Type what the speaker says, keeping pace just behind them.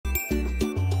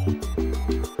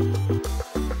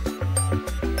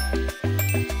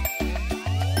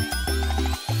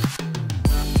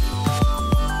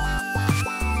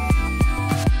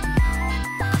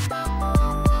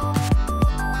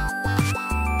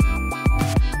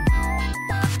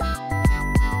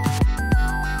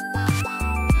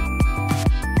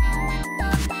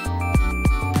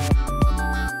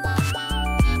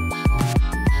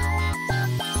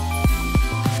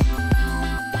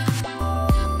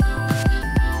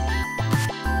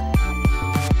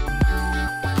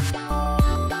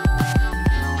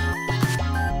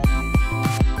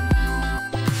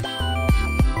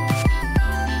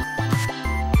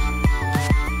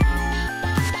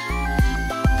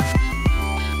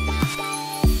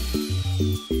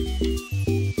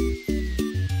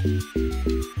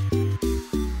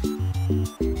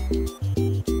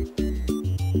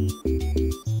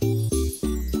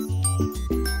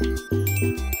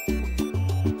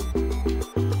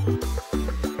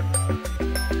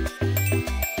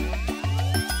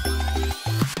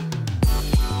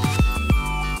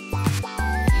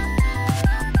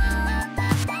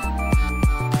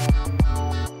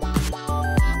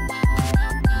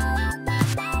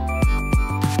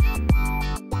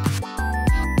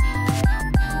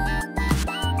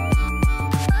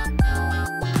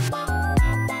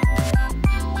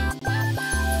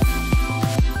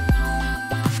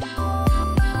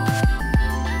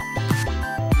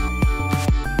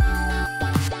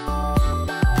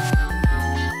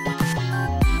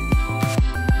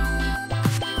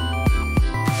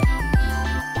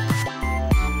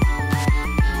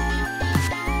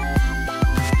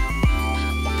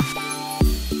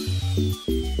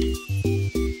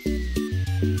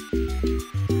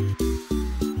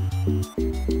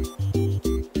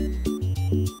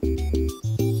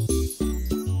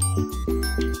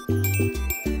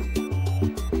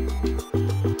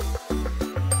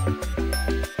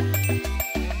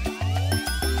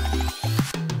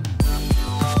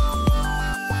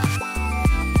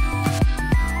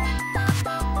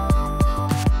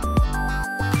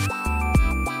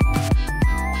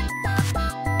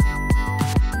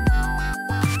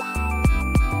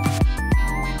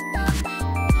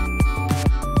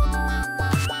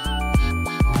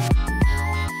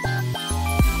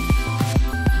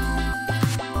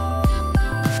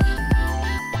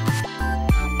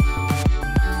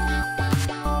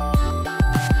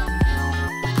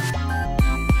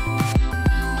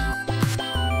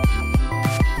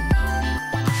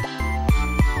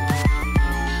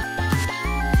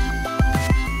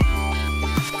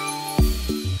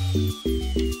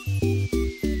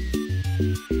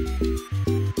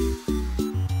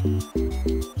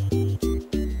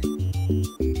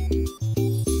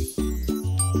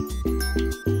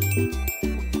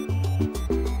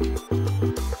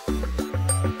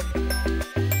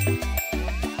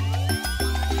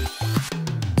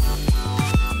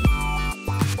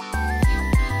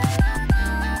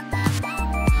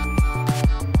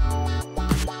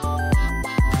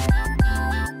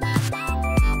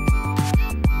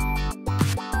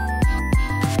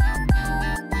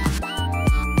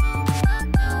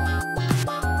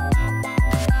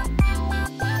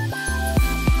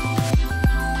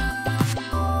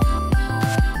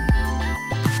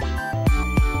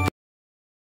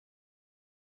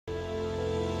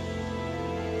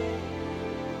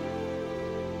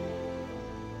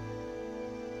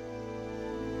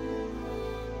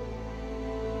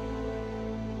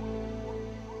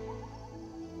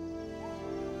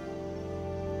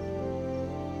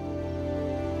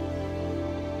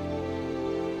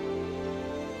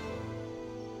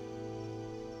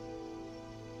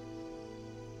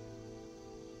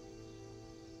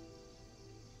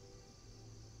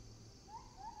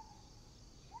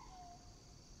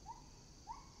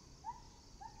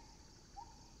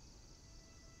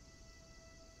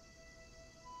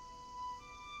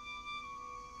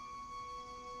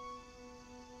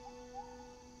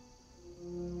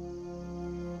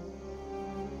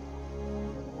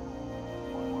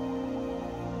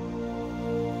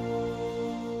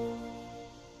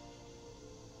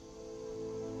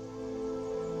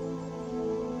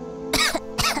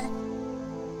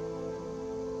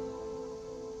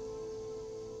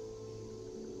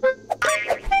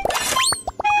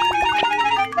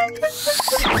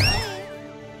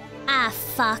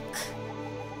Fuck.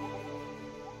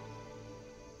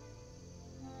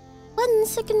 1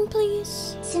 second,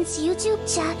 please. Since YouTube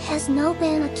chat has no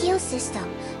ban appeal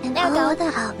system, and all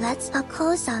other outlets are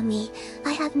closed on me,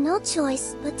 I have no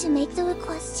choice but to make the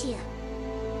request here.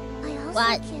 I also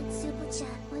can't super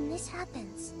chat when this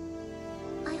happens.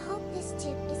 I hope this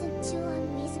tip isn't too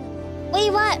unreasonable.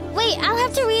 Wait, what? Wait, I'll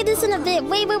have to read this in a bit.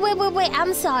 Wait.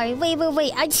 I'm sorry.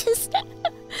 Wait. I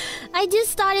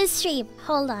just started stream.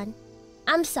 Hold on.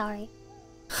 I'm sorry.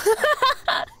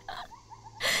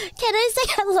 Can I say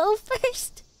hello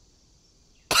first?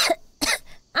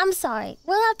 I'm sorry.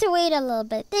 We'll have to wait a little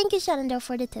bit. Thank you, Shenandoah,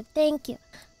 for the tip. Thank you.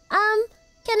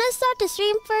 Can I start the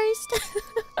stream first?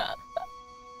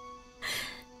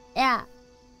 Yeah.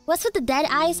 What's with the dead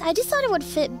eyes? I just thought it would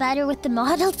fit better with the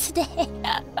model today.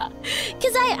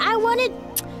 Cause I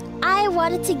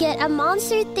wanted to get a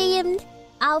monster themed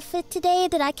outfit today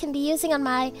that I can be using on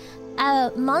my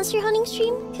monster hunting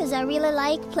stream, because I really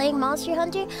like playing Monster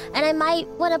Hunter and I might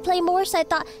want to play more, so I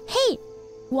thought, hey,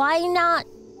 why not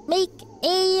make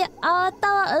a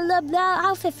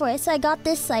outfit for it? So I got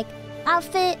this like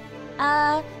outfit.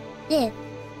 Yeah.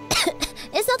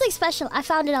 It's nothing special. I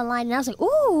found it online and I was like,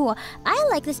 ooh, I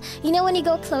like this. You know when you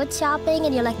go clothes shopping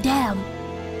and you're like, damn,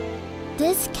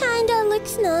 this kinda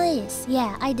looks nice.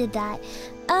 Yeah, I did that.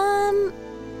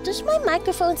 Does my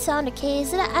microphone sound okay?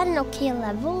 Is it at an okay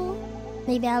level?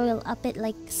 Maybe I will up it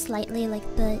like slightly like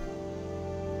the...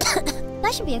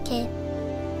 That should be okay.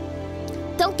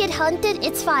 Don't get hunted,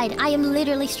 it's fine. I am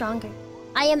literally stronger.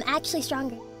 I am actually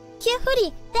stronger. Cute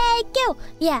hoodie, thank you!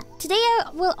 Yeah, today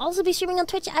I will also be streaming on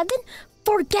Twitch. I've been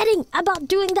forgetting about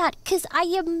doing that because I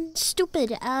am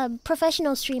stupid.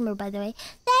 Professional streamer, by the way.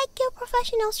 Thank you,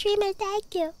 professional streamer,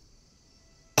 thank you.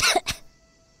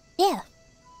 Yeah.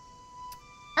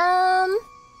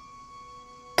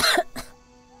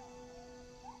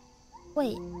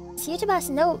 Wait, so YouTube has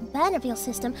no ban appeal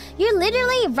system? You're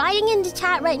literally writing in the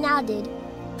chat right now, dude.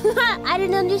 I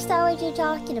didn't understand what you're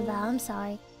talking about. I'm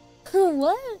sorry.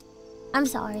 What? I'm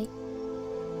sorry.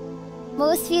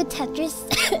 Most viewed Tetris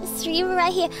streamer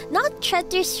right here. Not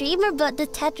Tetris streamer, but the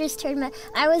Tetris tournament.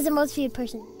 I was the most viewed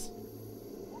person.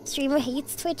 Streamer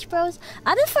hates Twitch Bros.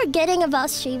 I've been forgetting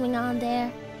about streaming on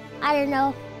there. I don't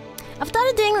know. I've thought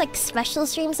of doing like special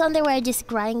streams on there where I just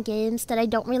grind games that I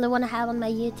don't really want to have on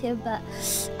my YouTube, but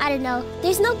I don't know.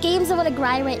 There's no games I want to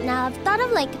grind right now. I've thought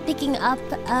of like picking up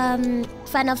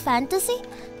Final Fantasy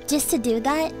just to do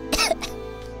that.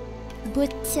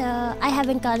 But I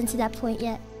haven't gotten to that point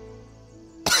yet.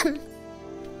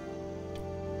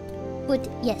 But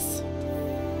yes.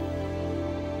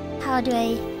 How do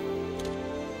I...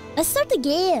 Let's start the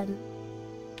game.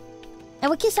 And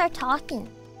we can start talking.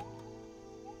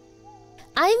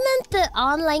 I meant the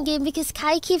online game because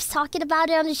Kai keeps talking about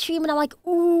it on the stream and I'm like,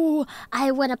 ooh,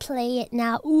 I want to play it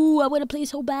now. Ooh, I want to play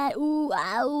so bad. Ooh,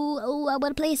 I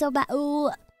want to play so bad.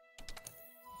 Ooh.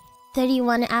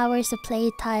 31 hours of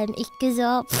playtime. Ikke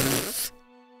så.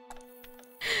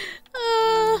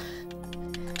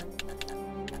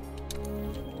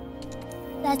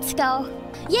 Let's go.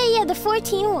 Yeah, the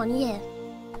 14 one, yeah.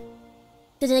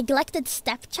 The neglected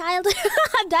stepchild?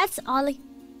 That's all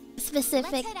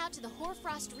specific. Let's head out to the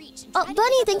Hoarfrost Reach. Oh,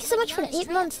 Bunny, thank you so much for the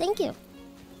 8 months. Thank you.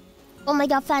 Oh my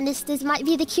god, fan, this might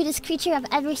be the cutest creature I've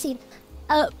ever seen.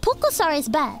 Pokosar is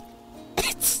back.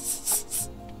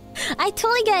 I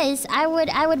told you guys I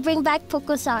would bring back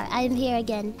Pokosar. I'm here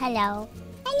again. Hello.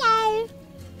 Hello.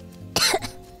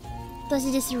 Those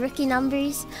are just rookie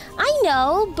numbers. I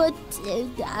know, but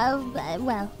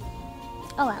well.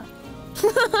 Oh well.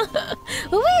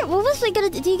 What was we gonna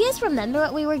do? Do you guys remember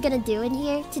what we were gonna do in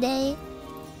here today?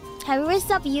 Have we raised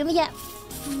up Yumi yet?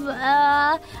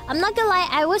 I'm not gonna lie,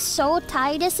 I was so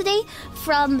tired yesterday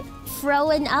from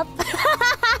throwing up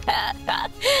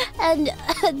and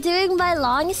doing my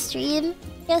long stream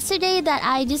yesterday that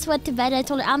I just went to bed. I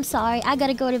told her, I'm sorry, I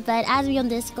gotta go to bed. Add me on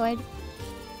Discord.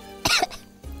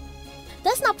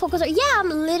 That's not Pokosar. Yeah, I'm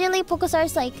literally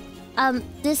Pokosar's like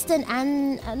distant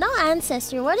and not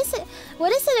ancestor. What is it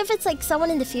if it's like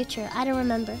someone in the future? I don't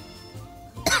remember.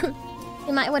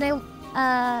 You might when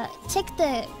I check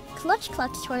the clutch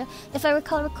tutorial, if I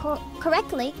recall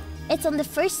correctly, it's on the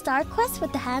first star quest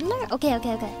with the handler. Okay.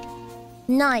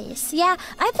 Nice. Yeah,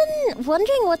 I've been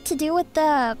wondering what to do with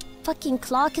the fucking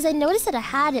claw because I noticed that I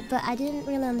had it, but I didn't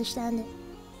really understand it.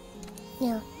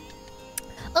 Yeah.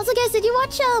 Also, guys, did you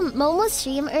watch Momo's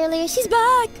stream earlier? She's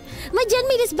back! My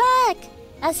genmate is back!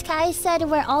 As Kai said,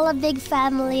 we're all a big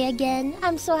family again.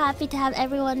 I'm so happy to have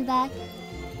everyone back.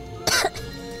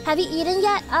 Have you eaten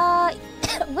yet?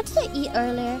 What did I eat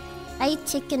earlier? I ate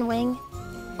chicken wing.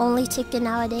 Only chicken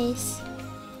nowadays.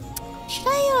 Should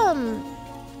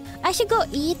I should go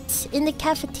eat in the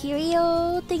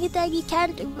cafeteria thingy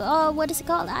can't what is it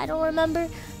called? I don't remember.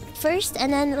 First,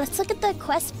 and then let's look at the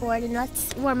quest board and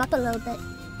let's warm up a little bit.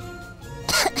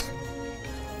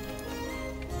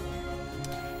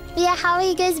 But yeah, how have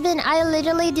you guys been? I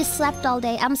literally just slept all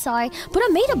day. I'm sorry. But I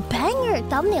made a banger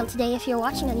thumbnail today if you're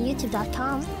watching on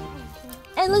youtube.com.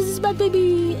 And this is my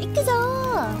baby.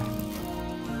 Ikaza.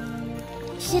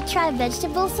 Should try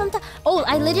vegetables sometime. Oh,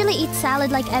 I literally eat salad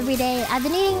like every day. I've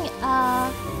been eating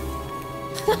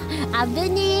I've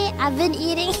been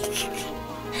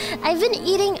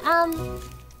eating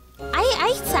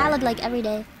I eat salad like every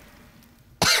day.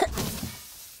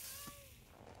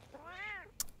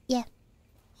 Yeah.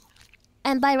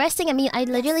 And by resting I mean I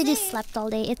literally just slept all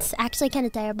day. It's actually kind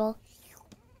of terrible.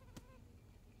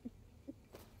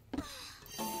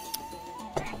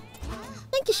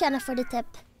 Thank you, Shanna, for the tip.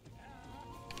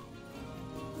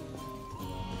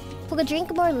 Poko,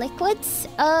 drink more liquids?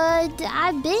 I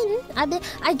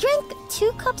drank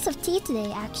 2 cups of tea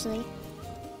today, actually.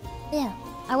 Yeah.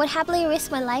 I would happily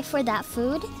risk my life for that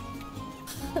food.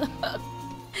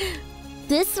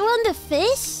 This one, the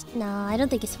fish? No, I don't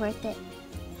think it's worth it.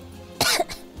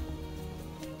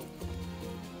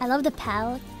 I love the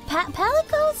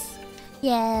palicos?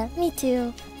 Yeah, me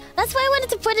too. That's why I wanted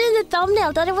to put it in the thumbnail.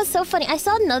 I thought it was so funny. I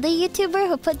saw another YouTuber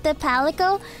who put the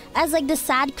palico as like the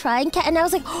sad crying cat, and I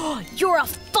was like, "Oh, you're a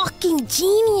fucking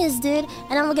genius, dude!"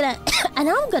 And I'm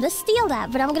gonna steal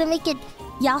that, but I'm gonna make it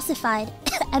yassified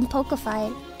and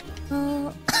pokified.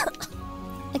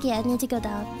 Okay, I need to go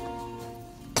down.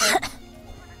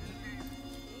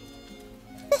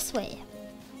 This way.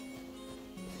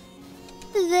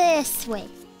 This way.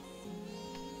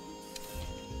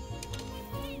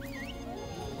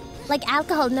 Like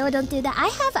alcohol, no, don't do that. I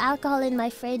have alcohol in my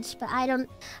fridge, but I don't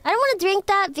want to drink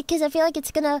that because I feel like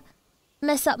it's gonna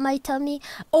mess up my tummy.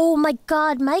 Oh my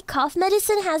god, my cough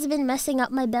medicine has been messing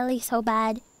up my belly so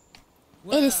bad.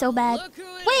 Well, it is so bad.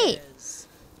 Wait!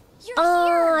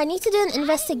 Oh, I need to do an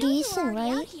investigation,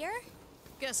 right?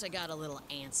 Guess I got a little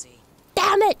antsy.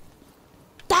 Damn it!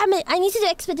 Damn it! I need to do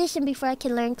expedition before I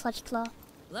can learn clutch claw.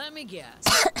 Let me guess.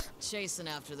 Chasing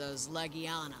after those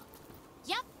Legiana.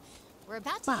 Yep. We're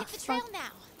about to hit the trail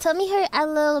now. Tell me her a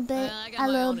little bit. I got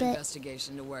my own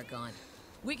investigation to work on.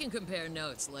 We can compare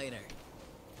notes later.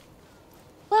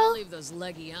 Well, leave those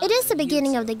Legiana it is the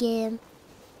beginning of the game.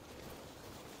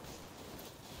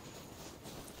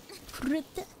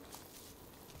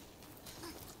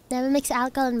 Never mix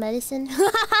alcohol and medicine.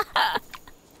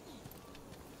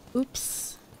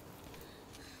 Oops.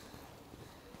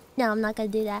 No, I'm not gonna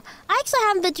do that. I actually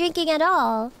haven't been drinking at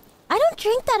all. I don't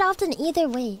drink that often either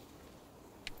way.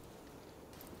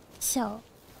 So,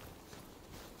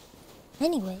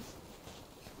 anyway.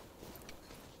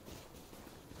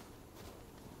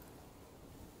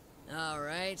 All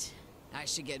right, I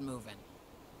should get moving.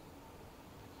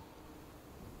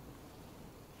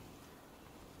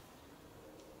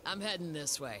 I'm heading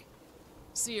this way.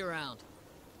 See you around.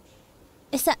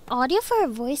 Is that audio for her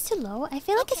voice too low? I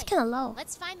feel like it's kind of low.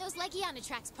 Let's find those Legiana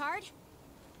tracks, Pard.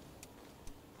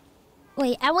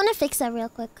 Wait, I want to fix that real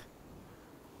quick.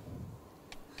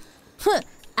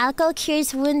 Alcohol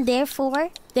cures wound, therefore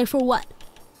what?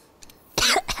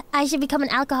 I should become an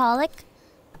alcoholic?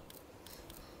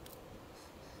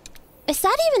 Is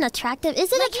that even attractive?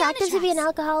 Is it attractive to be an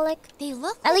alcoholic? They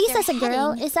look at least as a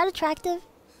girl. Is that attractive?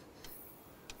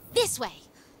 This way.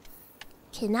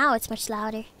 Okay, now it's much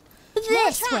louder.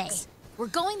 This way. We're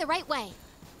going the right way.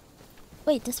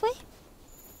 Wait, this way?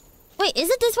 Wait, is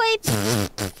it this way?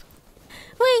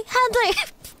 Wait, handler!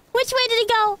 Which way did it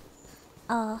go?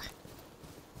 Oh.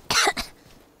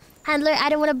 Handler, I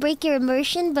don't want to break your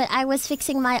immersion, but I was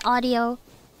fixing my audio.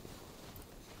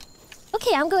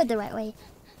 Okay, I'm going the right way.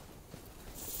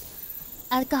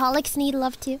 Alcoholics need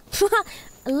love too.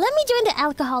 Let me join the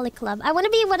alcoholic club. I want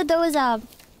to be one of those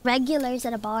regulars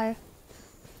at a bar.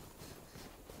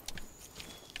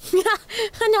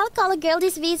 An alcoholic girl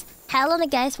just means hell on a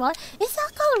guy's wallet. Is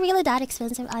alcohol really that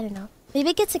expensive? I don't know.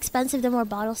 Maybe it gets expensive the more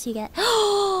bottles you get.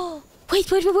 Wait.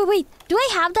 Do I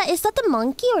have that? Is that the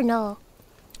monkey or no?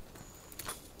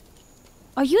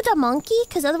 Are you the monkey?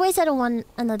 Because otherwise I don't want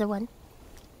another one.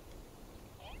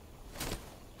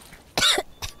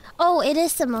 Oh, it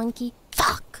is the monkey.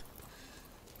 Fuck.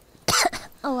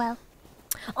 Oh well.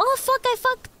 Oh fuck, I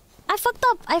fucked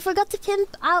up. I forgot to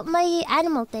pimp out my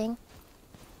animal thing.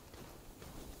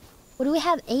 What do we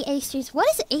have? AA streams. What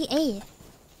is AA?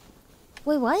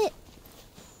 Wait, what?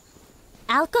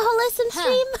 Alcoholism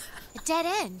stream? A dead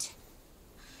end.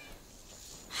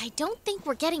 I don't think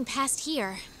we're getting past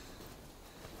here.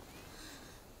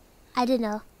 I don't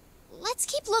know. let's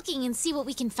keep looking and see what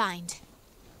we can find.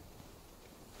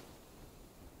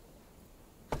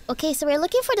 Okay, so we're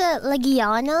looking for the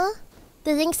Legiana.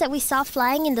 The things that we saw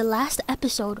flying in the last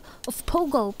episode of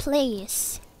Pogo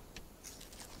Plays.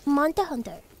 Monster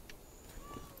Hunter.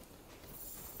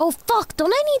 Oh fuck,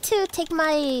 don't I need to take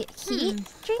my heat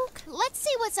drink? Let's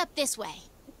see what's up this way.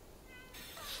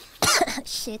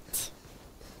 Shit.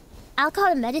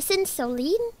 Alcohol and medicine, so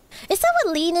lean? Is that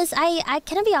what lean is? I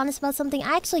can I be honest about something?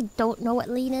 I actually don't know what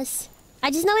lean is.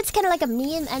 I just know it's kind of like a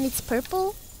meme and it's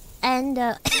purple. And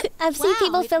I've seen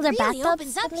people fill their really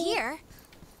bathtubs. Opens up here.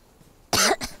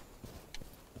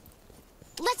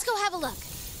 Let's go have a look.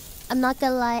 I'm not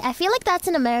gonna lie. I feel like that's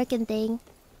an American thing.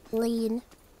 Lean.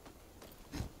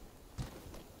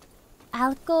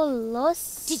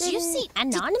 Alcoholos. Did you see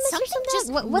Anonymous or something?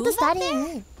 Just what does that even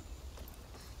mean?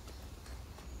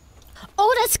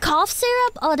 Oh, that's cough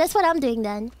syrup? Oh, that's what I'm doing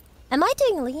then. Am I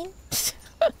doing lean?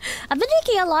 I've been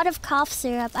drinking a lot of cough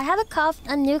syrup. I have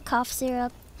a new cough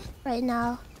syrup right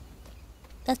now.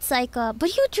 That's like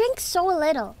but you drink so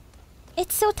little.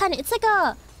 It's so tiny. It's like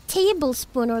a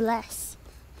tablespoon or less.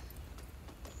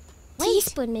 Wait,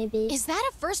 teaspoon maybe. Is that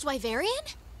a first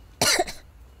Wyverian?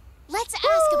 Let's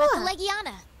ask about the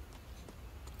Legiana.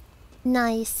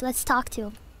 Nice. Let's talk to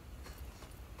him.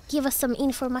 Give us some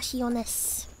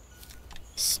informaciones.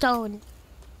 Stone.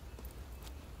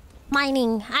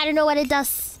 Mining. I don't know what it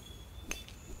does.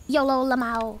 YOLO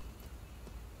Lamau.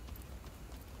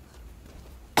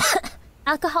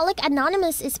 Alcoholic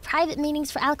Anonymous is private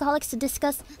meetings for alcoholics to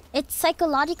discuss it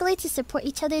psychologically to support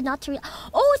each other, not to...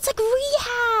 Oh, it's like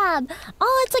rehab!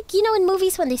 Oh, it's like, you know, in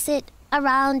movies when they sit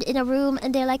around in a room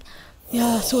and they're like,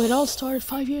 yeah, so it all started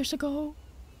 5 years ago.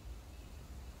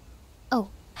 Oh,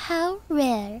 how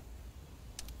rare.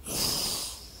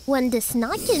 One does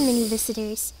not get many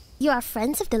visitors. You are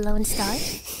friends of the Lone Star?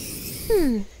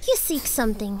 You seek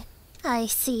something. I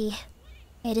see.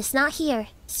 It is not here.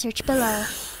 Search below.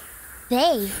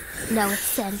 They know it's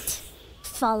sent.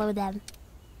 Follow them.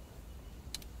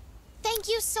 Thank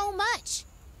you so much.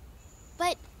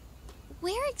 But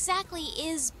where exactly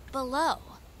is below?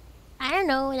 I don't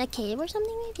know, in a cave or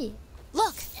something maybe?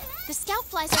 Look, the scout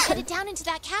flies are headed down into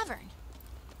that cavern.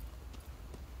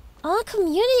 Oh,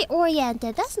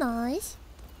 community-oriented. That's nice.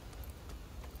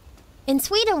 In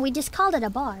Sweden, we just called it a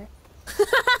bar.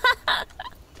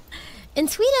 In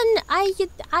Sweden, I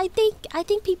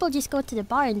think people just go to the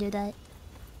bar and do that.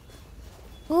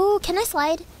 Ooh, can I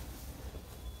slide?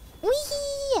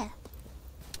 Wee!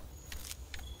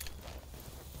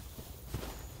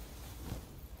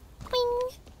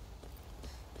 Boing.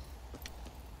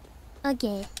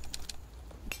 Okay.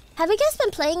 Have you guys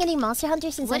been playing any Monster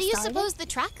Hunter since I started? What do you suppose the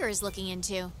tracker is looking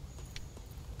into?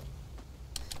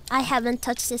 I haven't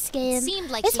touched this game.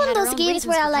 Seemed like it's she one of had her those own games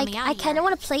reasons where for I kind of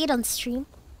want to play it on stream.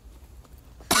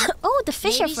 Oh, the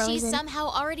fish are Maybe frozen. she somehow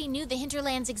already knew the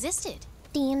hinterlands existed.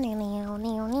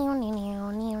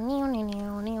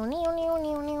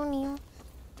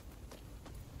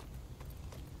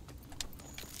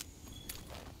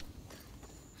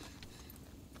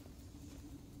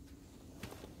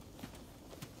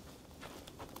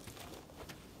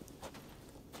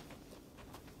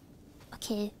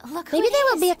 Okay, Look who maybe it there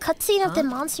will is. be a cutscene of the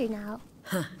monster now.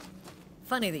 Huh.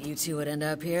 Funny that you two would end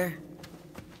up here.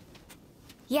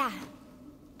 Yeah,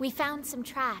 we found some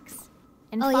tracks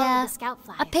and Oh followed yeah. the scout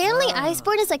flies. Apparently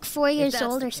Iceborne is like 4 If years that's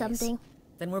old the or case, something.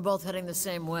 Then we're both heading the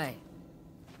same way.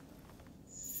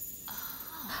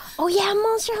 Oh yeah,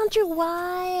 Monster Hunter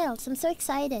Wilds. I'm so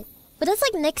excited. But that's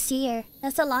like next year.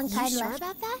 That's a long time You sure left.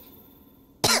 about that?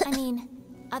 I mean,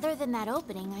 other than that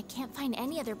opening, I can't find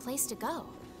any other place to go.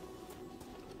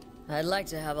 I'd like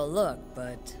to have a look,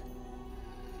 but...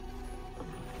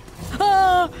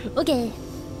 Okay.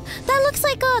 That looks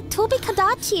like a Tobi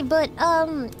Kadachi, but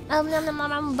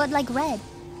but like red.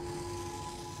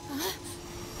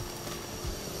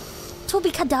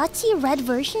 Tobi Kadachi, red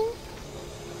version?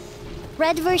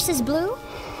 Red versus blue?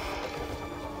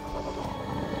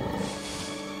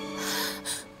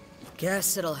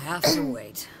 Guess it'll have to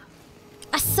wait.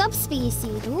 A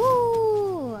subspecies.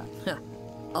 Ooh.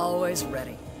 Always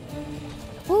ready.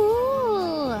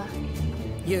 Ooh.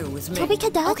 You with me. Tobi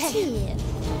Kadachi.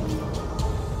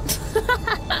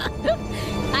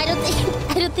 I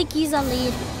don't think he's a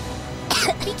lead.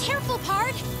 Be careful,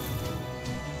 Pard.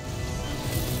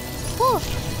 Oh!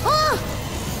 Oh!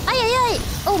 Ay ay ay!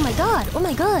 Oh my god! Oh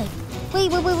my god!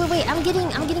 Wait! I'm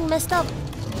getting messed up.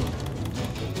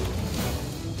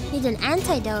 Need an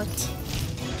antidote.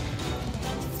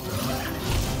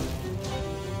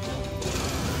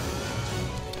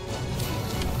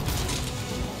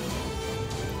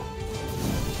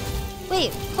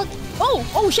 Wait, what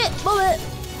Oh shit! Bullet!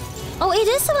 Oh, it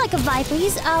is like a viper.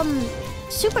 He's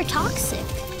super toxic.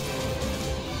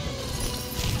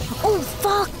 Oh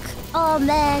fuck! Oh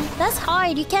man, that's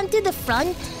hard. You can't do the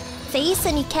front face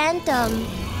and you can't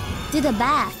do the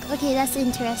back. Okay, that's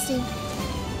interesting.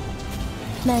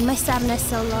 Man, my stamina's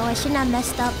so low. I shouldn't have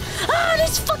messed up. Ah,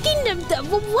 this fucking...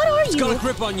 What are you? It's got a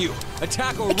grip on you.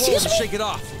 Attack or roll to shake it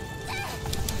off.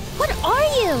 What are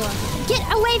you? Get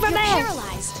away from me! You're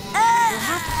paralyzed.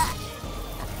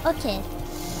 Okay.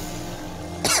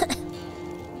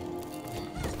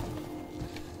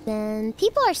 Man,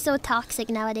 people are so toxic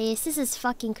nowadays. This is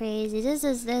fucking crazy. This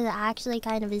is actually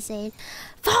kind of insane.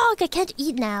 Fuck, I can't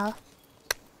eat now.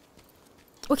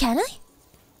 Oh, can I?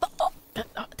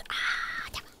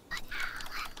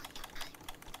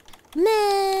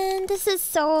 Man, this is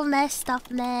so messed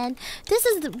up, man. This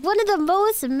is one of the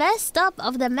most messed up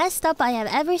of the messed up I have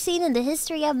ever seen in the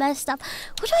history of messed up.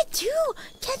 What do I do?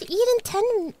 Can't eat in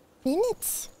 10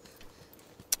 minutes.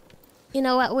 You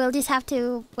know what? We'll just have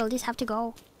to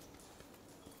go.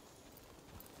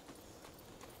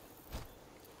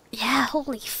 Yeah,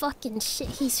 holy fucking shit.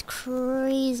 He's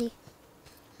crazy.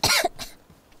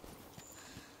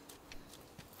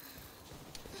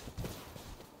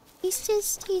 He's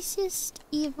just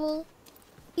evil.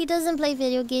 He doesn't play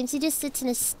video games. He just sits in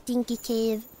a stinky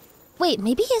cave. Wait,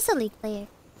 maybe he's a League player.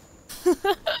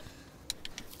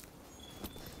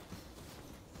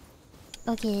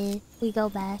 Okay, we go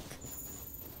back.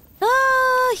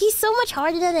 Ah, he's so much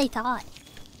harder than I thought.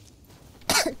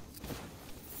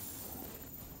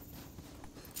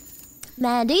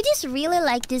 Man, they just really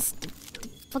like this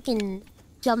fucking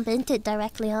jump into it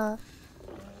directly, huh?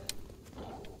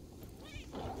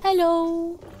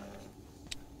 Hello.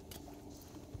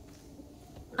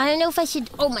 I don't know if I should...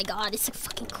 Oh my god, it's a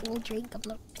fucking cool drink. I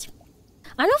don't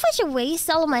know if I should waste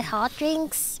all of my hot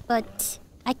drinks, but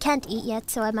I can't eat yet,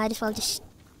 so I might as well just...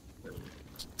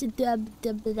 I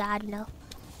don't know.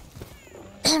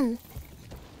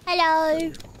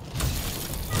 Hello.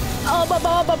 Oh,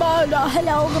 no,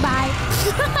 hello, goodbye.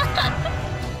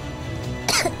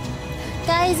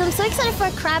 Guys, I'm so excited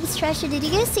for Crab's Treasure. Did you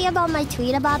guys see about my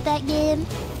tweet about that game?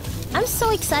 I'm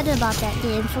so excited about that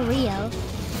game, for real.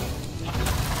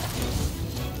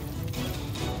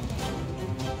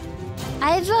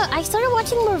 I started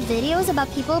watching more videos about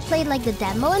people who played like the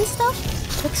demo and stuff.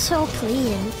 Looks so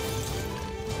clean.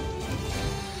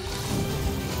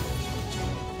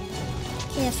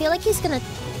 Okay, I feel like he's gonna,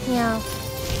 you know.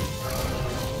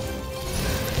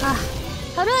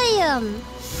 How do I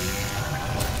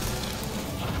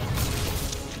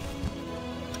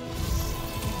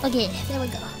Okay, there we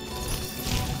go.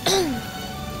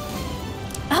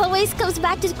 Always comes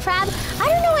back to the crab. I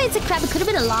don't know why it's a crab. It could have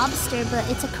been a lobster, but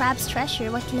it's a crab's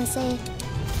treasure. What can I say?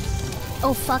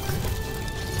 Oh, fuck.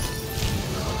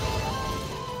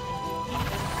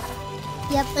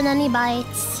 Yep, and then he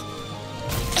bites.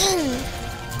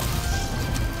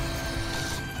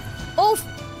 Oh,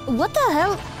 what the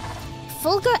hell?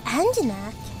 Fulgur and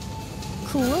Janak.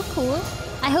 Cool, cool.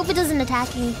 I hope it doesn't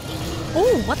attack me.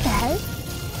 Oh, what the hell?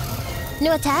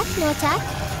 No attack, no attack.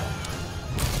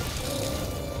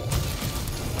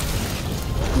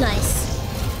 Nice.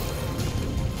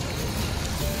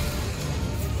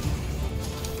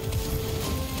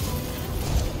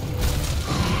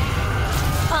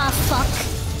 Ah, fuck.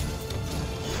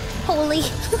 Holy.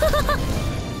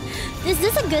 Is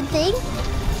this a good thing?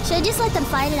 Should I just let them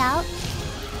fight it out?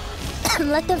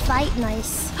 Let them fight,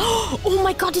 nice. Oh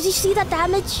my god, did you see that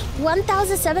damage?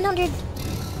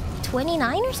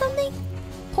 1,729 or something?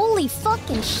 Holy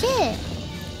fucking shit.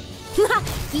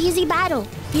 Easy battle.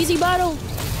 Easy battle.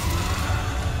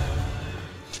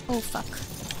 Oh fuck.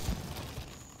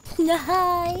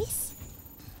 Nice.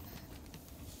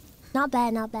 Not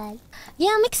bad, not bad.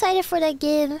 Yeah, I'm excited for that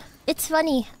game. It's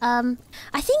funny. I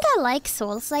think I like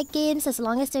Souls-like games as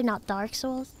long as they're not Dark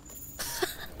Souls.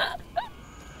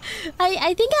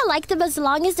 I think I like them as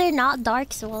long as they're not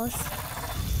Dark Souls.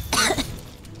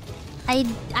 I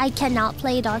cannot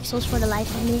play Dark Souls for the life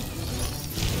of me.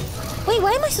 Wait,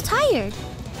 why am I so tired?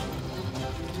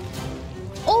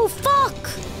 Oh, fuck!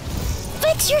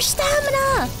 Fix your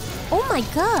stamina! Oh my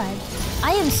god.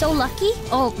 I am so lucky.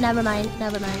 Oh, never mind,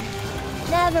 never mind.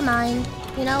 Never mind.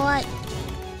 You know what?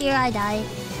 Here I die.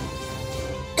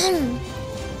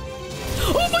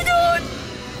 Oh my god!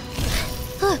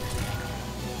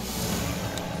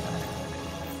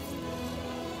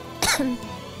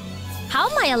 How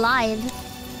am I alive?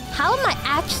 How am I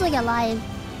actually alive?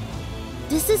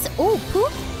 This is... Oh,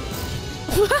 poop?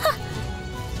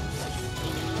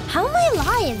 How am I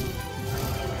alive?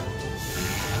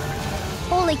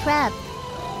 Holy crap.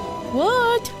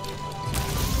 What?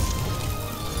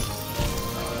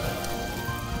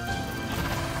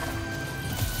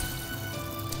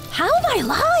 How am I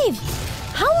alive?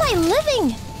 How am I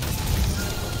living?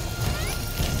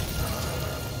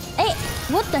 Hey,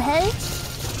 what the hell?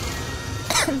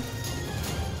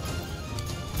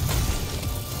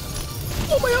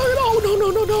 Oh my god,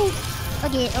 no.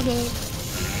 Okay.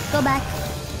 Go back.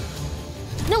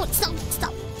 No,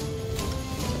 stop.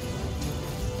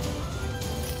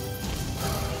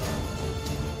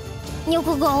 You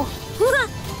could go.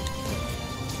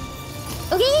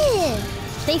 Okay.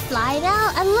 They fly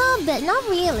now? I love that. Not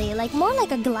really. Like, more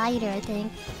like a glider, I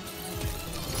think.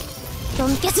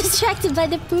 Don't get distracted by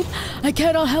the poop. I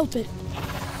cannot help it.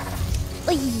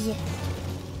 Oy.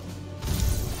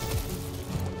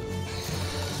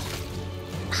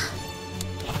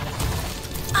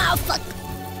 Ah, fuck.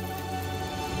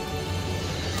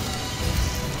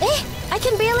 I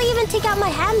can barely even take out my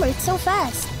hammer. It's so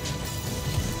fast.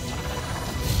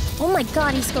 Oh my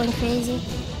god, he's going crazy.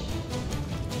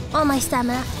 Oh, my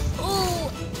stamina.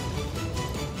 Oh.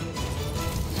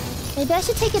 Maybe I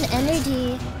should take an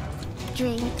energy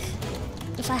drink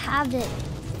if I have it.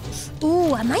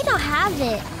 Ooh, I might not have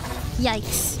it.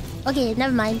 Yikes. Okay,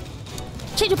 never mind.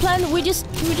 Change the plan. We just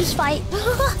fight.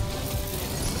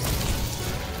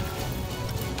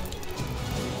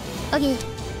 Okay.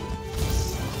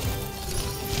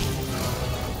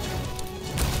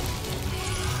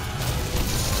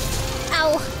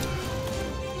 Ow.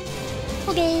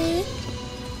 Okay.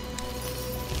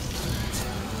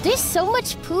 There's so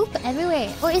much poop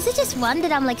everywhere. Or is it just one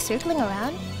that I'm like circling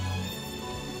around?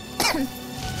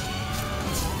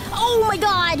 Oh my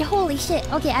god! Holy shit.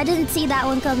 Okay, I didn't see that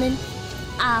one coming.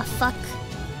 Ah, fuck.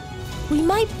 It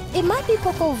might be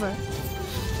Pokover.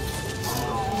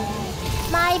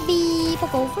 Might be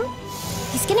Pokover.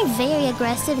 He's getting very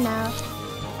aggressive now.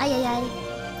 Ay.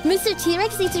 Mr.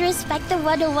 T-Rex needs to respect the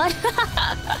 101.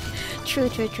 True.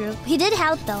 He did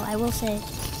help though, I will say.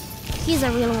 He's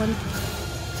a real one.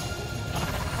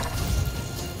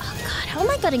 Oh god, how am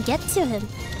I gonna get to him?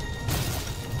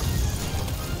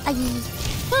 Ay.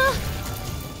 Ah.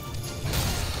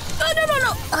 Oh,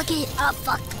 no. Okay,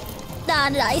 fuck. Nah,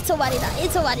 it's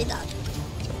already done.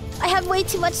 I have way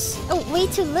too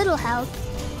little health.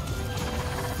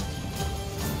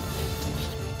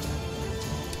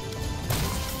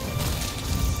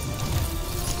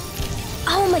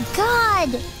 Oh my god!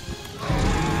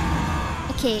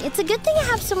 Okay, it's a good thing I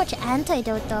have so much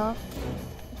antidote though.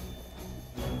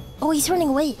 Oh, he's running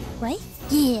away, right?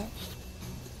 Yeah.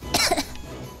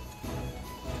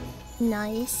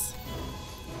 Nice.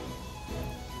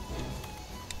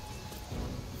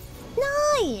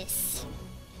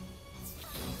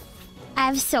 I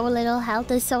have so little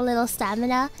health and so little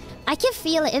stamina. I can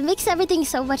feel it. It makes everything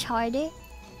so much harder.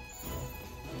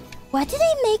 Why did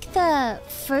they make the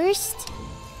first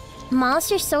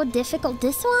monster so difficult?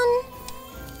 This one?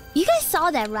 You guys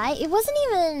saw that, right? It wasn't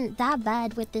even that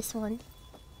bad with this one.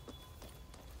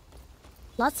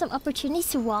 Lots of opportunities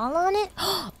to wall on it.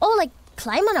 Oh, like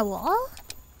climb on a wall?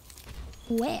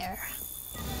 Where?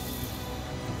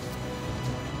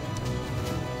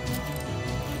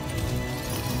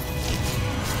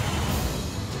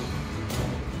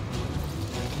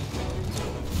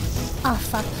 Oh,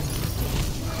 fuck.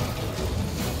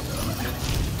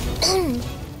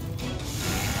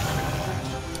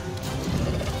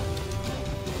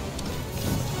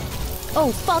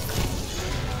 Oh, fuck.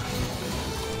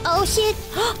 Oh, shit.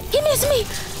 He missed me.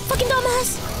 Fucking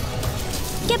dumbass.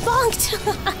 Get bonked.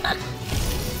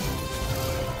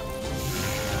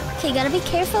 Okay, gotta be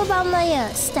careful about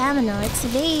my stamina. It's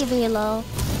very, very low.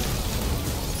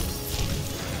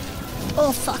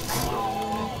 Oh, fuck.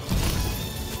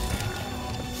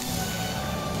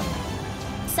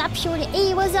 Stop shooting.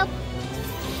 Hey, what's up?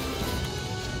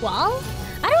 Wall?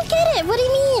 I don't get it. What do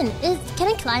you mean? Can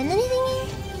I climb anything here?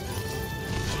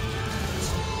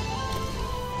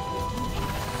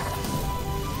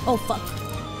 Oh, fuck.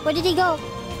 Where did he go?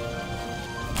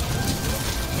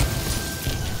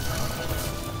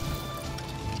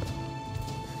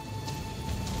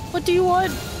 What do you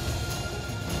want?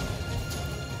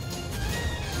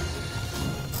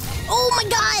 Oh my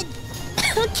god!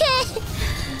 Okay!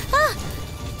 Ah.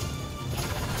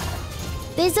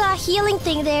 There's a healing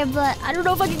thing there, but I don't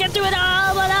know if I can get to it.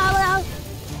 Run!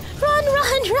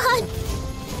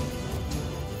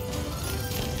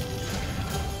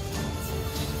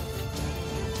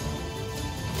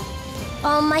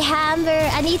 Oh, my hammer.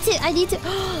 I need to...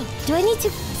 Do I need to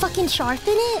fucking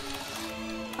sharpen it?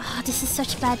 Oh, this is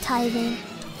such bad timing.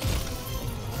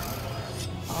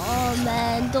 Oh,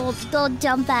 man. Don't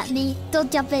jump at me.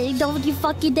 Don't jump at me. Don't you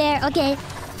fucking dare. Okay.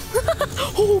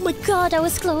 Oh my god, I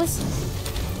was close.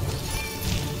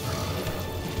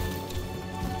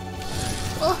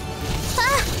 Oh.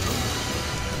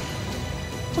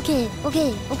 Okay.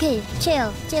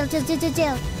 Chill.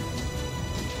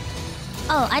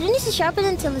 Oh, I didn't need to sharpen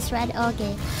until it's red.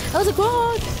 Okay. I was like,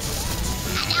 what?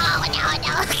 No.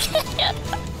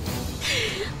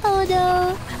 Oh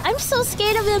no. I'm so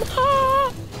scared of him.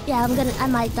 Yeah, I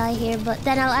might die here, but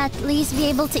then I'll at least be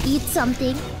able to eat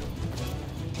something.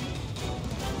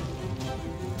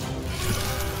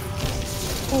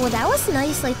 Oh, that was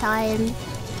nicely timed.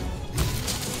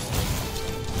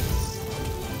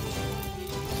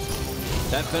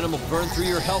 That venom will burn through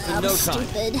your health in no time.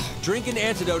 Stupid. Drink an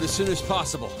antidote as soon as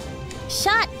possible.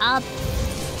 Shut up.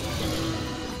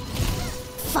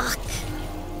 Fuck.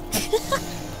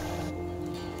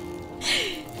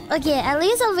 Okay, at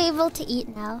least I'll be able to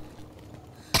eat now.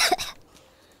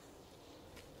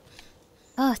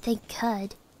 Oh, thank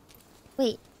God.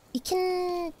 Wait, you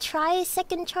can try a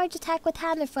second charge attack with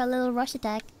hammer for a little rush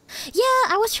attack. Yeah,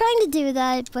 I was trying to do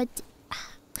that, but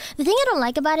the thing I don't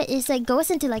like about it is it goes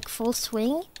into like full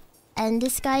swing, and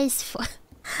this guy is.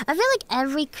 I feel like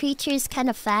every creature is kind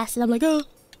of fast, and I'm like, oh,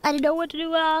 I don't know what to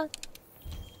do.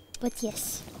 But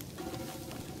yes,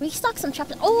 restock some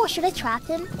traps. Oh, should I trap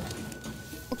him?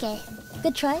 Okay,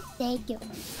 good try. Thank you.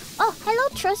 Oh, hello,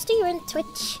 Trusty. You're in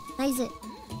Twitch. Nice it.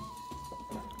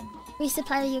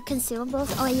 Resupply your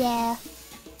consumables. Oh yeah.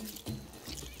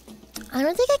 I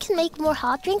don't think I can make more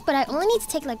hot drink, but I only need to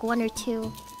take like 1 or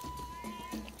 2.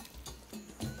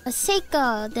 Let's take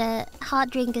the hot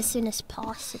drink as soon as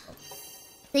possible.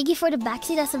 Thank you for the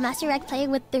backseat as a master rack playing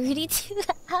with 32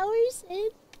 hours in.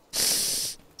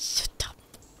 Shut up.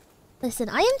 Listen,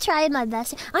 I am trying my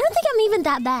best. I don't think I'm even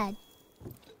that bad.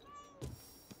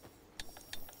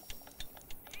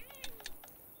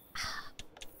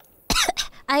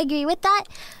 I agree with that.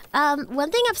 One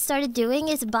thing I've started doing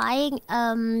is buying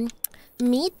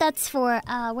meat that's for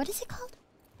what is it called?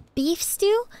 Beef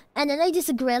stew, and then I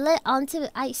just grill it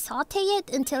I saute it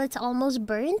until it's almost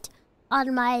burnt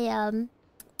on my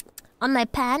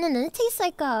pan, and then it tastes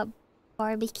like a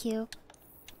barbecue.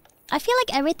 I feel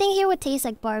like everything here would taste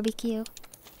like barbecue.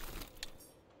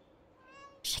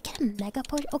 Should I get a mega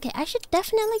potion? Okay, I should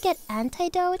definitely get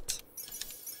antidote.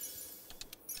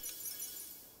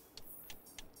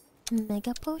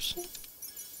 Mega potion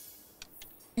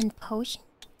and potion.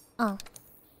 Oh.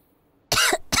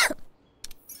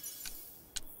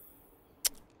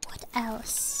 What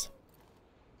else?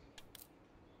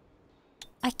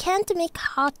 I can't make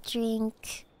hot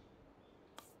drink.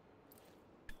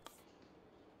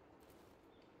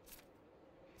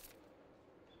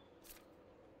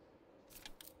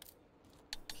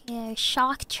 Here,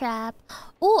 shock trap.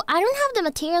 Oh, I don't have the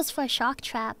materials for a shock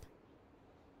trap.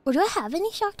 Or do I have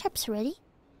any shock traps ready?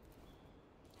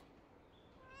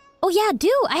 Oh yeah, I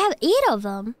do. I have 8 of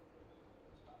them.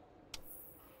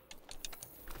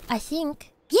 I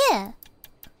think. Yeah.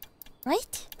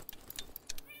 Right?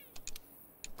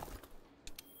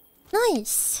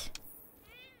 Nice.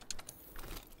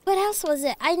 What else was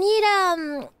it? I need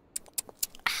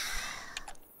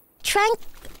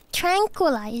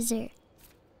tranquilizer.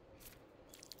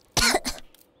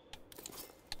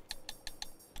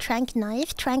 Trank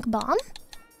knife, trank bomb.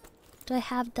 Do I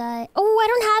have that? Oh, I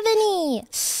don't have any.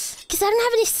 Because I don't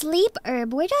have any sleep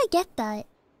herb. Where do I get that?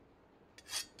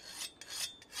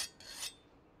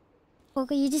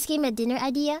 Okay, you just gave me a dinner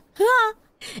idea.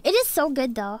 It is so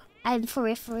good though. I'm for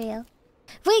real.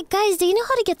 Wait, guys, do you know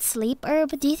how to get sleep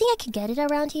herb? Do you think I could get it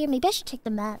around here? Maybe I should check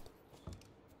the map.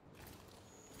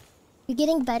 You're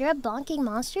getting better at bonking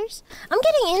monsters? I'm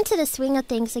getting into the swing of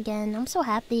things again. I'm so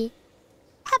happy.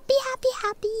 Happy.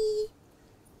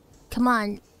 Come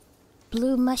on.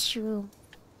 Blue mushroom.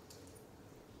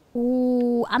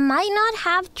 Ooh, I might not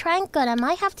have trank gun. I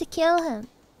might have to kill him.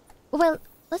 Well,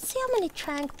 let's see how many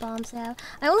trank bombs I have.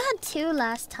 I only had 2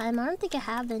 last time. I don't think I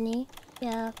have any.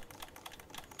 Yeah.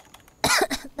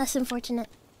 That's unfortunate.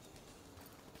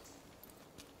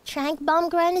 Trank bomb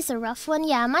grind is a rough one.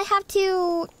 Yeah, I might have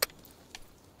to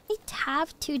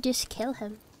just kill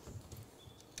him.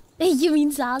 You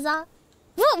mean Zaza?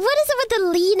 What is it with the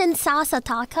lean and Sasa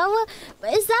talk? Huh?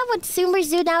 Is that what Zoomers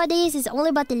do nowadays? Is only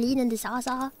about the lean and the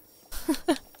Sasa?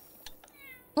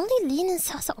 Only lean and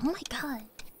Sasa. Oh my god.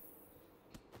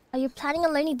 Are you planning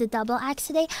on learning the double axe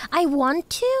today? I want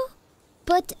to,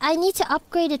 but I need to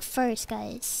upgrade it first,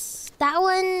 guys. That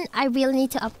one I really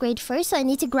need to upgrade first, so I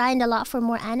need to grind a lot for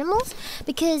more animals.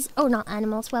 Because, oh, not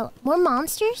animals, well, more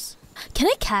monsters. Can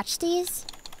I catch these?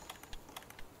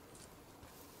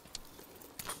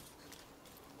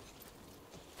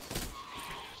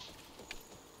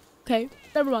 Okay,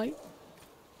 never mind.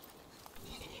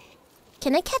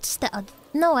 Can I catch the other?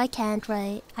 No, I can't,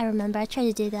 right? I remember, I tried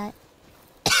to do that.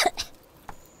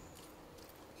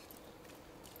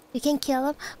 You can kill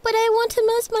him, but I want him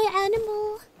as my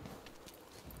animal.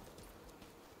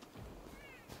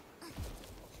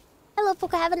 Hello,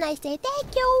 Poko. Have a nice day.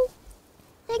 Thank you.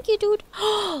 Thank you, dude.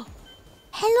 Hello,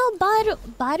 Baru.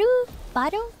 Baru?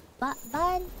 Baru? Baru?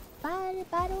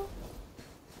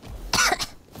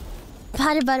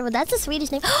 Baru. That's a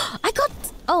Swedish name. I got...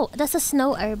 Oh, that's a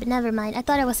snow herb. Never mind. I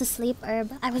thought it was a sleep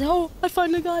herb. I was... Oh, I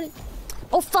finally got it.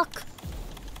 Oh, fuck.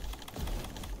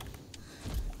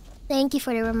 Thank you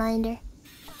for the reminder.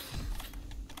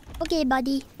 Okay,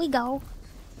 buddy. We go.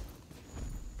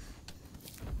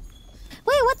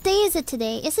 Wait, what day is it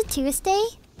today? Is it Tuesday?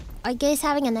 Are you guys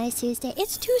having a nice Tuesday?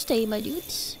 It's Tuesday, my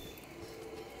dudes.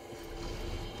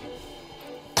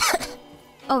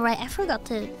 Oh, right. I forgot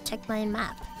to check my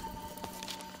map.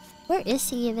 Where is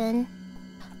he even?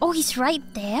 Oh, he's right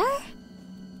there?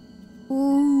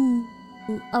 Ooh.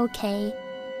 Okay.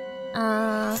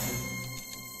 How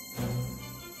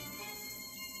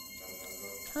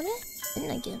to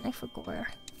pin again? I forgot.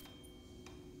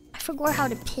 I forgot how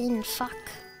to pin. Fuck.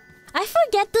 I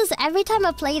forget this every time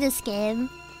I play this game.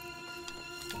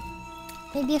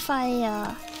 Maybe if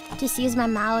I just use my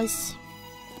mouse.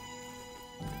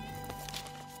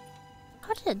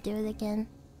 How did I do it again?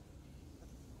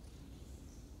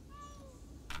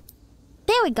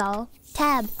 There we go.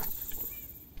 Tab.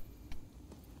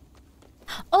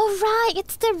 Oh right,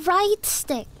 it's the right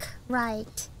stick.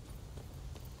 Right.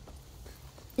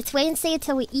 It's Wednesday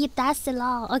until we eat, that's the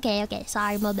law. Okay,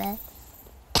 sorry, my bad.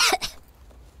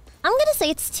 I'm gonna say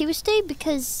it's Tuesday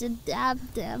because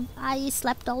I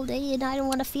slept all day and I don't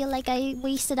want to feel like I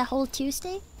wasted a whole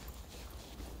Tuesday.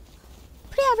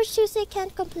 Pretty average Tuesday,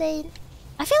 can't complain.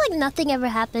 I feel like nothing ever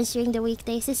happens during the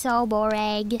weekdays. It's so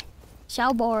boring.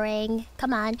 So boring.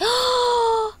 Come on.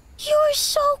 You're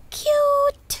so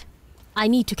cute. I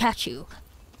need to catch you.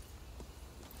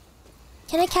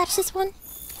 Can I catch this one?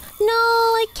 No,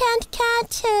 I can't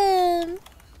catch him.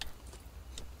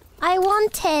 I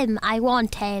want him. I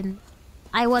want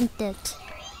it.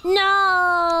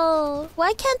 No!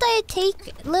 Why can't I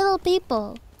take little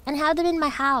people and have them in my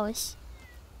house?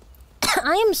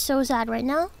 I am so sad right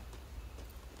now.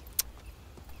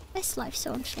 This life's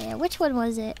so unfair. Which one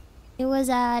was it? It was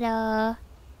at,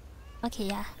 Okay,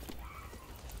 yeah.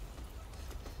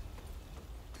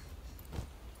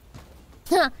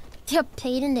 You're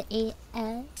paid in the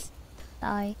ass.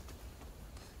 Sorry.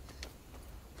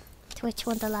 Twitch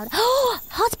won't allow. Oh!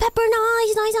 Hot pepper!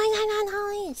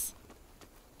 Nice!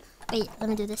 Wait, let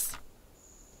me do this.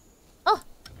 Oh!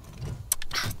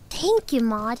 Thank you,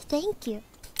 mod. Thank you.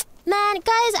 Man,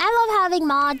 guys, I love having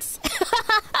mods.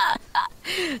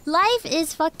 Life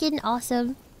is fucking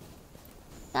awesome.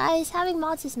 Guys, having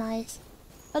mods is nice.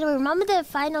 By the way, remember the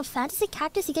Final Fantasy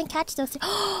characters? You can catch those.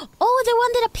 Oh, the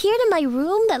one that appeared in my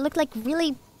room that looked like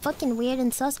really fucking weird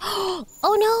and sus. Oh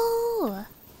no!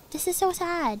 This is so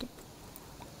sad.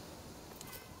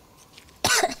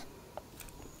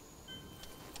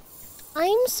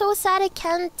 I'm so sad I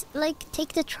can't, like,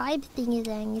 take the tribe thingy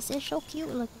things. They're so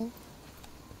cute looking.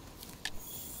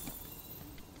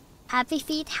 Happy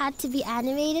Feet had to be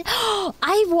animated.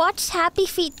 I watched Happy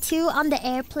Feet 2 on the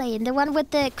airplane. The one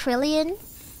with the Krillian.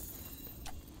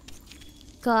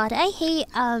 God, I hate,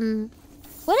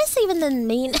 what is even the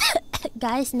main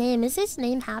guy's name? Is his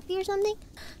name Happy or something?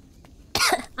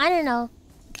 I don't know.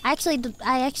 I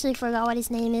actually forgot what his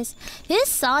name is. His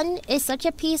son is such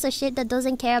a piece of shit that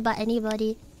doesn't care about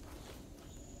anybody.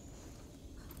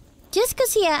 Just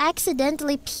because he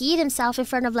accidentally peed himself in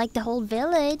front of, like, the whole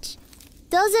village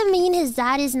doesn't mean his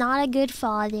dad is not a good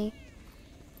father.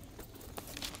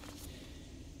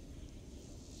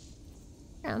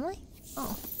 Where am I?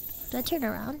 Oh. Do I turn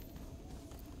around?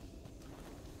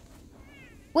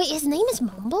 Wait, his name is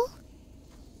Mumble?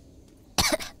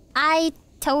 I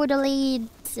totally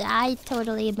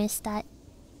missed that.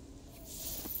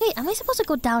 Wait, am I supposed to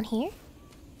go down here?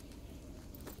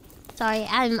 Sorry,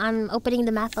 I'm opening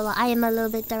the map a lot. I am a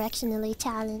little bit directionally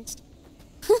challenged.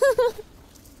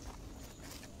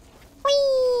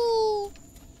 Whee!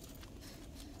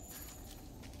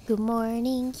 Good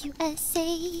morning,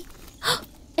 USA.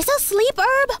 It's a sleep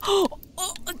herb! Oh,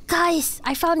 guys,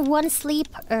 I found one sleep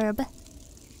herb.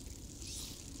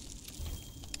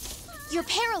 You're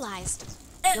paralyzed.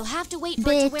 You'll have to wait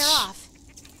for it to wear off.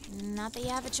 Not that you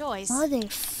have a choice.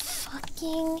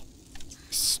 Motherfucking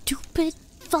stupid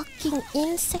fucking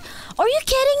insect. Are you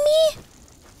kidding me?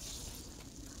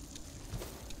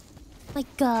 My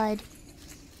god.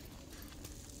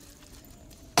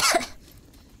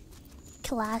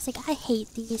 Classic. I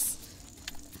hate these.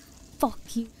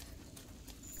 Fuck you.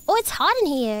 Oh, it's hot in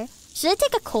here. Should I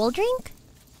take a cold drink?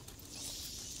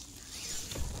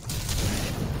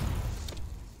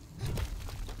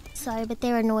 Sorry, but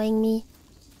they're annoying me.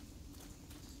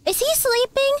 Is he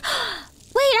sleeping?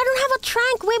 Wait, I don't have a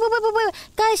trunk. Wait.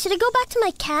 Guys, should I go back to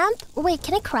my camp? Wait,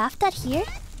 can I craft that here?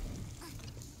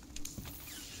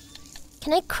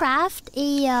 Can I craft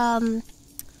a,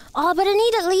 Oh, but I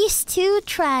need at least 2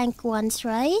 trank ones,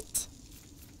 right?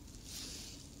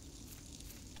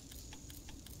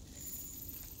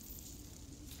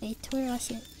 Wait, where was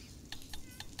it?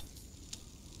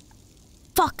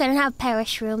 Fuck, I don't have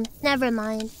perish room. Never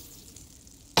mind.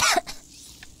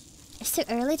 It's too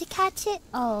early to catch it?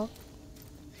 Oh.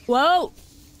 Whoa!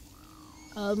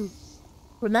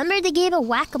 Remember the game of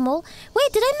whack-a-mole?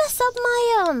 Wait, did I mess up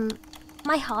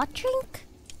my hot drink?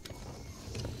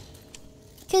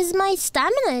 Cause my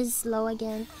stamina is low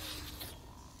again.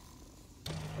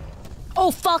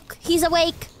 Oh fuck, he's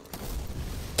awake.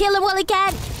 Kill him while he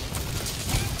can.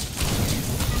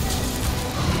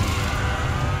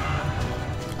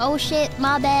 Oh shit,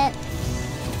 my bad.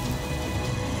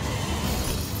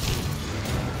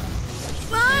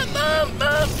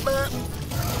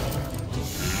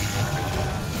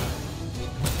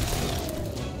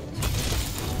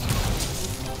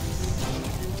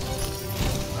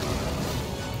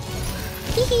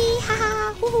 Hee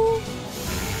haha, hoo.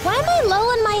 Why am I low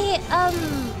on my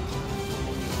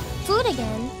food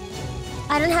again?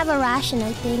 I don't have a ration,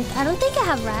 I think. I don't think I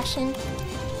have ration.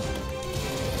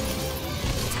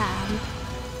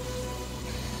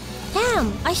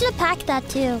 Damn, I should have packed that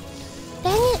too.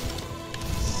 Dang it.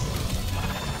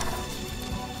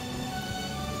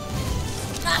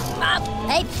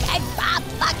 Hey,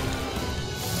 fuck.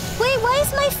 Wait, why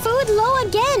is my food low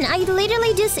again? I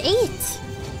literally just ate.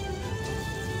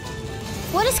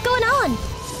 What is going on?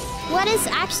 What is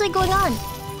actually going on?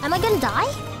 Am I gonna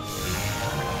die?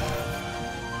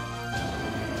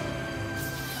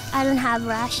 I don't have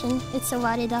ration. It's a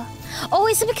warida. Oh,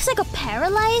 is it because I got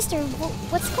paralyzed or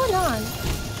what's going on?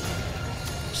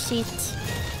 Shit.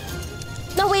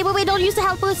 No, wait, don't use the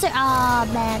health booster. Ah,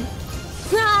 oh, man.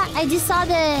 I just saw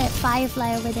the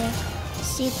firefly over there.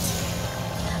 Shit.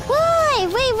 Why?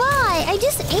 Wait, why? I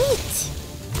just ate.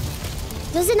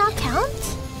 Does it not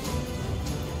count?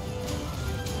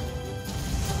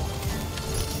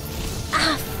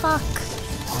 Ah, fuck.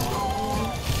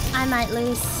 I might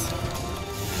lose.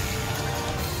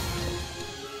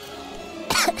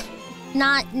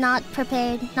 Not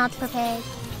prepared. Not prepared.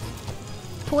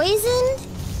 Poisoned?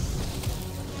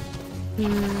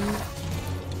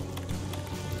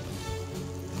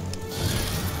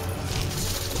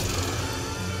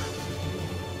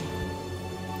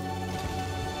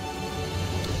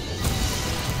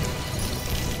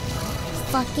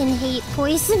 Fucking hate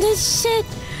poisonous shit.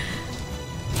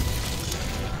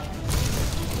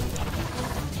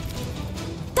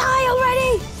 Die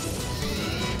already!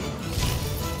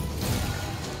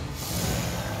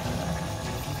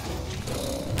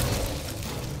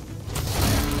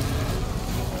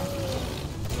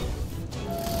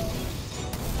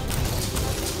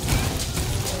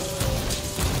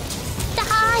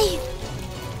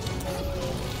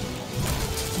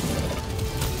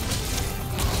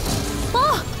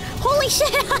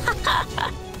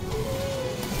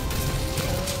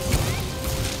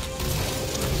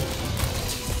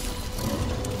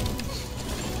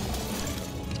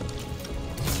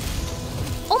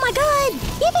 Oh my god!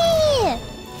 Yippee!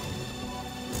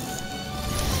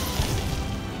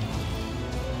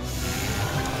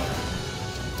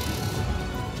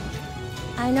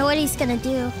 I know what he's gonna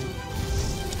do.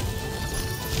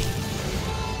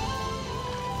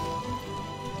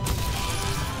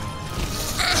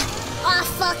 Ah,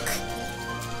 fuck!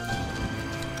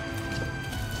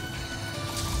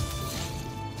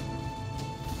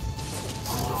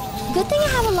 Good thing I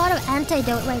have a lot of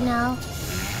antidote right now.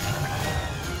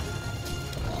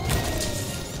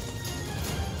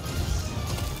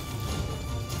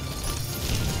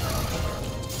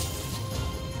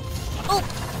 Oh!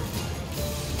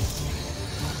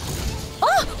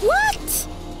 Oh, what?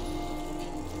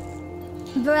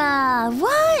 Bruh,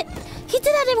 what? He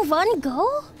did that in one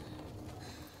go?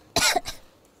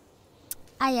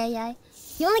 Ay.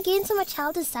 You only gain so much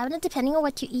health and stamina depending on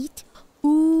what you eat.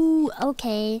 Ooh,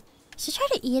 okay. Should try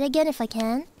to eat again if I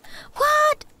can.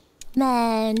 What?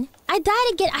 Man, I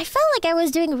died again. I felt like I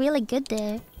was doing really good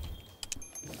there.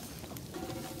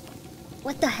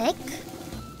 What the heck?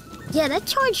 Yeah, that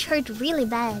charge hurt really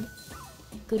bad.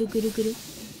 Guru.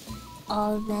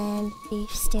 Oh man,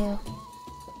 beef stew.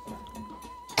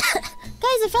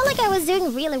 Guys, I felt like I was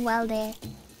doing really well there.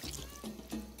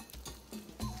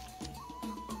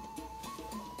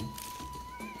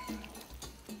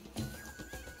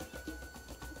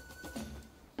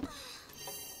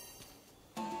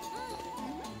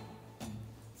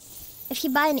 If you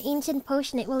buy an ancient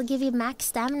potion, it will give you max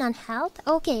stamina and health.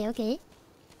 Okay, okay.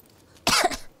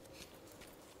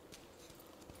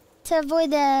 To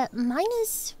avoid the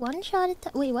minus one shot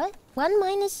attack. Wait, what? One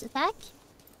minus attack?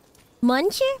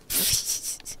 Muncher?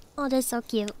 Oh, that's so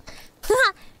cute.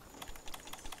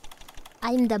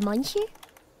 I'm the muncher?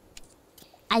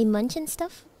 I munch and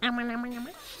stuff?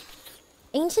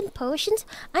 Ancient potions?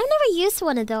 I've never used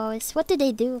one of those. What do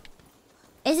they do?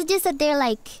 Is it just that they're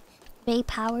like very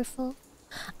powerful?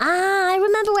 Ah, I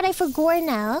remember what I forgot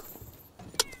now.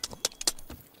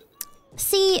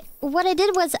 See, what I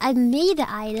did was I made the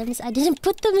items. I didn't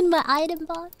put them in my item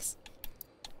box.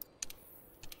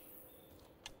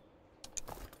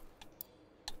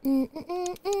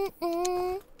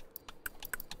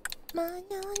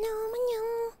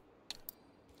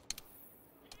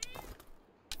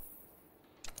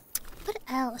 What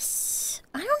else?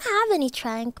 I don't have any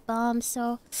trank bombs,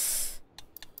 so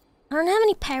I don't have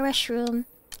any parashroom.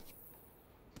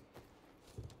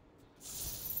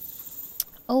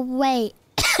 Oh wait,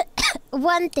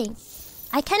 one thing.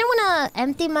 I kind of want to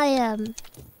empty my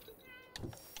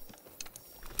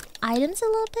items a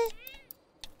little bit,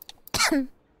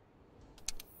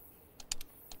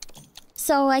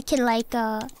 so I can like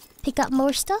pick up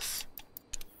more stuff.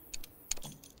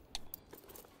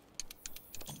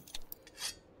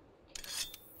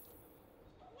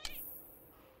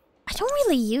 I don't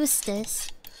really use this.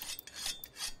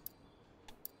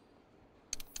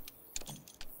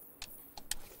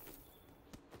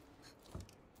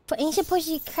 For ancient potions,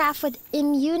 you craft with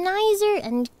immunizer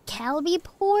and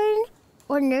calbiporn,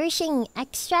 or nourishing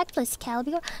extract plus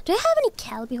calbiporn. Do I have any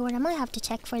calbiporn? I might have to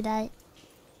check for that.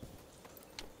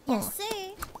 Yes,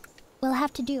 sir. We'll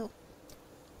have to do.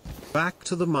 Back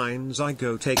to the mines I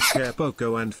go, take care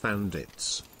Poko and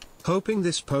Fandits. Hoping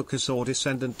this Pokosaur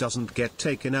descendant doesn't get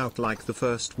taken out like the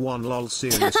first one, lol.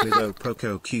 Seriously though,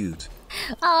 Poko cute.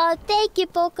 Oh, thank you,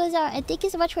 Pokosaur, and thank you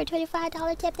so much for a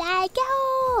 $25 tip. Thank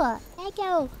you! Thank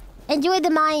you! Enjoy the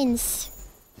mines.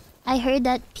 I heard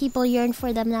that people yearn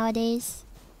for them nowadays.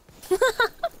 Do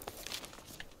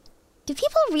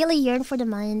people really yearn for the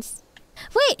mines?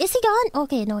 Wait, is he gone?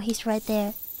 Okay, no, he's right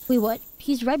there. Wait, what?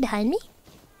 He's right behind me?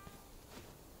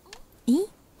 Eh?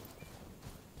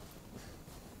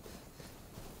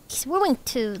 He's moving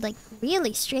to, like,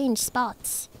 really strange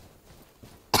spots.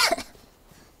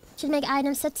 Should make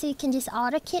item sets so you can just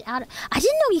auto-kit out. I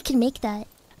didn't know you can make that.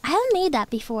 I haven't made that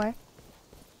before.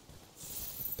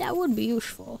 That would be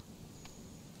useful.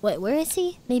 Wait, where is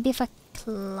he? Maybe if I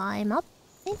climb up?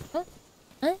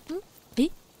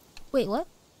 Wait, what?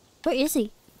 Where is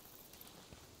he?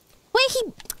 Wait,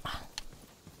 he...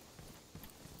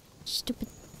 Stupid.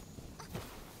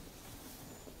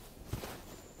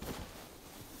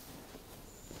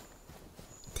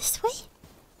 This way?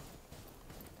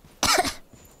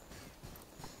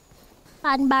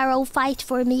 And barrel fight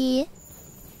for me.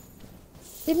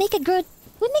 We make a good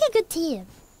team.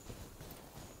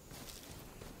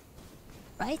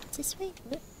 Right? This way?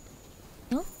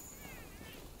 No?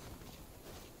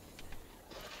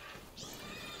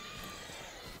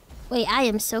 Wait, I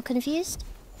am so confused.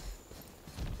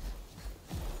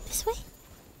 This way?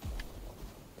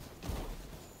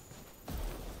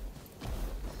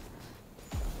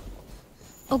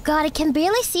 Oh god, I can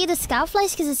barely see the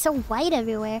scoutflies because it's so white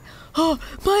everywhere. Oh,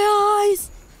 my eyes!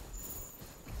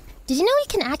 Did you know you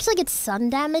can actually get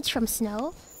sun damage from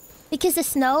snow? Because the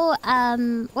snow,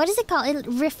 what is it called? It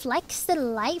reflects the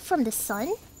light from the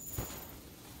sun.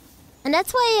 And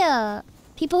that's why,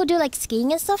 people who do like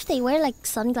skiing and stuff, they wear like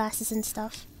sunglasses and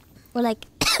stuff. Or like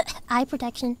eye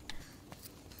protection.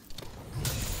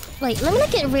 Wait, let me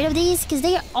get rid of these because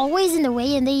they are always in the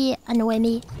way and they annoy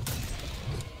me.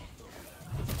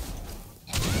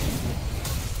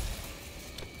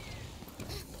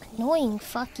 Annoying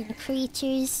fucking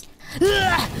creatures.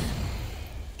 Ugh!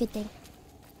 Good thing.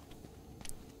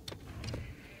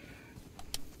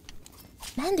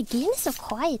 Man, the game is so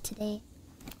quiet today.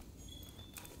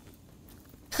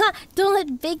 Ha! Don't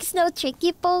let big snow trick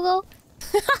you, Pogo.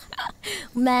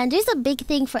 Man, there's a big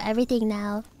thing for everything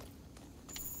now.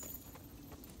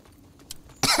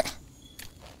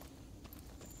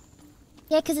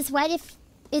 Yeah, because it's white if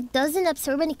it doesn't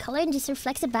absorb any color and just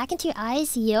reflects it back into your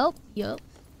eyes. Yup.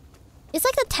 It's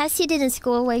like the test you did in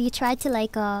school where you tried to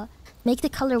like make the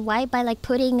color white by like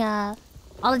putting all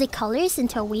of the colors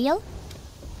into a wheel.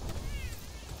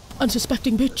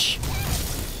 Unsuspecting bitch.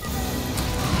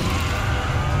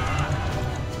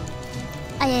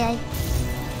 Ay.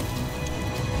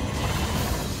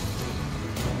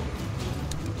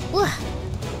 Ugh.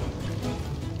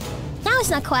 Now it's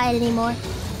not quiet anymore.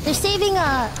 They're saving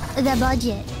the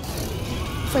budget.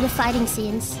 for the fighting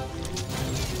scenes.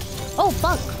 Oh,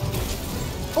 fuck.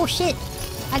 Oh, shit.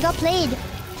 I got played.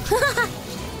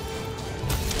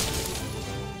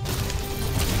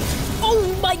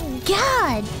 Oh my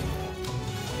god!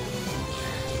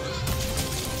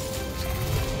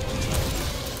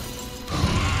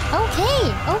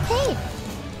 Okay.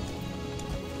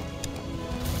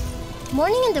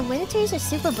 Morning in the winters are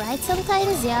super bright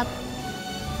sometimes, yep.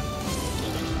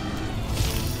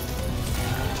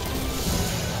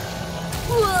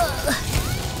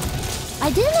 Whoa.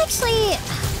 I didn't actually...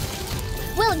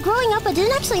 Well, growing up, I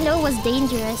didn't actually know it was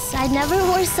dangerous. I never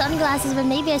wore sunglasses, but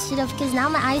maybe I should have, because now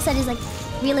my eyesight is, like,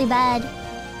 really bad.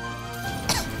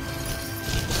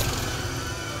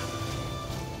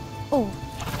 Oh.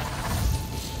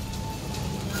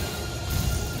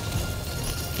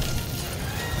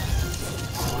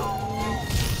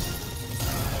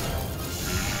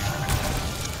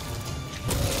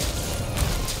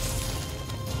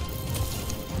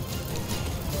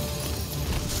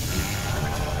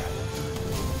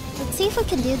 Let's see if we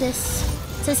can do this,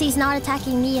 since he's not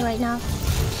attacking me right now.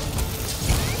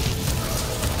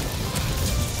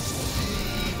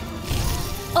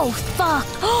 Oh, fuck.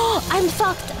 Oh, I'm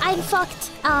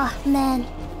fucked. Ah, man.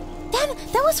 Damn,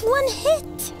 that was one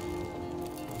hit.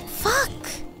 Fuck.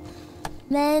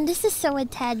 Man, this is so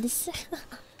intense.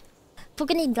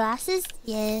 Poko need glasses?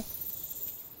 Yeah.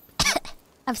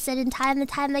 I've said it time and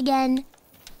time again.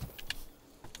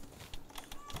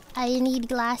 I need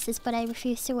glasses, but I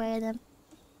refuse to wear them.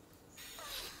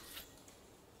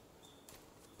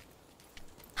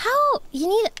 How? You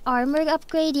need armor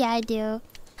upgrade? Yeah, I do.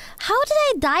 How did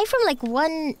I die from like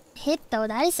one hit though?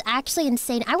 That is actually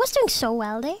insane. I was doing so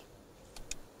well there.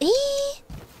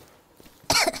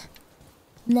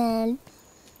 Man.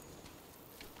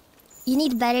 You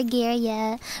need better gear,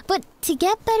 yeah. But to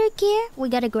get better gear, we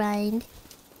gotta grind.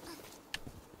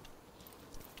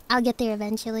 I'll get there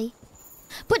eventually.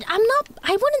 But I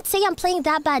wouldn't say I'm playing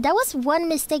that bad. That was one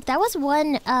mistake. That was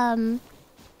one,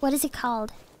 what is it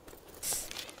called?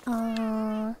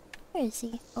 Where is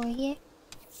he? Over here?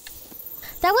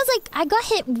 That was like, I got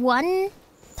hit one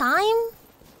time,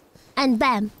 and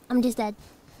bam, I'm just dead.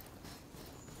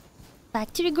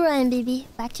 Back to the grind, baby.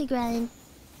 Back to grind.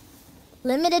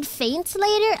 Limited feints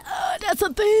later? That's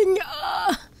a thing!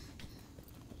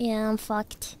 Yeah, I'm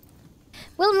fucked.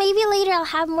 Well, maybe later I'll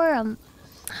have more,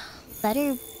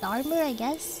 better armor, I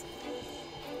guess.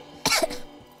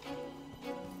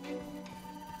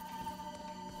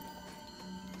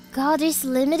 God, there's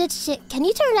limited shit. Can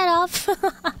you turn that off?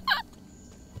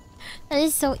 That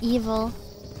is so evil.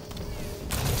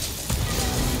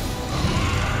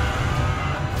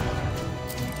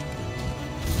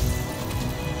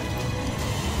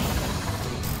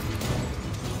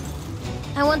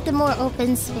 I want the more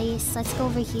open space. Let's go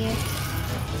over here.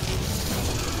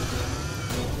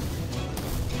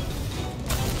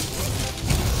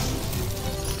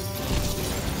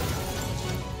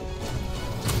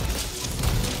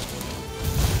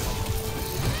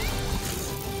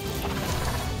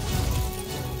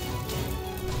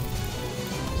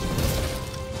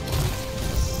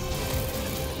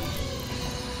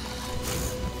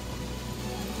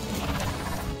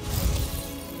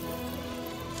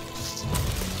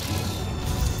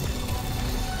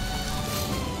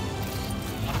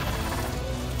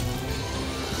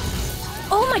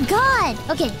 Oh my god!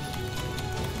 Okay.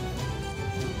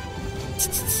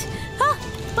 Up!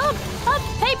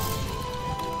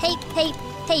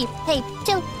 Hey!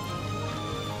 Chill!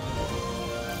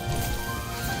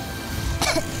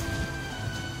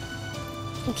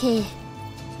 Okay.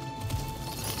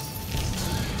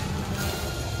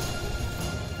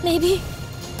 Maybe.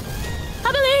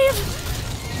 I believe!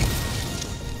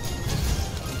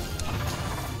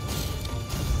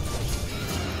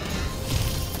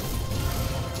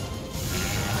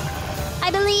 I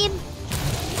believe.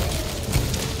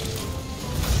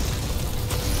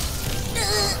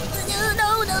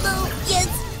 No. Yes.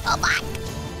 Oh my.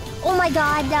 Oh my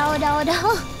god, no.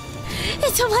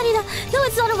 It's a warida. No,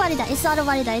 it's not a warida. It's not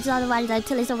a warida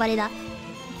until it's a warida.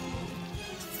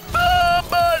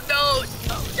 No.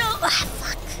 Ah,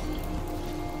 fuck.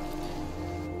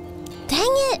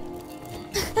 Dang it.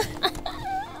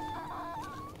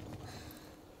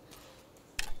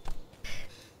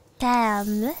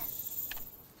 Damn.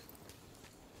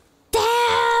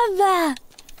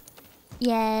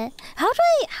 Yeah. How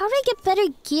do I get better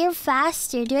gear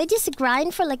faster? Do I just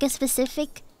grind for like a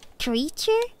specific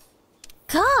creature?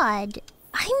 God,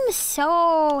 I'm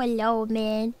so low,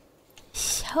 man.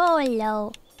 So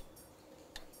low.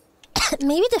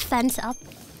 Maybe defense up.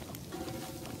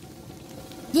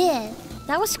 Yeah,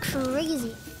 that was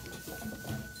crazy.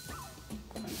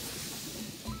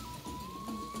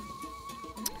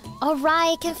 Oh,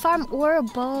 right, I can farm ore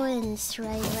bones.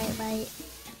 Right.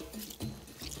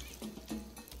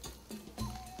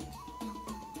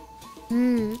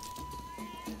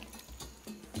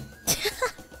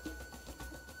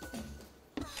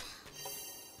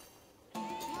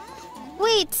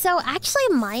 Wait, so actually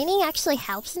mining actually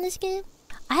helps in this game?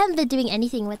 I haven't been doing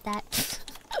anything with that.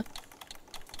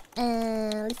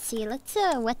 Let's see. Let's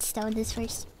whetstone this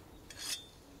first.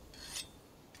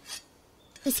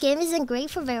 This game isn't great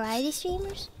for variety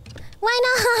streamers? Why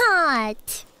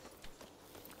not?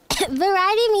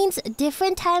 Variety means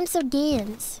different types of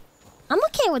games. I'm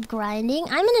okay with grinding.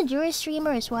 I'm an endurance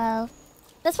streamer as well.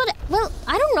 That's what... well,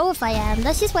 I don't know if I am.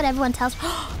 That's just what everyone tells me.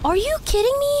 Are you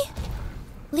kidding me?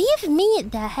 Leave me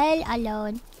the hell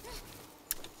alone.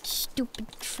 Stupid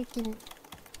freaking...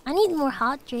 I need more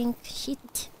hot drink.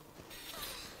 Shit.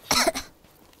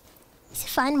 Let's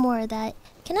find more of that.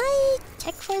 Can I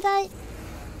check for that?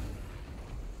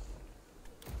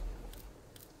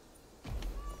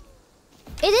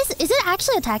 Is it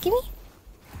actually attacking me?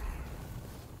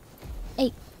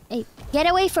 Hey, get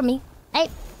away from me. Hey,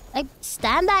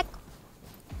 stand back.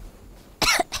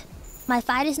 My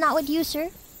fight is not with you, sir.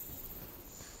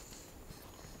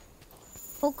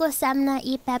 Poko Samna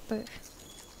eat pepper.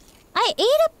 I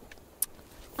ate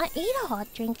a hot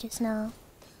drink just now.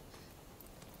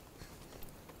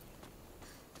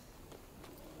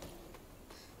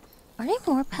 Are there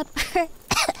more pepper?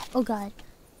 Oh god.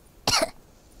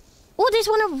 Oh, there's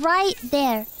one right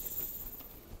there.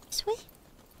 This way?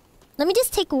 Let me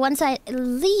just take one side. At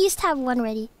least have one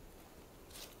ready.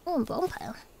 Oh, bone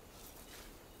pile.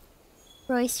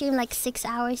 Bro, I streamed like 6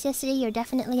 hours yesterday. You're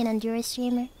definitely an endurance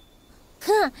streamer.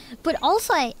 Huh. But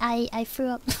also, I threw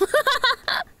up.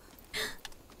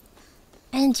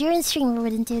 An endurance streamer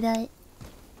wouldn't do that.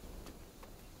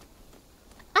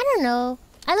 I don't know.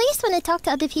 At least when I talk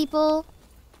to other people,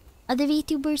 other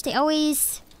VTubers, they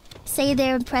always say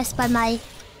they're impressed by my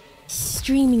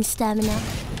streaming stamina.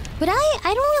 But I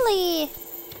don't really...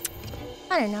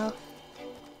 I don't know.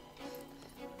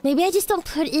 Maybe I just don't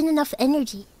put in enough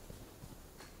energy.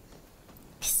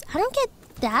 'Cause I don't get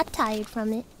that tired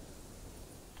from it.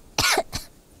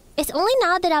 It's only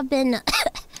now that I've been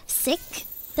sick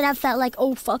that I've felt like,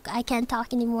 oh fuck, I can't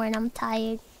talk anymore and I'm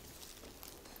tired.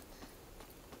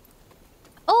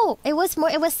 Oh, it was more.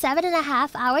 It was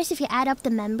 7.5 hours if you add up the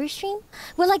member stream.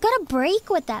 Well, I got a break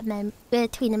with that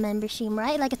between the member stream,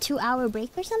 right? Like a 2-hour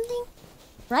break or something,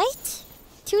 right?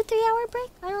 2-3 hour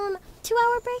break? I don't remember.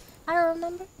 2-hour break? I don't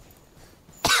remember.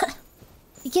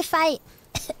 You can fight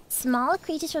small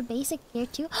creatures for basic gear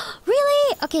too.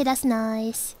 Really? Okay, that's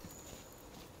nice.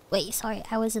 Wait, sorry,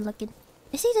 I wasn't looking.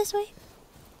 Is he this way?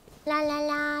 La la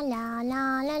la la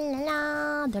la la la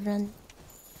la. Run.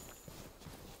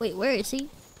 Wait, where is he?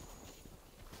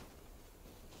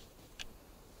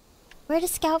 Where are the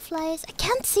scout flies? I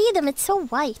can't see them, it's so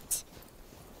white.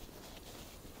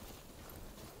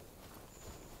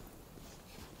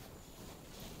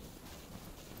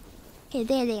 Okay,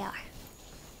 there they are.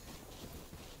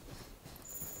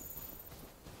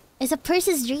 Is a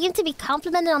person's dream to be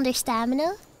complimented on their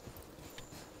stamina?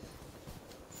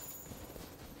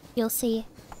 You'll see.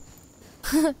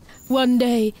 One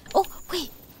day. Oh,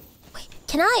 wait.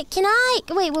 Can I?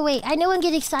 Wait. I know I'm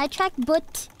getting sidetracked,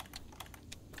 but...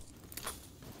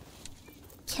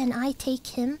 Can I take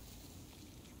him?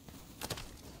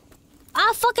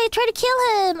 Ah, fuck, I tried to kill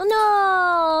him!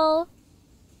 No!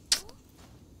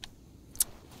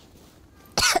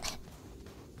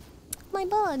 My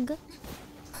bug.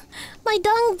 My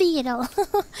dung beetle.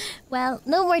 Well,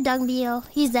 no more dung beetle.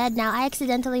 He's dead now. I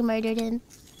accidentally murdered him.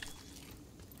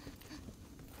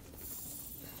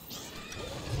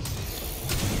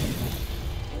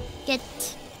 Get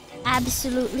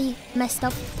absolutely messed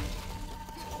up.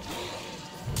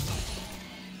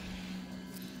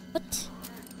 What?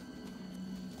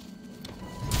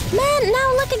 Man,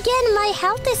 now look again. My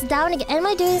health is down again. Am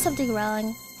I doing something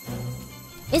wrong?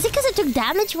 Is it because I took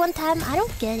damage one time? I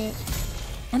don't get it.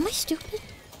 Am I stupid?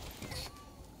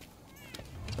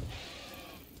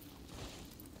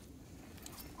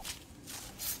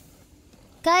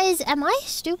 Guys, am I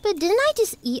stupid? Didn't I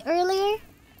just eat earlier?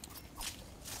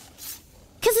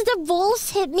 Because the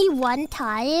wolves hit me one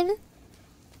time?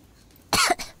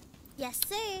 Yes,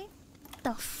 sir.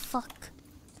 The fuck?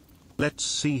 Let's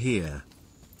see here.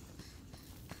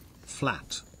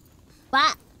 Flat.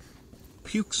 What?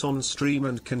 Pukes on stream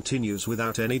and continues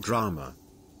without any drama.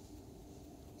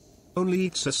 Only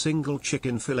eats a single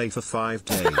chicken fillet for 5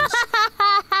 days.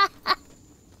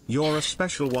 You're a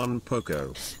special one,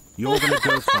 Poko. You're gonna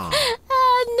go far.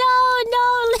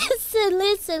 No,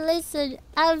 listen.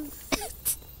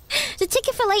 The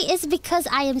chicken fillet is because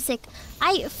I am sick.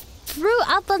 I threw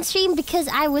up on stream because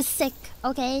I was sick,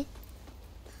 okay?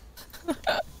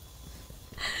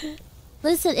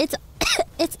 Listen, it's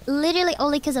it's literally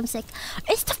only because I'm sick.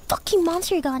 Is the fucking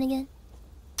monster gone again?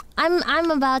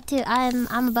 I'm about to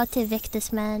evict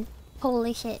this man.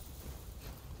 Holy shit.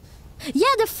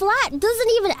 Yeah, the flat doesn't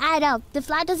even add up. The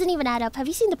flat doesn't even add up. Have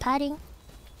you seen the padding?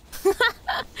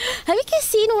 Have you guys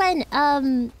seen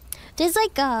when there's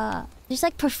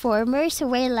like performers who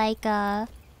wear like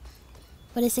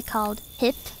what is it called?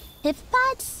 Hip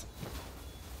pads?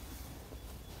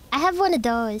 I have one of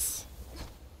those.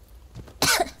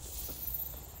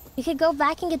 You could go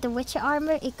back and get the Witcher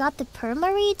armor. It got the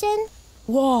perma regen.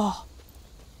 Whoa.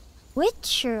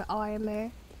 Witcher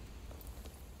armor.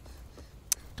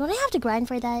 Don't I have to grind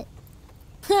for that?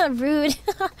 Rude.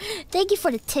 Thank you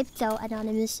for the tip though,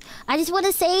 Anonymous. I just want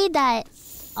to say that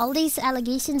all these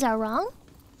allegations are wrong.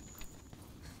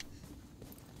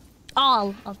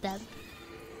 All of them.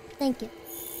 Thank you.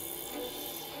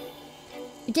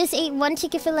 You just ate one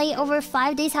chicken fillet over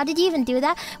 5 days. How did you even do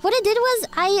that? What I did was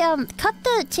I cut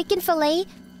the chicken fillet.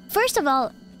 First of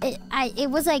all, it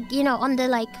was like, you know, on the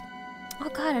like, oh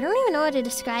god, I don't even know how to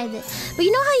describe it. But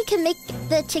you know how you can make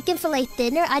the chicken fillet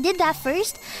thinner? I did that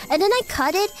first, and then I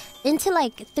cut it into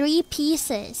like 3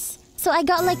 pieces. So I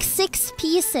got like 6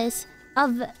 pieces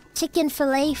of chicken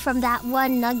fillet from that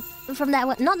one from that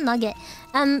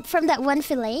one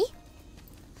fillet.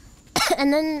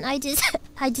 And then I just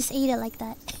ate it like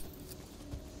that.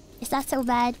 Is that so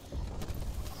bad?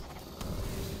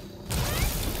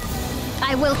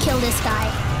 I will kill this guy.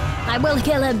 I will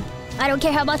kill him. I don't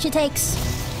care how much it takes.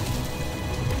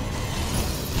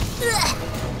 Ugh.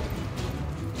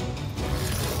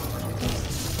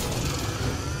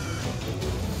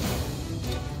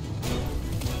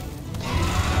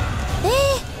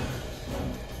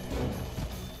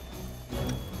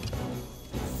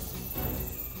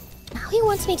 Now he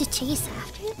wants me to chase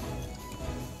after him?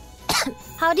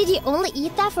 How did you only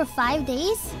eat that for 5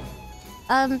 days?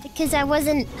 Because I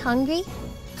wasn't hungry?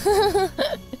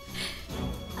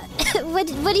 What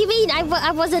do you mean?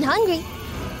 I wasn't hungry.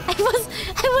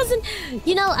 I wasn't.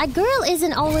 You know, a girl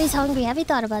isn't always hungry. Have you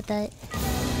thought about that?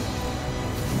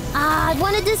 I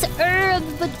wanted this herb,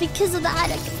 but because of that,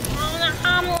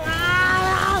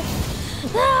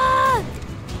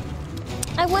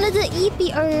 I wanted the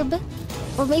eepy herb,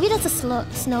 or maybe that's a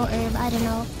snow herb. I don't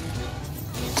know.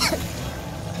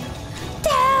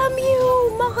 Damn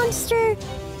you, monster!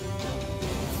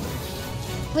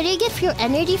 Where do you get pure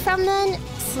energy from then?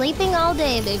 Sleeping all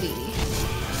day, baby.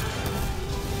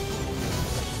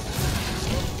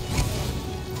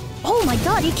 Oh my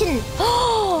god, you can...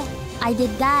 Oh! I did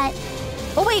that.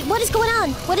 Oh wait, what is going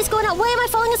on? What is going on? Why am I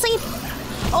falling asleep?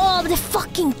 Oh, the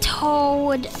fucking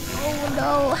toad. Oh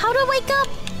no. How do I wake up?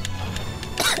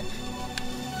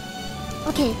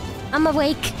 Okay, I'm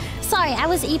awake. Sorry, I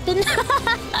was eeping.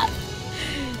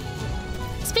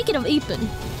 Speaking of eeping.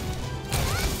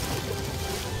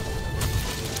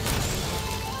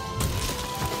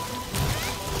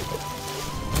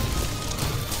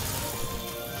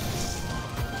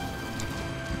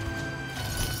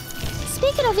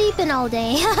 Speaking of eeping all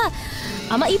day,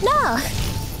 I'ma eep now.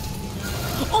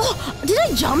 Oh, did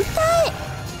I jump that?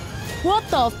 What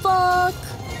the fuck?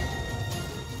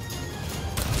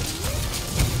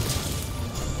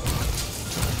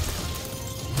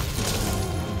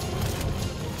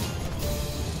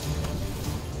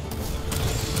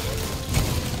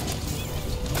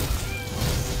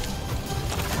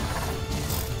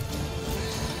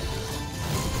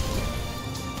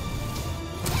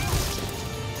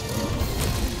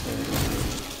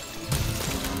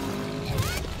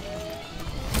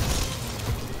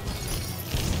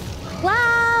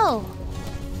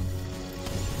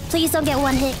 Please don't get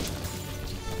one hit.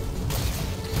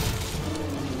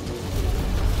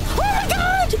 Oh my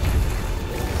god!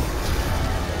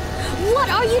 What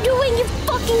are you doing, you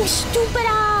fucking stupid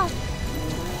ass?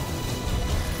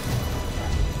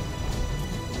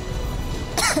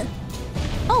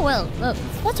 Oh well,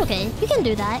 that's okay. You can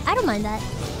do that. I don't mind that.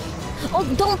 Oh,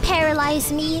 don't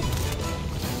paralyze me.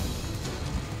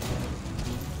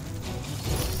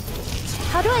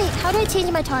 How do I change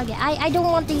my target? I don't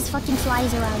want these fucking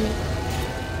flies around me.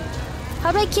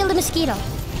 How do I kill the mosquito?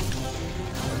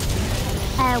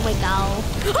 There we go.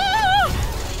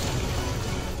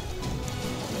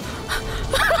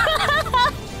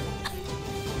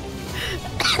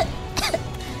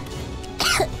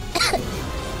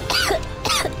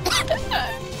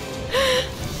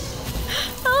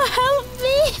 Oh, help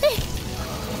me!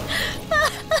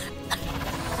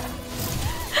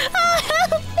 Oh,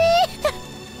 help me!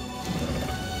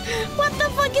 What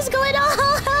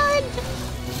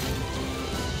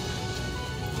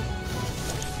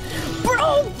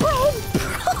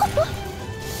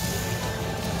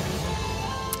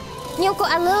Yoko,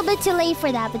 a little bit too late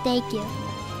for that, but thank you.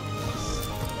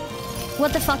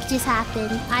 What the fuck just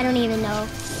happened? I don't even know.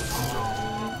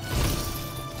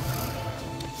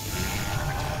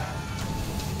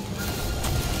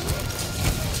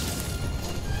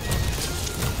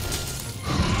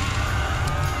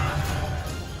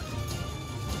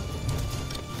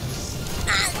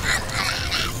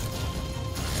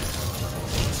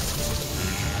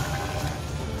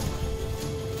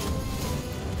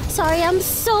 Sorry, I'm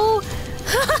so...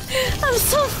 I'm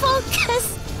so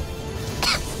focused.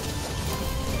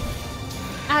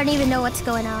 I don't even know what's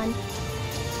going on.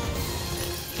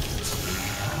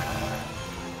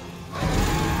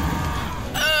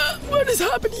 What is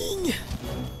happening?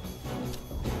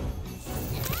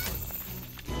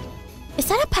 Is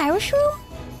that a parish room?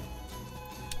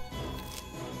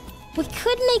 We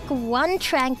could make one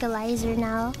tranquilizer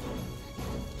now.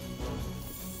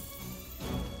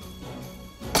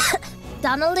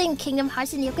 Donald in Kingdom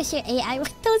Hearts and Yoko share AI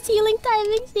with those healing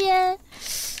timings, yeah.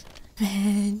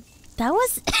 Man, that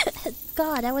was...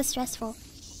 God, that was stressful.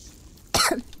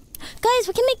 Guys,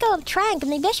 we can make a trank.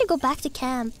 Maybe I should go back to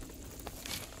camp.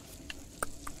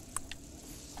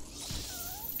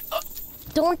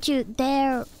 Don't you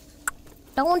dare.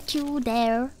 Don't you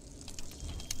dare.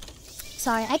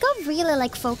 Sorry, I got really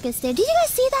like focused there. Did you guys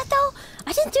see that though?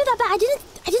 I didn't do that, but I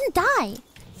didn't die.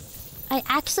 I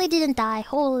actually didn't die.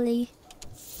 Holy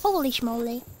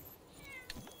schmoly.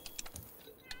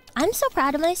 I'm so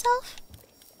proud of myself.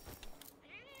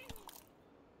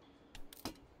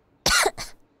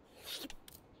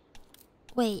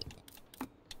 Wait.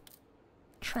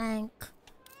 Trank.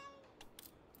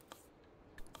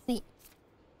 Wait.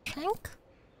 Trank?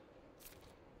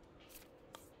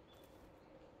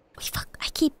 Wait, fuck. I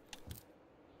keep...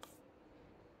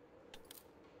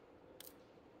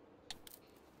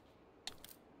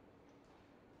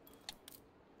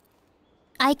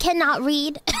 I cannot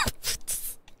read.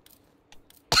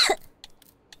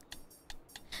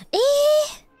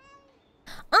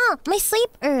 My sleep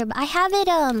herb. I have it,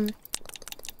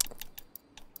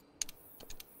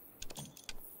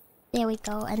 There we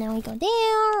go. And then we go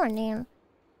down and then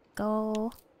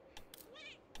go.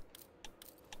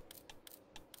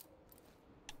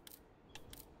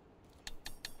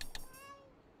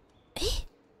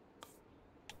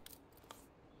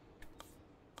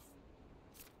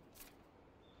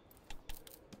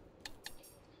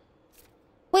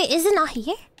 Wait, is it not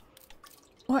here?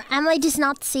 Or am I just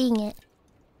not seeing it?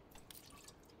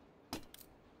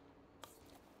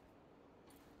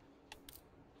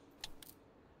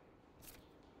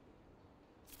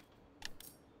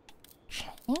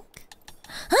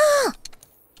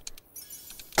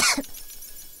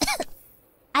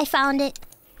 I found it.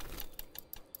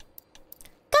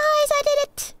 Guys, I did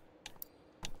it!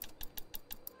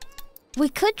 We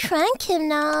could trank him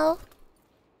now.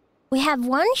 We have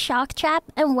one shock trap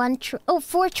and one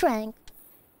 4 trank.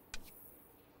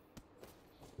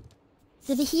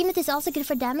 The behemoth is also good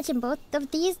for damage, and both of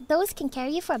those can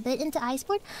carry you for a bit into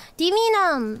Iceborne. Do you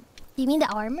mean the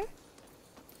armor?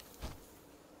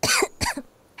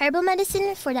 Herbal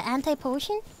medicine for the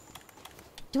anti-potion?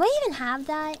 Do I even have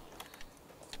that?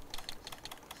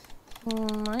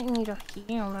 Might need a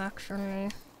heal,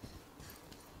 actually.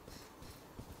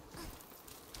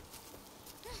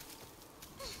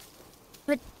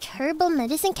 But herbal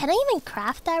medicine? Can I even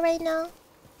craft that right now?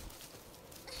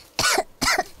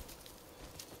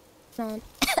 Man,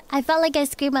 I felt like I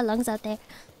screamed my lungs out there.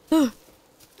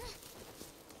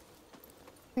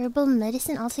 Herbal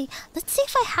medicine also. Let's see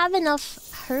if I have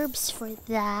enough herbs for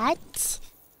that.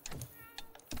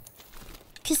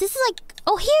 Because this is like...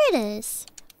 Oh, here it is.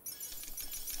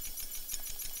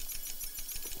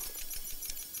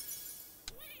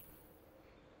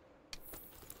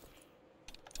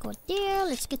 Go there.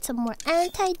 Let's get some more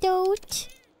antidote.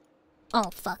 Oh,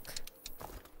 fuck.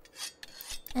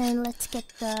 And let's get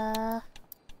the...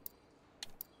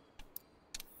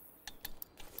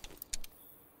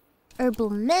 herbal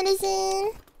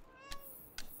medicine.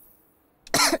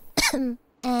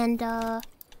 And, I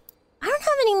don't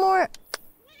have any more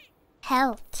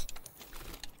health.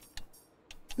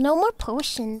 No more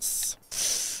potions.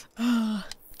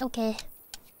 Okay.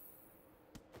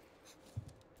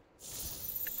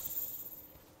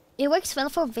 It works well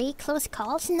for very close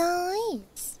calls.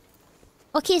 Nice.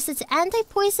 Okay, so it's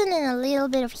anti-poison and a little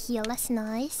bit of heal. That's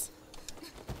nice.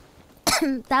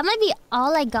 That might be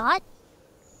all I got.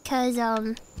 Because,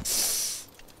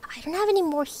 I don't have any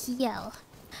more heal.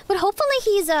 But hopefully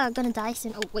he's, gonna die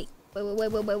soon. Oh, wait.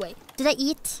 Wait. Did I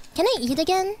eat? Can I eat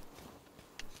again?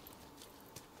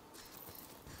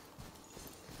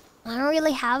 I don't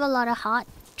really have a lot of hot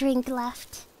drink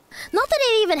left. Not that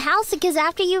it even helps, because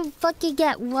after you fucking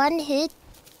get one hit,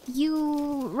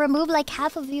 you remove like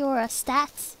half of your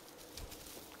stats.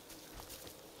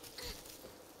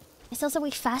 It's also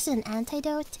way faster than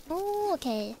antidote. Oh,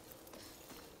 okay.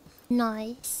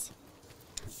 Nice.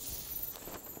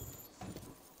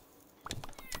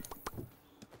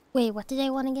 Wait, what did I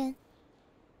want again?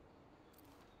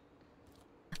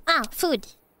 Ah, food.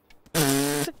 Do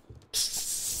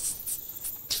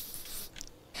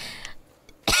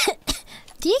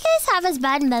you guys have as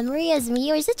bad memory as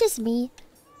me, or is it just me?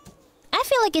 I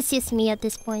feel like it's just me at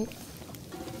this point.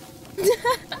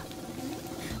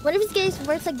 What if this game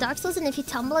works like Dark Souls, and if you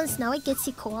tumble in snow, it gets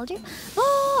you colder?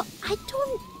 Oh, I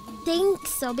don't think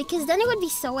so, because then it would be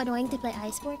so annoying to play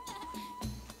Iceborne.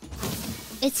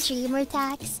 It's streamer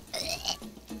tax.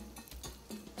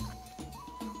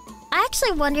 I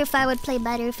actually wonder if I would play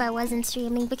better if I wasn't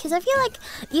streaming, because I feel like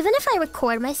even if I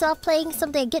record myself playing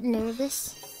something, I get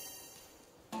nervous.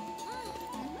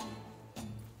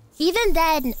 Even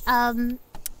then,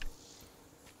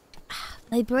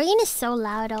 my brain is so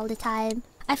loud all the time.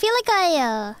 I feel like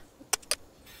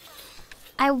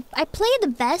I play the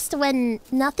best when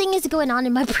nothing is going on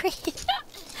in my brain.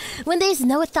 When there's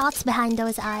no thoughts behind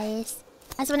those eyes.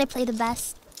 That's when I play the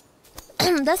best.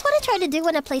 That's what I try to do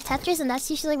when I play Tetris, and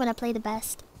that's usually when I play the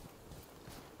best.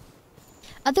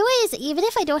 Otherwise, even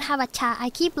if I don't have a chat, I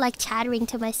keep like chattering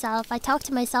to myself. I talk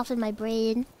to myself in my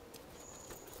brain.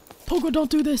 Poko, don't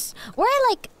do this. Or I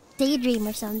like daydream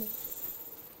or something.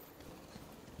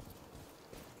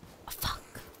 Oh,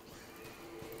 fuck.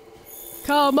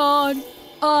 Come on.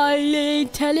 I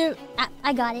ain't tell you.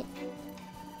 I got it.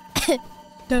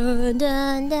 Dun,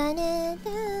 dun, dun, dun,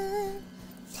 dun.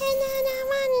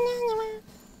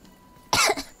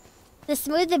 The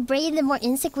smoother the brain, the more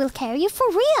insect will carry you. For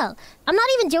real. I'm not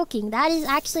even joking. That is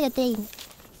actually a thing.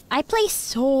 I play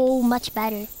so much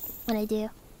better when I do.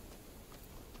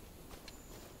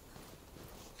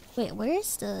 Wait,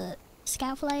 where's the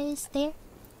scoutflies? There?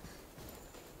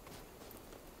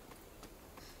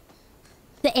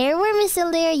 The earworm is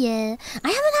still there, yeah. I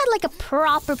haven't had like a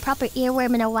proper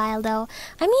earworm in a while though.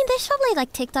 I mean, there's probably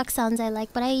like TikTok sounds I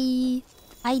like, but I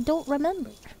don't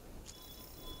remember.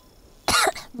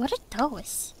 What are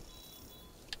those?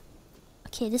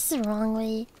 Okay, this is the wrong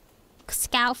way.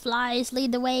 Scoutflies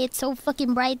lead the way. It's so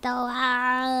fucking bright though.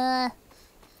 Ah.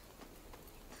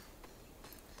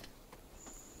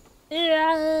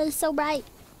 So bright.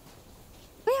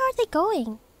 Where are they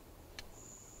going?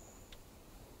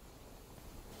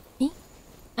 Me?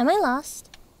 Am I lost?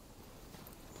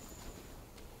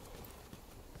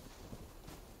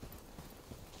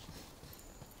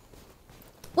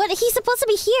 What? He's supposed to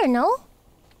be here, no?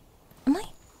 Am I?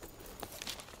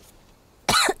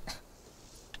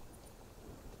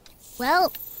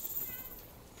 Well.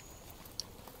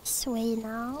 This way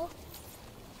now.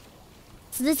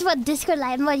 So this is what Discord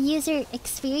Live Mode user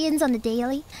experience on the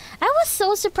daily. I was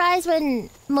so surprised when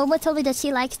Momo told me that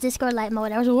she likes Discord Live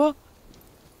Mode. I was like, what?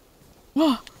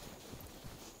 What?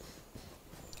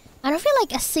 I don't feel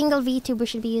like a single VTuber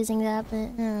should be using that,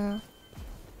 but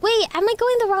wait, am I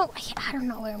going the wrong way? I don't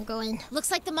know where I'm going.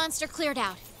 Looks like the monster cleared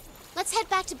out. Let's head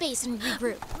back to base and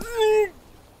regroup.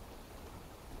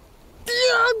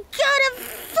 I'm gonna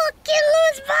fucking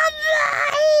lose my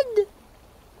mind!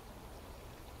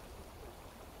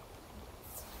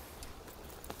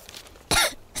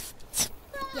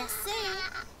 Yes, sir.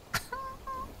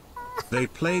 They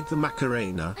played the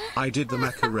Macarena, I did the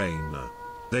Macarena.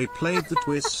 They played the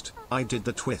twist, I did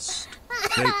the twist.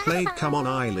 They played Come On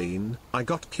Eileen, I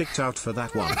got kicked out for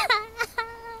that one.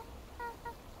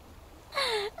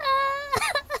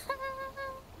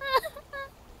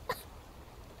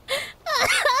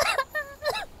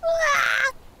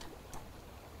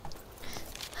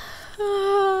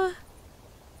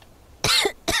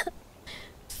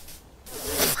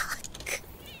 Fuck.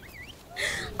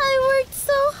 I worked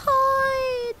so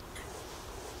hard.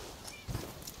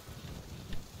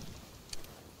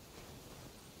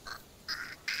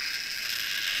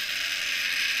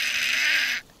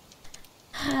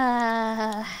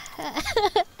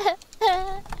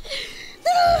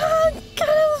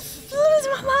 God, lose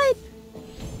my mind.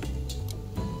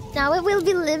 Now it will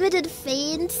be limited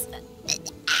feints.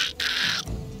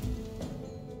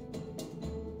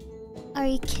 Are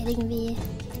you kidding me?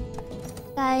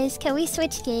 Guys, can we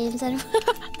switch games?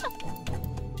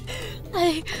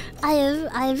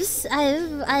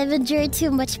 I've endured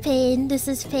too much pain. This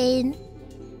is pain.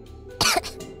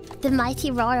 The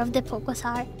mighty roar of the Poko's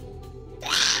heart.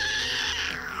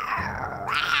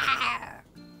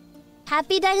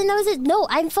 Happy diagnosis? No,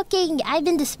 I'm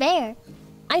in despair.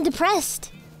 I'm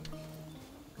depressed.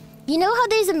 You know how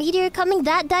there's a meteor coming?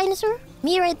 That dinosaur?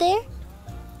 Me right there?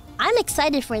 I'm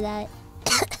excited for that.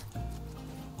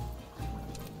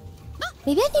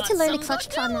 Maybe I need to learn the clutch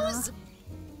claw now.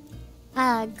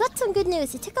 Got some good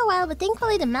news. It took a while, but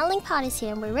thankfully the melting pot is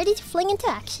here and we're ready to fling into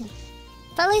action.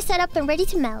 Finally set up and ready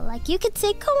to melt. Like you could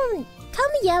say, come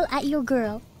yell at your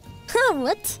girl.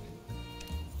 What?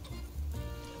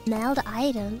 Meld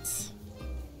items.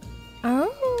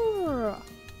 Oh.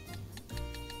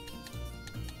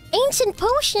 Ancient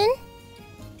potion?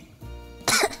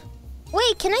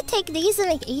 Wait, can I take these and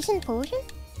make ancient potion?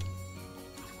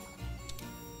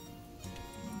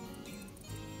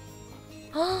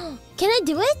 Oh, can I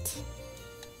do it?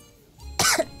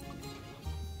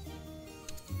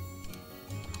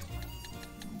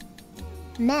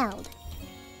 Meld.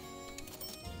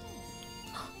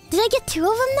 Did I get 2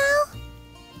 of them now?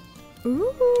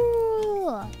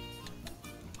 Ooh.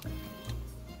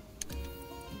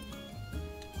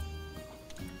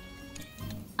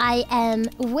 I am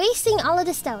wasting all of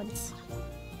the stones.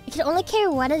 I can only carry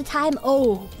 1 at a time.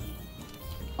 Oh.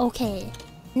 Okay.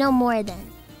 No more then.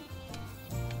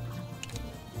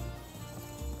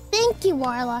 Thank you,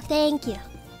 Warlock. Thank you.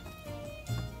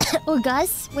 Oh,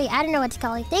 Gus? Wait, I don't know what to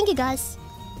call it. Thank you, Gus.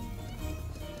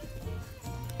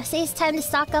 I say it's time to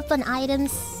stock up on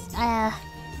items. I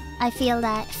feel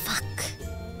that. Fuck.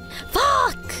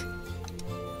 Fuck!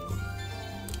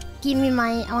 Give me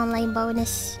my online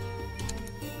bonus.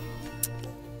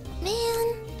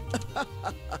 Man.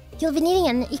 You'll be needing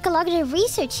an ecological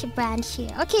research branch here.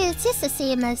 Okay, it's just the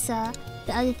same as the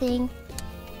other thing.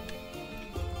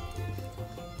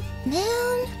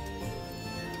 Man.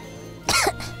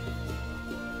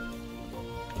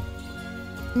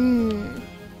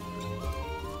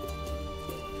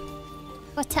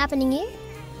 What's happening here?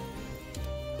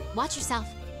 Watch yourself.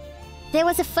 There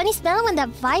was a funny smell when that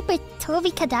viper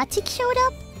Toby Kadatik showed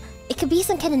up. It could be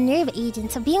some kind of nerve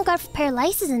agent, so be on guard for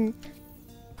paralysis and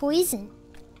poison.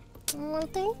 Well,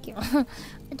 thank you. I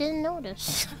didn't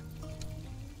notice.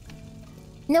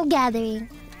 No gathering.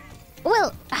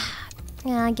 Well,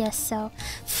 yeah, I guess so.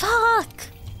 Fuck!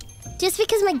 Just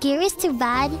because my gear is too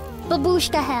bad?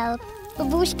 Babushka help.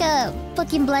 Babushka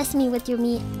fucking bless me with your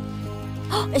meat.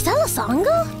 Is that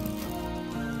Lasanga?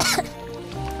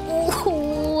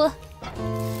 Oh.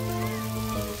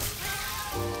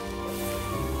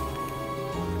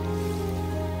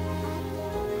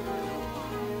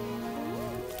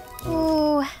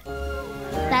 Ooh.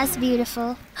 That's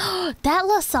beautiful. That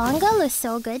Lasanga looks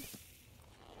so good.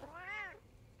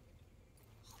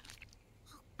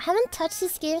 I haven't touched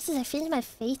this game since I finished my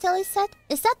Fatalist set.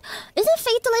 Isn't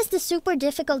Fatalist the super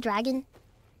difficult dragon?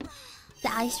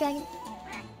 The ice dragon?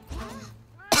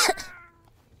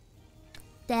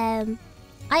 Damn.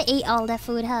 I ate all that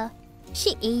food, huh?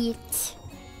 She ate.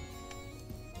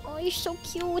 Oh, you're so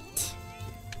cute.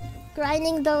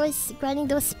 Grinding those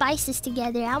spices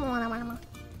together.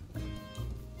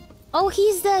 Oh,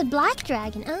 he's the black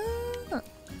dragon. Oh.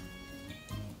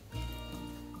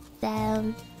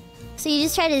 Damn. So you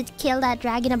just try to kill that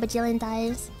dragon a bajillion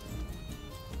times.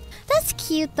 That's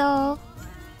cute though.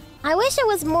 I wish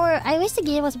the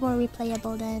game was more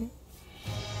replayable then.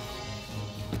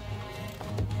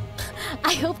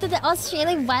 I hope that the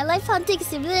Australian wildlife hunting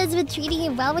simulator has been treating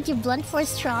you well with your blunt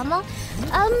force trauma.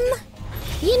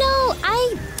 You know,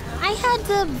 I had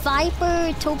the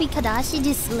viper Toby Kadashi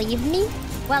just leave me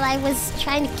while I was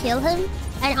trying to kill him.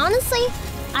 And honestly,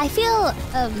 I feel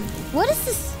what is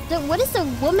this? What is the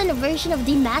woman version of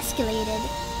demasculated?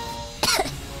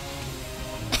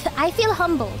 I feel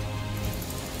humbled.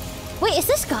 Wait, is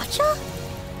this gacha?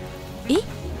 Eh?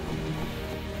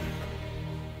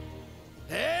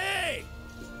 Hey!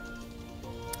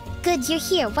 Good, you're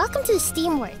here. Welcome to the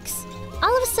Steamworks.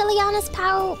 All of Celiana's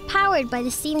powered by the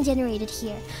steam generated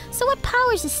here. So what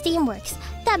powers the Steamworks?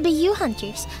 That be you,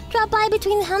 hunters. Drop by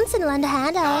between the humps and lend a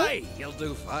hand, eh? Aye, you'll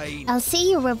do fine. I'll see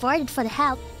you're rewarded for the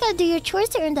help. Gotta do your chores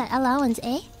to earn that allowance,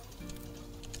 eh?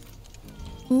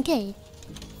 Okay.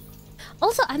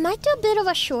 Also, I might do a bit of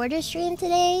a shorter stream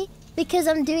today because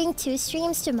I'm doing 2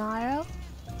 streams tomorrow.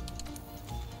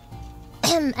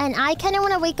 And I kind of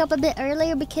want to wake up a bit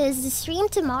earlier because the stream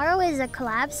tomorrow is a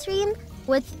collab stream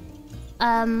with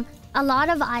a lot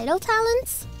of idol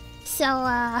talents. So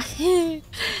I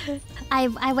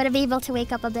want to be able to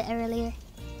wake up a bit earlier.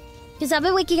 Because I've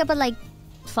been waking up at like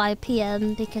 5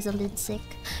 PM because I've been sick.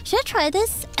 Should I try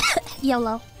this?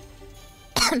 YOLO.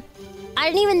 I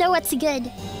don't even know what's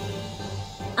good.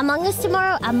 Among Us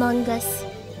tomorrow? Among Us.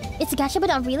 It's gacha but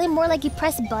not really, more like you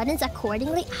press buttons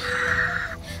accordingly.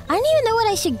 I don't even know what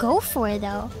I should go for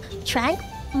though. Trank?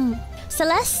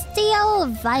 Celestial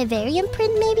Vivarium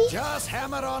print, maybe? Just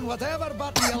hammer on whatever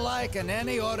button you like in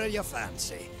any order you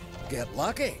fancy. Get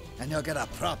lucky, and you'll get a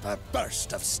proper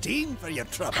burst of steam for your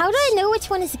troubles. How do I know which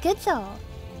one is good, though?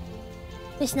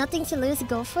 There's nothing to lose,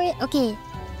 go for it? Okay.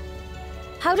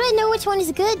 How do I know which one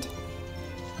is good?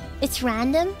 It's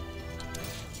random.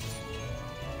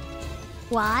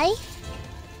 Y?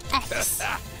 X.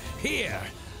 Here,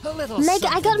 a little Mega,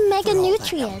 I got something mega for all the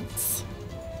nutrients.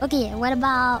 Okay, what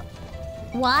about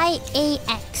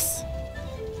YAX?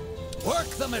 Work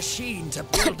the machine to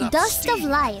build up Dust steam. of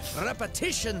life.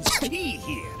 Repetition's key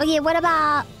here. Okay, what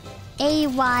about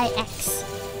AYX?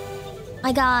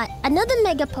 I got another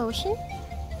mega potion.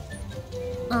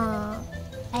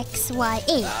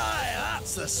 XYA.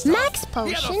 That's the stuff. Max Get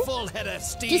potion. a full head of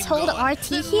steam Just hold going, RT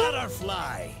then here. let her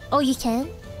fly. Oh, you can?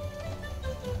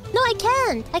 No, I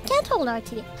can't. I can't hold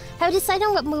RT. Have you decided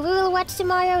on what movie we'll watch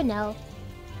tomorrow? No.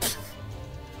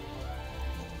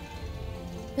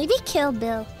 Maybe Kill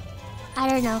Bill. I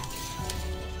don't know.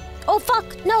 Oh,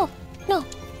 fuck! No! No!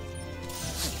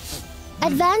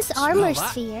 Advanced Armor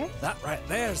that? Sphere. That right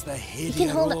there's the hidden You can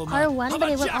hold aroma R1, of but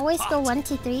a it will always go jackpot. 1,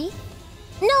 2, 3.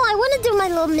 No, I want to do my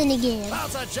little mini game.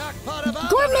 That's a jackpot of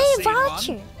Gourmet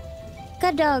voucher.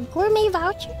 Got a gourmet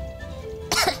voucher.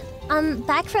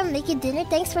 Back from making dinner.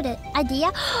 Thanks for the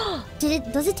idea.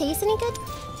 Does it taste any good?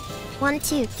 1,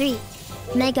 2, 3.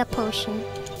 Mega potion.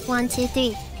 1, 2,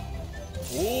 3.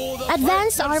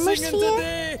 Advanced Armor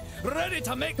Sphere.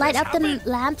 Light up the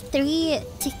lamp 3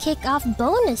 to kick off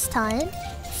bonus time.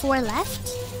 4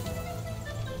 left.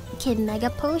 Okay, mega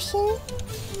potion.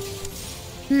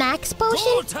 Max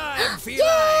potion. Yay!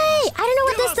 I don't know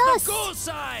what this does.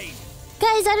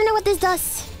 Guys, I don't know what this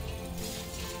does.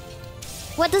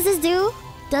 What does this do?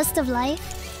 Dust of life.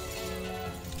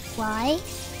 Y.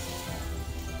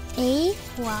 A.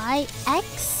 Y.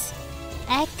 X.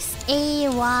 X. A.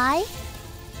 Y.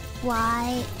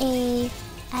 Y. A.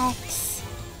 X.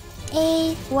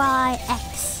 A. Y.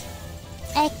 X.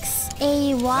 X.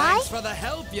 A. Y. Thanks for the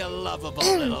help, you lovable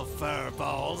little fur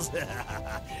balls.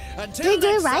 Until Did I do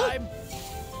it next right? time.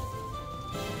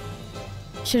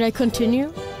 Should I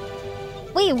continue?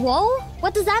 Wait, whoa?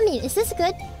 What does that mean? Is this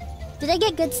good? Did I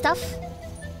get good stuff?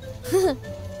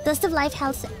 Dust of life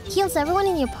heals everyone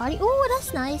in your party. Ooh,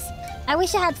 that's nice. I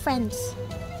wish I had friends.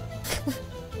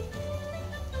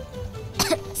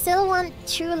 Still want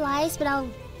True Lies, but I'll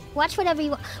watch whatever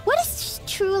you want. What is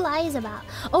True Lies about?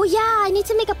 Oh yeah, I need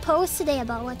to make a post today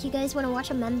about what you guys want to watch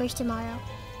on members tomorrow.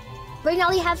 Right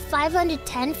now you have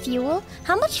 510 fuel.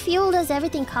 How much fuel does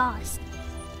everything cost?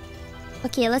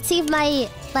 Okay, let's see if my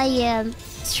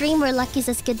streamer luck is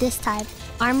as good this time.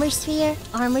 Armor sphere,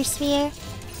 armor sphere,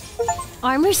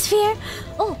 armor sphere.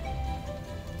 Oh,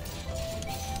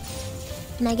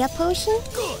 mega potion.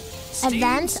 Good.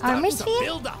 Advanced Steam's armor starting to sphere?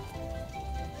 build up.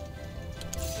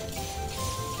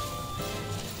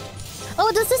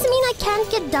 Oh, does this mean I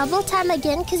can't get double time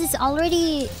again because it's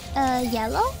already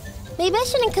yellow? Maybe I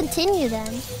shouldn't continue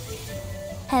then.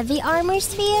 Heavy armor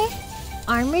sphere,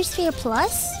 armor sphere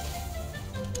plus,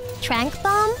 trank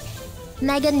bomb,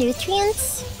 mega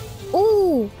nutrients.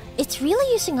 Ooh, it's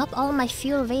really using up all my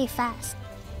fuel very fast.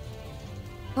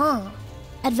 Oh,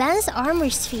 advanced armor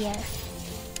sphere,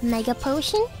 mega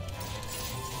potion.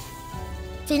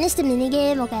 Finish the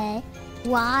minigame, okay.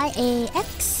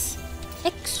 YAX.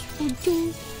 X.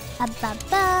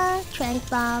 Trank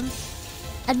bomb.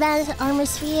 Advanced armor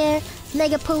sphere.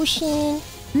 Mega potion.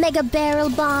 Mega barrel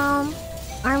bomb.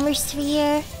 Armor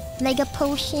sphere. Mega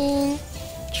potion.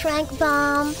 Trank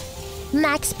bomb.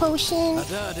 Max potion. A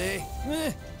daddy.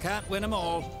 Can't win them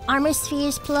all. Armor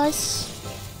spheres plus.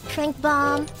 Trank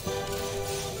bomb.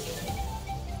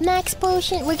 Max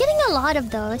potion. We're getting a lot of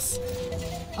those.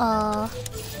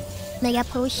 Mega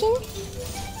potion.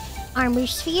 Armor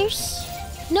spheres.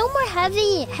 No more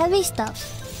heavy stuff.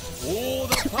 Oh,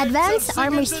 the pipes Advanced are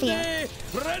armor singing sphere.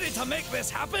 today. Ready to make this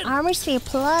happen? Armor sphere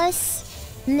plus.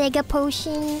 Mega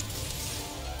potion.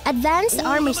 Advanced Oh,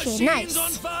 armor the sphere. machine's Nice.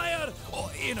 on fire.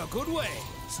 Oh, in a good way.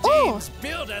 Oh. Steam's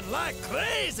building like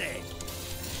crazy.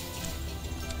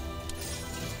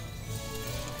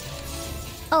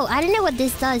 Oh, I don't know what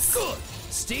this does. Good.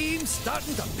 Steam's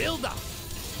starting to build up.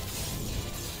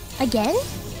 Again?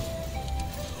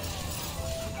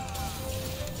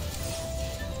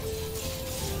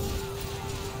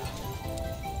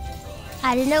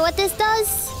 I don't know what this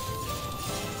does.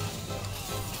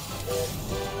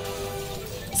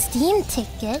 Steam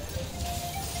ticket.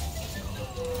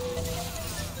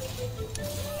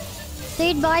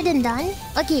 Third bar then done.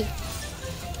 Okay.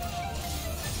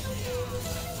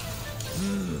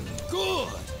 Good.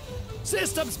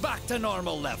 System's back to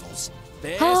normal levels.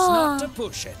 Best not to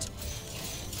push it.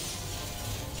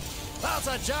 That's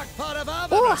a jackpot of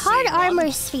ever. Oh, hard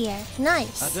armor sphere.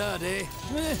 Nice. A daddy.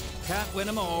 Can't win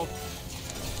them all.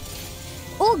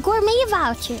 Oh, gourmet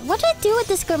voucher. What do I do with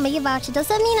this gourmet voucher? Does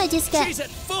that mean I just get She's at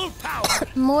full power.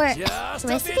 more Just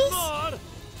recipes? a bit more.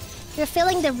 You're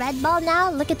filling the red ball now.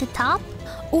 Look at the top.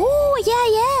 Oh, yeah,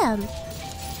 I am.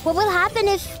 What will happen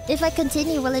if I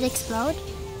continue? Will it explode?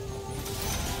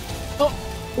 Oh,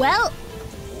 well,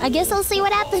 I guess I'll see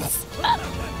what happens. Ha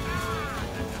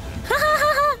ha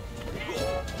ha ha!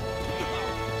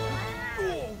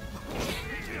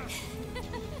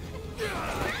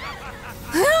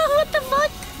 What the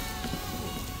fuck?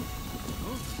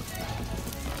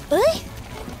 Eh?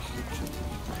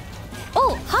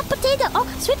 Oh, hot potato! Oh,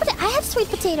 sweet potato! I had sweet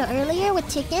potato earlier with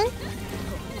chicken.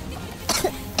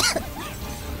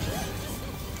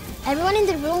 Everyone in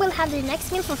the room will have their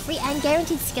next meal for free and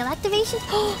guaranteed skill activation.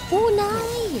 Oh,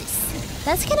 nice!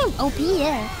 That's kind of OP,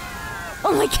 yeah.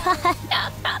 Oh my god!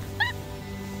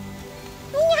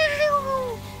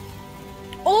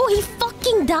 Oh, he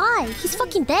fucking died! He's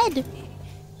fucking dead!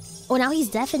 Oh, now he's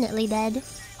definitely dead.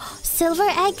 Silver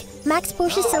egg, max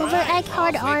potion, silver egg,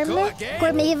 hard armor,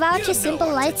 gourmet voucher,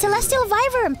 simple light, celestial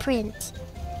viver imprint.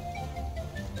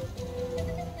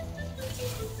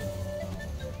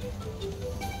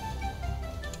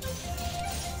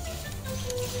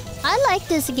 I like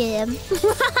this game.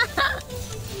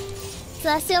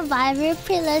 Celestial viver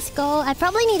imprint, let's go. I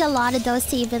probably need a lot of those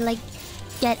to even like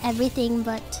get everything,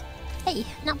 but hey,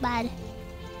 not bad.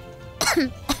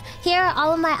 Here are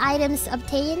all of my items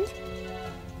obtained.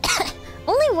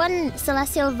 Only one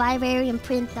Celestial Vivarium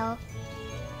print though.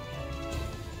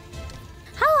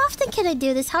 How often can I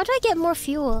do this? How do I get more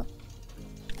fuel?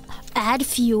 Add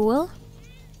fuel?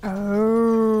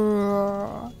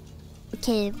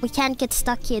 Okay, we can't get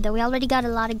stuck here though. We already got a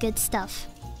lot of good stuff.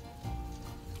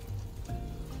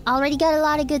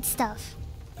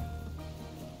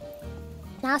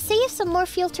 Now save some more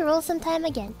fuel to roll sometime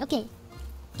again. Okay.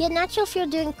 Get natural fuel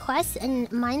during quests and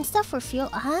mine stuff for fuel.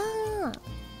 Ah.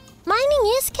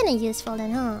 Mining is kinda useful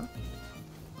then, huh?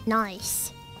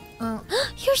 Nice.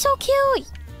 You're so cute!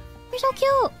 You're so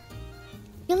cute!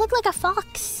 You look like a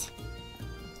fox.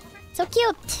 So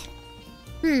cute!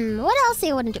 What else do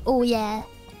you want to do? Oh yeah.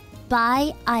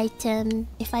 Buy item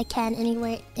if I can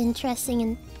anywhere interesting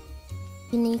and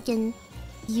unique and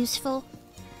useful.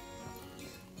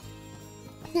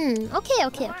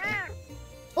 Okay.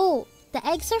 Oh, the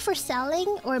eggs are for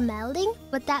selling or melding,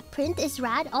 but that print is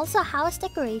rad. Also house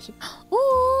decoration.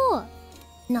 Oh,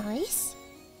 nice.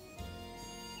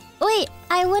 Wait,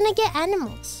 I want to get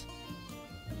animals.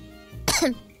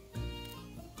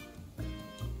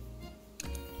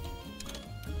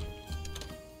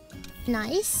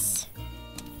 Nice.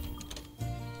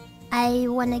 I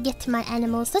want to get to my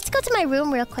animals. Let's go to my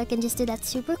room real quick and just do that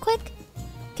super quick.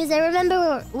 Because I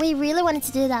remember we really wanted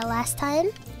to do that last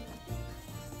time.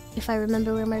 If I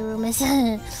remember where my room is.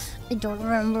 I don't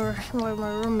remember where my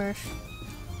room is.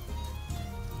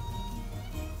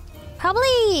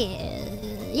 Probably...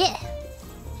 yeah.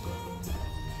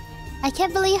 I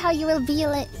can't believe how you will be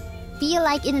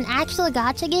like in an actual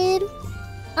gacha game.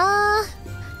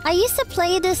 I used to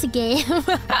play this game.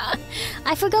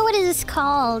 I forgot what it is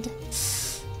called.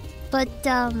 But,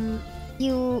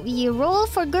 you roll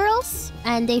for girls,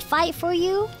 and they fight for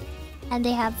you, and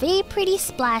they have very pretty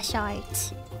splash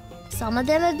art. Some of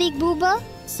them are big booba,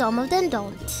 some of them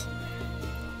don't.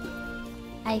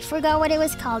 I forgot what it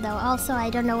was called though. Also, I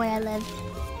don't know where I live.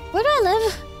 Where do I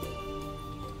live?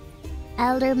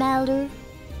 Elder Melder,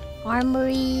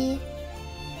 Armory.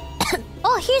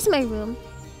 Oh, here's my room.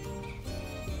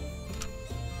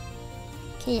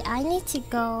 Okay, I need to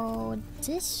go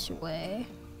this way.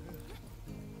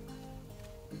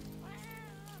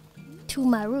 To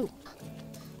my room.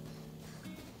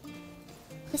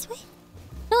 This way?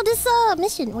 No, this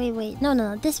mission. Wait.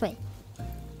 No, this way.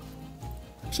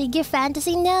 Figure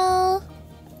fantasy? No.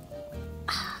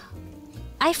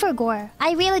 I forgot.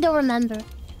 I really don't remember.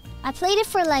 I played it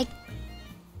for like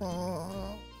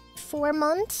 4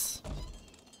 months.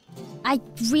 I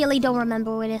really don't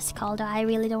remember what it's called. I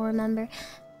really don't remember.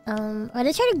 When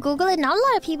I tried to Google it, not a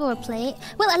lot of people were playing.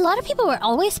 Well, a lot of people were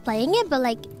always playing it, but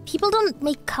like people don't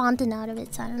make content out of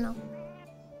it, so I don't know.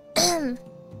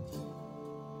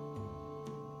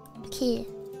 Okay.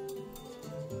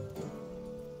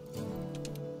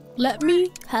 Let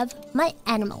me have my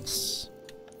animals.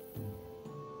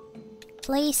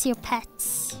 Place your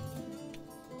pets.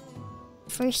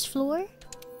 First floor.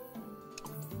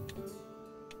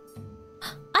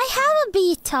 I have a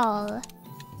beetle.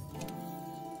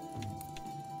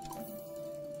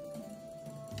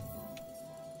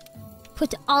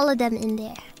 Put all of them in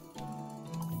there.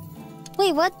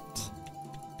 Wait, what?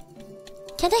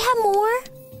 Can't I have more?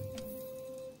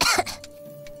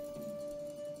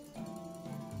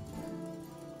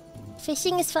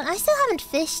 Fishing is fun. I still haven't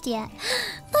fished yet.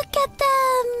 Look at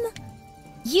them!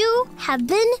 You have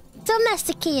been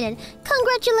domesticated.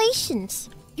 Congratulations!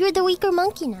 You're the weaker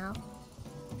monkey now.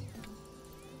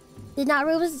 Did not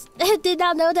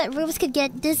know that Rubes could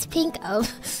get this pink. Oh,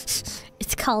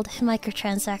 it's called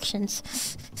microtransactions.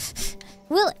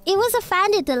 Well, it was a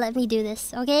fan that let me do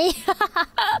this, okay?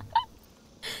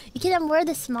 You can have more of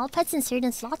the small pets in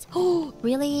certain slots. Oh,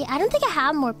 really? I don't think I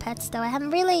have more pets though. I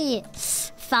haven't really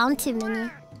found too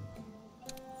many.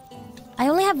 I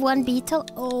only have one beetle.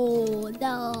 Oh,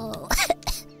 no.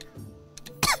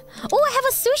 Oh, I have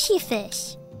a sushi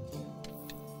fish.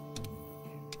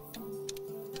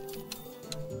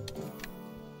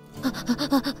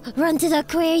 Run to the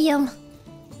aquarium.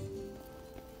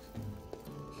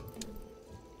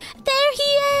 There he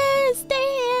is! There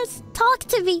he is! Talk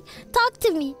to me! Talk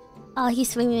to me! Oh, he's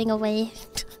swimming away.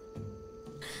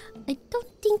 I don't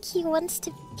think he wants to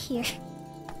be here.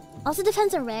 Also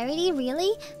depends on rarity,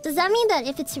 really? Does that mean that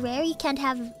if it's rare, you can't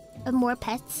have more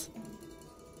pets?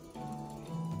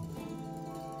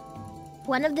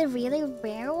 One of the really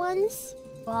rare ones?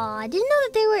 Oh, I didn't know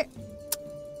that they were...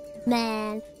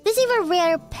 Man, there's even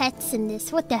rare pets in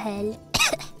this. What the hell?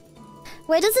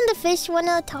 Why doesn't the fish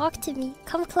wanna talk to me?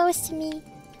 Come close to me.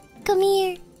 Come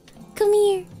here. Come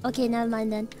here. Okay, never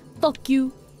mind then. Fuck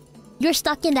you. You're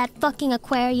stuck in that fucking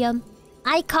aquarium.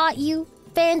 I caught you.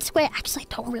 Fair and square. Actually,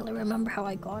 I don't really remember how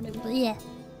I got it, but yeah.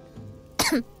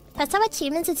 Pets have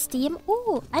achievements in Steam.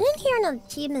 Ooh, I didn't hear an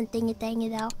achievement thingy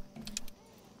though.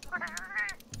 What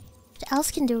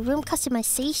else can do? Room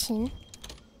customization.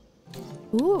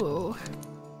 Ooh.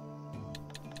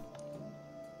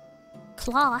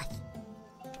 Cloth.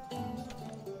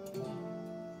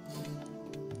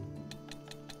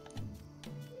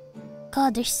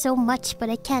 God, there's so much, but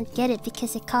I can't get it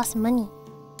because it costs money.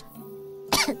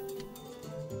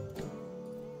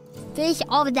 Fish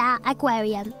of the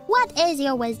aquarium. What is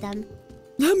your wisdom?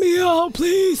 Let me out,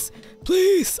 please!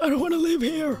 Please! I don't want to live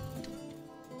here!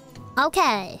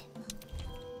 Okay.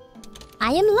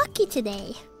 I am lucky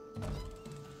today.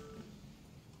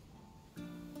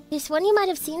 There's one you might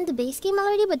have seen in the base game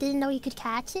already, but didn't know you could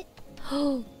catch it.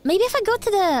 Oh, maybe if I go to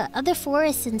the other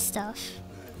forests and stuff.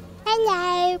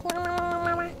 Hello.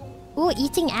 Ooh,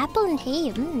 eating apple and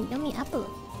hay. Yummy apple.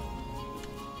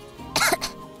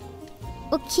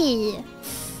 Okay.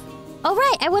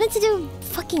 Alright, I wanted to do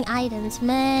fucking items,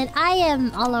 man. I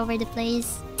am all over the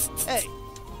place. Hey.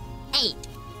 Hey.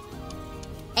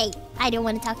 Hey, I don't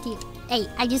want to talk to you. Hey,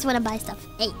 I just want to buy stuff.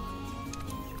 Hey.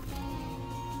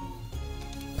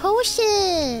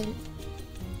 Potion.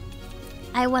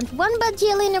 I want 1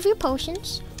 bajillion of your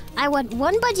potions. I want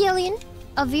 1 bajillion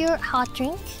of your hot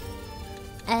drink.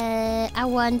 I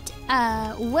want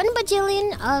 1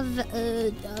 bajillion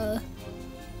of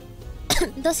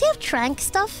does he have trank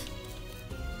stuff?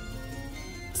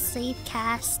 Save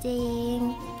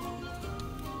casting.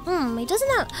 He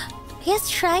doesn't have. He has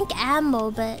trank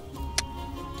ammo, but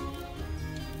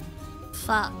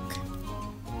fuck.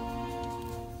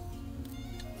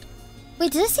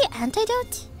 Wait, did I see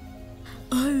antidote?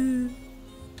 Oh,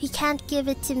 he can't give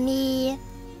it to me.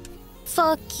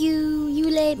 Fuck you, you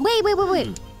lame.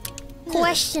 Wait.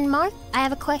 Question mark? I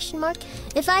have a question mark.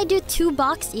 If I do 2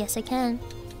 boxes, yes, I can.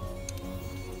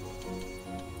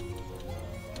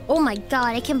 Oh my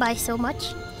god, I can buy so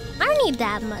much. I don't need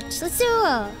that much. Let's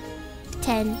do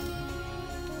 10.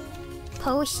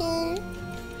 Potion.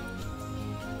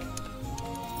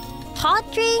 Hot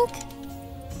drink.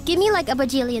 Give me like a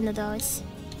bajillion of those.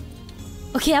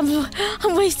 Okay,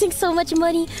 I'm wasting so much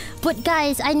money. But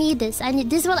guys, I need this.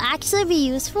 This will actually be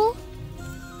useful.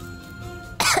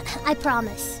 I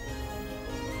promise.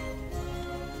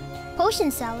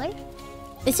 Potion seller.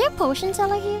 Is there a potion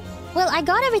seller here? Well, I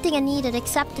got everything I needed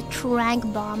except the trank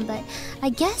bomb, but I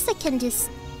guess I can just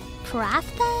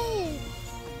craft that.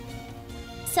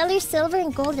 Sell your silver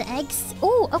and gold eggs.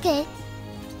 Oh, okay.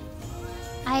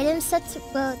 Item sets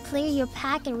will clear your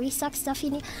pack and restock stuff you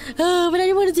need. Oh, but I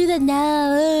don't want to do that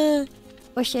now.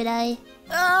 Or should I?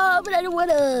 Oh, but I don't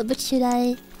want to. But should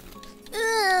I?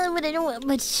 But I don't want.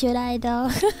 But should I though?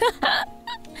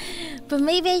 But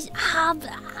maybe I.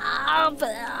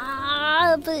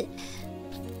 But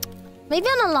maybe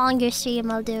on a longer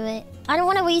stream I'll do it. I don't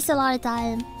want to waste a lot of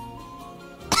time.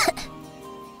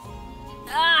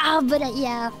 But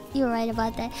yeah, you're right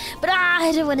about that. But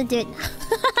I don't want to do it now.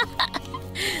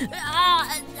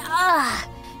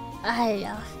 I don't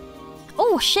know.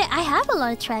 Oh shit, I have a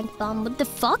lot of trank bomb. What the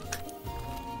fuck?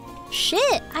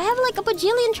 Shit, I have like a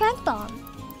bajillion trank bomb.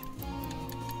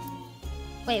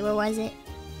 Wait, where was it?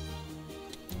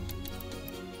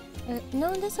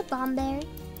 No, there's a bomb there.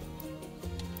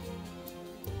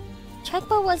 Trank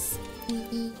bomb was...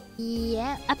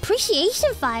 Yeah,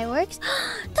 appreciation fireworks.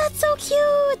 That's so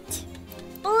cute.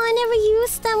 Oh, I never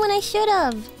used them when I should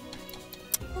have.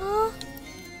 Oh.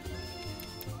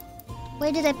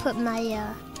 Where did I put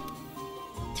my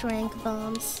trank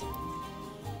bombs?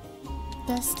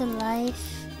 Dust to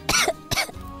life.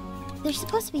 They're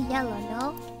supposed to be yellow,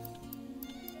 no?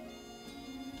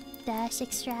 Dash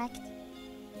extract.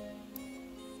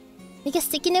 Make a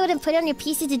sticky note and put it on your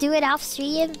PC to do it off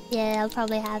stream? Yeah, I'll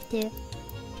probably have to.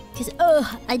 Cause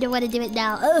I don't want to do it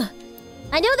now.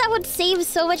 I know that would save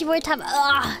so much more time.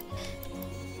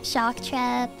 Shock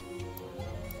trap.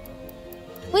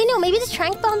 Wait, no, maybe the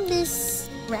trank bomb is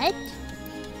red?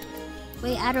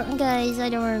 Wait, I don't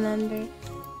remember.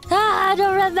 I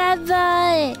don't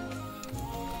remember!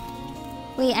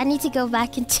 Wait, I need to go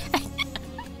back and check.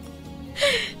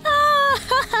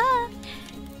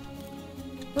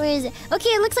 Where is it? Okay,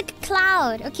 it looks like a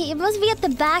cloud. Okay, it must be at the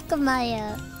back of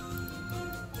my...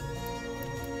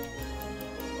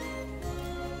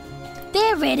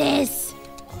 There it is!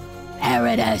 There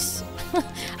it is.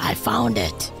 I found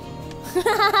it.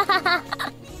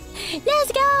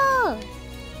 Let's go!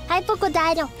 Hi, Poko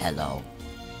Dino. Hello.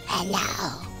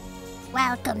 Hello.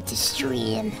 Welcome to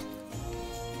stream.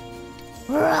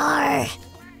 Roar!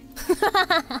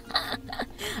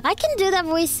 I can do that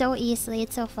voice so easily.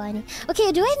 It's so funny.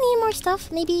 Okay, do I need more stuff?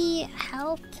 Maybe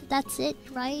health? That's it,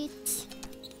 right?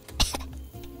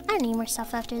 I don't need more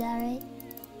stuff after that, right?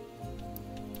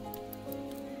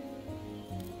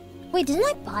 Wait, didn't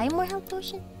I buy more health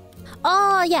potion?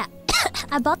 Oh, yeah.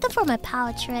 I bought them for my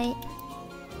pouch, right?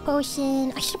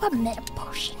 Potion. I should have bought meta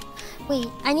potion. Wait,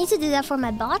 I need to do that for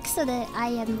my box so that I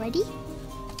am ready.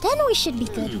 Then we should be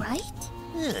good, right?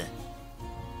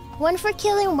 One for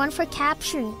killing, one for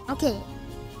capturing. Okay.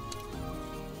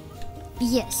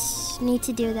 Yes, need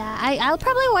to do that. I'll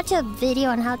probably watch a video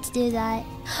on how to do that.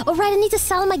 Oh, right, I need to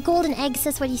sell my golden eggs.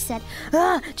 That's what he said.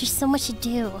 There's so much to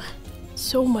do.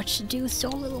 So much to do, so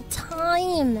little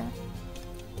time.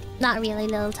 Not really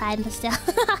little time, but still.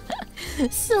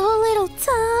 So little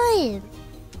time.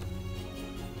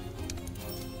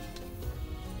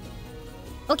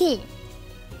 Okay.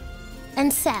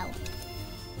 And sell.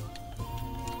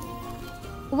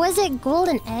 Was it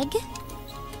golden egg?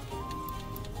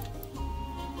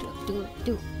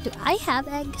 Do I have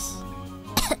eggs?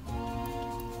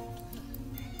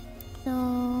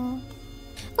 No.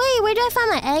 Wait, where do I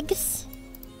find my eggs?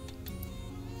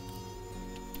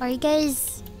 Are you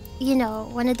guys, you know,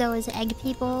 one of those egg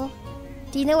people?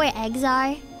 Do you know where eggs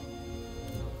are?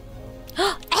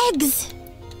 Eggs!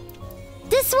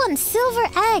 This one, silver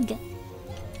egg!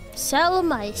 Sell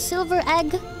my silver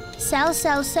egg. Sell,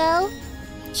 sell, sell.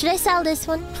 Should I sell this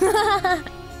one?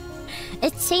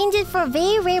 Exchange it for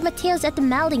very rare materials at the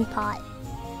melting pot.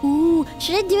 Ooh,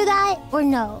 should I do that or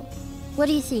no? What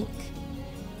do you think?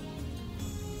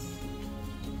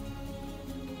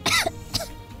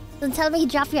 Don't tell me you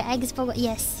drop your eggs for what?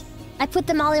 Yes. I put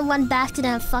them all in one basket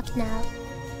and I'm fucked now.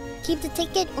 Keep the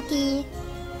ticket? Okay.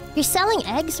 You're selling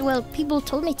eggs? Well, people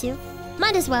told me to.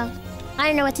 Might as well. I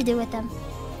don't know what to do with them.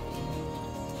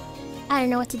 I don't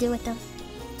know what to do with them.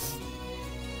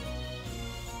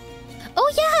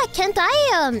 Oh yeah, can't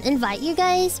I invite you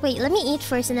guys? Wait, let me eat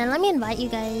first and then let me invite you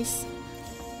guys.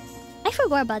 I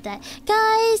forgot about that.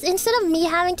 Guys, instead of me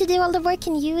having to do all the work,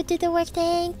 can you do the work?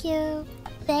 Thank you.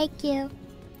 Thank you.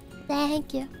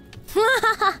 Thank you.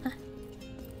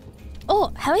 Oh,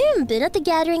 have I even been at the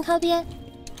gathering hub yet?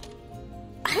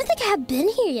 I don't think I have been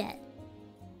here yet.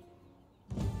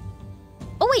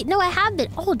 Oh wait, no, I have been.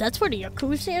 Oh, that's where the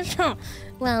Yakuza is? Huh.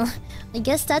 Well, I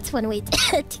guess that's one way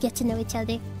to get to know each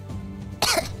other.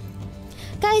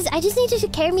 Guys, I just need you to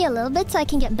carry me a little bit so I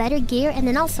can get better gear and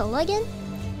then I'll solo again.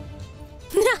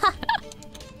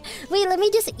 Wait, let me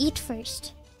just eat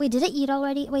first. Wait, did I eat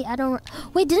already? Wait, I don't...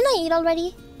 Wait, didn't I eat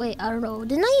already? Wait, I don't know.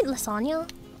 Didn't I eat lasagna?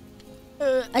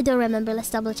 I don't remember. Let's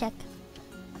double check.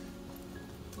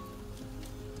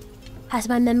 Has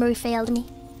my memory failed me?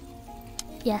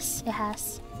 Yes, it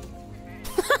has.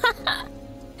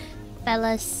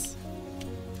 Fellas.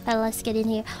 Fellas, get in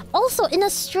here. Also, in a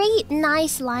straight,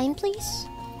 nice line, please.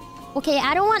 Okay,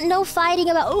 I don't want no fighting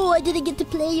about, oh, I didn't get to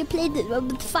play. You played it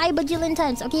 5 bajillion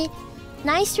times, okay?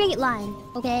 Nice straight line,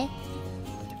 okay?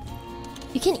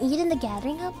 You can eat in the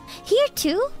gathering hub? Here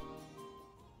too?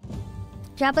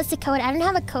 Drop us the code. I don't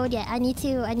have a code yet. I need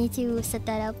to set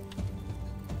that up.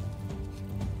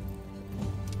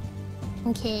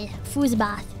 Okay, foos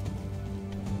bath.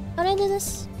 How do I do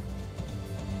this?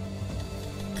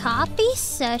 Copy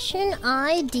session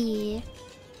ID.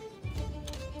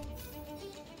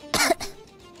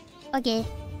 Okay.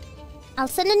 I'll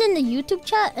send it in the YouTube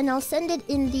chat and I'll send it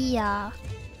in the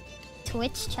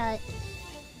Twitch chat.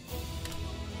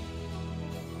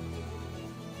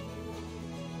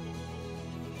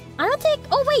 I don't think...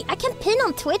 Oh wait, I can pin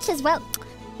on Twitch as well.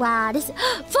 Wow, this...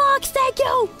 Fox, thank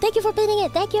you! Thank you for pinning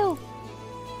it, thank you!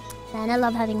 Man, I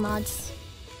love having mods.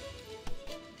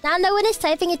 Now no one is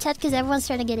typing in chat because everyone's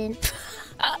trying to get in.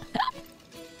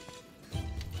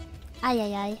 Ay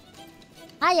ay ay.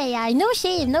 Ay ay ay, no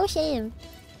shame, no shame.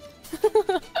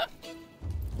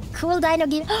 Cool dino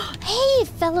game. Hey,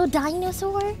 fellow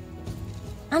dinosaur!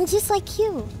 I'm just like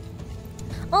you.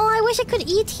 Oh, I wish I could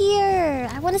eat here.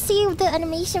 I want to see the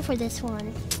animation for this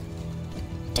one.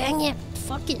 Dang it.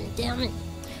 Fucking damn it.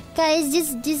 Guys,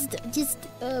 just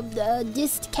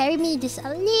carry me just a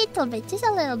little bit. Just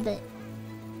a little bit.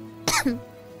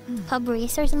 Pub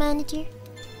Racers manager?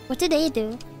 What do they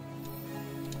do?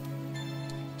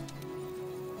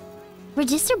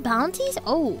 Register bounties?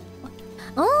 Oh.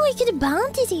 Oh, you can do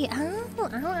bounties here.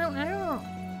 Oh.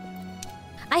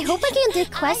 I hope I can do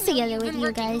quests together with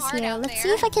you guys here. Let's see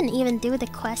if I can even do the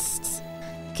quests.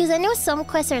 Because I know some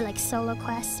quests are like solo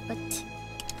quests, but...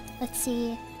 Let's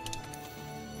see.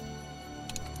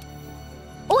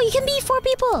 Oh, you can be 4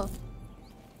 people!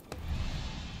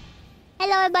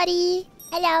 Hello, everybody!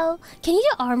 Hello! Can you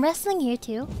do arm wrestling here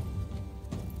too?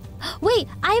 Wait,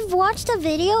 I've watched a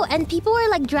video and people are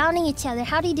like drowning each other.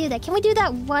 How do you do that? Can we do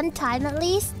that one time at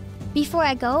least? Before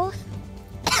I go?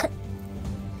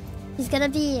 He's gonna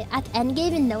be at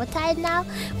endgame in no time now.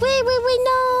 Wait,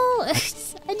 no! I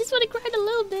just want to grind a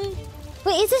little bit.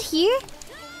 Wait, is it here?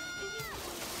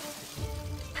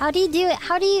 How do you do it?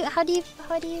 How do you...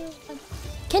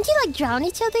 Can't you like drown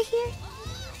each other here?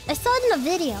 I saw it in a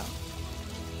video.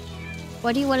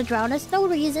 Why do you want to drown us? No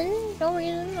reason. No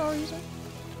reason.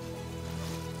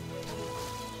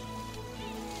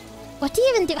 What do you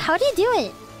even do? How do you do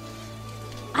it?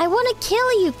 I want to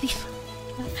kill you before...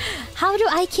 How do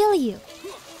I kill you?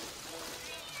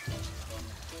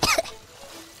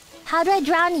 How do I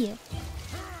drown you?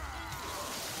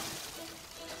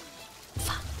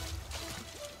 Fuck.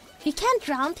 You can't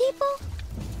drown people?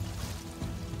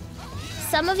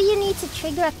 Some of you need to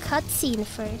trigger a cutscene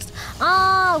first.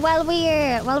 Oh, while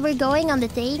we're going on the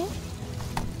thing.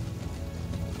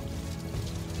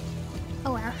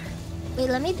 Oh wow. Wait,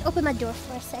 let me open my door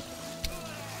for a second.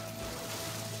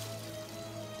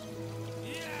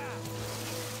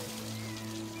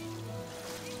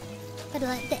 Gotta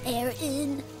let the air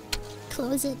in.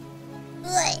 Close it.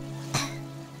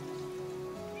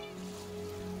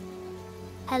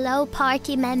 Hello,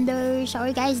 party members. Are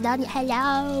you guys done?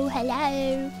 Hello.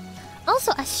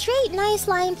 Also, a straight, nice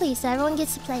line, please, so everyone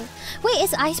gets to play. Wait,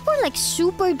 is Iceborne like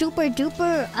super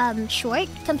duper short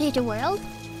compared to World?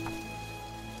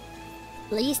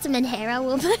 Least Menhera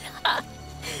woman.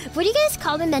 What do you guys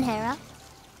call me, Menhera?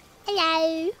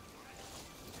 Hello.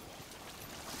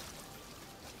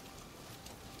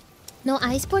 No,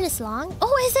 Iceborne is long?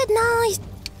 Oh, is it nice?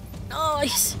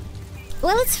 Nice.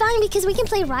 Well, it's fine because we can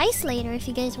play Rice later if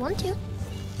you guys want to.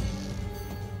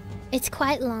 It's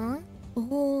quite long.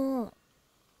 Oh.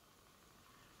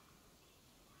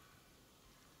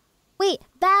 Wait,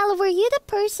 Val, were you the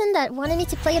person that wanted me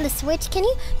to play on the Switch? Can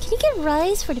you get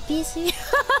Rice for the PC?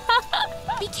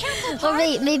 Be careful, Oh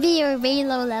wait, maybe you're very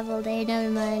low level there. Never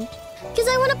mind. Because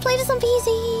I want to play this on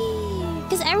PC.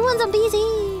 Because everyone's on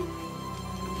PC.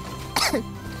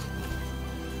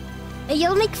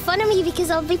 You'll make fun of me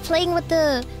because I'll be playing with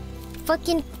the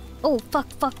fucking... Oh, fuck.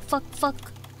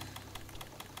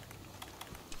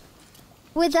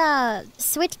 With a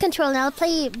Switch control, and I'll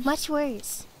play much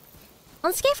worse.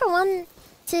 On scale from 1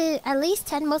 to at least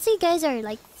 10, most of you guys are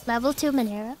like level 2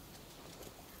 Menhera.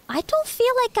 I don't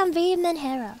feel like I'm very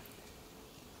Menhera.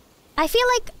 I feel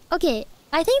like... Okay,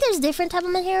 I think there's different type of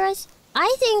Menheras.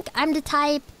 I think I'm the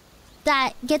type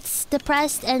that gets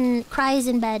depressed and cries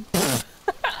in bed.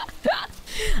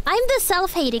 I'm the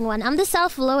self-hating one. I'm the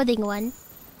self-loathing one.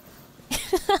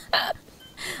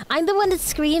 I'm the one that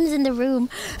screams in the room.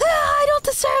 I don't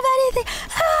deserve anything.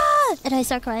 And I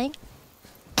start crying.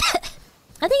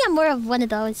 I think I'm more of one of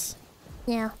those.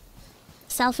 Yeah.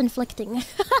 Self-inflicting.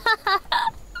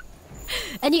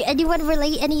 Anyone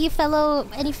relate? Any fellow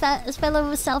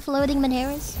self-loathing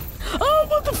Menheras? Oh,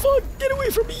 what the fuck? Get away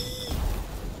from me!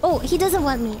 Oh, he doesn't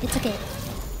want me. It's okay.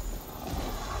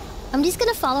 I'm just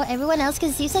gonna follow everyone else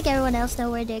because it seems like everyone else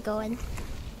know where they're going.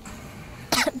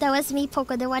 That was me,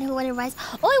 Poko, the one who wanted Rise.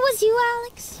 Oh, it was you,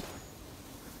 Alex?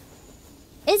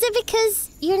 Is it because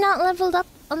you're not leveled up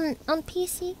on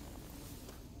PC?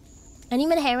 Any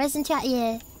Manharas in chat?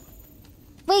 Yeah.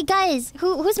 Wait, guys,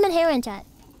 who's Manhara in chat?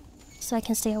 So I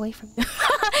can stay away from you.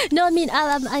 No, I mean,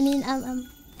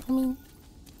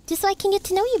 just so I can get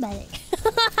to know you better.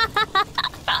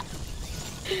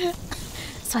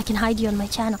 So I can hide you on my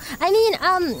channel. I mean,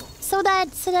 so that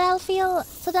I'll feel,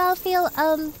 I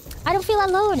don't feel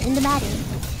alone in the matter.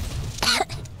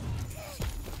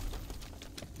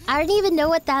 I don't even know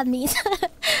what that means.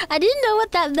 I didn't know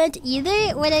what that meant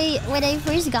either when I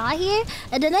first got here,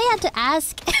 and then I had to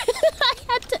ask. I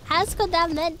had to ask what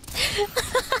that meant.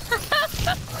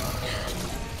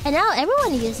 And now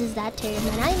everyone uses that term,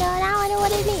 and now I know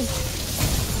what it means.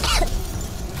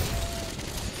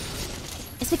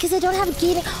 It's because I don't have a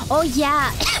gaming. Oh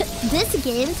yeah, this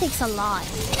game takes a lot.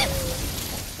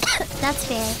 That's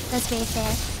fair. That's very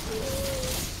fair.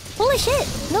 Holy shit!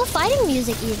 No fighting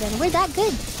music even. We're that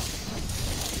good.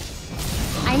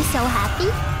 I'm so happy.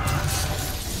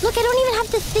 Look, I don't even have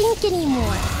to think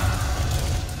anymore.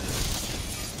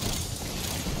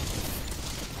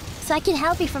 So I can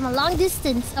help you from a long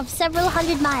distance of several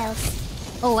hundred miles.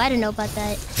 Oh, I don't know about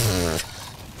that.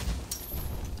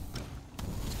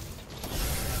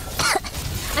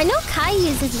 I know Kai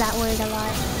uses that word a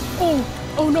lot.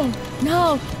 Oh no.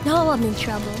 No, I'm in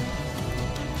trouble.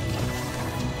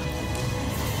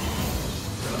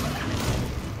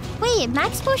 Wait,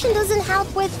 max potion doesn't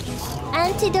help with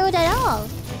antidote at all.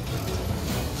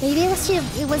 Maybe it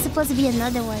was supposed to be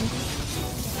another one.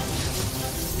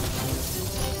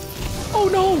 Oh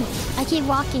no! I keep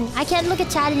walking. I can't look at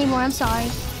chat anymore, I'm sorry.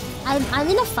 I'm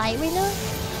in a fight right now.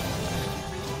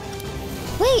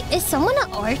 Wait, is someone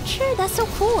an archer? That's so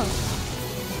cool.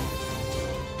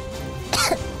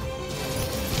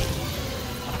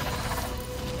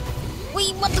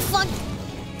 Wait, what the fuck?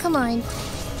 Come on.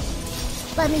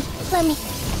 Let me,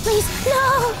 please,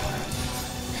 no!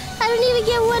 I don't even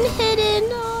get one hit in.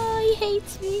 Oh, he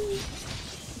hates me.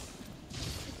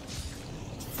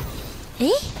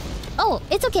 Eh? Oh,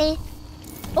 it's okay.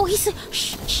 Oh, he's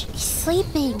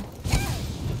sleeping.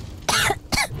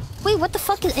 Wait, what the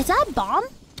fuck is that a bomb?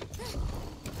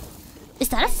 Is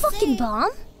that a fucking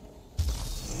bomb?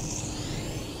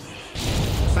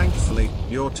 Thankfully,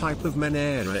 your type of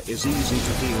Menera is easy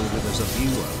to deal with as a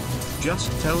viewer.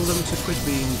 Just tell them to quit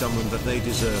being dumb and that they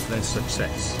deserve their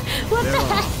success. There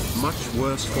are much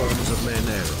worse forms of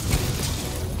Menera.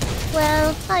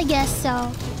 Well, I guess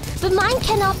so. But mine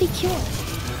cannot be cured.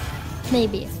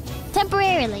 Maybe.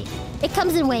 Temporarily. It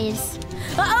comes in waves.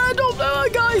 I don't know,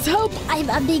 guys, help!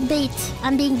 I'm being bait.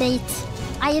 I'm being bait.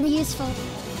 I am useful.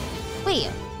 Wait.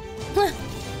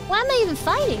 Why am I even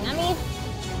fighting? I mean,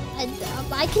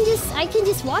 I can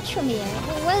just watch from here.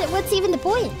 What's even the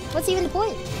point? What's even the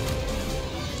point?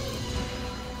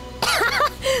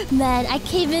 Man, I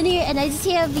came in here and I just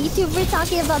hear a VTuber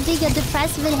talking about being a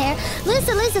depressed Menhera.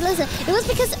 Listen. It was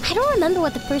because I don't remember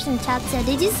what the person in chat said.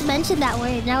 They just mentioned that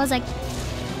word and I was like,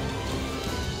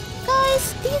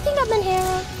 guys, do you think I'm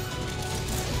Menhera?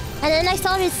 And then I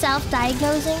started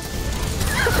self-diagnosing.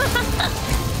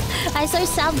 I started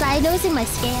self-diagnosing my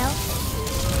scale.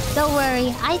 Don't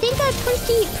worry, I think I'm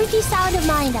pretty sound of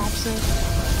mind actually.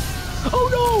 Oh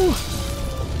no!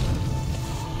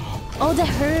 Oh, the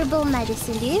herbal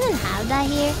medicine. Do you even have that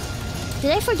here?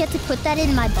 Did I forget to put that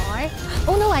in my bar?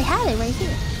 Oh no, I have it right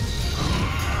here.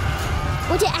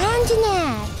 Oh, the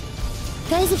Anjanath!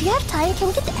 Guys, if you have time, can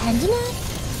we get the Anjanath?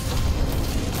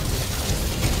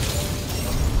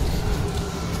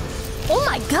 Oh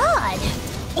my god!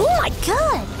 Oh my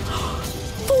god!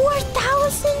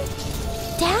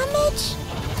 4,000 damage?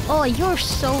 Oh, you're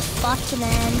so fucked,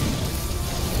 man.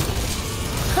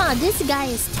 Huh, this guy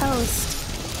is toast.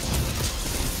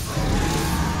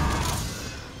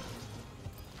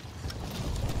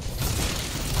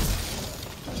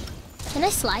 Can I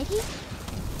slide here?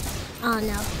 Oh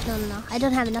no. I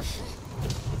don't have enough.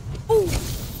 Ooh,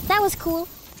 that was cool.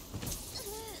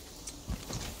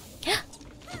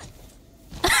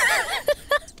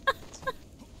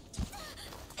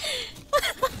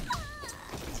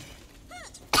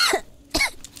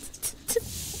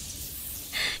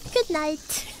 Good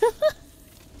night.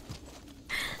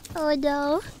 Oh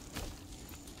no.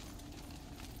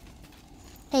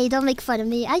 Hey, don't make fun of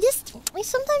me.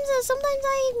 Sometimes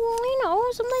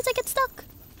I get stuck.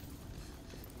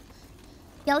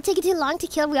 Y'all take it too long to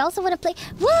kill. We also want to play.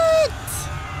 What?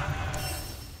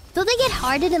 Don't they get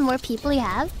harder the more people you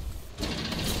have?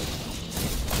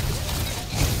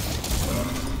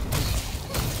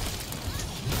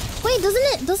 Wait,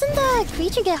 doesn't the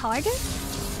creature get harder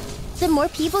the more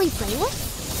people you play with?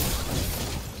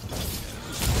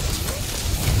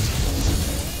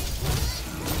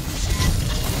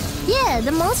 Yeah,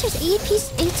 the monster's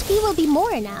HP will be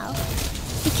more now.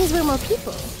 Because we're more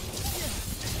people.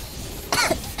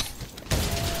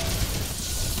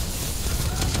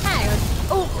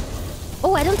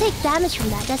 Oh, I don't take damage from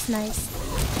that. That's nice.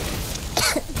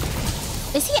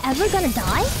 Is he ever gonna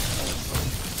die?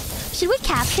 Should we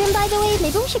capture him, by the way?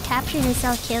 Maybe we should capture him and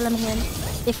kill him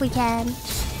if we can.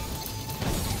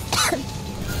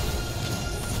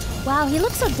 Wow, he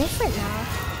looks so different now.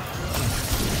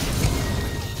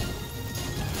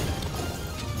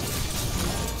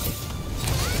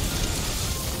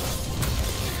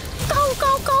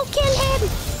 Go, kill him!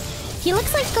 He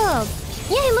looks like yeah,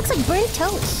 he looks like burnt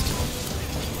toast.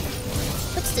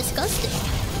 Looks disgusting.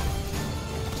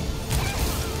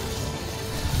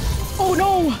 Oh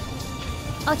no!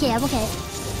 Okay, I'm okay.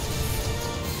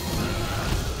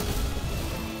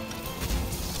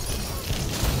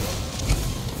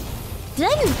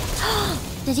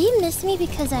 Did he miss me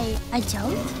because I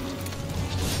jumped?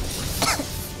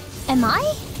 Am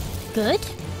I good?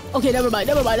 Okay, never mind.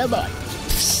 Never mind.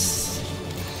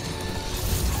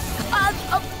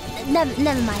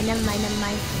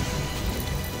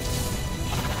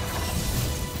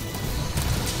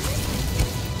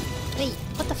 Wait,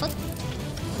 what the fuck?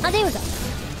 Oh, there we go.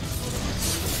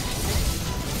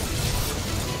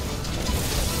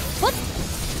 What?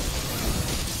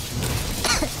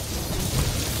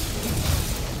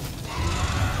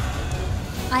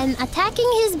 I'm attacking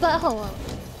his butthole.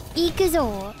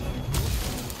 Ikuzo.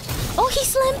 Oh,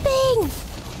 he's limping!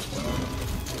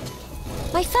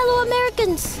 My fellow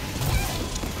Americans!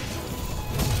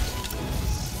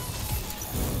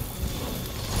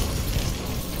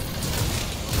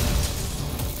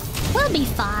 We'll be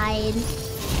fine.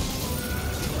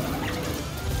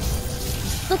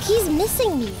 Look, he's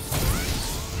missing me.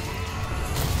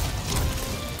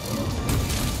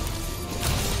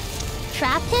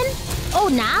 Trap him? Oh,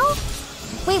 now?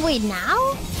 Wait,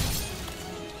 now?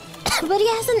 But he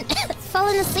hasn't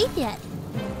fallen asleep yet.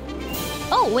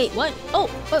 Oh, wait, what? Oh,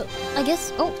 I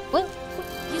guess. Oh, what?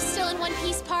 You still in one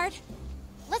piece, Pard?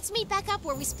 Let's meet back up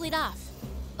where we split off.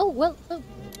 Oh, well.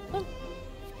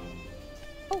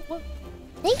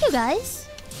 Thank you, guys.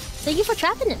 Thank you for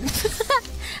trapping him.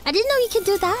 I didn't know you could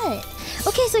do that.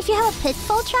 Okay, so if you have a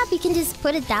pitfall trap, you can just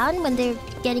put it down when they're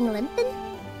getting limping?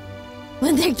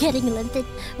 When they're limping?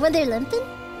 We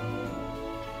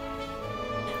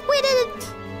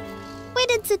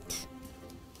did it!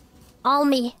 All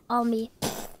me.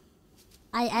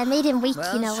 I made him weak,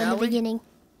 well, in the beginning.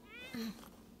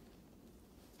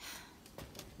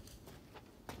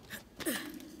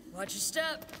 Watch your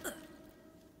step.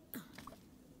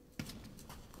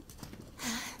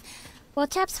 Well,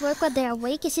 traps work when they're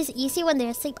awake. It's just easy when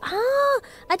they're asleep. Oh,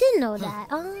 I didn't know that.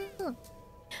 Oh.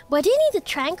 Why do you need the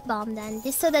trank bomb then?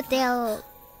 Just so that they'll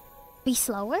be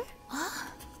slower?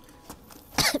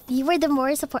 You were the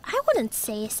more support. I wouldn't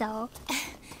say so.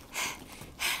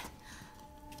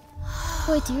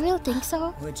 Wait, do you really think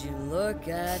so? Would you look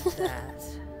at that?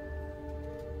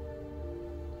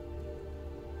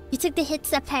 You took the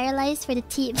hits that paralyzed for the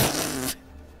team.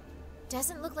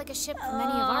 Doesn't look like a ship from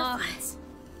any of our fleets.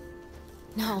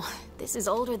 No, this is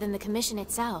older than the commission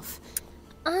itself.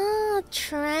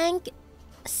 Trank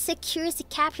secures the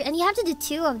capture, and you have to do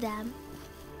 2 of them.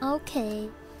 Okay.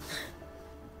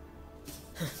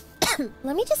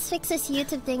 Let me just fix this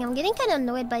YouTube thing. I'm getting kind of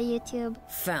annoyed by YouTube.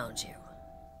 Found you.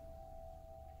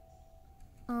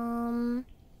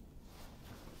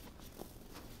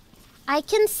 I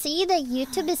can see that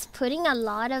YouTube is putting a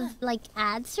lot of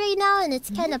ads right now, and it's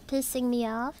kind of pissing me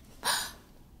off.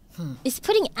 It's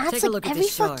putting ads every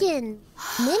fucking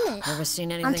minute. Never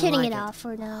seen anything I'm turning like it off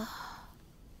for now.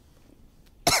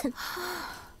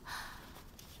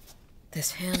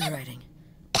 This handwriting.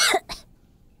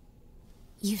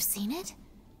 You've seen it?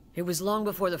 It was long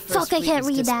before the first Fuck, I can't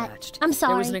read dispatched. that. I'm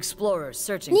sorry. There was an explorer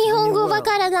searching for the new world.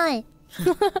 Wakaranai.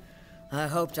 I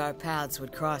hoped our paths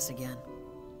would cross again.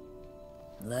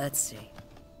 Let's see.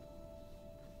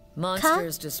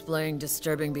 Monsters displaying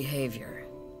disturbing behavior.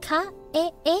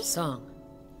 Song.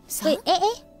 Wait,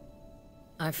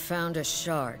 I found a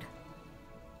shard.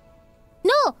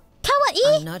 No!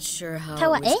 Kawaii! I'm not sure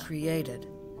how it was created.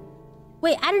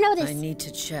 Wait, I don't know this. I need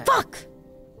to check. Fuck!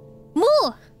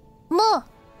 More!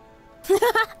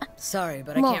 Sorry,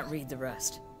 but I can't read the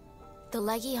rest. The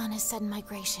Legion has sudden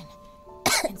migration.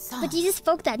 And songs. But you just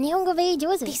spoke that. Nihongo very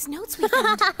jozu. These notes we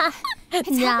found.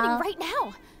 It's happening right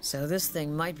now. So this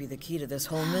thing might be the key to this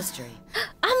whole mystery.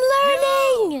 I'm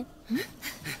learning!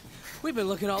 We've been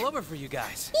looking all over for you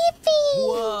guys. Yippee!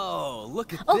 Whoa,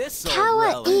 look at this old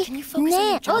Kawaii. relic. Can you focus on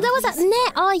your job, that was a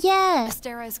ne. Oh, yeah.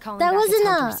 Astera is calling That back wasn't its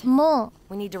hunters. mo.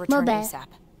 We need to return bad. ASAP.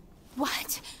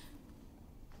 What?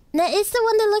 It's the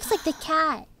one that looks like the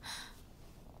cat.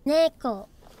 Neko.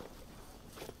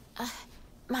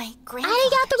 My grandfather.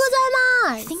 Arigatou gozaimasu!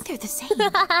 I think they're the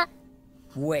same.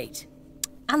 Wait.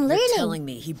 I'm learning. You're telling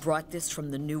me he brought this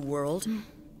from the New World?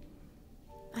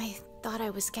 I thought I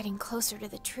was getting closer to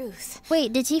the truth.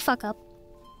 Wait, did he fuck up?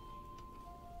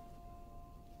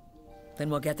 Then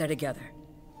we'll get there together.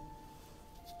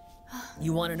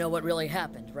 You want to know what really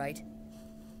happened, right?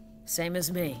 Same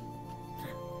as me.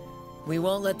 We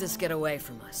won't let this get away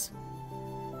from us.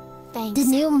 Thanks. The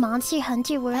new Monster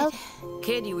Hunter world?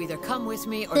 Kid, you either come with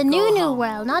me or the go new home.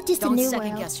 world, not just the new world. Don't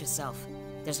second guess yourself.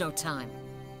 There's no time.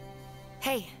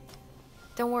 Hey,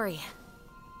 don't worry.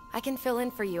 I can fill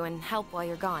in for you and help while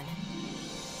you're gone.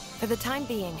 For the time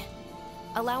being,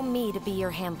 allow me to be your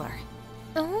handler.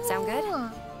 Oh. Sound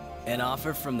good? An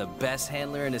offer from the best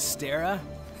handler in Astera?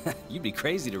 You'd be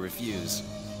crazy to refuse.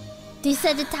 They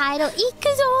said the title,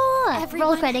 Ikuzo! Everyone,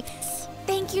 roll credits.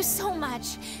 Thank you so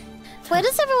much. Why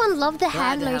does everyone love the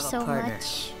Glad handler to have a so partner.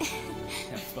 much?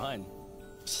 Have fun.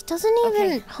 She doesn't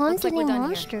even hunt like any we're done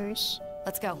monsters. Here.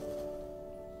 Let's go.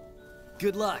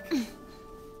 Good luck.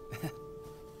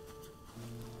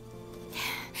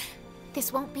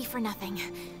 This won't be for nothing.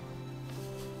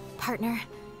 Partner,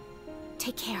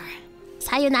 take care.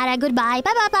 Sayonara, goodbye.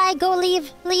 Bye bye bye. Go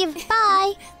leave. Leave.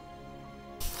 Bye.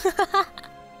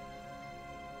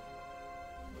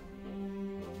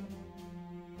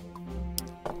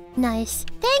 Nice.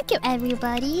 Thank you,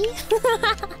 everybody.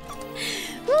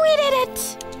 We did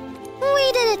it.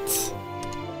 We did it.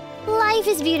 Life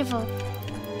is beautiful.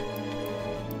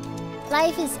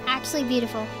 Life is actually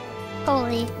beautiful.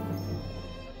 Holy.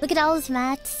 Look at all those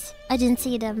mats. I didn't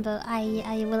see them, but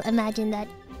I will imagine that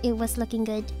it was looking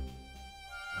good.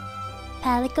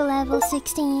 Palico level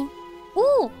 16.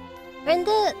 Ooh! Earn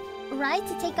the right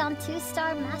to take on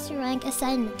 2-star master rank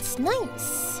assignments.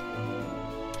 Nice!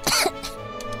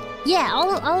 Yeah,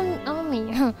 all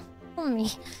me. All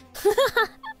me.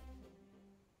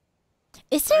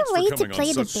 Is there a way to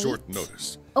play the bait? Short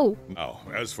notice. Oh. Now,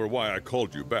 as for why I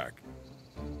called you back.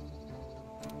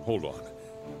 Hold on.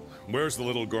 Where's the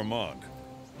little gourmand?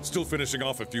 Still finishing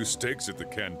off a few steaks at the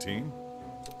canteen?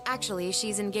 Actually,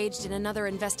 she's engaged in another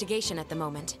investigation at the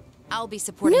moment. I'll be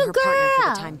supporting her partner for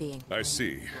the time being. I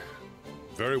see.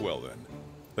 Very well then.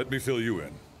 Let me fill you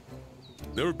in.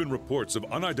 There have been reports of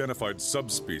unidentified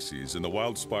subspecies in the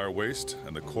Wildspire Waste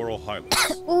and the Coral Highlands.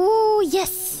 Oh,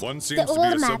 yes! One seems to be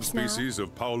a subspecies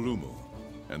of Paolumu,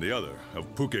 and the other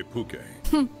of Puke Puke.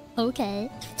 Okay.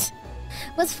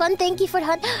 Was fun. Thank you for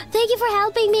thank you for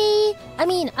helping me. I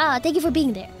mean, thank you for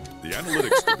being there. The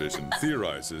Analytics Division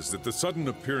theorizes that the sudden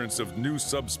appearance of new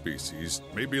subspecies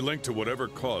may be linked to whatever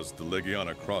caused the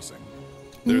Legiana crossing.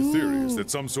 Their theory is that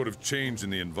some sort of change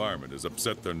in the environment has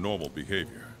upset their normal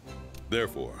behavior.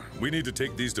 Therefore, we need to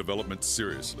take these developments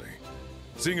seriously.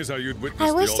 Seeing as how you'd witnessed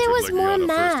I wish there was more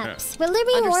maps. Will there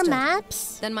be more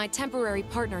maps? Then my temporary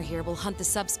partner here will hunt the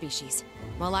subspecies,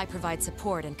 while I provide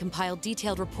support and compile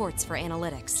detailed reports for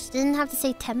analytics. Didn't have to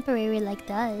say temporary like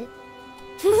that.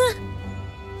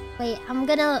 Wait, I'm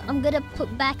gonna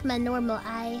put back my normal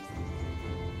eye.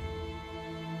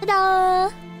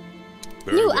 Ta-da!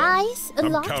 New eyes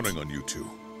unlocked. I'm counting on you two.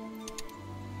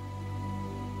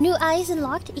 New eyes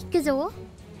unlocked, Ikuzo.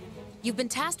 You've been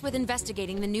tasked with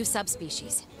investigating the new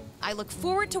subspecies. I look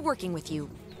forward to working with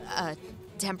you,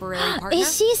 temporary partner.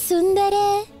 Is she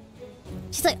tsundere?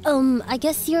 She's like, I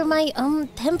guess you're my,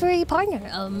 temporary partner,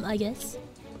 I guess.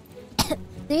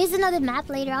 There is another map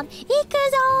later on.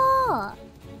 Ikuzo!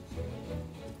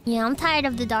 Yeah, I'm tired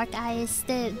of the dark eyes.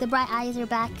 The bright eyes are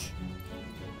back.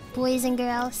 Boys and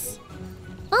girls.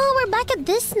 Oh, we're back at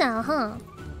this now, huh?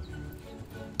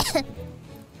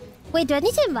 Wait, do I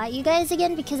need to invite you guys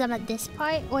again because I'm at this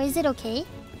part? Or is it okay?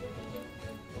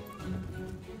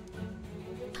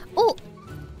 Oh!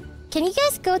 Can you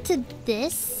guys go to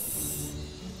this?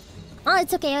 Oh,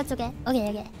 it's okay, it's okay.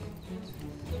 Okay.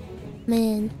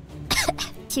 Man.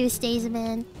 Tuesdays,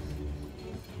 man.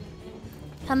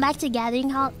 Come back to Gathering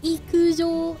Hall.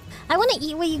 Ikuzo. I want to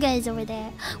eat with you guys over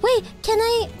there. Wait, can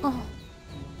I... Oh.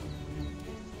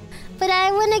 But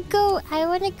I want to go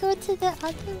to the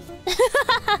other one.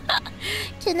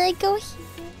 Can I go here?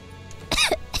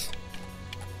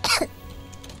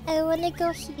 I want to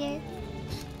go here.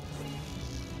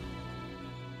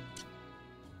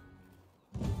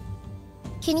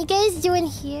 Can you guys do in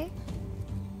here?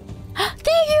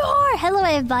 There you are! Hello,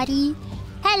 everybody.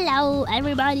 Hello,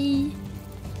 everybody.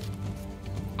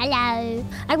 Hello.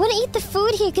 I want to eat the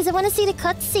food here because I want to see the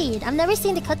cutscene. I've never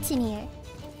seen the cutscene here.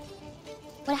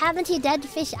 What happened to your dead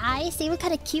fish eyes? They were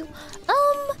kind of cute.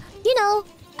 You know,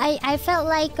 I felt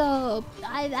like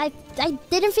I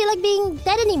didn't feel like being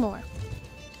dead anymore.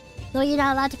 No, you're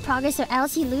not allowed to progress or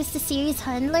else you lose the series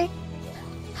handler.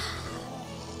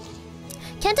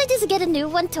 Can't I just get a new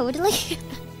one totally?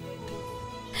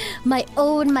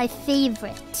 My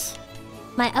favorite.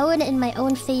 My own and my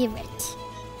own favorite.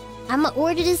 I'ma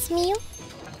order this meal.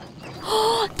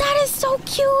 Oh, that is so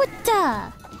cute!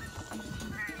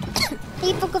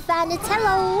 Hey, Poko Fanits,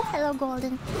 hello! Hello,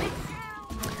 Golden.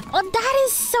 Oh, that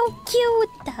is so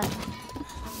cute!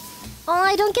 Oh,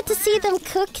 I don't get to see them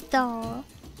cook, though.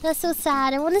 That's so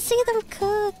sad. I want to see them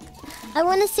cook. I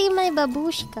want to see my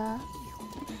babushka.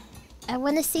 I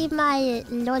want to see my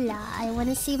Lola. I want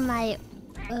to see my...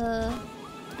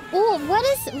 Oh, what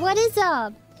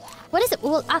is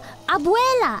well,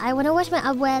 abuela. I want to watch my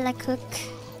abuela cook.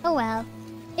 Oh well,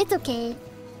 it's okay.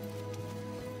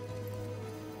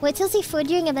 Wait till see food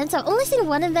during events. I've only seen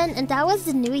one event, and that was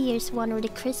the New Year's one or the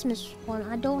Christmas one.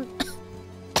 I don't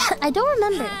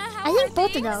remember. I think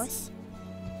both of those.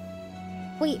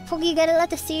 Wait, Pokey, you gotta let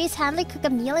the series handler cook a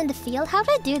meal in the field. How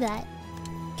do I do that?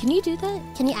 Can you do that?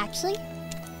 Can you actually?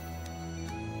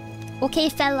 Okay,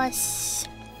 fellas.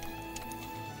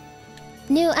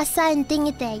 New assigned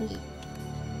thingy thingy.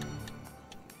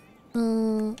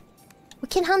 We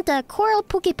can hunt a coral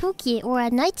puki or a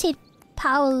nightshade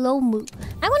paolomu.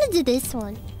 I want to do this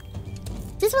one.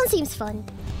 This one seems fun.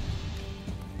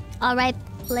 Alright,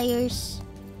 players.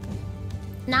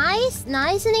 Nice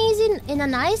and easy in a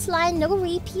nice line. No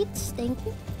repeats. Thank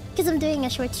you. Because I'm doing a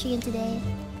short stream today.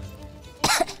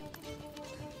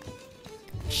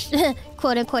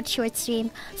 Quote unquote short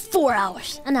stream. 4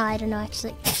 hours. No, I don't know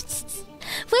actually.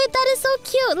 Wait, that is so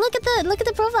cute. Look at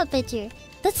the profile picture.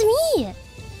 That's me.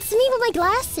 It's me with my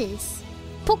glasses.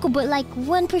 Poko, but like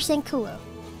 1% cool.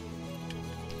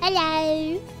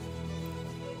 Hello.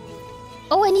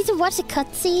 Oh, I need to watch the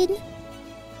cutscene.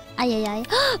 Ay.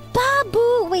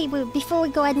 Babu. Wait. Before we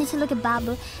go, I need to look at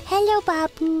Babu. Hello,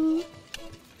 Babu.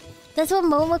 That's what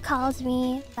Momo calls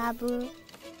me, Babu.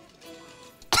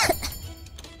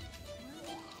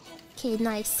 Okay,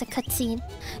 nice. A cutscene.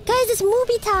 Guys, it's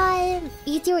movie time.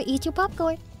 Eat your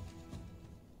popcorn.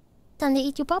 Time to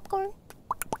eat your popcorn.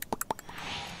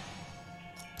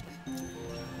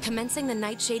 Commencing the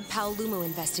Nightshade Paolumu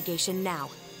investigation now.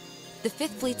 The 5th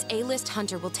Fleet's A-list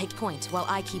hunter will take point while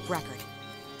I keep record.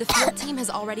 The field team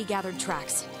has already gathered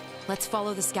tracks. Let's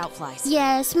follow the scout flies.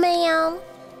 Yes, ma'am.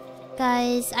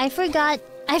 Guys, I forgot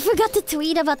to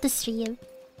tweet about the stream.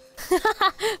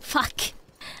 Fuck.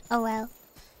 Oh well.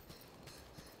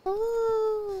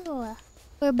 Ooh.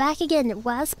 We're back again.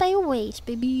 Whilst by your ways,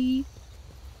 baby.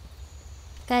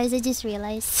 Guys, I just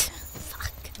realized.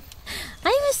 Fuck. I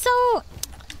was so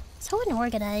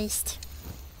unorganized.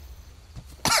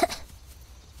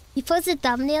 You posted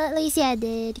thumbnail at least? Yeah, I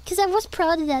did. Because I was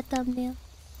proud of that thumbnail.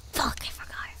 Fuck, I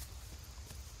forgot.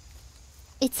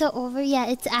 It's so over. Yeah,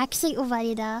 it's actually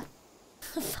Ovarida.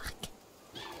 Fuck.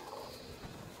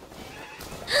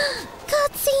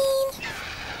 Cutscene!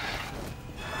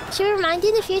 Should we remind you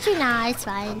in the future? Nah, it's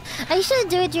fine. I should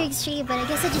do it during stream, but I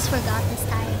guess I just forgot this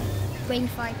time. Brain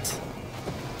fart.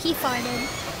 He farted.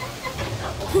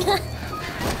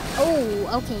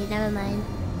 Oh, okay, never mind.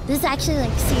 This is actually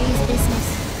like serious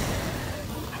business.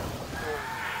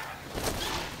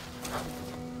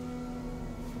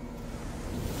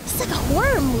 It's like a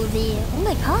horror movie. Oh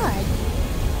my god.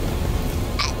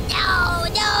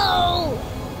 No!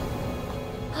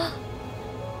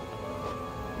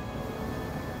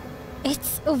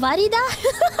 It's Ovarida?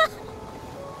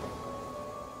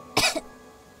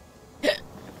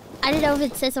 I don't know if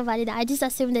it says Ovarida. I just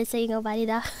assumed it's saying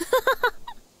Ovarida.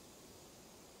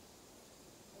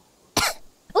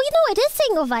 Oh, you know, it is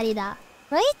saying Ovarida,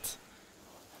 right?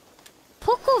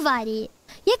 Pokovari.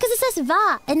 Yeah, because it says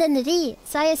Va and then Ri.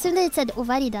 So I assumed that it said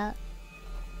Ovarida.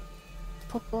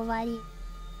 Pokovari.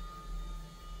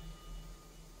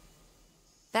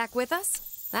 Back with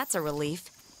us? That's a relief.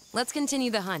 Let's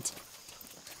continue the hunt.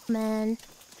 Man.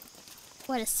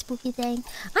 What a spooky thing.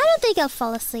 I don't think I'll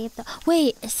fall asleep though.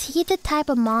 Wait, is he the type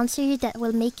of monster that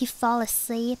will make you fall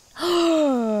asleep?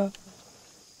 You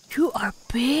are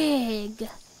big.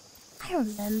 I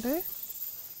remember.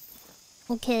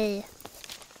 Okay.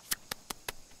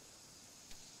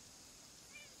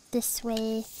 This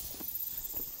way.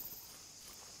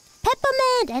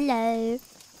 Peppermint! Hello.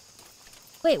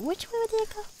 Wait, which way did I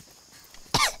go?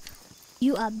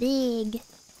 You are big.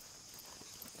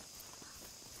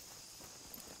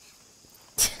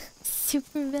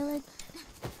 Supervillain?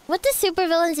 What do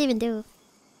supervillains even do?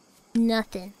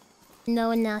 Nothing.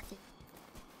 No, nothing.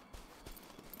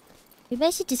 Maybe I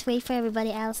should just wait for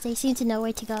everybody else. They seem to know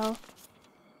where to go.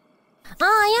 Oh,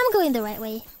 I am going the right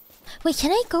way. Wait,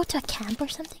 can I go to a camp or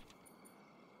something?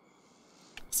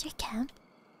 Is there a camp?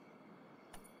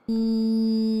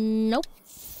 Nope.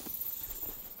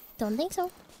 Don't think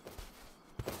so.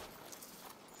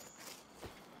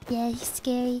 Yeah, he's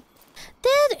scary.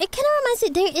 Dude, it kind of reminds me,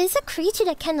 there is a creature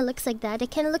that kind of looks like that.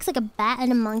 It kind of looks like a bat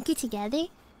and a monkey together. It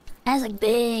has like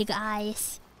big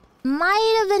eyes.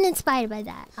 Might have been inspired by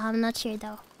that. I'm not sure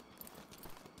though.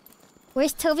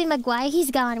 Where's Tobey Maguire?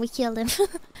 He's gone. We killed him.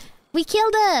 we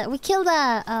killed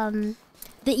the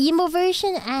emo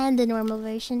version and the normal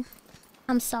version.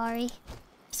 I'm sorry.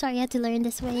 Sorry I had to learn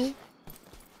this way.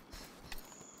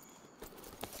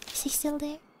 Is he still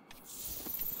there?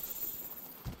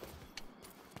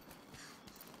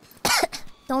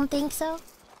 Don't think so.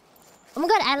 Oh my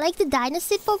god, I like the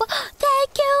dynasty Poko.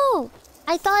 Thank you!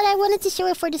 I thought I wanted to show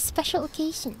it for this special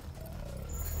occasion.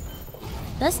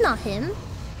 That's not him.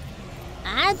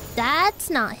 That's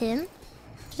not him.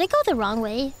 Did I go the wrong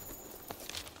way?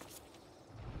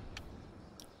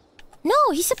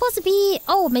 No, he's supposed to be...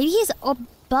 Oh, maybe he's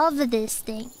above this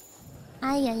thing.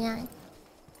 Ay, ay, ay.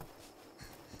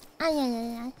 Ay, ay,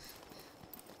 ay, ay.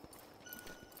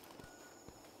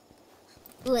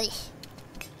 Wait.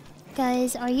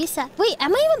 Guys, are you sad? Wait,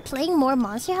 am I even playing more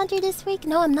Monster Hunter this week?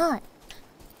 No, I'm not.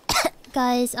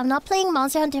 Guys, I'm not playing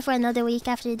Monster Hunter for another week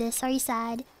after this. Are you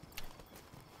sad?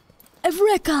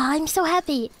 Eureka! I'm so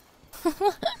happy.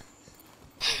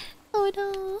 Oh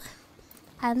no.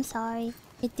 I'm sorry.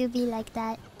 It do be like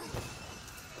that.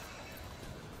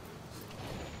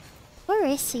 Where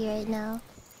is he right now?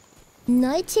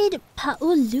 Knighted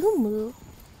Paulumu.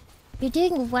 You're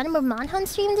doing one more Manhunt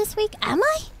stream this week? Am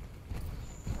I?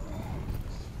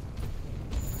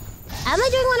 Am I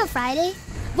doing one on Friday?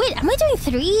 Wait, am I doing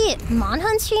 3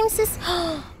 Manhunt streams this...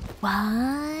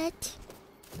 What?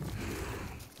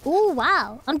 Oh,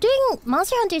 wow. I'm doing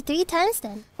Monster Hunter 3 times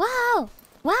then. Wow.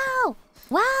 Wow.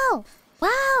 Wow.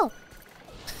 Wow.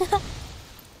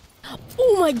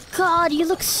 Oh my god, you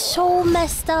look so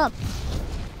messed up.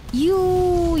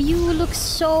 You look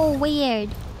so weird.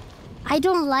 I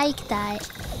don't like that.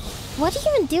 What do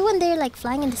you even do when they're like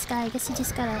flying in the sky? I guess you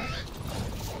just gotta...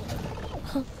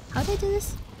 How do I do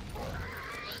this?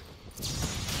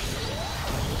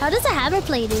 How does a hammer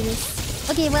player do this?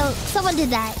 Okay, well, someone did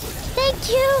that. Thank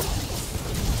you!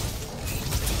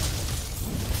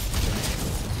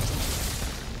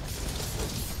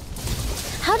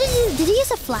 How did he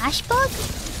use a flash bug?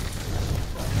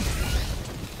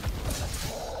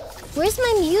 Where's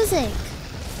my music?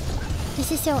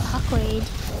 This is so awkward.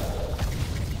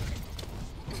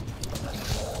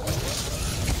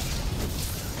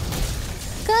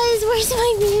 Guys, where's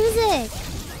my music?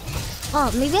 Oh,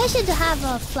 maybe I should have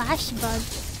a flash bug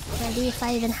ready if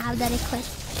I even have that equipped.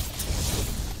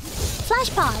 Flash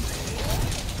pod!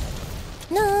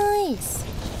 Nice!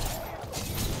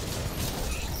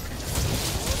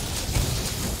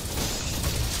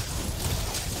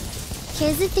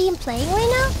 Here's the theme playing right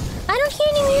now? I don't hear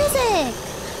any music!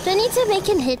 Do I need to make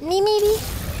him hit me maybe?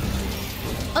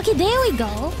 Okay, there we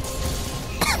go.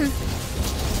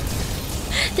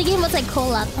 The game was like,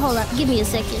 hold up, give me a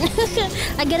second.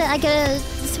 I gotta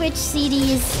switch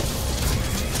CDs.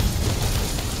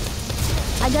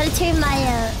 I gotta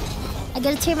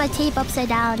turn my tape upside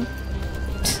down.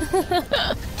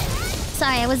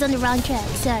 Sorry, I was on the wrong track.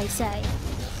 Sorry.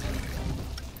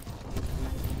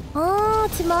 Oh,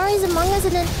 tomorrow is Among Us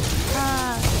and then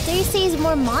Thursday is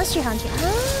more Monster Hunter.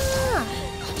 Ah!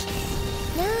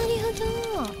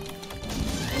 Naruhodo.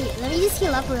 Wait, let me just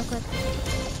heal up real quick.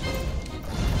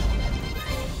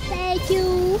 Thank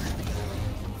you.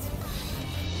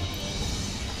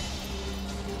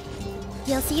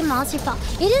 You'll see Monster Fall.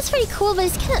 It is pretty cool, but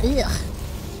it's kind of ugh.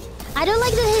 I don't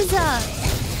like that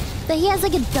that he has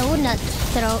like a donut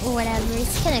throat or whatever.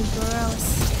 It's kind of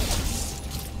gross.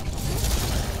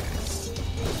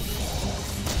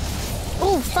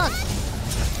 Oh fuck!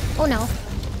 Oh no!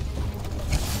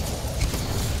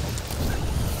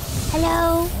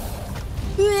 Hello.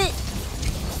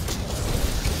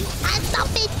 Stop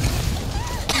it!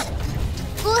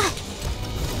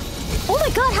 Oh my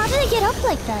god, how did I get up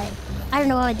like that? I don't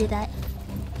know how I did that.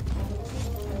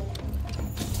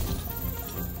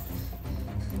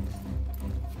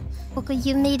 Okay,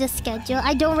 you made a schedule.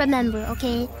 I don't remember,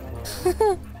 okay?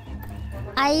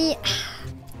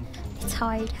 It's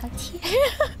hard out here.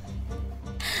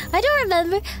 I don't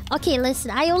remember. Okay,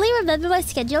 listen. I only remember my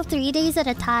schedule 3 days at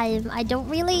a time. I don't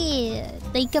really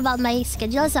think about my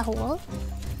schedule as a whole.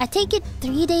 I take it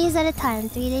 3 days at a time.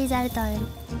 3 days at a time.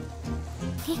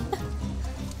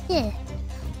 Yeah.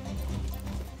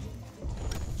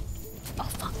 Oh,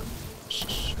 fuck.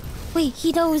 Shh. Wait,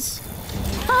 he knows.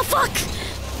 Oh, fuck!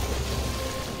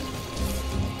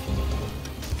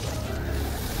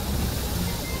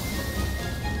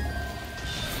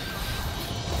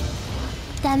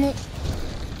 Damn it.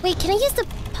 Wait, can I use the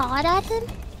pod at him?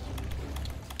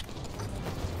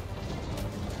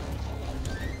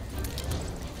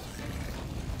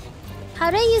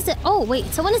 How do I use it? Oh, wait,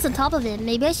 someone is on top of him.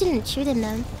 Maybe I shouldn't shoot him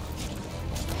then.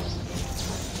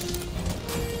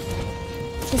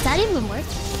 Does that even work?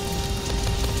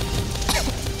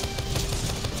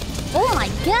 Oh my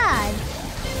god!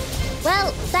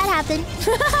 Well, that happened.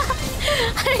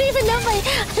 I don't even know if I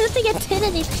don't think I did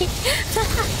anything.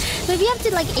 Maybe you have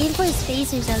to like aim for his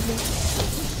face or something.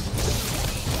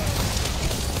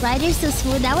 Rider's so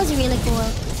smooth. That was really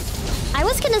cool. I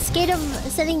was kind of scared of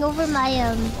setting over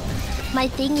my my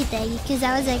thingy thing because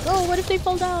I was like, oh, what if they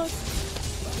fall down?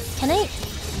 Can I?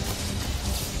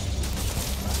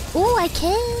 Oh, I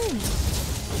can.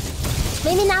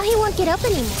 Maybe now he won't get up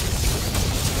anymore.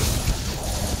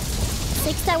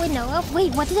 6 that we know of.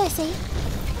 Wait, what did I say?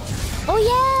 Oh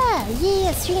yeah,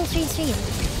 yeah, stream.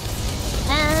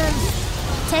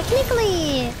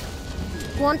 Technically,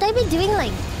 won't I be doing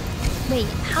like? Wait,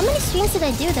 how many streams did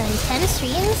I do then? 10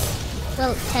 streams?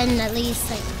 Well, 10 at least.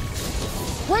 Like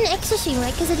one extra stream,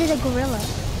 right? Because I did a gorilla,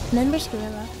 members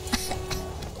gorilla.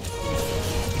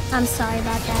 I'm sorry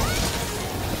about that.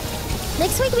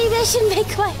 Next week maybe I should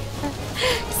make my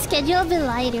schedule a bit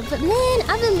lighter. But man,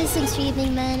 I've been missing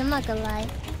streaming, man. I'm not gonna lie.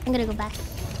 I'm gonna go back.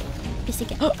 Just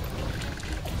again. Oh,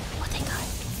 thank God.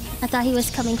 I thought he was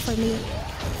coming for me.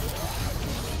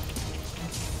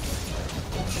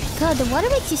 God, the water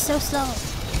makes you so slow.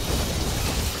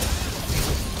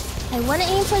 I want to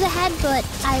aim for the head, but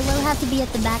I will have to be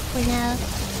at the back for now.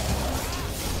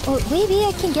 Oh, maybe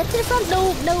I can get to the front.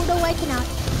 No, I cannot.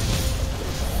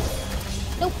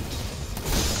 Nope.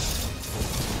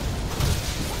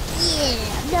 Yeah,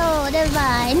 no, never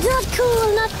mind. Not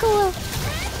cool.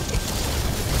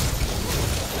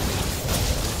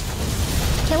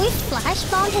 Can we flash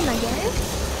bomb him again?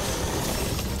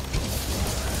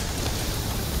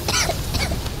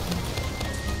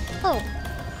 Oh.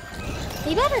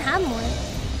 Maybe I don't have more.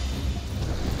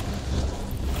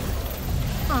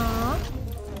 Aww.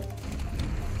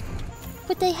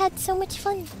 But they had so much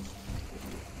fun.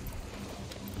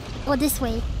 Oh, this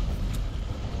way.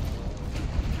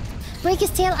 Break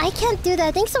his tail. I can't do that.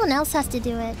 I think someone else has to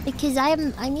do it because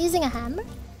I'm using a hammer.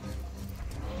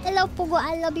 Hello, Pogo.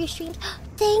 I love your streams.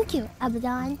 Thank you,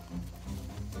 Abaddon.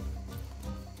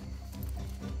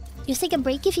 Just take a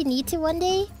break if you need to one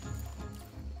day.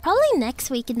 Probably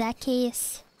next week in that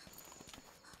case.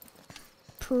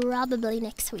 Probably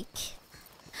next week.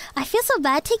 I feel so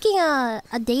bad taking a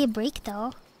day break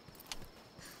though.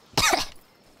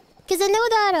 Because I know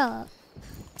that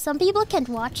some people can't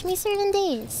watch me certain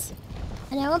days.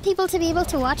 And I want people to be able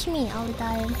to watch me all the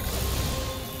time.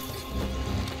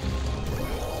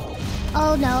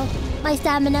 Oh no, my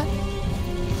stamina.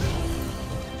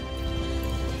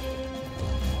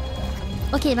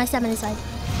 Okay, my stamina is fine.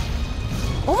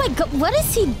 Oh my god, what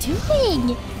is he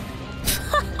doing?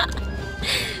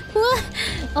 What?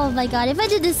 Oh my god, if I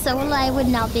did this solo, I would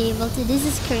not be able to. This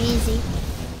is crazy.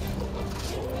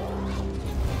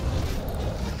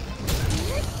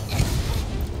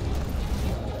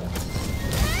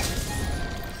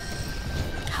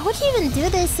 How would you even do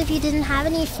this if you didn't have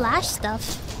any flash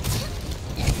stuff?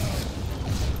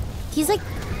 He's like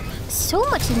so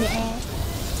much in the air.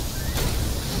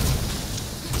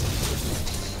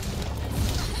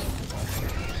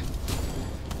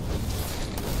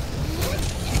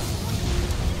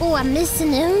 Oh, I'm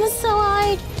missing him so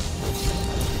hard.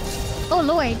 Oh,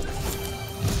 Lord.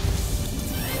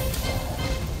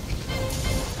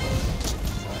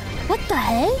 What the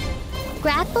hell?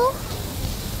 Grapple?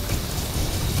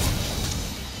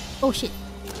 Oh, shit.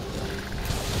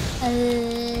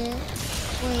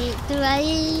 Wait, do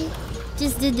I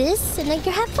just do this and then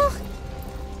grapple?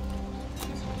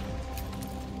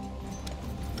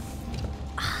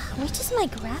 Which is my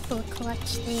grapple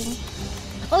clutch thing?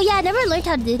 Oh yeah, I never learned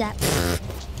how to do that.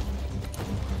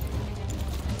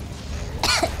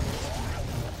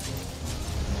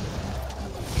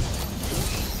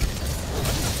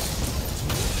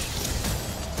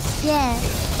 Yeah.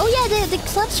 Oh yeah, the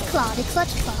clutch claw,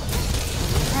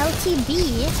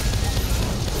 LTB.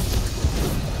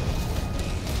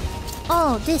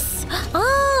 Oh, this.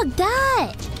 Oh,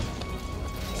 that.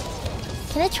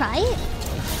 Can I try it?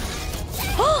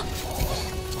 Oh!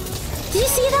 Did you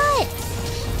see that?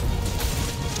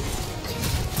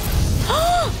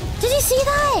 Oh! Did you see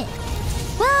that?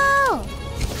 Wow!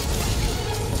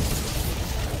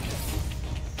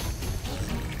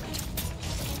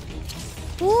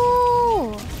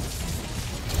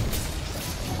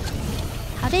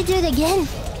 How do I do it again?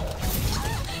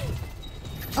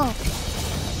 Oh.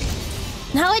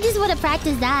 Now I just want to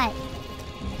practice that.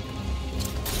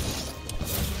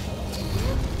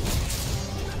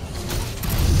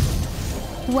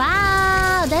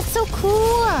 Wow, that's so cool.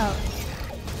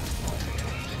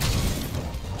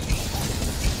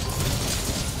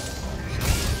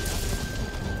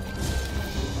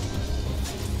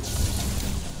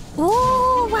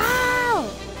 Oh, wow.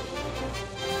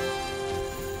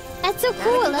 That's so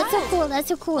cool. That's so cool. That's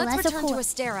so cool. Let's That's so return cool. to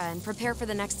Astera and prepare for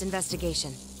the next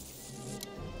investigation.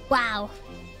 Wow.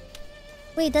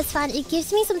 Wait, that's fun. It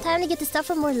gives me some time to get the stuff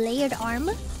for more layered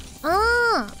armor.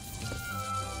 Ah.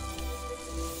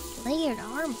 Layered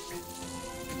armor.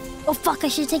 Oh fuck, I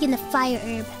should have taken the fire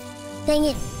herb. Dang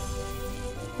it.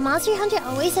 Monster Hunter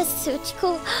always has such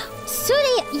cool...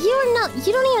 Suri,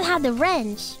 you don't even have the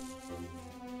wrench.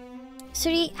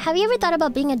 Suri, have you ever thought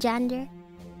about being a janitor?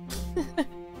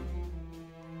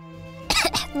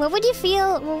 What would you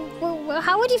feel...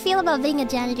 How would you feel about being a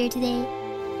janitor today?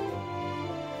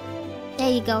 There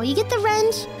you go. You get the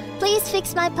wrench. Please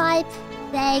fix my pipe.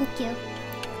 Thank you.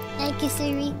 Thank you,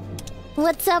 Suri.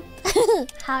 What's up?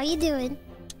 How are you doing?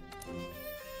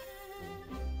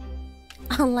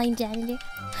 Online janitor.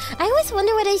 I always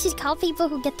wonder what I should call people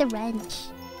who get the wrench.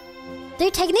 They're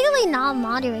technically not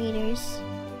moderators.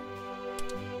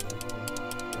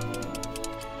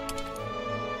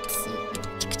 Let's see.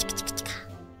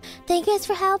 Thank you guys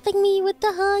for helping me with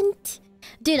the hunt.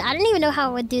 Dude, I don't even know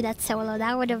how I would do that solo.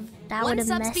 That would have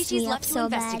messed me up so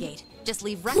bad. Just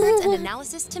leave records and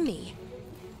analysis to me.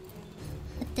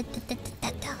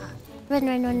 Run,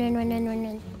 run, run, run, run, run, run,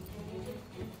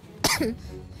 run.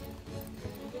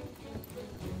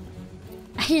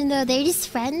 I don't know, they're just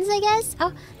friends, I guess?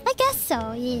 Oh, I guess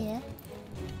so, yeah.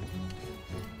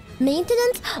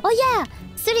 Maintenance? Oh yeah!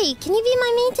 Suri, can you be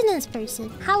my maintenance person?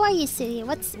 How are you, Suri?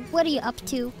 What are you up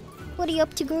to? What are you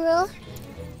up to, girl?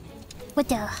 What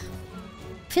the...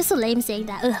 Feels so lame saying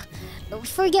that. Ugh.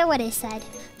 Forget what I said.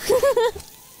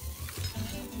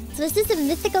 So is this a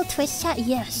mythical Twitch chat?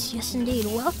 Yes, yes indeed.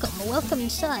 Welcome, welcome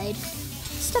inside.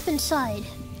 Step inside.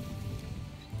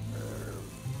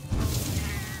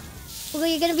 Well,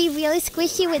 you're gonna be really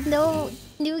squishy with no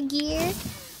new gear?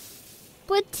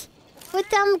 But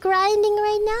I'm grinding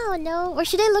right now, no? Or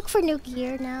should I look for new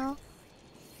gear now?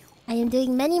 I am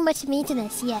doing much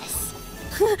maintenance, yes.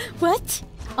 What?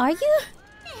 Are you?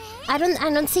 I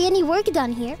don't see any work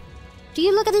done here. Do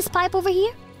you look at this pipe over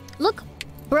here? Look,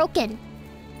 broken.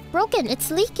 Broken, it's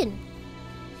leaking.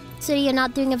 So you're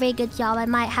not doing a very good job. I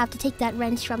might have to take that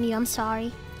wrench from you. I'm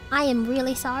sorry. I am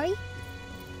really sorry.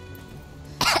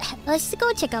 Let's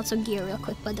go check out some gear real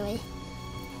quick, by the way.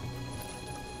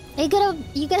 You gotta...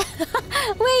 Wait,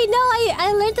 no,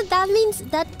 I learned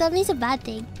that means a bad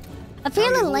thing.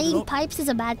 Apparently laying pipes is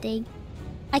a bad thing.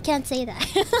 I can't say that.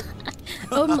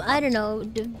 I don't know.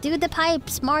 Do the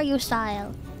pipes Mario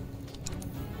style.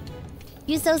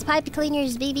 Use those pipe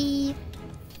cleaners, baby.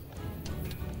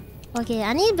 Okay,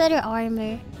 I need better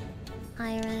armor.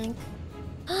 High rank.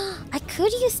 I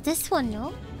could use this one,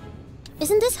 no?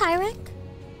 Isn't this high rank?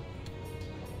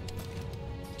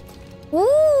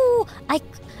 Ooh!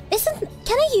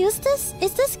 Can I use this?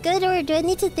 Is this good, or do I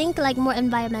need to think like more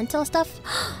environmental stuff?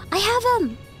 I have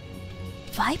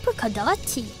Viper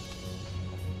Kadachi.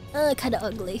 Kinda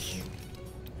ugly.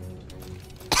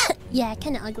 Yeah,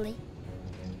 kinda ugly.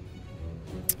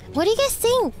 What do you guys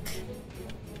think?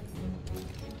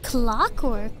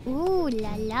 Clockwork. Ooh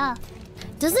la la.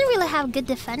 Doesn't really have good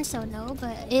defense though, no,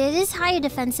 but it is higher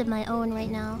defense than my own right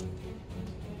now.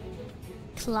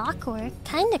 Clockwork,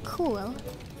 kinda cool.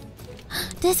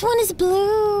 This one is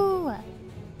blue.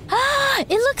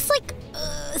 It looks like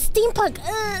steampunk.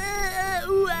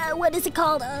 What is it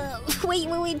called? Wait!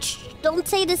 Don't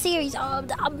say the series. I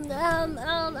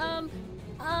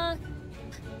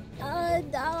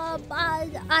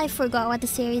forgot what the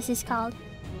series is called.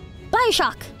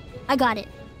 BioShock. I got it.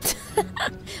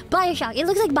 BioShock. It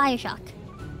looks like BioShock.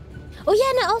 Oh yeah,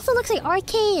 and it also looks like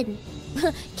Arcane.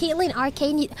 Caitlyn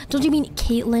Arcane. Don't you mean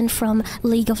Caitlyn from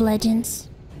League of Legends?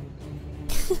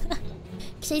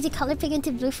 Change the color pigment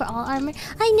to blue for all armor.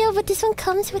 I know, but this one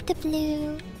comes with the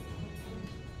blue.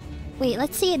 Wait,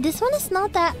 let's see. This one is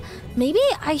not that... Maybe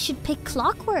I should pick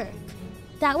Clockwork.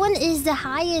 That one is the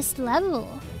highest level.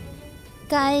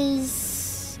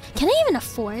 Guys... Can I even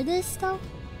afford this, though?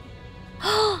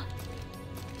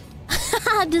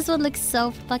 This one looks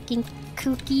so fucking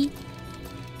kooky.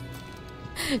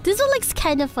 This one looks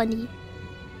kind of funny.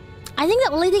 I think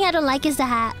the only thing I don't like is the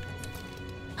hat.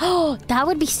 Oh, that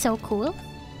would be so cool.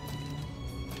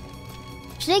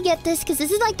 Should I get this? Because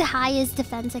this is like the highest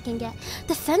defense I can get.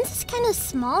 Defense is kind of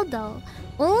small though.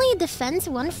 Only defense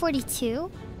 142?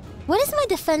 What is my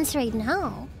defense right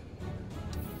now?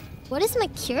 What is my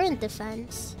current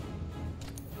defense?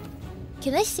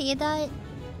 Can I say that?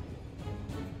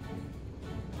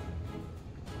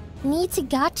 Needs a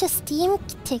gacha Steam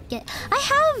ticket. I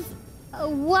have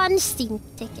one Steam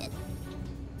ticket.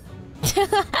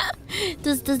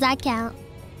 Does that count?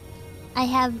 I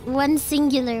have one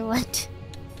singular one.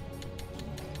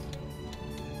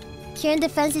 Current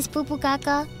defense is poo poo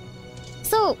kaka.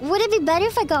 So, would it be better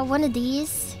if I got one of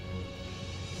these?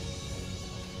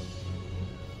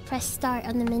 Press start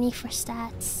on the menu for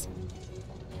stats.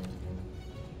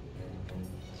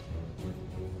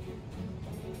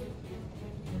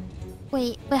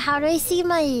 Wait, but how do I see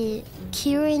my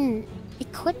current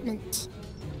equipment?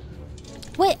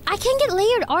 Wait, I can't get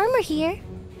layered armor here.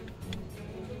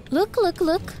 Look, look,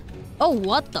 look. Oh,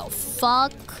 what the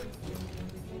fuck?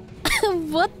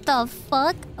 What the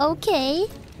fuck? Okay.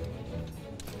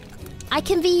 I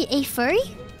can be a furry?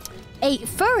 A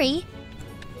furry?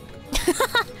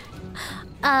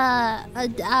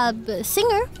 A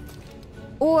singer?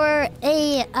 Or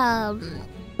a,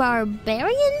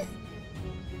 barbarian?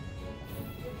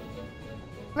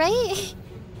 Right?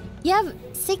 You have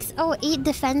 608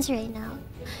 defense right now.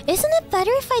 Isn't it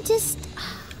better if I just...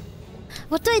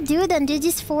 What do I do then? Do I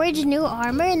just forge new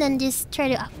armor and then just try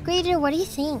to upgrade it? Or what do you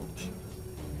think?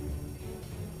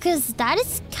 Because that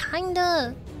is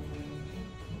kinda...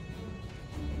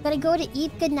 Gotta go to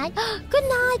eat. Good night. Good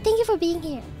night! Thank you for being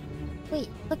here. Wait,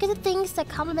 look at the things that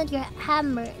complement your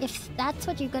hammer. If that's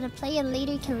what you're gonna play and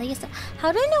later you can lay stuff.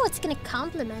 How do I know what's gonna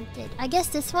complement it? I guess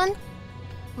this one?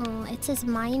 Oh, it says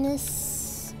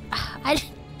minus... I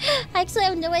actually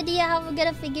have no idea how I'm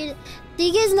gonna figure it. Do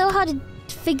you guys know how to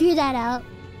figure that out?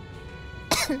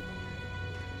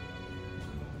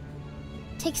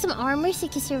 Take some armor so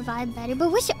you can survive better.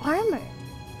 But which armor?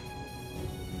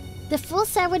 The full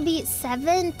set would be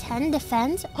 7, 10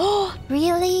 defense. Oh,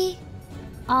 really?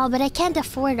 Oh, but I can't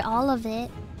afford all of it.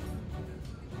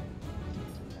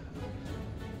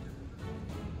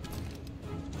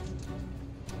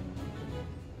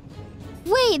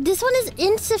 Wait, this one is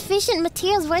insufficient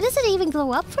materials. Why does it even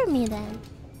glow up for me then?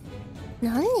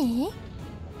 Nani?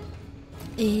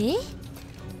 Eh?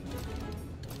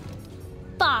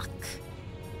 Fuck.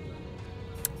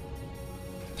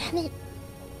 Damn it.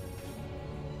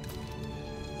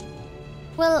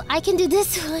 Well, I can do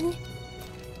this one.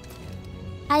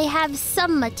 I have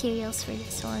some materials for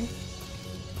this one.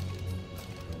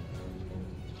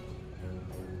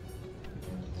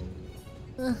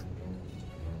 Ugh.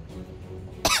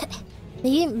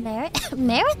 Maybe marathon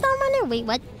runner? Wait,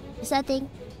 what is that thing?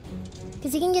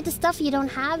 Because you can get the stuff you don't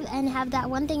have and have that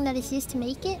one thing that is used to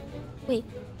make it. Wait.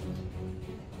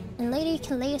 And later you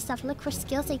can layer stuff. Look for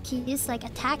skills that you can use, like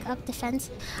attack, up,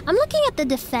 defense. I'm looking at the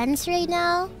defense right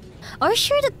now. Are you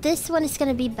sure that this one is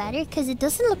gonna be better? Because it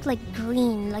doesn't look like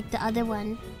green like the other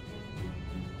one.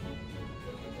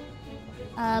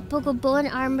 Poko Bone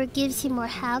armor gives you more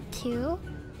health too.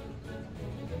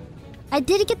 I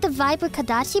did get the Viper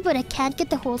Kadachi, but I can't get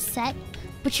the whole set.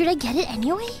 But should I get it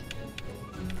anyway?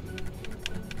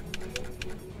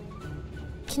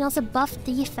 Can also buff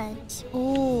defense.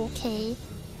 Oh, okay.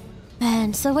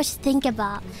 Man, so much to think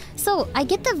about. So, I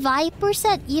get the Viper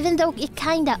set even though it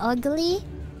kinda ugly.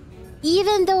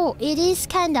 Even though it is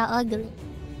kinda ugly.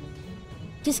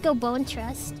 Just go Bone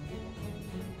Trust.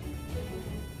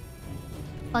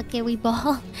 Fuck it, we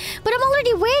ball. But I'm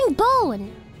already wearing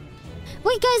Bone!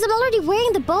 Wait guys, I'm already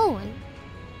wearing the Bone.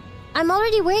 I'm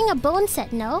already wearing a Bone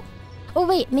set, no? Oh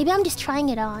wait, maybe I'm just trying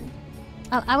it on.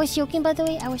 Oh, I was joking by the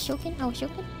way. I was joking. I was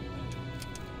joking by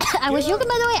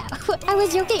the way. I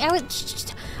was joking. I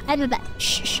was... I'm back.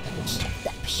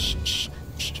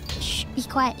 Be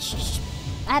quiet.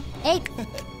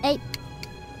 Hey.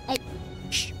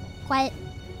 Quiet.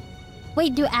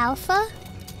 Wait, do alpha?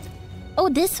 Oh,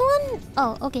 this one?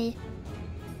 Oh, okay.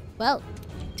 Well,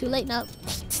 too late now.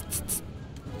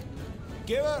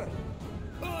 Give her.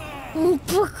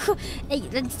 Hey,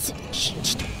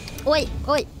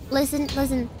 wait.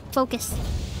 Listen. Focus.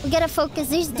 We gotta focus.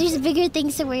 There's bigger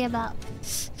things to worry about.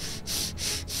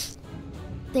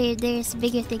 There's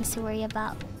bigger things to worry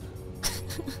about.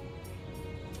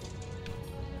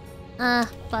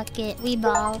 Fuck it. We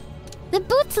ball. The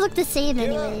boots look the same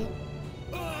anyway.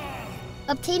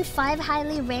 Obtain 5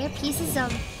 highly rare pieces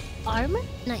of armor?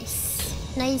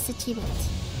 Nice. Nice achievement.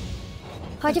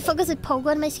 Hard to focus with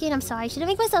Pogo on my screen. I'm sorry. Should I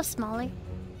make myself smaller?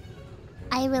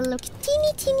 I will look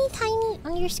teeny tiny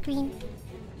on your screen.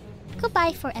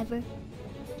 Goodbye forever.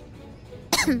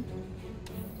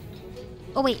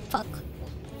 Oh wait, fuck.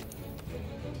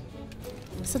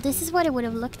 So this is what it would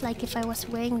have looked like if I was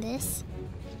wearing this.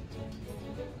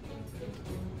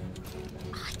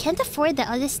 I can't afford the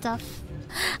other stuff.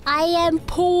 I am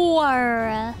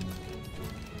poor.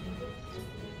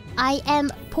 I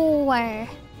am poor.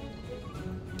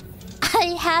 I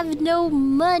have no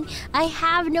money. I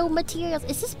have no materials.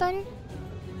 Is this better?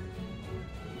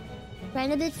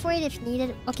 Grind a bit for it if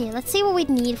needed. Okay, let's see what we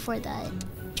need for that.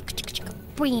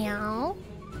 We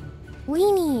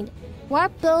need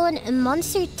warp bone,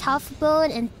 monster tough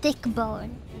bone, and thick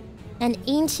bone. And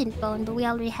ancient bone, but we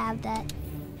already have that.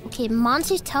 Okay,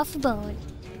 monster tough bone.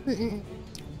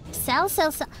 Sell.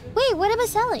 Wait, what am I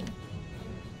selling?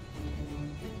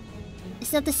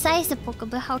 It's not the size of Poko,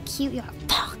 but how cute you are.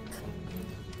 Fuck!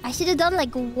 I should have done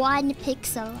like 1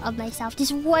 pixel of myself.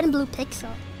 Just 1 blue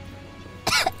pixel.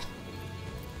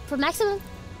 For maximum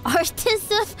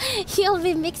artism, you'll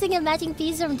be mixing and matching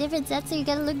pieces from different sets so you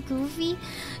gotta look goofy.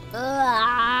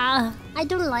 I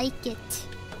don't like it.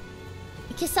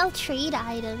 You can sell trade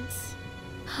items.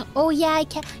 Oh yeah, I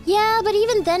can. Yeah, but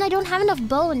even then I don't have enough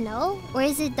bone, no? Or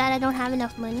is it that I don't have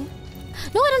enough money?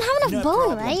 No, I don't have enough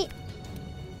bone, right?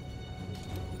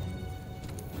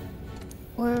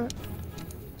 Or...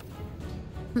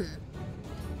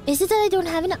 Is it that I don't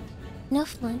have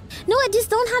enough money? No, I just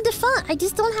don't have the fun. I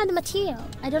just don't have the material.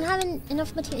 I don't have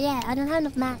enough material. Yeah, I don't have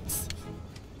enough mats.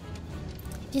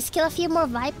 Just kill a few more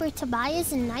Viper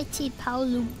Tobias and Nightshade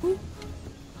Paolubu.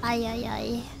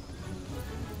 Ay.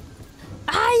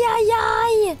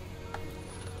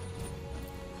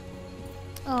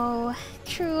 Oh,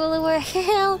 cruel world.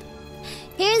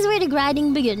 Here's where the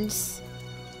grinding begins.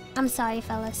 I'm sorry,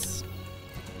 fellas.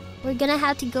 We're gonna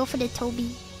have to go for the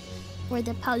Toby. Or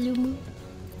the Paolumu.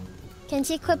 Can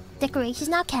she equip decorations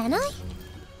now? Can I?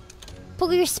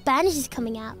 Poko, your Spanish is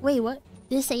coming out. Wait, what?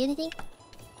 Did it say anything?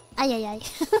 Ay.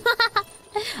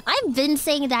 I've been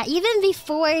saying that even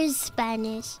before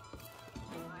Spanish.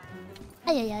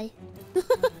 Ay.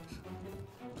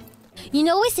 You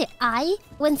know we say I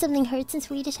when something hurts in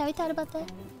Swedish. Have you thought about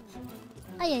that?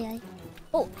 Ay.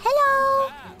 Oh, hello!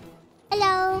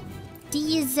 Hello!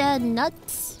 These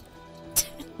nuts.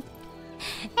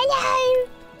 Hello!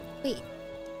 Wait.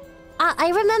 I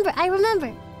remember.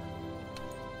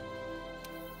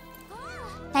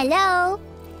 Hello!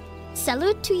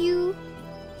 Salute to you!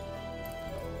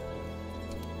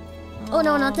 Oh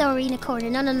no, not the arena corner.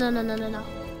 No.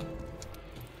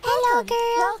 Hello,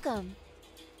 girl! Welcome.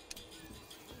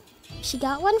 She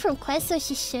got one from Quest, so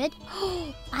she should.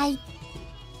 I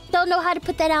don't know how to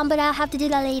put that on, but I'll have to do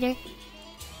that later.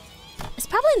 It's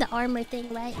probably the armor thing,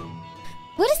 right?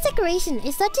 What is decoration?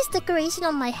 Is that just decoration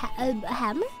on my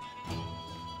hammer?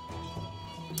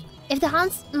 If the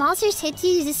monsters hit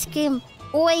you, you just scream,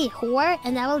 "Oi, whore,"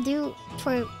 and that will do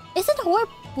for... Isn't whore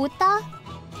puta?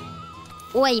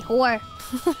 Oi, whore.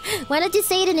 Why not you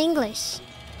say it in English?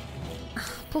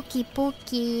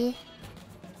 Pookie.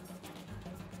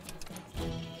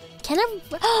 Can I...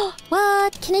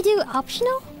 What? Can I do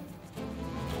optional?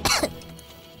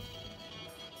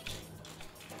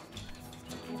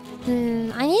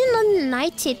 I need another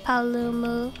Nightshade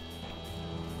Paolumu.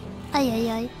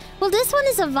 Ay. Well, this one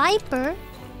is a Viper.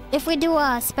 If we do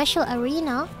a special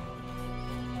arena.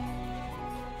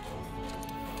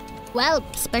 Well,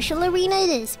 special arena it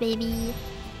is, baby.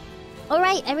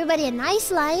 Alright, everybody, a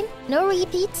nice line. No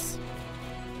repeats.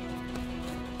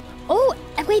 Oh,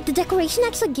 wait, the decoration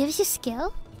actually gives you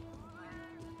skill?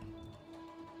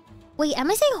 Wait, am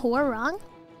I saying whore wrong?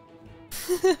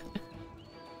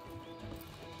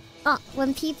 Oh,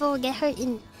 when people get hurt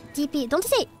in DP, don't they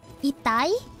say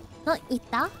itai? Not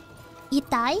ita?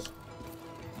 Itai?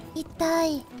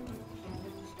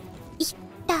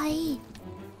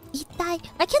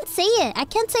 I can't say it. I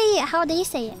can't say it how they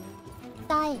say it.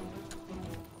 Itai.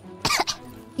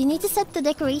 You need to set the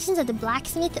decorations at the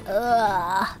blacksmith.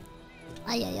 Ugh.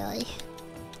 Ay.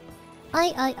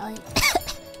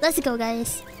 Let's go,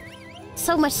 guys.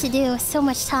 So much to do. So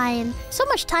much time. So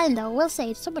much time, though. We'll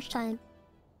say so much time.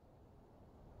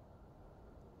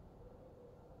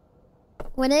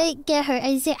 When I get hurt,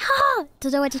 I say, "Ah!"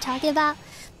 Don't know what you're talking about.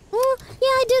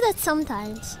 Yeah, I do that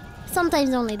sometimes.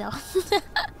 Sometimes only, though.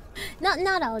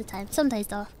 Not all the time. Sometimes,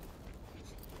 though.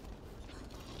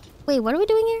 Wait, what are we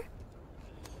doing here?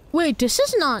 Wait, this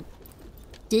is not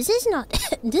this is not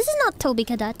Tobi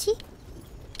Kadachi.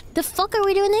 The fuck are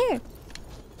we doing here?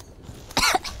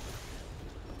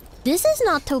 This is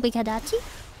not Tobi Kadachi.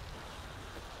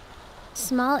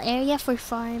 Small area for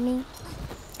farming.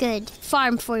 Good.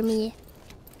 Farm for me.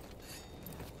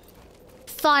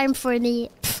 Farm for me.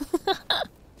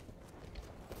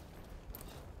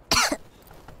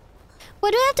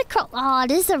 Oh,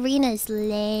 this arena is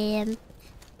lame.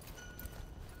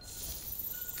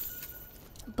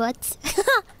 But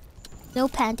no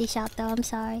panty shot though, I'm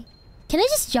sorry. Can I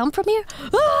just jump from here?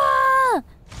 Ah!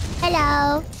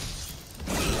 Hello.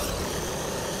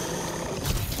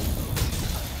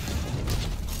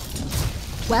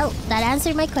 Well, that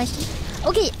answered my question.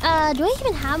 Okay, do I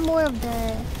even have more of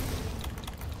the...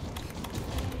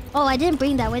 Oh, I didn't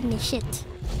bring that with me, shit.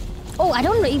 Oh, I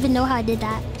don't even know how I did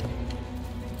that.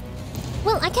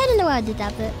 Well, I kinda know how I did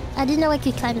that, but I didn't know I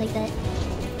could climb like that.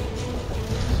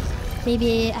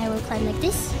 Maybe I will climb like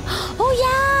this. Oh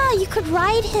yeah, you could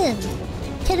ride him.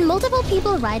 Can multiple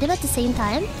people ride him at the same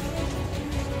time?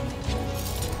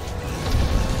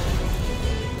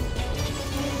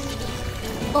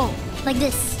 Oh, like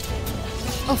this.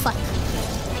 Oh fuck.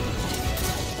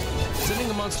 Sending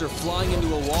a monster flying into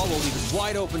a wall will leave it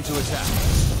wide open to attack.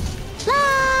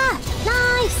 Ah!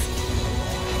 Nice!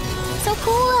 So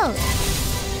cool!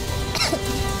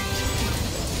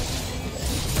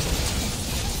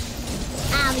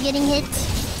 I'm getting hit.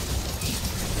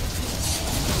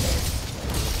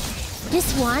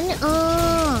 This one?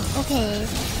 Oh, okay.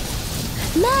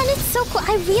 Man, it's so cool.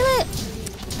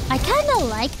 I kind of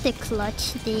like the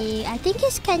clutch thing. I think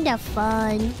it's kind of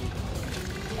fun.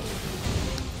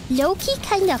 Low-key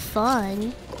kind of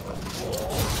fun.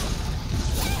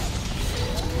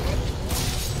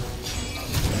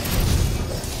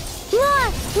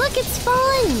 Look, it's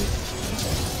fun!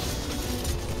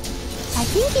 I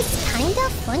think it's kind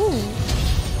of funny.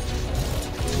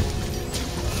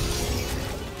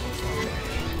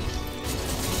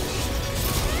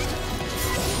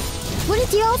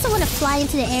 Wouldn't you also want to fly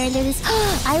into the air and do this?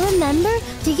 I remember.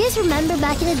 Do you guys remember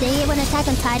back in the day when Attack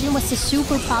on Titan was a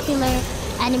super popular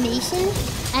animation?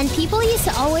 And people used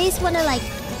to always want to like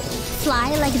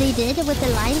fly like they did with the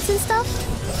lines and stuff?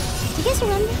 Do you guys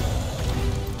remember?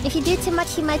 If you do too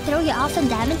much, he might throw you off and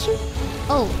damage you?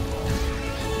 Oh.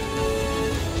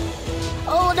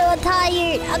 Oh no, I'm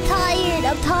tired. I'm tired.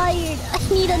 I'm tired. I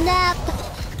need a nap.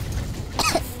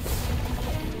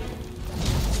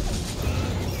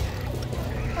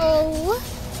 Oh.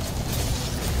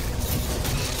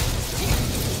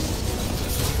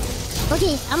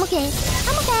 Okay, I'm okay.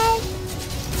 I'm okay.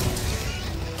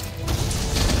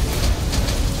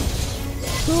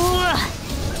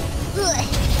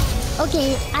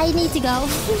 Okay, I need to go.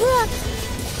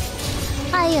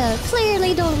 I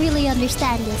clearly don't really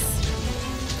understand this.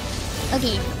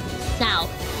 Okay, now.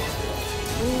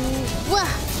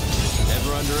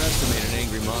 Never underestimate an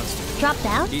angry monster. Drop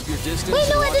down? Keep your distance. Wait,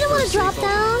 no, I didn't want to drop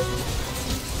down.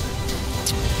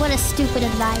 What a stupid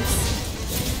advice.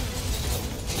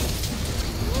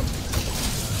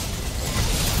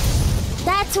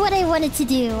 That's what I wanted to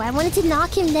do. I wanted to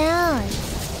knock him down.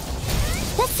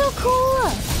 That's so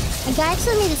cool. A guy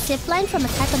actually made a zipline from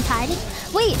Attack on Titan.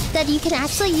 Wait, that you can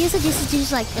actually use it just to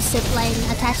use like a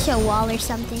zipline attached to a wall or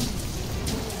something.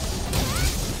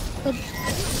 But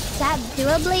that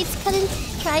Durablade's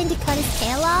trying to cut his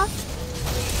tail off?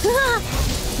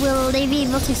 Will they be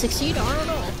able to succeed? I don't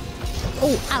know.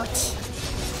 Oh, ouch.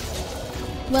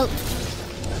 Well.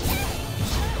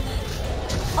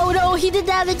 Oh no, he did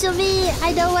damage on me.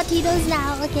 I know what he does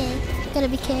now. Okay, gotta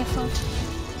be careful.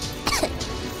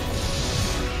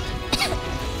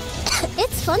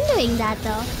 It's fun doing that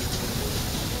though.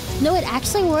 No, it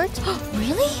actually worked.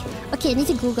 Really? Okay, I need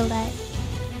to Google that.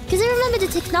 Because I remember the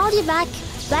technology back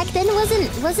then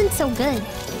wasn't so good.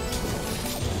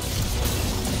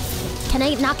 Can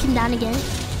I knock him down again?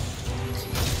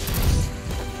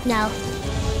 No.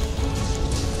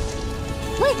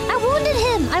 Wait, I wounded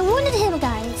him! I wounded him,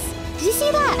 guys! Did you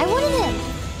see that? I wounded him!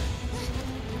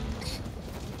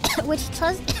 Which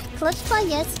clutch fly?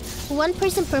 Yes. One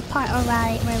person per part.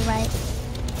 Alright, right.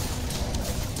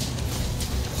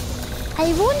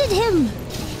 I wounded him!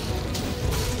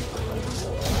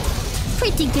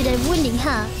 Pretty good at wounding,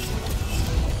 huh?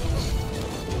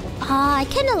 I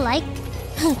kinda like...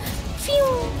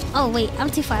 Phew! Oh wait, I'm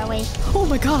too far away. Oh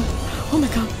my god! Oh my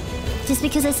god! Just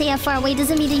because I say I'm far away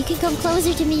doesn't mean that you can come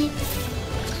closer to me.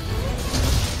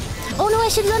 Oh no, I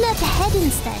should run at the head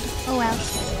instead. Oh well.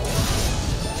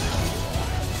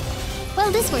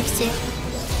 Well, this works too.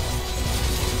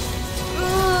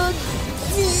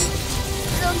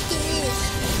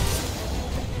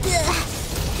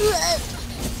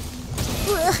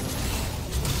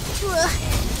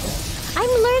 I'm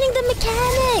learning the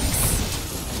mechanics!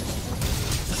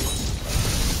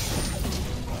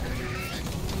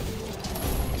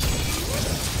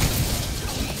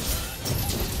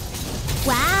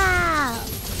 Wow!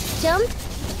 Jump?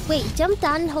 Wait, jump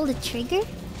down and hold the trigger?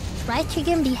 Right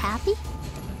trigger and be happy?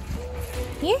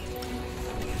 Here?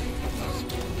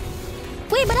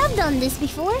 Wait, but I've done this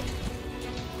before.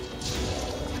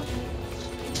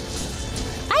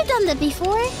 I've done that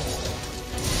before.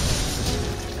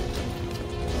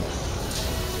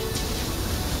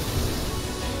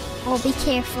 Oh, be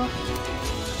careful.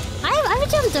 I've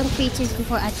jumped on creatures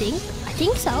before, I think. I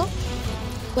think so.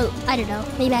 Well, I don't know.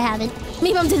 Maybe I haven't.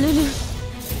 Maybe I'm delulu.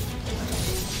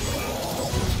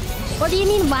 Or do you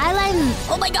mean while I'm...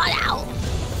 Oh my god, ow!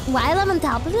 While I'm on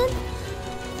top of him?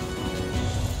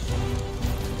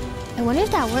 I wonder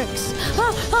if that works.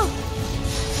 Oh, oh!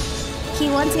 He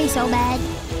wants me so bad.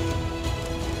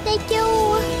 Thank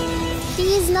you!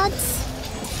 These nuts.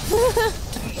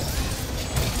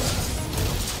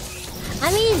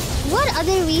 I mean, what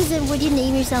other reason would you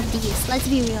name yourself Devious? Let's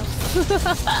be real.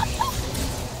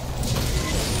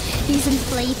 He's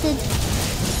inflated.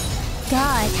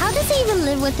 God, how does he even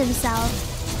live with himself?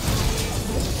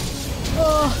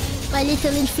 Oh, my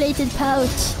little inflated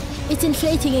pouch. It's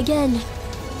inflating again.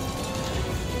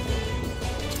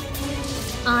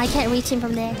 Oh, I can't reach him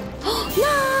from there.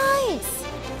 Nice!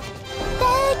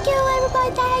 Thank you,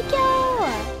 everybody, thank you!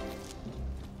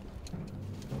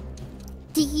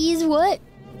 D's what?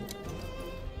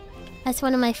 That's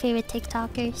one of my favorite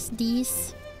TikTokers,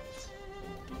 D's.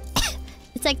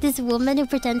 It's like this woman who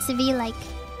pretends to be like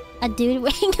a dude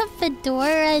wearing a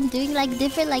fedora and doing like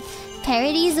different like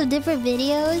parodies of different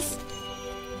videos.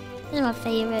 They're my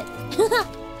favorite.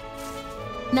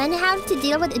 Men have to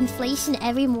deal with inflation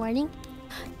every morning.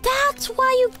 That's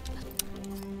why you...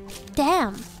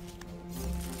 Damn.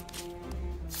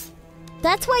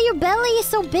 That's why your belly is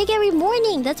so big every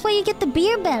morning. That's why you get the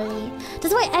beer belly.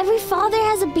 That's why every father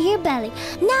has a beer belly.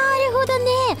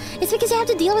 It's because you have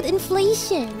to deal with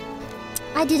inflation.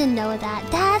 I didn't know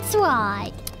that. That's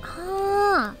why.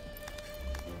 Ah.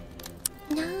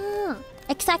 No.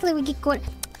 Exactly, we get good.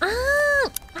 Ah.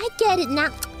 I get it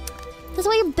now. That's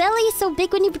why your belly is so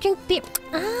big when you drink beer.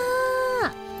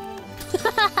 Ah.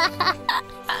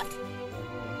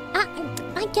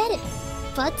 I get it.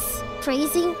 Butts.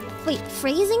 Phrasing. Wait,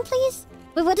 phrasing, please?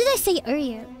 Wait, what did I say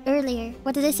earlier?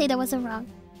 What did I say that wasn't wrong?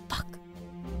 Fuck.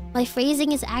 My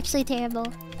phrasing is actually terrible.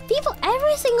 People,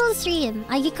 every single stream,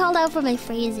 I get called out for my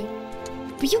phrasing.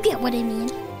 But you get what I mean.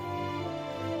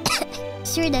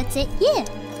 Sure, that's it? Yeah.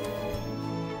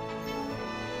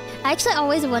 I actually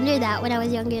always wondered that when I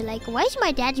was younger. Like, why is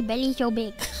my dad's belly so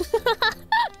big?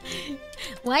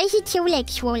 Why is it so, like,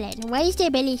 swollen? Why is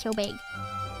their belly so big?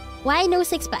 Why no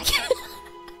six-pack?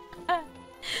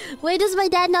 Why does my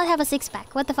dad not have a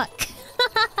six-pack? What the fuck?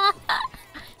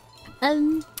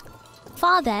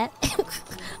 Father,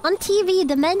 on TV,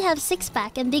 the men have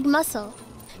six-pack and big muscle.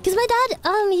 Because my dad,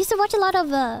 used to watch a lot of,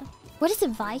 what is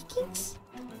it, Vikings?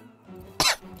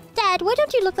 Dad, why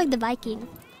don't you look like the Viking?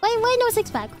 Why no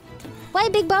six-pack? Why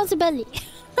big bouncy belly?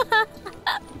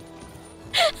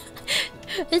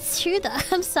 It's true though.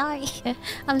 I'm sorry.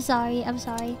 I'm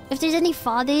sorry. If there's any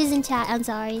fathers in chat, I'm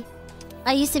sorry.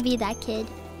 I used to be that kid.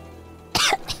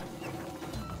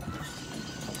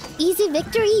 Easy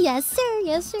victory, yes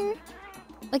sir.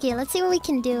 Okay, let's see what we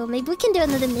can do. Maybe we can do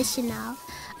another mission now.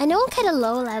 I know I'm kind of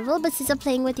low level, but since I'm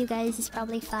playing with you guys, it's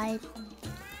probably fine.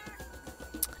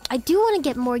 I do want to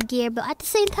get more gear, but at the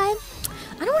same time,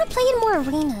 I don't want to play in more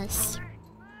arenas.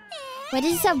 Why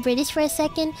did it sound British for a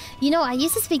second? You know, I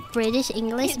used to speak British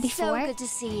English before. So good to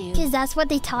see you. Because that's what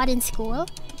they taught in school.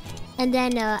 And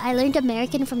then I learned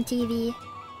American from TV.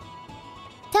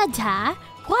 Dada,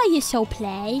 why you so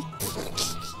play?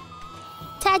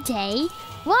 Daddy,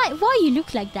 why you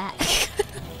look like that?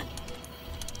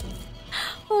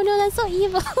 Oh no, that's so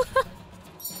evil.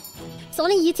 So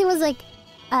only YouTube was like,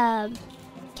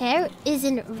 Care is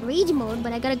in rage mode,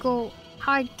 but I gotta go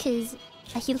hard because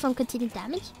I heal from continued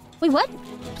damage. Wait, what?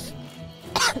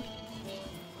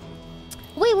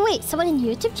 Wait, someone in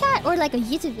YouTube chat or like a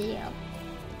YouTube video?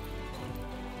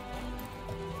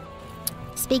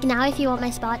 Speak now if you want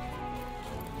my spot.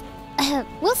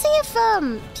 We'll see if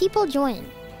people join.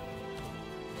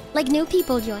 Like new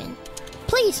people join.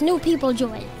 Please, new people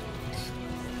join.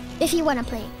 If you wanna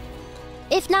play.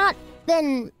 If not,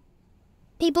 then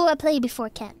people who played before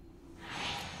can.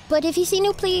 But if you see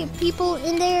new people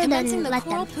in there, then let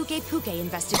them. Commencing the Puke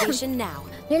investigation now.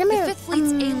 The Fifth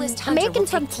Fleet's A-list hunter American will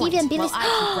from take TV and points Billy's. while I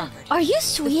keep record. Are you The field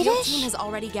Swedish? team has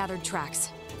already gathered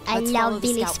tracks. I Let's follow love the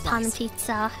Billy's scout pan flies.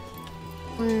 pizza.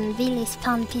 Billy's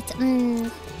pan pizza.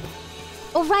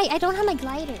 Oh right, I don't have my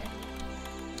glider.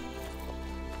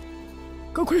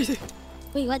 Go crazy.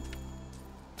 Wait, what?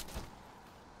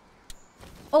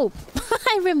 Oh,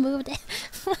 I removed it.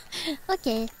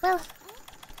 Okay, well,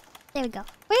 there we go.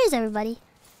 Where is everybody?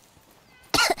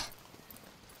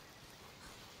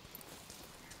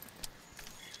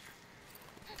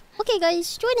 okay,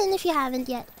 guys, join in if you haven't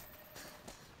yet.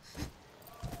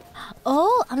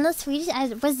 Oh, I'm not Swedish. I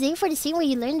was there for the scene where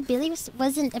you learned Billy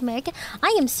wasn't American.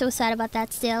 I am so sad about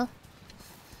that still.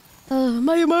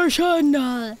 My immersion.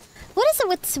 What is it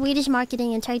with Swedish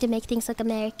marketing and trying to make things look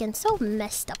American? So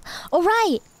messed up. Oh,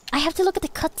 right. I have to look at the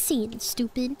cutscene,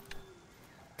 stupid.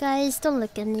 Guys, don't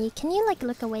look at me. Can you, like,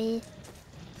 look away?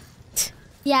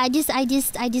 Yeah, I just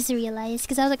realized.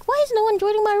 Because I was like, why is no one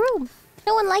joining my room?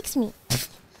 No one likes me.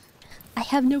 I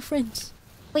have no friends.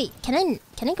 Wait, can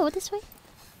I go this way?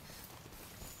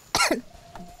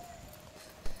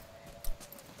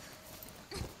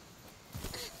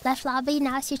 Left lobby,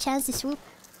 now it's your chance to swoop.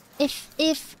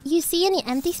 If you see any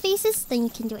empty spaces, then you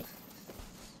can do it.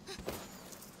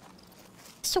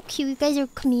 So cute, you guys are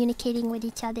communicating with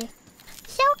each other.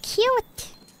 So cute!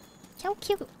 So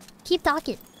cute. Keep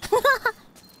talking.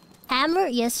 Hammer?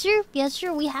 Yes, sir. Yes,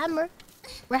 sir, we hammer.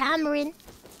 We're hammering.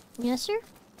 Yes, sir.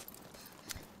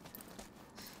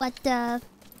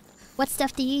 What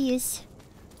stuff do you use?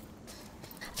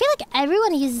 I feel like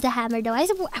everyone uses the hammer though. I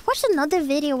watched another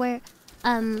video where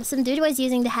some dude was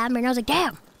using the hammer and I was like,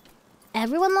 damn!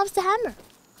 Everyone loves the hammer.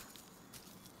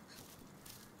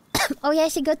 Oh yeah, I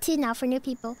should go too now for new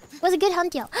people. It was a good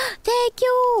hunt, yo. Thank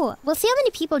you! We'll see how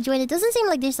many people join. It doesn't seem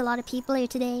like there's a lot of people here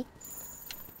today.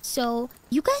 So,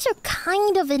 you guys are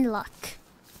kind of in luck.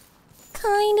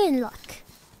 Kinda in luck.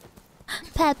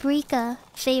 Paprika.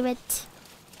 Favorite.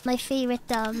 My favorite,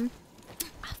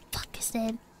 fuck his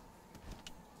name.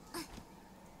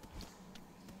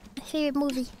 My favorite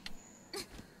movie.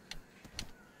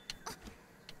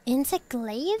 Insect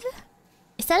glaive?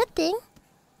 Is that a thing?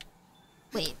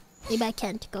 Wait, maybe I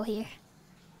can't go here.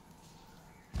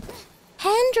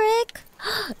 Hendrik!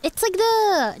 It's like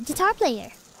the guitar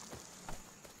player.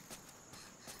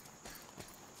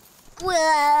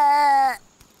 Where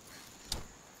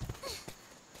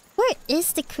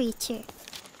is the creature?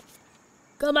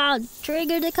 Come on,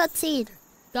 trigger the cutscene.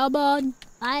 Come on,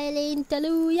 Eileen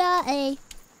Taluya, eh?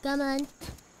 Come on.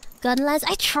 Gunlands.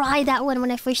 I tried that one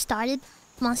when I first started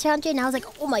Monster Hunter, and I was like,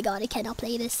 oh my god, I cannot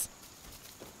play this.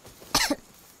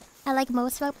 I like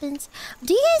most weapons.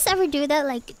 Do you guys ever do that,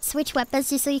 like switch weapons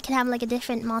just so you can have like a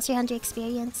different Monster Hunter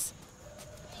experience?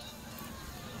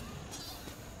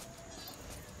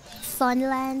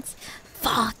 Funlands.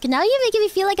 Fuck, now you're making me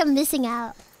feel like I'm missing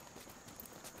out.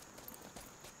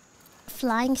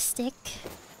 Flying stick.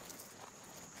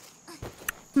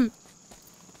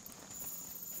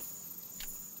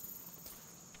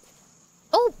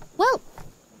 Oh, well,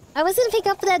 I was gonna pick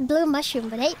up that blue mushroom,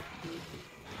 but hey.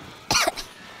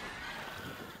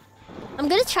 I'm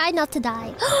gonna try not to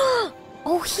die.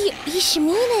 Oh, he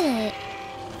shimmied it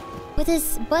with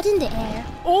his butt in the air.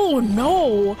 Oh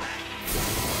no!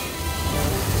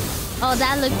 Oh,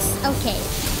 that looks okay.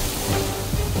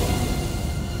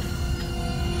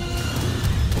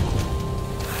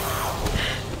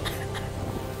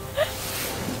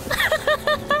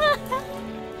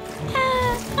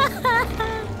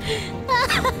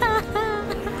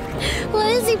 Why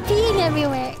is he peeing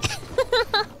everywhere?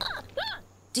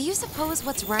 Do you suppose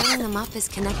what's riling them up is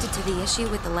connected to the issue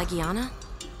with the Legiana?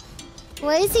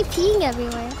 Why is he peeing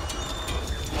everywhere?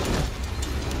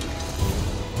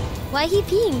 Why he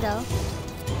peeing though?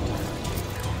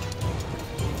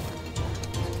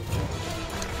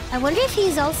 I wonder if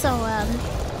he's also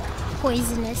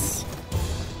poisonous.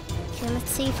 Okay,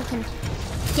 let's see if we can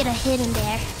get a hit in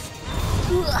there.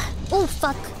 Oh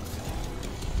fuck.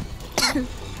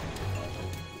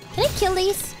 Can I kill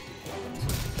these?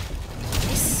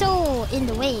 They're so in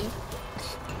the way.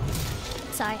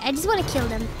 Sorry, I just want to kill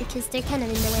them because they're kind of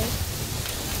in the way.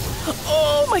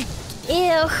 Oh my...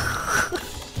 Ew.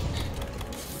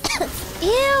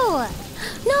 Ew!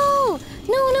 No!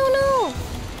 No, no, no!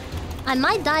 I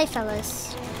might die,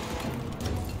 fellas.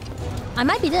 I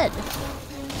might be dead.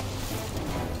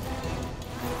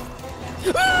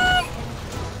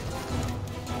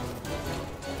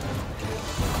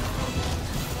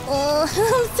 Oh,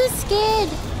 I'm so scared.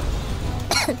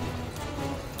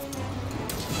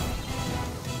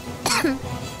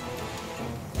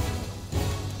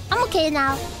 I'm okay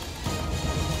now.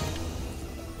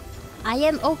 I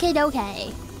am okay.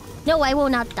 No, I will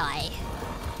not die.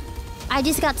 I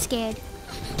just got scared.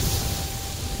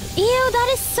 Ew, that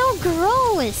is so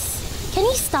gross. Can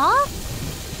he stop?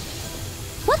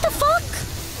 What the fuck?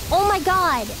 Oh my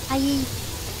god.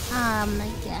 Oh my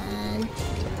god.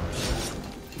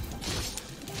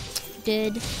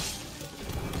 Dude.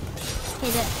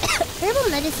 Okay, the herbal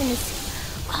medicine is...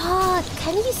 Oh,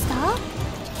 can you stop?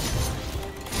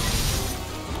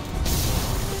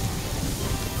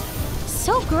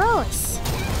 So gross.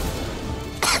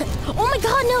 Oh my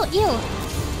god, no! Ew!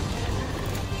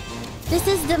 This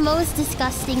is the most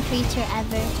disgusting creature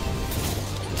ever.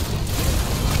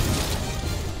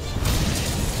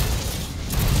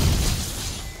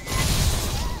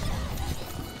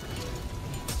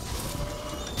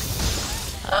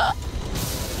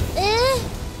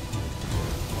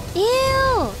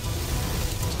 Ew!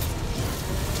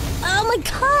 Oh my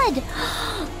god!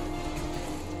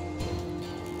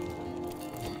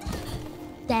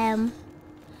 Damn.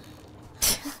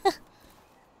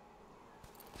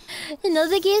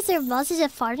 Another games or bosses are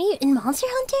farming in Monster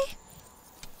Hunter?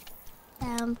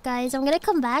 Guys, I'm gonna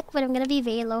come back, but I'm gonna be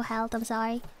very low health, I'm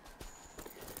sorry.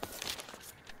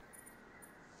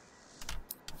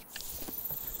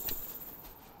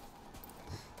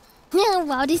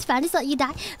 Wow, these bandits let you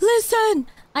die. Listen!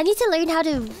 I need to learn how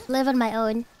to live on my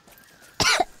own.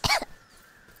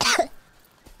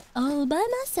 All by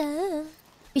myself.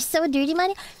 You're so dirty,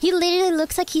 man. He literally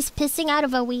looks like he's pissing out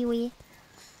of a wee-wee.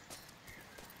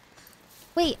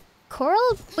 Wait,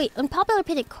 Coral? Wait, unpopular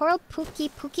opinion. Coral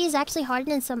Pookie is actually harder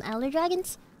than some Elder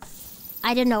Dragons?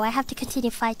 I don't know. I have to continue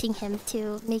fighting him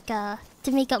to make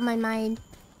up my mind.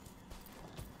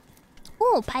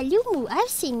 Oh, Palumu. I've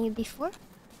seen you before.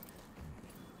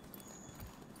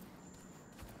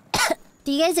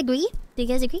 Do you guys agree? Do you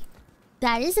guys agree?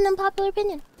 That is an unpopular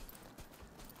opinion.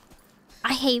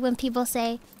 I hate when people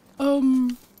say, I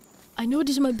know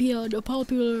this might be a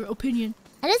popular opinion.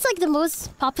 And it's like the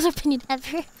most popular opinion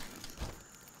ever.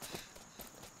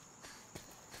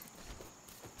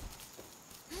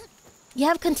 You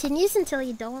have continues until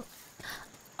you don't.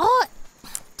 Oh,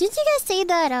 didn't you guys say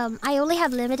that I only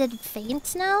have limited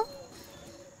feints now?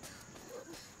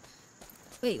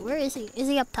 Wait, where is he? Is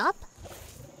he up top?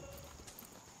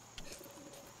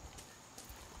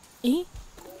 Eh?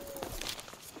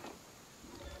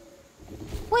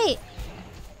 Wait.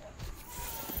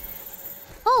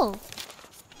 Oh.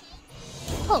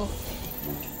 Oh.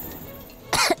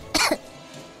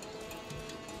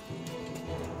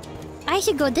 I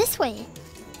should go this way.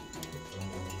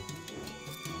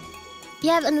 You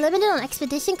have unlimited on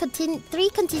expedition. 3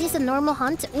 continues a normal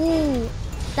hunt. Ooh,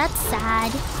 that's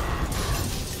sad.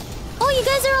 Oh, you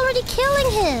guys are already killing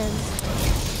him.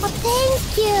 Oh,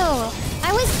 thank you.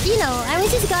 I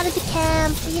was just got into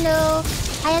camp,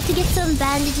 I had to get some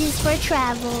bandages for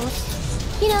travel.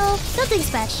 Nothing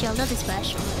special,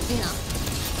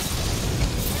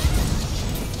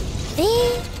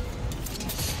 Eh?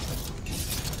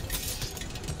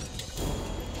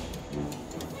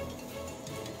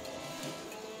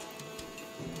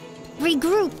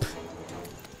 Regroup.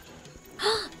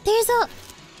 There's a...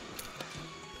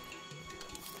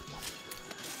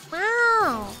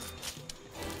 Wow.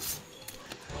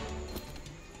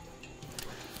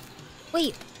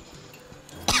 Wait.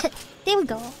 There we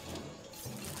go.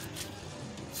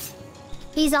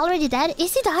 He's already dead?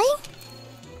 Is he dying?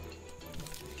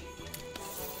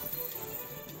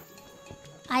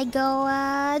 I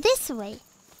go this way.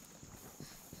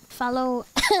 Follow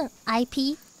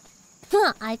IP.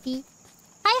 IP.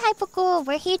 Hi, Poko.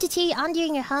 We're here to cheer you on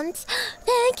during your hunts.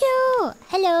 Thank you.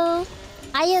 Hello.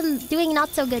 I am doing not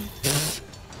so good.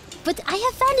 But I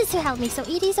have bandits to help me, so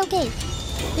it is okay.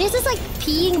 There's this like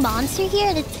peeing monster here,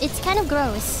 and it's kind of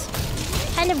gross.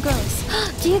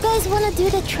 Do you guys want to do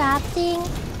the trap thing?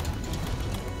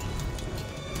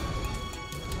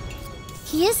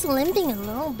 He is limping a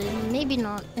little bit, maybe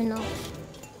not enough.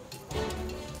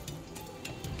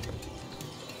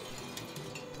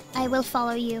 I will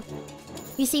follow you.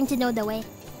 You seem to know the way.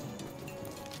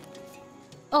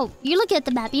 Oh, you're looking at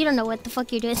the map. You don't know what the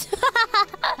fuck you're doing.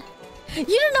 You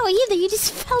don't know either. You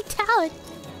just fell down.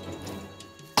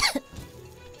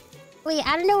 Wait,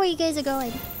 I don't know where you guys are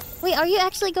going. Wait, are you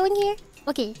actually going here?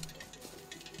 Okay.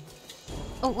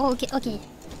 Oh, okay.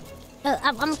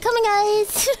 I'm coming,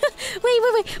 guys. Wait.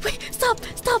 Stop.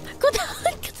 Go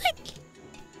down.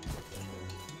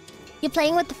 You're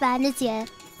playing with the bandits, yeah.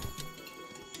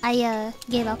 I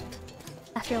gave up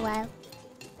after a while.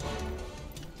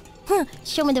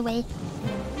 Show me the way.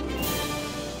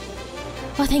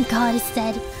 Oh, thank God, it's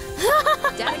dead.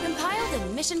 Data compiled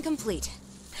and mission complete.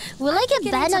 Will I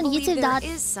get banned on YouTube.com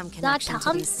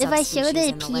if I show that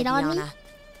it peed on me?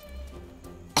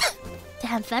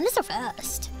 Damn, bandits are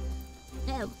fast.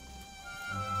 Damn.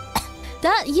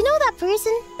 That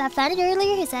person that found it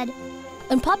earlier, he said,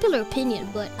 unpopular opinion,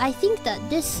 but I think that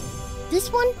this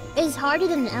one is harder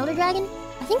than an Elder Dragon.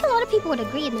 I think a lot of people would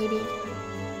agree, maybe.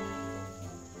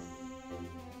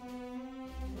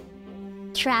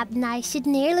 Trap knife should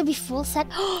nearly be full set.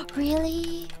 Oh,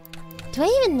 really? Do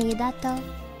I even need that though?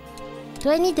 Do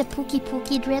I need the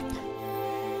Pookie drip?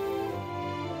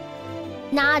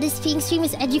 Nah, this pink stream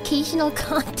is educational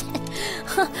content.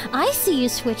 I see you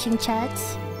switching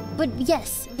chats. But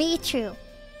yes, very true.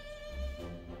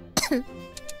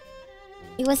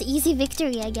 It was easy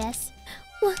victory, I guess.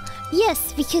 Well,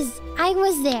 yes, because I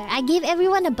was there. I gave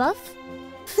everyone a buff.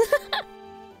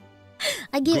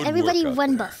 I gave everybody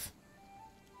one buff.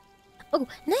 Oh,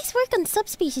 nice work on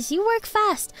subspecies. You work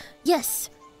fast. Yes.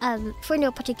 For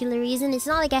no particular reason. It's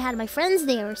not like I had my friends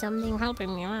there or something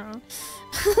helping me around.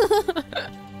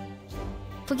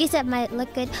 Pokestep might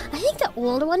look good. I think the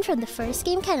old one from the first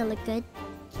game kind of looked good.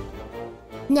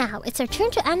 Now, it's our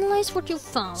turn to analyze what you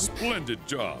found. Splendid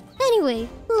job. Anyway,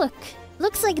 look.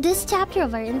 Looks like this chapter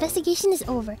of our investigation is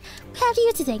over. We have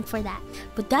you to thank for that.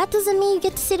 But that doesn't mean you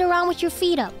get to sit around with your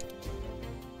feet up.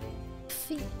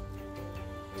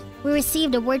 We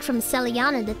received a word from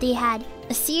Celiana that they had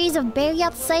a series of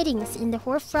burial sightings in the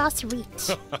Hoarfrost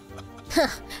Reach.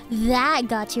 That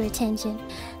got your attention.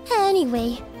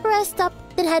 Anyway, rest up,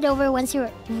 then head over once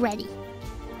you're ready.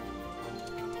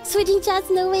 Switching chats,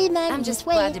 no way, man. I'm just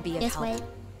glad to be of help. Wait.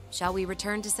 Shall we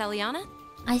return to Celiana?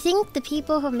 I think the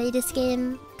people who made this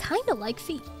game kind of like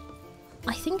feet.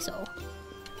 I think so.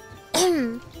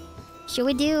 Should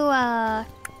we do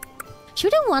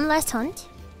one last hunt?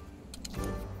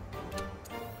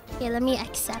 Okay, let me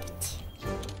accept.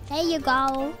 There you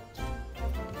go.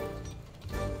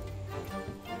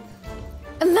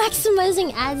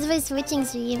 Maximizing ads by switching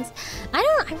streams. I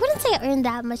wouldn't say I earned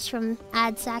that much from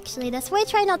ads actually. That's why I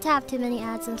try not to have too many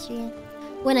ads on stream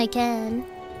when I can.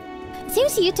 It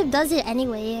seems YouTube does it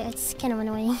anyway. It's kind of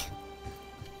annoying.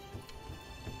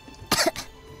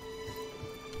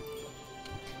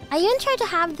 I even tried to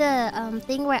have the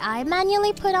thing where I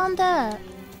manually put on the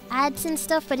ads and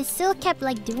stuff, but it still kept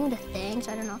like doing the things.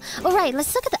 I don't know. All right,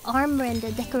 let's look at the armor and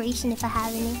the decoration if I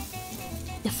have any.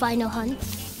 The final hunt.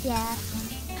 Yeah.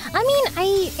 I mean,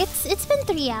 it's been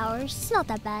 3 hours. It's not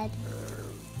that bad.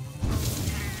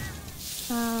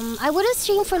 I would have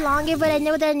streamed for longer, but I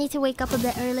know that I need to wake up a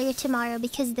bit earlier tomorrow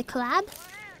because the collab.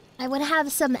 I want to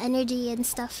have some energy and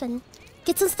stuff and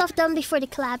get some stuff done before the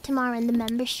collab tomorrow and the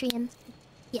member stream.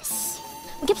 Yes.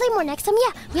 We can play more next time.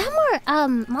 Yeah, we have more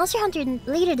Monster Hunter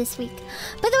later this week.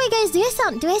 By the way, guys, do I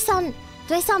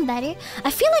sound better?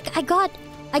 I feel like I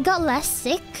got less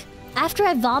sick after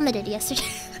I vomited yesterday.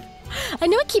 I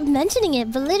know I keep mentioning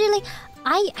it, but literally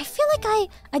I feel like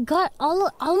I got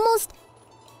almost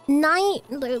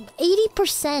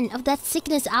 80% of that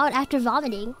sickness out after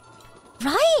vomiting.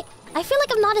 Right? I feel like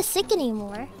I'm not as sick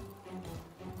anymore.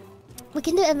 We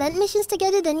can do event missions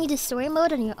together, then you do story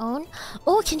mode on your own.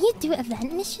 Oh, can you do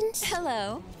event missions?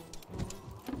 Hello.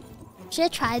 Should I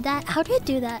try that? How do I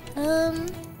do that?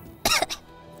 Umi,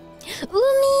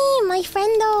 my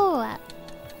friendo.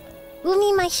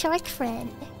 Umi, my shark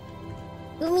friend.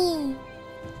 Umi.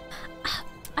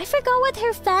 I forgot what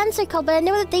her fans are called, but I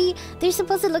know that they're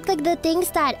supposed to look like the things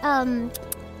that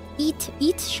eat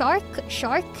shark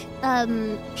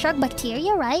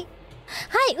bacteria, right?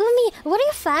 Hi, Umi. What are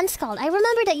your fans called? I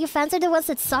remember that your fans are the ones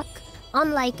that suck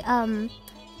on like on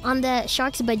the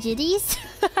shark's bajitties,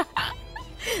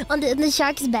 on the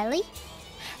shark's belly.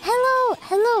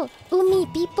 Hello, Umi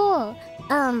people.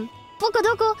 Poko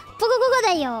doko, Poko gogo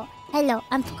da yo. Hello,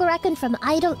 I'm Poko Rakun from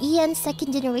Idle EN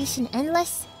 2nd Generation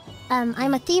Endless.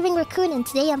 I'm a thieving raccoon and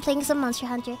today I'm playing some Monster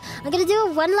Hunter. I'm gonna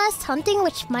do one last hunting,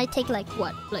 which might take like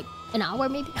what, like an hour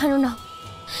maybe? I don't know.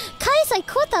 Kaisai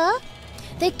Kota.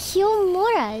 They're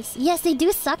Kiyomuras. Yes, they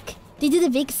do suck. They do the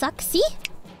big suck. See?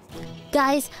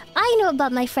 Guys, I know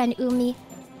about my friend Umi.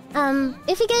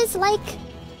 If you guys like...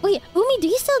 Wait, Umi, do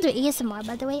you still do ASMR,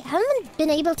 by the way? I haven't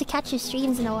been able to catch your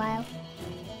streams in a while.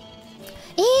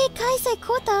 Hey, Kaisai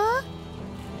Kota!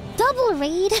 Double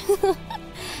raid!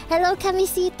 Hello,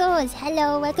 Kamisitos.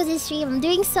 Hello, welcome to the stream. I'm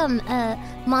doing some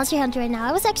Monster Hunter right now.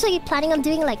 I was actually planning on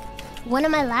doing like one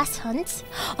of my last hunts.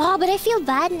 Oh, but I feel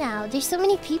bad now. There's so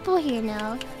many people here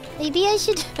now. Maybe I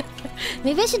should...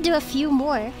 maybe I should do a few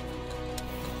more.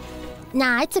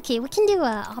 Nah, it's okay. We can do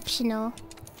optional...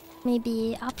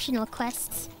 maybe optional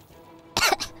quests.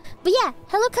 But yeah,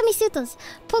 hello Kamisutos.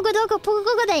 Pogo Dogo, Pogo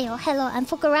Gogo Dayo. Hello, I'm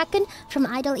Poko Rakun from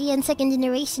Idle EN 2nd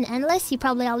Generation Endless. You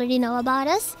probably already know about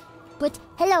us. But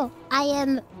hello, I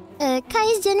am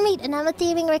Kai's Genmate and I'm a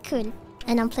thieving raccoon.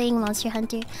 And I'm playing Monster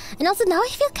Hunter. And also now I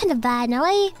feel kind of bad. Now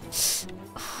I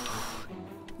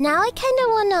kind of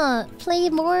wanna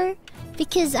play more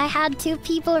because I had 2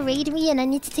 people raid me and I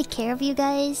need to take care of you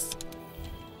guys.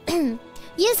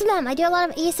 Yes, ma'am. I do a lot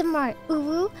of ASMR.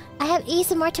 Ooh, I have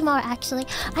ASMR tomorrow, actually.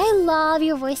 I love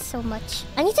your voice so much.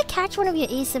 I need to catch one of your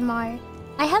ASMR.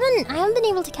 I haven't been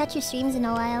able to catch your streams in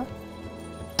a while.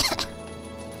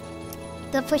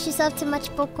 Don't push yourself too much,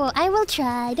 Poko. I will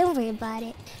try. Don't worry about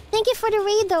it. Thank you for the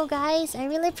raid, though, guys. I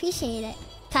really appreciate it.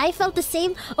 Kai felt the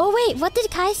same. Oh, wait. What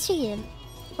did Kai stream?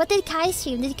 What did Kai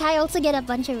stream? Did Kai also get a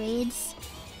bunch of raids?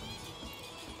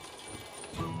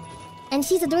 And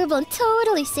she's adorable and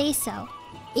totally say so.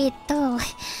 Ito.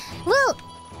 Well,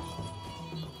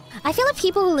 I feel like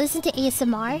people who listen to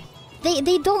ASMR,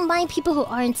 they don't mind people who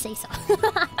aren't say so.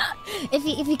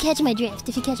 if you catch my drift,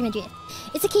 It's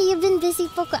okay, you've been busy,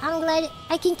 Poko. I'm glad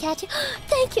I can catch you.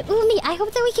 Thank you, Umi. I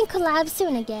hope that we can collab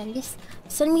soon again. Just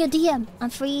send me a DM. I'm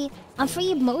free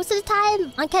most of the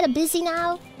time. I'm kind of busy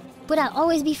now, but I'll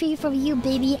always be free for you,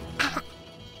 baby.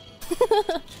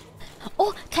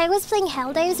 Oh, Kai was playing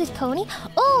Helldivers with Coney.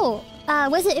 Oh,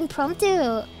 was it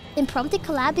impromptu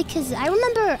collab? Because I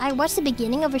remember I watched the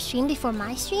beginning of her stream before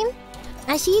my stream,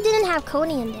 and she didn't have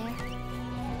Coney in there.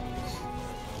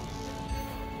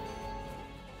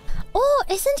 Oh,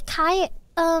 isn't Kai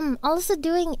also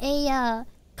doing a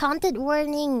content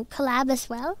warning collab as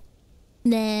well?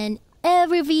 Then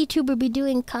every VTuber be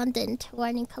doing content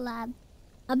warning collab.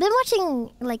 I've been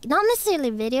watching, like, not necessarily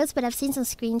videos, but I've seen some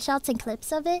screenshots and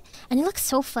clips of it, and it looks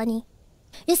so funny.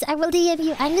 Yes, I will DM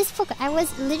you. I'm this Poko. I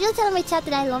was literally telling my chat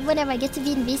that I love whenever I get to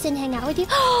be in VC and hang out with you.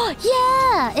 Oh,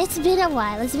 yeah! It's been a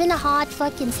while. It's been a hot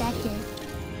fucking second.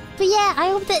 But yeah,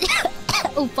 I hope that...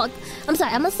 oh, fuck. I'm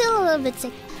sorry. I'm still a little bit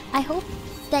sick. I hope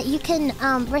that you can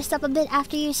rest up a bit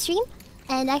after your stream,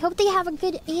 and I hope that you have a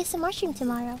good ASMR stream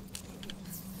tomorrow.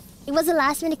 It was a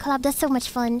last minute collab. That's so much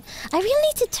fun. I really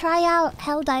need to try out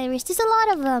Helldivers. There's a lot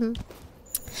of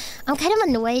I'm kind of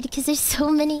annoyed because there's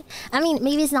so many. I mean,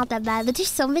 maybe it's not that bad, but there's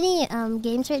so many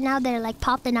games right now that are like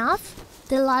popping off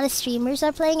that a lot of streamers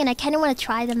are playing, and I kind of want to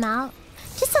try them out,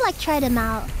 just to like try them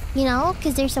out, you know,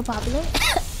 because they're so popular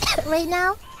right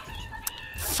now.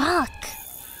 Fuck,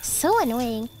 so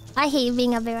annoying. I hate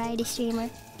being a variety streamer.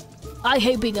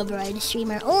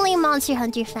 Only Monster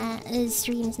Hunter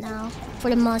streams now for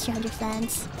the Monster Hunter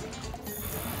fans.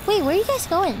 Wait, where are you guys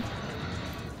going?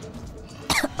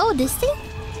 Oh, this thing?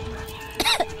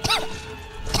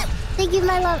 Thank you,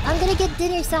 my love. I'm gonna get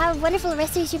dinner, so have a wonderful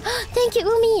rest of your stream. Thank you,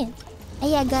 Umi.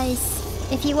 And yeah, guys,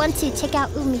 if you want to check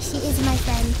out Umi, she is my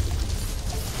friend.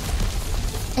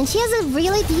 And she has a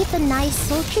really deep and nice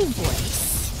sultry voice.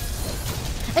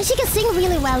 And she can sing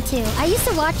really well too. I used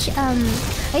to watch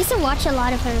a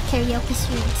lot of her karaoke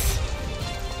streams.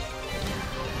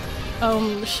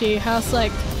 She has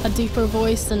like a deeper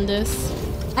voice than this.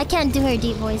 I can't do her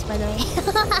deep voice, by the way.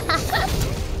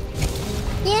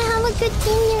 Yeah, have a good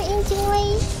team you're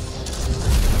enjoying.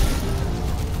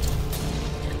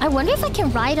 I wonder if I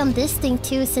can ride on this thing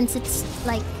too, since it's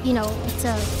like, you know,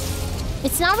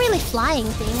 it's not really flying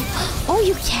thing. Oh,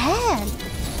 you can!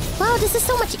 Wow, this is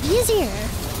so much easier.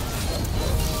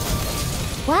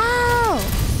 Wow!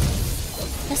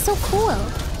 That's so cool.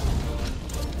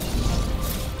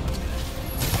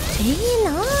 Very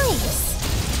nice.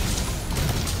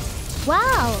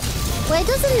 Wow. Why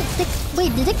doesn't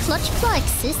wait, did the clutch claw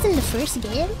exist in the first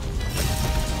game?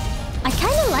 I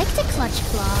kinda like the clutch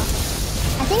claw.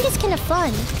 I think it's kinda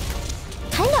fun.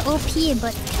 Kinda OP,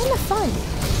 but kinda fun.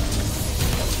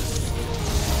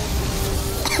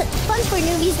 Fun for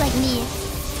newbies like me.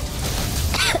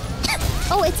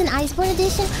 Oh, it's an Iceborne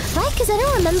edition? Right, because I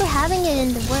don't remember having it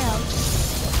in the world.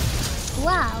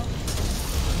 Wow.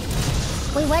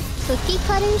 Wait, what? Cookie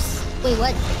cutters? Wait,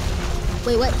 what?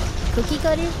 Wait, what? Cookie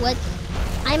cutter? What?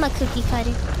 I'm a cookie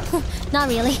cutter. Not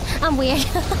really. I'm weird.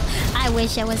 I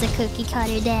wish I was a cookie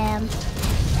cutter, damn.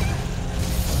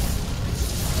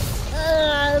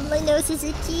 My nose is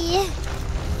itchy.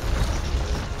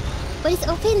 But it's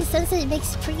OP in the sense that it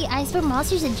makes pre-Iceborne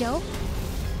monsters a joke?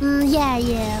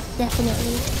 Yeah,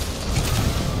 definitely.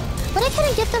 But I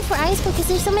couldn't get them for Iceborne because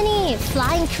there's so many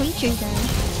flying creatures then.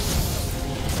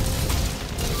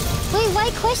 Wait,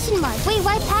 why question mark? Wait,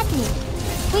 why pat me?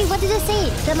 Wait, what did I say?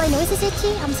 That my nose is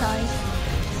itchy? I'm sorry.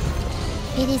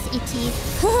 It is itchy.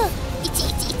 Itchy.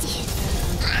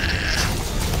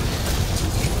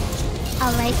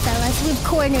 Alright, fellas, we've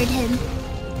cornered him.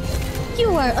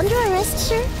 You are under arrest,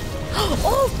 sir?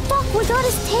 Oh, fuck, we got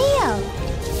his tail!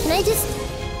 Can I just...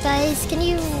 Guys, can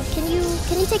you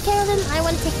take care of him? I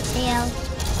want to take the tail.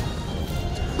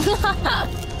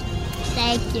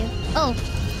 Thank you. Oh.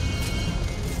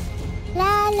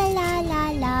 La la la la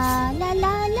la la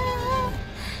la la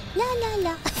la la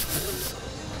la.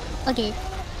 Okay.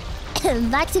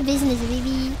 Back to business,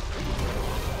 baby.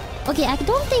 Okay, I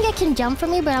don't think I can jump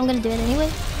from here, but I'm gonna do it anyway.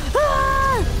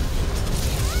 Ah!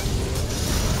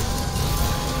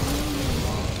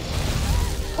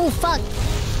 Oh, fuck.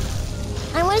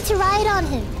 I wanted to ride on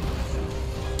him.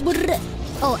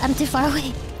 Oh, I'm too far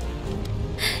away.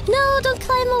 No, don't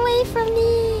climb away from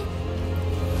me.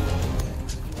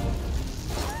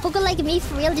 Poko like me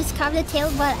for real, just carve the tail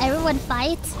while everyone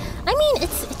fights. I mean,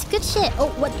 it's good shit. Oh,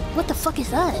 what the fuck is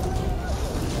that?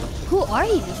 Who are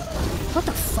you? What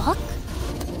the fuck?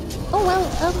 Oh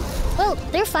well,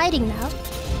 they're fighting now.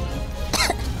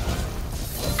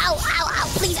 Ow, ow, ow,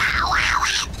 please, ow, ow,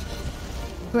 ow.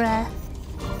 Bruh.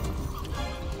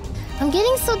 I'm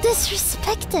getting so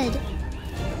disrespected.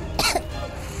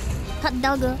 Hot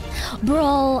doggo.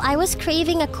 Bro, I was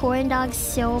craving a corn dog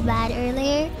so bad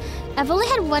earlier. I've only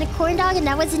had one corn dog and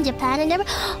that was in Japan.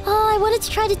 I wanted to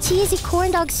try the cheesy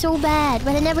corn dog so bad,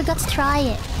 but I never got to try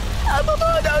it.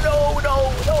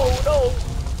 No.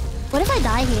 What if I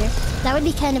die here? That would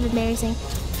be kind of embarrassing.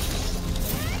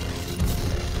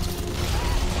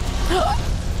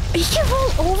 You can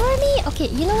roll over me? Okay,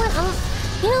 you know what?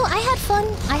 I had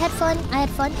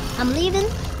fun. I'm leaving.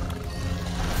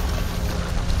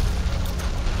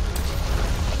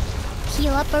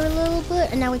 Heal up a little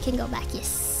bit, and now we can go back.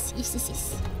 Yes.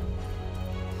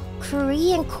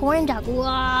 Korean corn dog.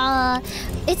 Wow.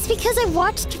 It's because I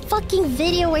watched a fucking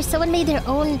video where someone made their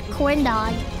own corn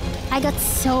dog. I got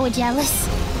so jealous.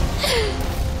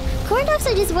 Corn dogs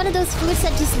are just one of those foods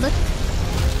that just look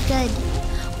good.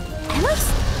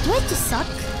 Do I just suck?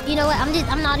 You know what?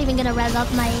 I'm not even gonna rev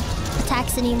up my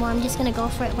attacks anymore. I'm just gonna go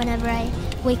for it whenever I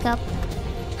wake up.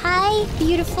 Hi,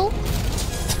 beautiful.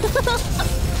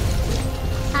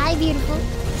 Hi, beautiful.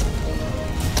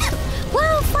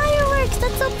 Wow, fireworks!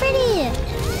 That's so pretty!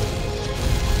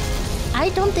 I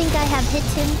don't think I have hit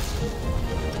him.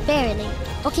 Barely.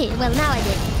 Okay, well now I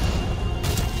did.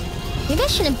 Maybe I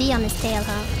shouldn't be on his tail,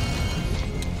 huh?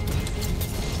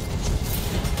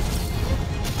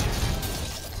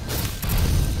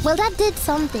 Well, that did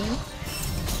something.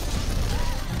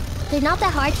 They're not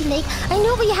that hard to make. I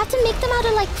know, but you have to make them out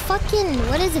of like fucking...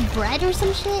 What is it, bread or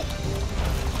some shit?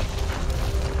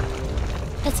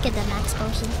 Let's get that max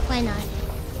potion. Why not?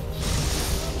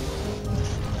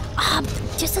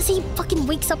 Just as he fucking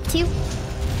wakes up too.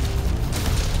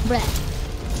 Bread.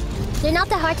 They're not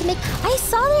that hard to make. I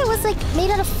saw that it was like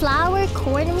made out of flour,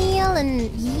 cornmeal,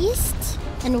 and yeast,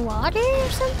 and water or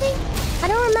something. I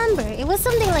don't remember. It was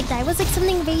something like that. It was like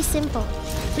something very simple.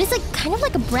 But it's like kind of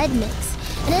like a bread mix.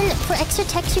 And then for extra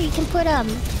texture, you can put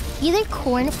either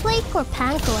cornflake or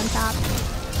panko on top.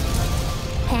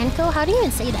 Panko? How do you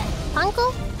even say that?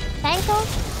 Panko? Panko?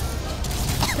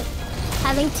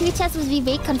 Having two chests would be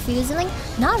very confusing.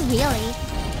 Not really.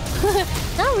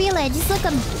 Not really. I just look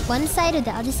on one side or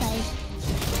the other side.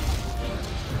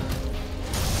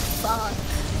 Fuck.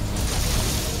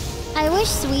 I wish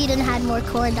Sweden had more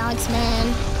corn dogs,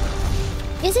 man.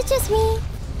 Is it just me?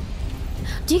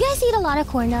 Do you guys eat a lot of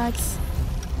corn dogs?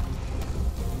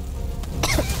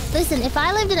 Listen, if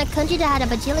I lived in a country that had a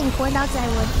bajillion corn dogs, I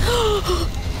would.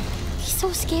 He's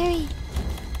so scary.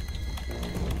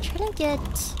 I'm trying to get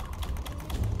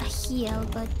a heal,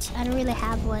 but I don't really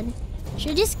have one.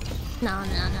 Should I just... No.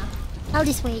 I'll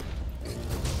just wait.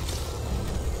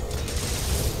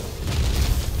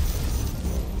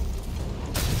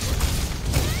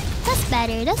 That's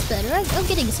better. I'm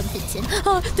getting some hits in.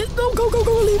 Go,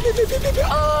 leave.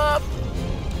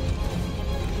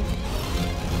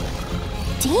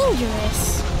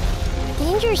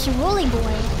 Dangerous rolly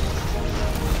boy.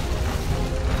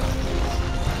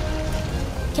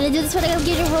 Can I do this when I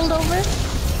get rolled over?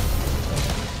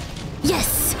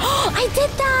 Yes! I did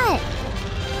that!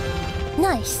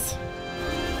 Nice.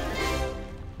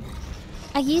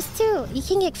 I used to... You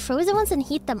can get frozen ones and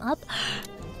heat them up.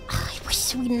 I wish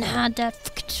Sweden had that.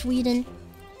 Fucking Sweden.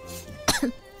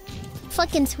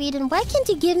 Fucking Sweden. Why can't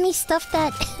you give me stuff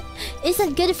that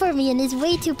isn't good for me and is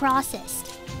way too processed?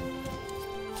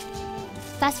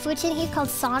 Fast food chain here called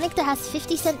Sonic that has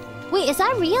 50-cent... Wait, is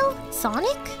that real?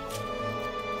 Sonic?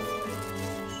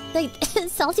 Like,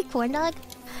 salty corn dog?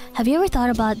 Have you ever thought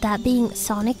about that being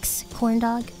Sonic's corn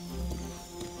dog?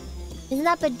 Isn't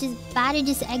that but just batter,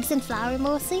 just eggs and flour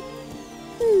mostly?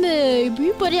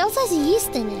 Maybe, but it also has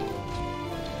yeast in it.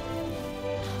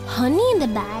 Honey in the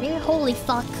batter? Holy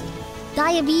fuck.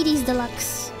 Diabetes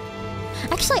deluxe.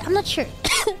 Actually, I'm not sure.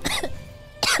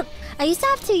 I used to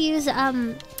have to use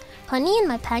honey in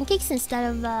my pancakes instead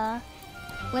of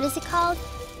what is it called?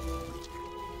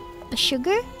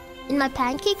 Sugar in my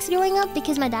pancakes growing up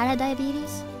because my dad had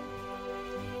diabetes.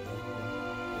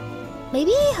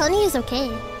 Maybe honey is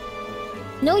okay.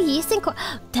 No yeast in corn.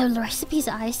 The recipes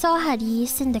I saw had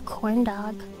yeast in the corn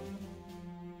dog.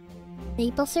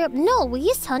 Maple syrup? No, we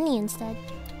used honey instead.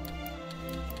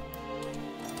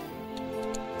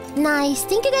 Nice.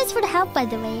 Thank you guys for the help, by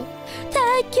the way.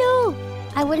 Thank you.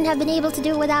 I wouldn't have been able to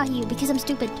do it without you because I'm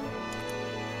stupid.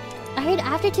 I heard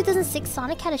after 2006,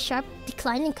 Sonic had a sharp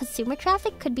decline in consumer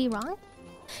traffic. Could be wrong.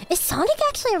 Is Sonic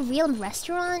actually a real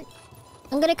restaurant?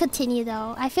 I'm gonna continue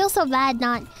though. I feel so bad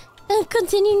not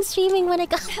continuing streaming when I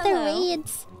got the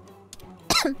raids.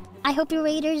 I hope your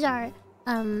raiders are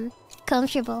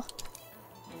comfortable.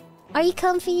 Are you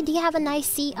comfy? Do you have a nice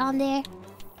seat on there?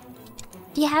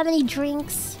 Do you have any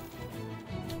drinks?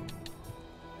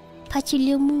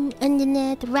 Pachulumu,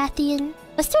 Undernet, Rathian.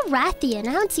 What's the Rathian?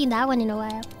 I haven't seen that one in a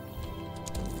while.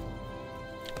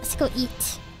 Let's go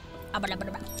eat.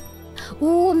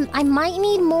 Ooh, I might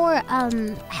need more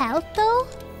health though.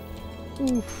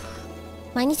 Oof.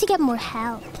 Might need to get more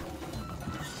health.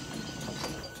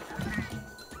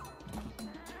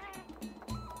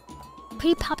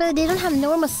 Pretty popular. They don't have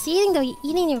normal seating though. You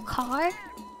eat in your car.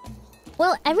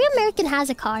 Well, every American has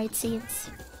a car, it seems.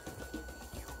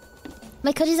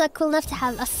 My country's not cool enough to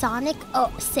have a Sonic.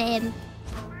 Oh, same.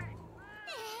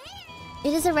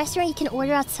 It is a restaurant you can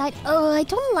order outside. Oh, I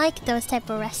don't like those type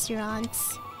of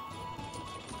restaurants.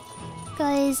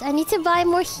 Guys, I need to buy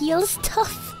more heal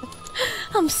stuff.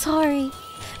 I'm sorry.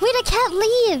 Wait, I can't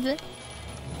leave.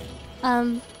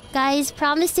 Guys,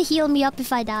 promise to heal me up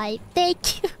if I die.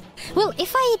 Thank you. Well,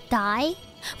 if I die...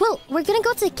 Well, we're gonna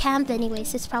go to the camp anyway,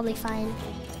 so it's probably fine.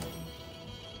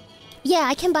 Yeah,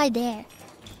 I can buy there.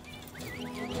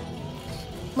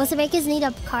 Most Americans need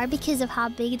a car because of how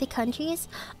big the country is.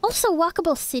 Also,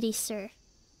 walkable city, sir.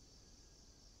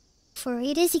 For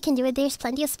raiders, you can do it. There's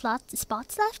plenty of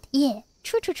spots left. Yeah,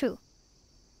 true.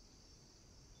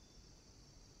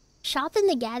 Shop in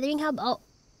the gathering hub. Oh,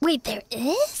 wait, there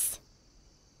is?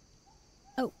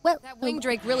 Oh, well. That wing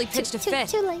drake really pitched a fit.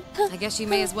 Too late. I guess you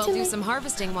may as well do some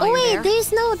harvesting while you're wait,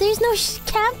 there. there's no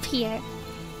camp here.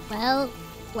 Well.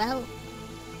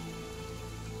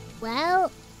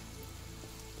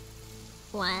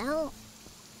 I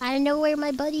don't know where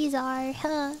my buddies are,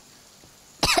 huh?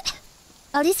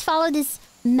 I'll just follow this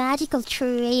magical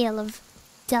trail of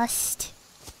dust.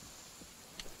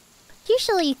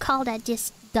 Usually you call that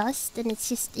just dust and it's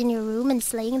just in your room and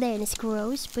it's laying there and it's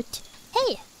gross, but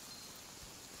hey!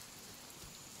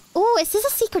 Oh, is this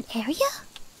a secret area?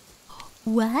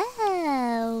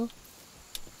 Wow!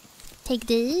 Take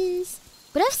this.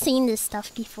 But I've seen this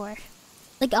stuff before.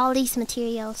 Like all these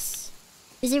materials.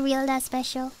 Is it real that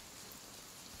special?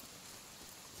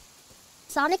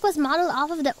 Sonic was modeled off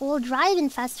of the old drive-in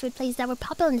fast food places that were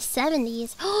popular in the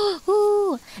 70s.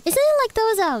 Ooh! Isn't it like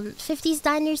those 50s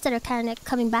diners that are kind of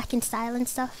coming back in style and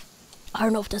stuff? I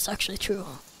don't know if that's actually true.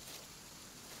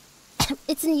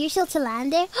 It's unusual to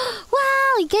land there.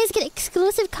 Wow! You guys get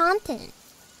exclusive content.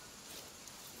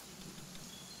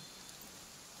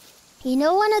 You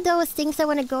know one of those things I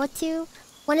want to go to?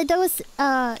 One of those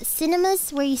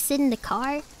cinemas where you sit in the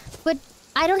car? But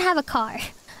I don't have a car.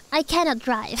 I cannot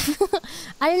drive.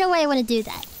 I don't know why I want to do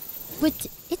that. But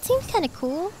it seems kind of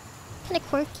cool. Kind of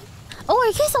quirky. Oh, are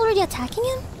you guys already attacking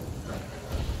him?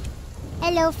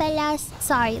 Hello, fellas.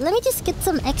 Sorry, let me just get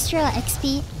some extra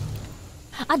XP.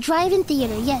 A drive-in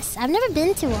theater, yes. I've never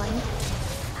been to one.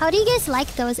 How do you guys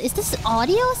like those? Is this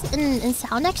audio and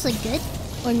sound actually good?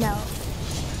 Or no?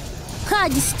 Ha!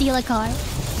 Just steal a car.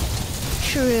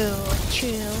 True.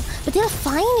 But they'll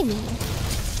find me.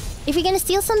 If you're gonna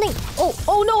steal something...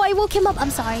 Oh no, I woke him up. I'm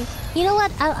sorry. You know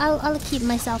what? I'll keep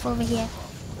myself over here.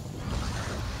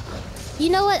 You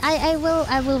know what? I will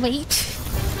wait.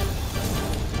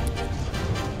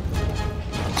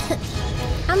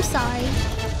 I'm sorry.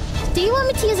 Do you want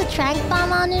me to use a trank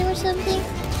bomb on him or something?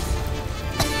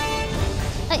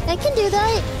 I can do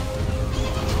that.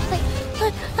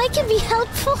 I can be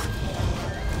helpful.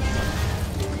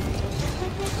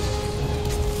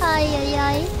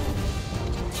 Ay.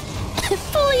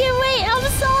 Pull your weight. I'm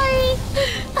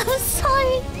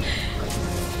sorry.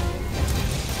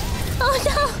 Oh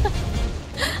no.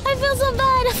 I feel so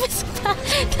bad.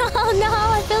 No,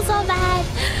 I feel so bad.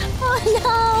 Oh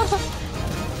no.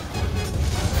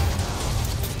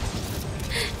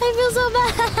 I feel so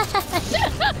bad.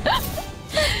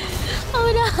 Oh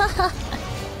no.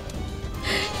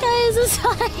 Guys, I'm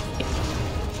sorry.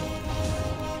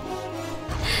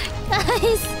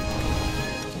 Guys.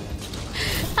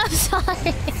 I'm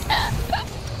sorry.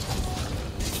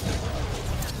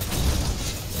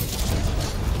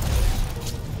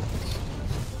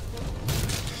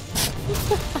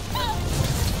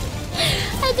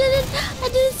 I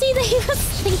didn't see that he was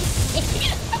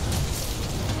sleeping.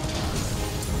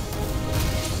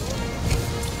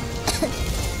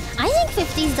 I think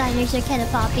 50s diners are kind of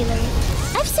popular.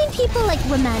 I've seen people like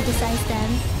romanticize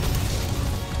them.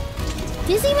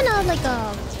 There's even a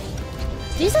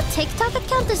there's a TikTok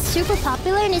account that's super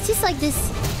popular and it's just like this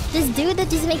This dude that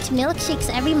just makes milkshakes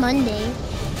every Monday.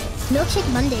 Milkshake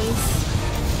Mondays.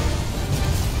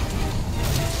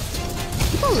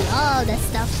 People love that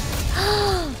stuff.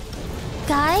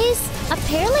 Guys,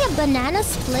 apparently a banana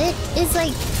split is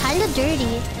like kind of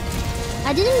dirty.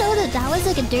 I didn't know that that was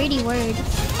like a dirty word.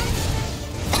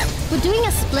 But doing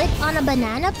a split on a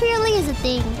banana apparently is a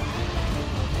thing.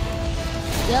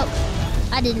 Yup.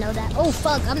 I didn't know that. Oh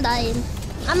fuck, I'm dying.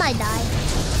 I might die.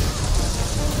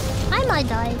 I might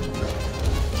die.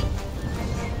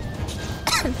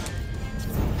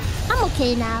 I'm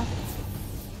okay now.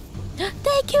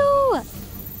 Thank you!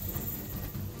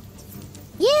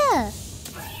 Yeah!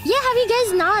 Yeah, have you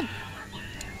guys not?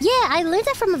 Yeah, I learned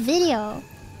that from a video.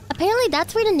 Apparently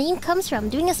that's where the name comes from,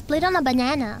 doing a split on a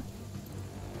banana.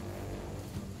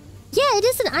 Yeah, it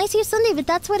is an icy sundae, but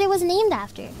that's what it was named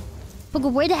after. But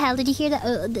where the hell did you hear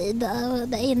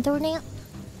the internet?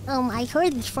 I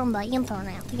heard it from the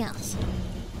internet, yes.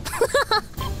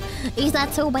 Is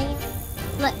that so bad?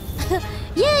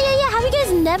 Yeah, have you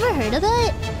guys never heard of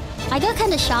it? I got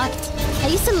kinda shocked. I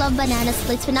used to love banana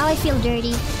splits, but now I feel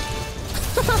dirty.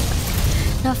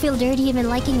 Now I feel dirty even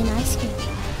liking an ice cream.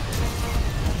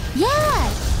 Yeah!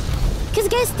 Cause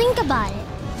guys, think about it.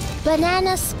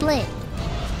 Banana split.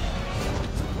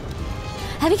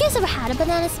 Have you guys ever had a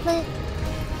banana split?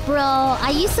 Bro,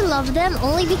 I used to love them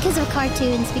only because of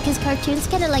cartoons. Because cartoons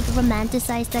kinda like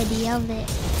romanticized the idea of it.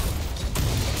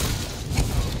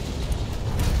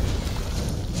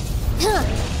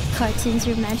 Cartoons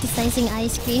romanticizing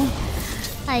ice cream.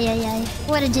 Ay.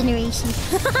 What a generation.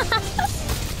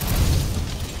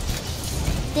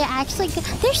 They're actually good.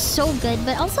 They're so good,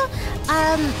 but also,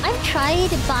 I've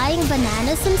tried buying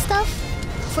bananas and stuff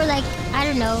for like, I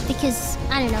don't know, because,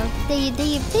 I don't know, they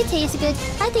taste good.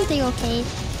 I think they're okay.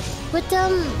 But,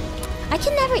 I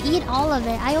can never eat all of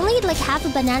it. I only eat like half a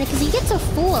banana because you get so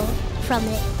full from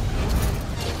it.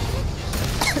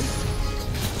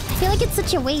 I feel like it's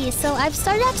such a waste, so I've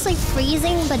started actually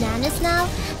freezing bananas now.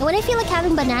 And when I feel like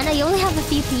having banana, you only have a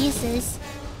few pieces.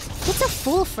 Get so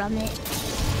full from it.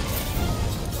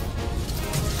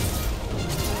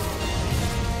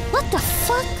 What the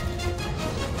fuck?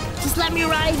 Just let me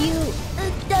ride you.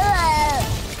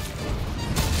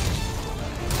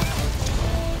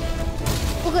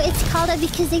 Okay, it's called that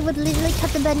because they would literally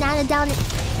cut the banana down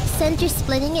center,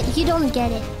 splitting it. You don't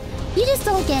get it. You just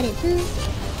don't get it.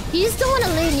 You just don't want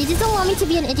to learn. You just don't want me to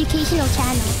be an educational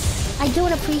channel. I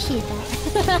don't appreciate that.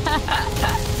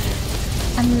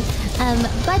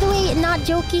 By the way, not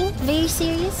joking. Very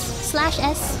serious.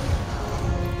 /S.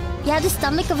 You have the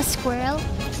stomach of a squirrel.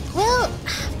 Well,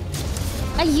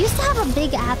 I used to have a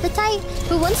big appetite,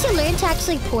 but once you learn to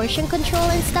actually portion control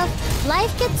and stuff,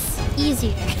 life gets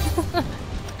easier.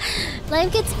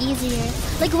 Life gets easier.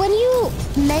 Like when you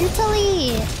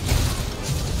mentally...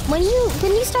 When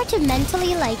you start to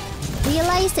mentally like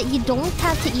realize that you don't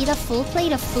have to eat a full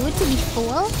plate of food to be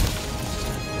full,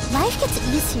 life gets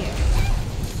easier.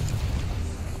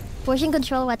 Portion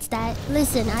control, what's that?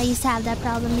 Listen, I used to have that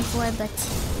problem before, but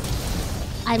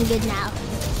I'm good now.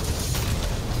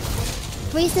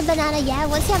 Freeze the banana, yeah.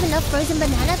 Once you have enough frozen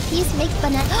banana, please make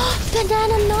banana...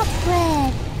 banana nut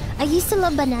bread! I used to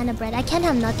love banana bread. I can't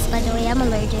have nuts, by the way. I'm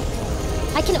allergic.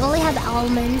 I can only have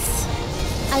almonds.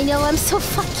 I know, I'm so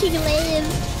fucking lame.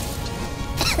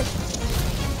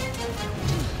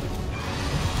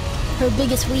 Her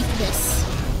biggest weakness.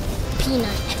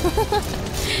 Peanut.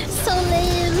 So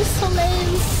lame, so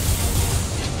lame.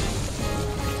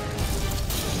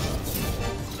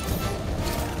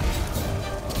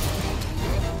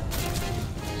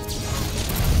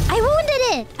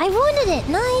 I wounded it!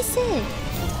 Nice!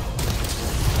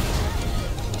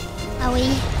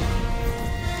 Owie.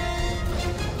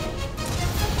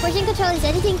 Portion control is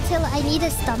anything till I need a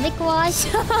stomach wash.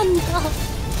 Oh no!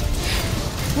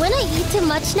 When I eat too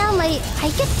much now, I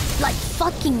get like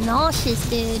fucking nauseous,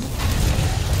 dude.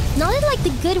 Not in like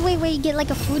the good way where you get like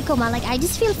a food coma. Like I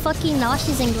just feel fucking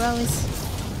nauseous and gross.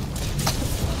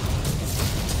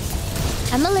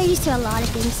 I'm allergic to a lot of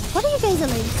things. What are you guys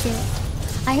allergic to?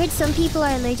 I heard some people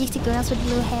are allergic to girls with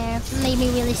blue hair. Made me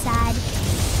really sad.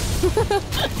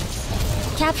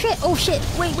 Capture it? Oh shit!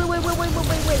 Wait!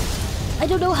 I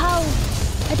don't know how.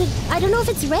 I don't know if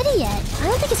it's ready yet. I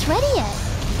don't think it's ready yet.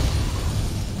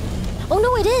 Oh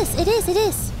no, it is! It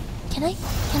is! Can I?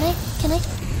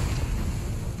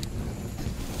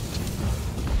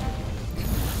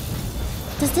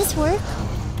 Does this work?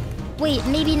 Wait,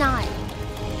 maybe not.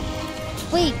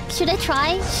 Wait, should I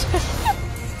try?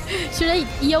 Should I?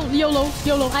 YOLO.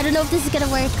 I don't know if this is gonna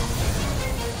work.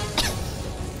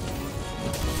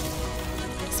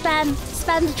 Spam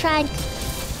the trank.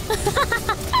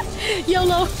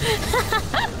 YOLO.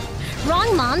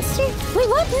 Wrong monster? Wait,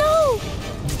 what? No!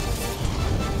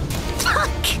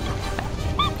 Fuck!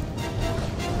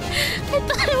 I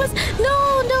thought it was...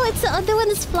 No, it's the other one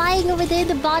that's flying over there in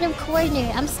the bottom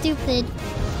corner. I'm stupid.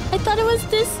 I thought it was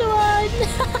this one.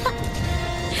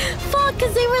 Fuck,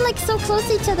 because they were like so close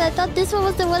to each other. I thought this one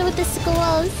was the one with the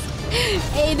skulls.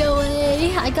 Ain't no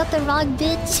way. I got the wrong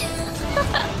bitch.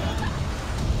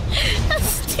 That's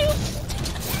stupid.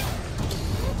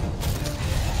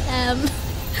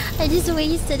 I just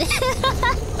wasted it.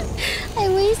 I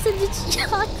wasted the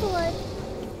chocolate.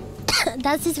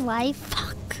 That's his wife.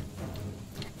 Fuck.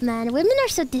 Man, women are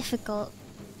so difficult.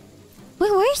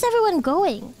 Wait, where's everyone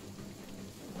going?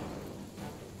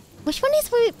 Which one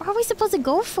are we supposed to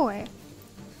go for?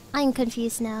 I'm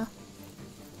confused now.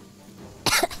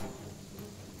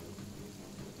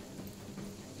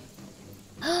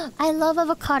 I love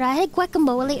avocado. I had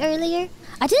guacamole earlier.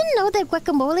 I didn't know that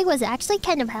guacamole was actually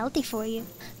kind of healthy for you.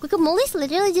 Guacamole is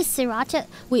literally just sriracha.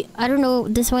 Wait, I don't know.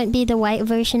 This might be the white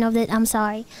version of it. I'm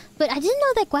sorry. But I didn't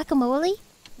know that guacamole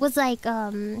was like,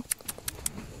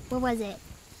 what was it?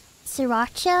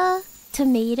 Sriracha,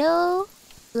 tomato,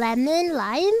 lemon,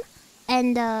 lime,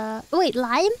 and,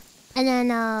 lime, and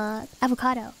then,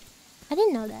 avocado. I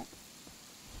didn't know that.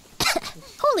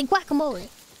 Holy guacamole.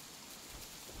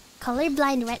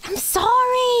 Colorblind red. I'm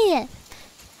sorry!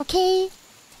 Okay.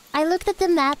 I looked at the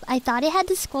map. I thought it had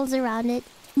the skulls around it.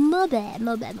 My bad.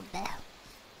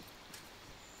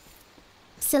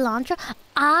 Cilantro.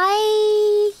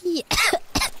 I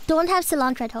don't have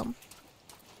cilantro at home.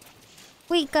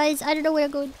 Wait, guys. I don't know where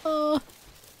I'm going. Oh.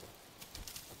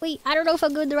 Wait, I don't know if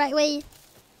I'm going the right way.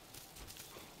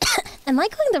 Am I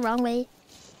going the wrong way?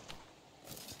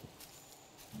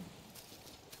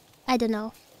 I don't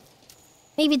know.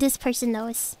 Maybe this person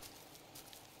knows.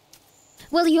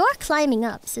 Well, you're climbing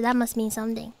up, so that must mean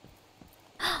something.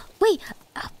 Wait,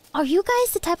 are you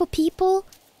guys the type of people,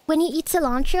 when you eat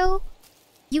cilantro,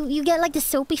 you get like the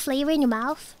soapy flavor in your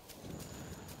mouth?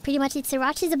 Pretty much,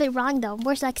 sriracha is a bit wrong though.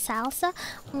 Where's like salsa?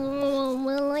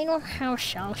 Well, I don't have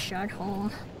salsa at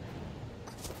home.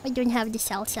 I don't have the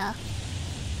salsa.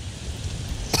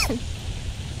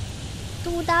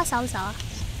 Duda salsa.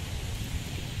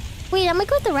 Wait, am I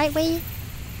going the right way?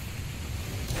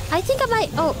 I think I might...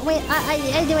 Oh, wait,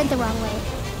 I went the wrong way.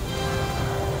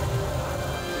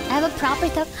 I have a proper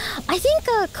cup. I think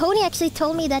Coney actually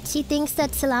told me that she thinks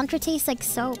that cilantro tastes like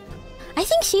soap. I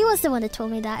think she was the one that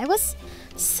told me that. It was...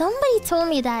 Somebody told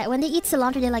me that when they eat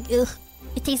cilantro, they're like, ugh,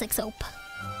 it tastes like soap.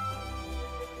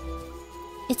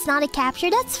 It's not a capture?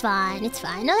 That's fine. It's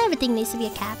fine. Not everything needs to be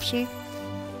a capture.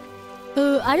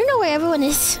 I don't know where everyone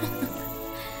is.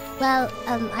 Well,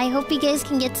 I hope you guys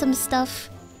can get some stuff.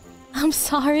 I'm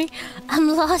sorry.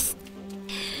 I'm lost.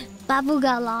 Babu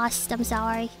got lost. I'm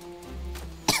sorry.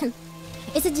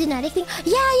 It's a genetic thing.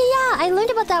 Yeah. I learned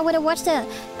about that when I watched the...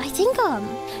 I think,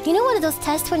 you know one of those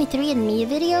Test 23andMe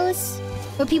videos?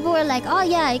 Where people were like, oh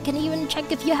yeah, I can even check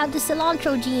if you have the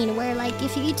cilantro gene. Where like,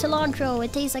 if you eat cilantro,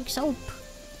 it tastes like soap.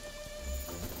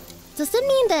 Does that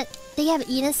mean that they have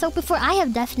eaten soap before? I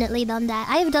have definitely done that.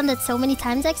 I have done that so many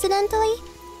times accidentally.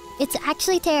 It's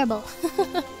actually terrible.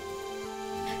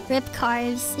 Rip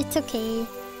carbs. It's okay.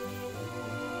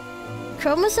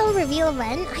 Chromosome reveal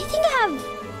when? I think I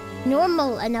have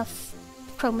normal enough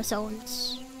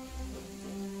chromosomes.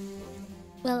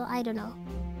 Well, I don't know.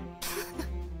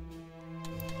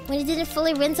 When you didn't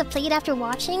fully rinse a plate after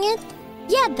watching it?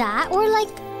 Yeah, that. Or like,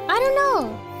 I don't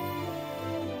know.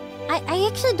 I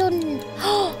actually don't...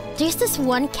 There's this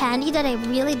one candy that I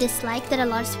really dislike that a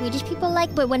lot of Swedish people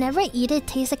like, but whenever I eat it, it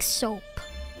tastes like soap.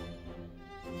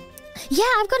 Yeah,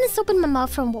 I've gotten soap in my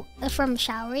mouth from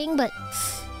showering, but...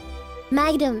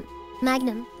 Magnum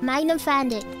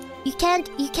fanned it. You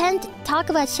can't talk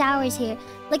about showers here.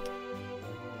 Like,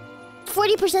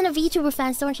 40% of VTuber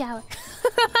fans don't shower.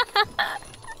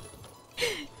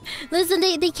 Listen,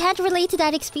 they can't relate to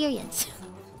that experience.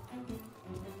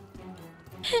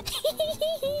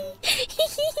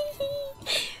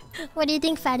 What do you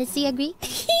think, Fantasy? Agree?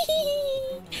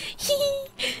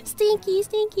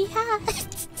 Stinky, ha!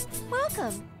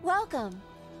 Welcome.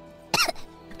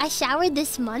 I showered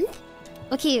this month?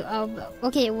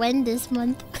 Okay, when this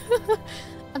month?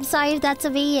 I'm sorry if that's a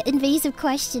very invasive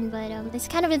question, but it's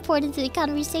kind of important to the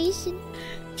conversation.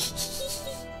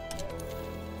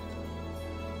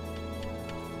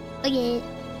 Okay.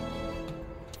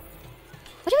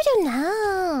 What do we do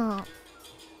now?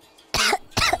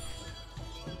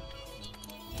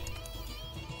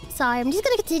 Sorry, I'm just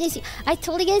gonna continue. I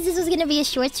told you guys this was gonna be a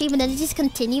short stream, and then just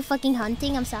continue fucking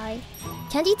hunting. I'm sorry.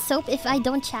 Can't eat soap if I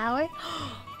don't shower.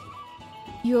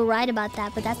 You were right about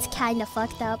that, but that's kind of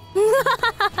fucked up.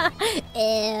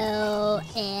 Ew,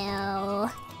 ew.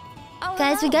 Oh,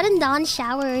 guys, we got a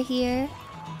non-shower here.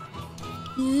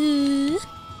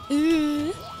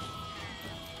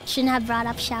 Shouldn't have brought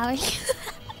up showering.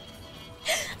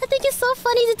 I think it's so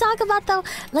funny to talk about though.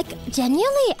 Like,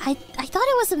 genuinely, I thought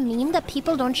it was a meme that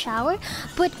people don't shower.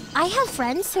 But I have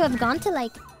friends who have gone to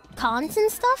like cons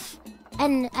and stuff.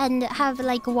 And have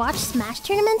like watched Smash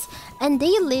tournaments. And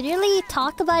they literally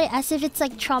talk about it as if it's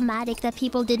like traumatic that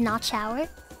people did not shower.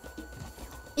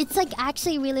 It's like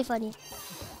actually really funny.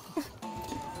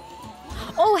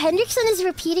 Oh, Hendrickson is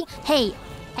repeating. Hey,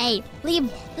 hey,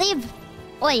 leave, leave.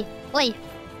 Oi, oi,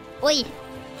 oi.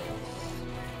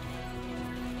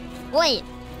 Oi,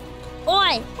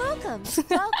 oi. Welcome,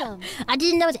 welcome. I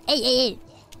didn't know. Hey, hey, hey.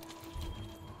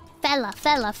 Fella,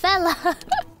 fella, fella.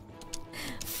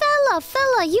 Fella,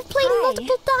 fella, you've played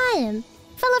multiple times.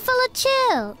 Fella, fella,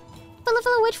 chill. Fella,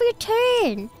 fella, wait for your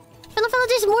turn. Fella, fella,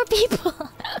 there's more people.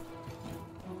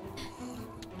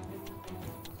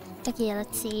 Okay,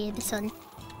 let's see this one.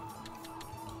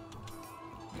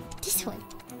 This one.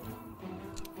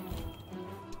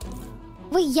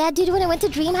 Wait, yeah, dude, when I went to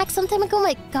DreamHack some time ago,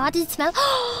 my god, did it smell?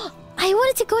 I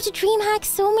wanted to go to DreamHack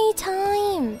so many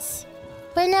times,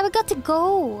 but I never got to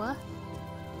go.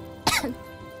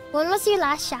 When was your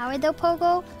last shower though,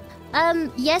 Pogo?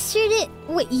 Yesterday.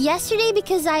 Wait, yesterday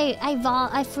because I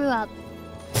threw up.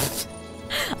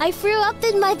 I threw up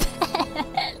in my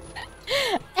bed.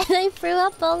 And I threw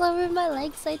up all over my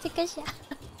legs, so I took a shower.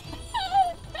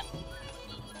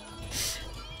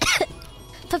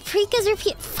 Paprika's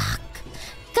repeat. Fuck.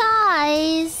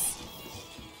 Guys.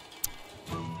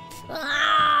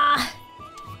 Ah.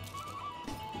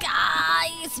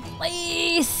 Guys,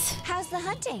 please. How's the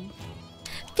hunting?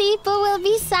 People will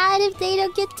be sad if they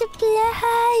don't get to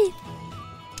play.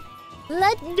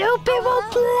 Let new people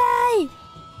play.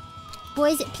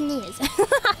 Boys, please.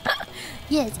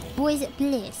 Yes, boys,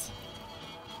 please.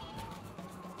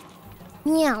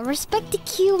 Yeah, respect the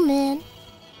queue, man.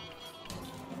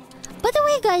 By the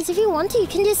way, guys, if you want to, you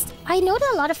can just... I know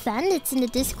that a lot of bandits in the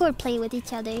Discord play with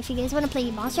each other. If you guys want to play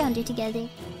Monster Hunter together.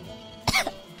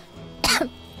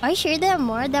 Are you sure there are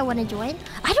more that want to join?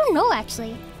 I don't know,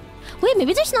 actually. Wait,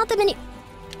 maybe there's not that many...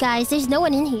 Guys, there's no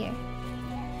one in here.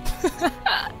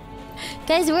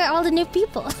 Guys, where are all the new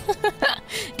people?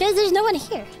 Guys, there's no one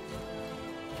here.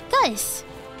 Guys.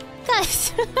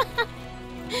 Guys.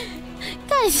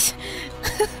 Guys.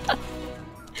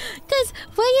 Guys,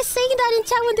 why are you saying that in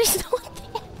chat when there's no one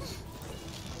there?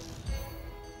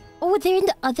 Oh, they're in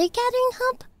the other gathering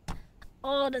hub?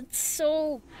 Oh, that's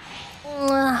so...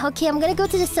 okay, I'm gonna go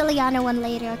to the Ciliana one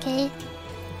later, okay?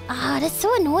 Ah, that's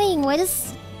so annoying. Why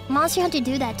does Monster Hunter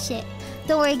do that shit?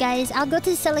 Don't worry, guys. I'll go to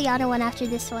the Ciliana one after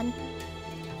this one.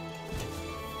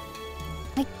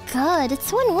 My god, it's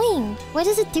so annoying. Why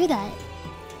does it do that?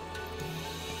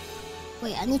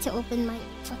 Wait, I need to open my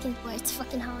fucking door. It's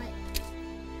fucking hot.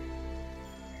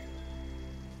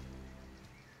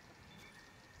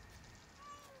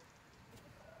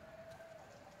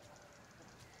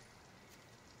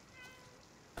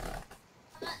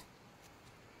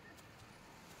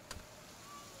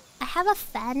 I have a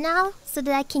fan now so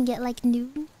that I can get like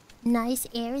new, nice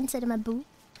air inside of my booth.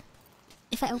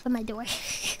 If I open my door.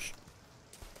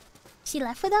 She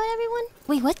left without everyone?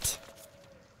 Wait, what?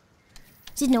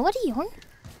 Did nobody yawn?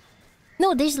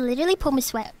 No, there's literally Poma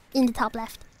Sweat in the top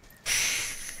left.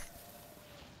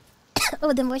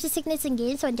 Oh, the motion sickness in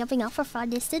games when jumping off for far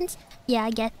distance? Yeah, I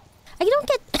don't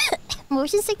get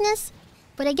motion sickness,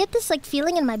 but I get this like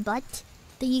feeling in my butt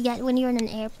that you get when you're in an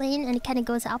airplane and it kind of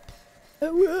goes up.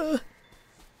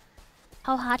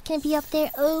 How hot can it be up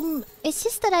there? It's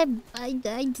just that I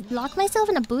lock myself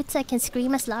in a booth so I can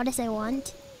scream as loud as I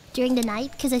want during the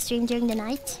night, because I stream during the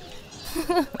night.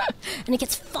 And it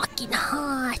gets fucking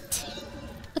hot.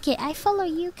 Okay, I follow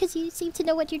you because you seem to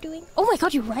know what you're doing. Oh my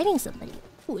god, you're riding somebody.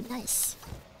 Ooh, nice.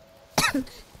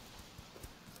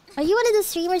 Are you one of the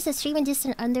streamers that stream in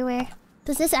distant underwear?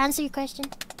 Does this answer your question?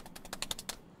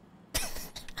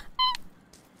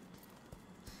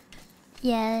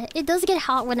 Yeah, it does get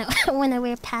hot when I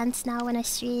wear pants now when I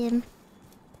stream.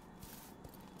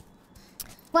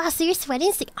 Wow, so you're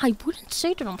sweating? I wouldn't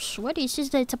say that I'm sweaty. It's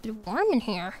just that it's a bit warm in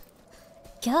here.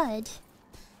 God.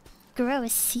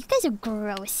 Gross. You guys are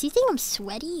gross. You think I'm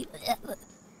sweaty?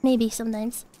 Maybe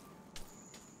sometimes.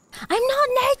 I'm not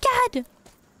naked!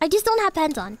 I just don't have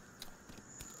pants on.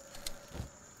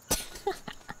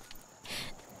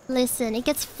 Listen, it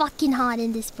gets fucking hot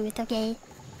in this booth, okay?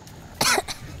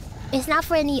 It's not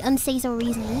for any unsay-so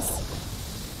reasons.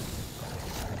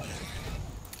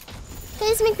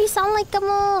 Guys make me sound like I'm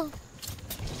all...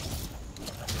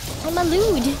 I'm a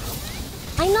lewd.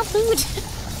 I'm not lewd.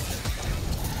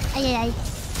 Ay.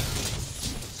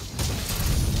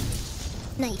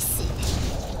 Nice.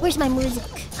 Where's my music?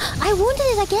 I wounded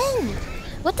it again.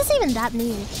 What does even that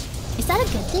mean? Is that a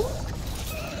good thing?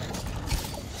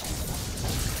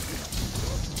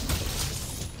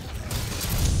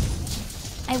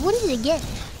 I wounded it again.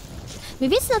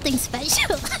 Maybe it's nothing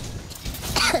special.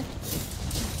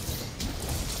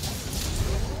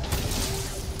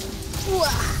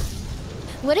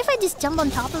 What if I just jump on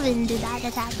top of it and do that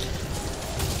attack?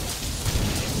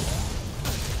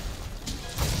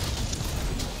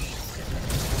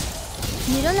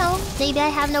 You don't know. Maybe I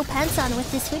have no pants on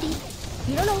with this hoodie.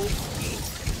 You don't know.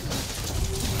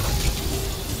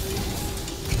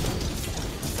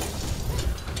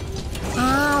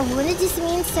 Ah, what it just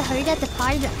means to hurt at the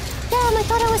party. Damn, I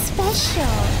thought I was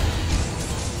special.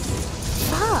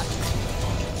 Fuck.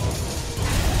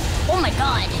 Oh my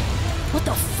god. What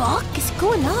the fuck is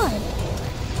going on?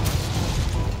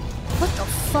 What the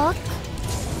fuck?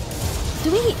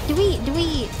 Do we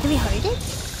hurt it?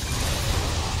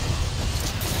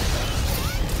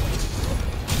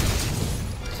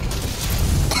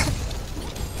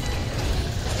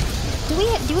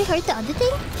 Do we hurt the other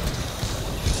thing?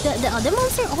 The other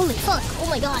monster? Holy fuck! Oh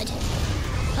my god!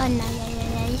 Oh no!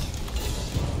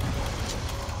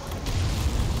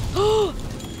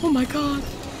 Oh my god!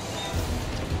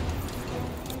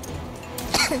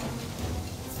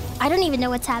 I don't even know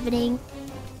what's happening.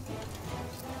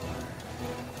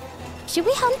 Should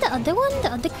we hunt the other one?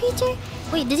 The other creature?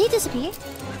 Wait, did he disappear?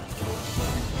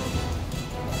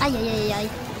 Ay. Ay.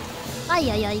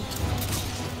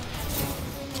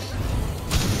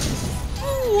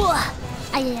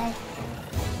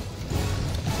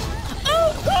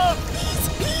 Oh god,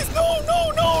 please, no,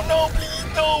 please,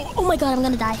 no. Oh my god, I'm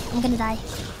gonna die.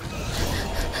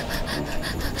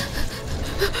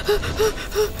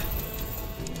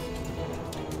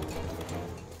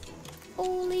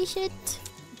 Holy shit.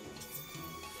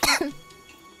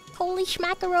 Holy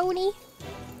schmackaroni.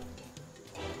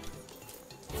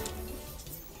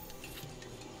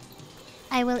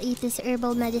 I will eat this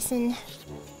herbal medicine.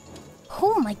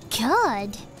 Oh my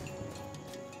god.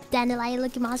 Dandelion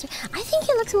looking monster. I think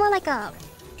he looks more like a...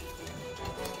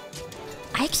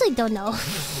 I actually don't know.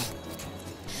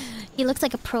 He looks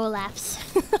like a prolapse.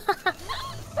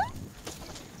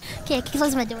 Okay, I can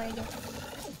close my door again.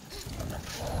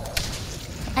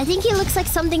 I think he looks like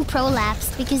something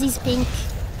prolapsed because he's pink.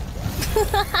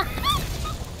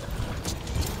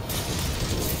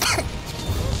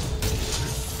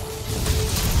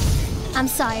 I'm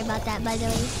sorry about that, by the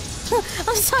way.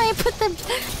 I'm sorry I put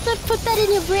that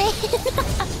in your brain.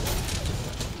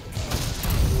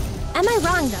 Am I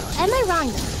wrong though?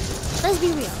 Let's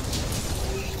be real.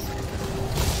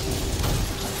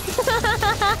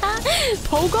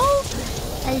 Pogo?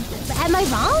 Am I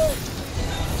wrong?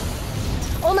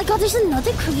 Oh my god, there's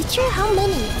another creature? How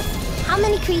many? How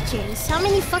many creatures? How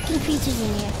many fucking creatures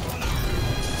in here?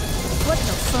 What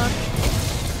the fuck?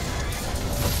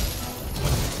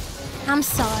 I'm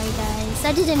sorry guys,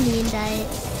 I didn't mean that.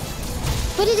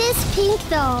 But it is pink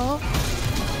though.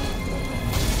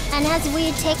 And has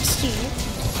weird texture.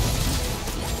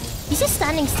 He's just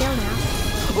standing still now.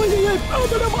 Oi.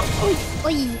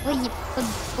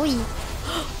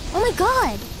 Oh my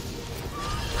god.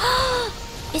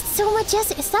 It's so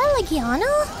majestic. Is that like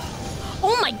Yana?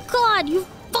 Oh my god, you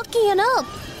fucking it up.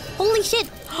 Holy shit.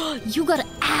 You got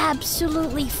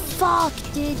absolutely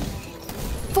fucked, dude.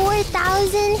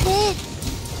 4,000 hit.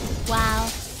 Wow.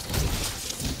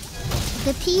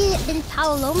 The P in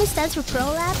Paoloma stands for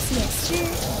prolapse? Yes,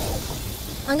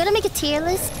 sure. I'm gonna make a tier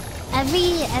list.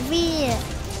 Every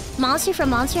monster from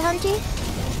Monster Hunter.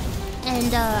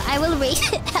 And I will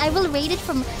rate it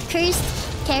from cursed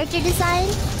character design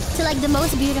to like the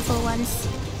most beautiful ones.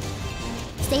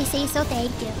 Stay safe, so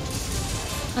thank you.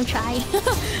 I'm trying.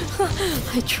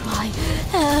 I try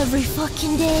every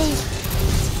fucking day.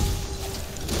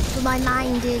 My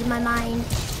mind, dude, my mind.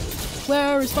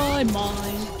 Where is my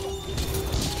mind?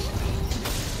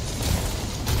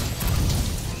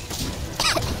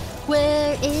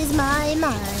 Where is my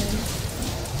mind?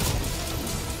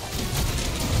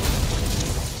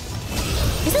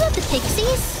 Isn't that the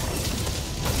Pixies?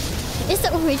 Is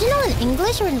the original in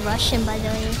English or in Russian, by the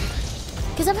way?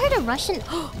 Because I've heard of Russian.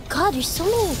 Oh god, there's so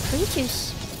many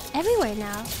creatures everywhere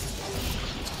now.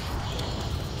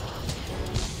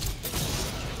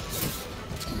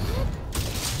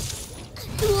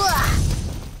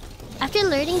 After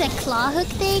learning that claw hook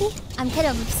thing, I'm kind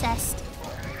of obsessed.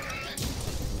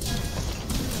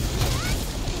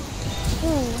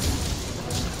 Ooh.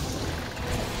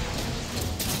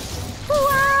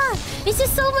 It's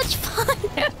just so much fun.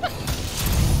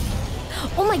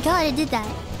 Oh my god, I did that.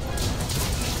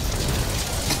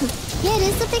 Yeah, it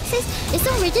is the Pixies. Is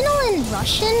the original in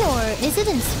Russian or is it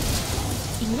in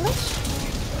English?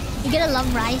 You're gonna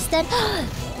love Rise then?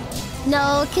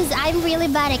 No, because I'm really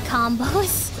bad at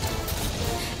combos.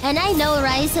 And I know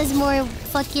Rise has more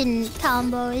fucking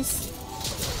combos.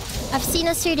 I've seen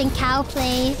a certain cow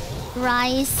play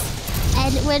Rise.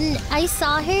 And when I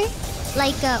saw her,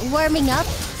 like, warming up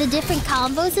the different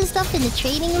combos and stuff in the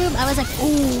training room, I was like,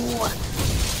 ooh.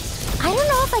 I don't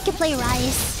know if I can play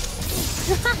Rise.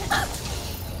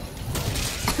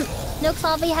 No,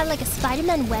 Claw, you have like a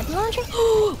Spider-Man web launcher?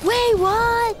 Wait,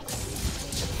 what?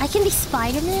 I can be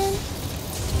Spider-Man?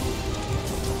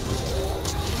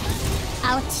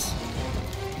 Ouch.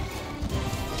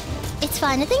 It's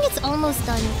fine. I think it's almost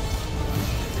done.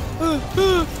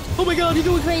 Oh my god, you're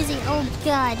going crazy. Oh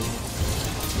god.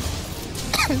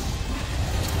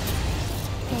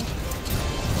 Okay.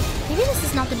 Maybe this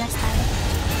is not the best time.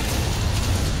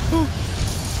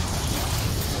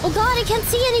 Oh god, I can't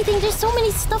see anything. There's so many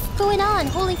stuff going on.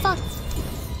 Holy fuck.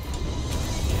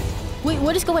 Wait,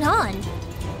 what is going on?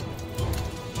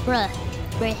 Bruh.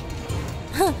 Bruh.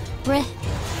 Huh. Bruh.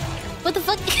 What the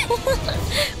fuck?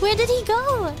 Where did he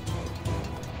go?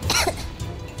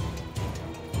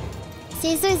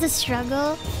 Caesar is a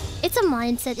struggle. It's a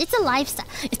mindset. It's a lifestyle.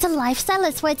 It's a lifestyle.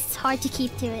 That's why it's hard to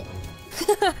keep to it.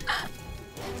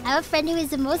 I have a friend who is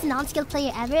the most non-skilled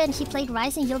player ever and he played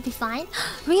Rise and he'll be fine.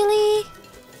 Really?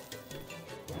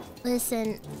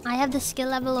 Listen, I have the skill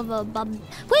level of a bub.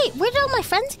 Wait, where did all my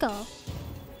friends go?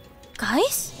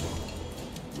 Guys?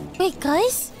 Wait,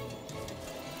 guys?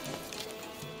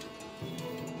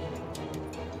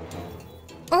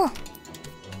 Oh.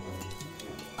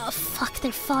 Oh, fuck,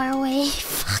 they're far away.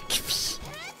 Fuck me.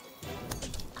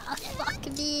 Oh, fuck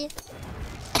me.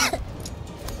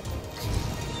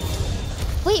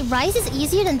 Wait, Rise is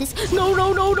easier than this? No.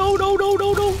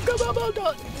 Come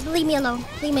on. Leave me alone.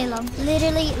 Leave me alone.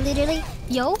 Literally.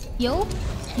 Yo.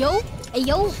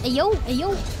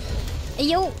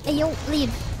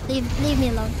 Leave me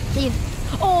alone. Leave.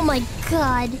 Oh my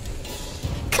god.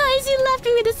 Guys, you left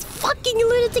me with this fucking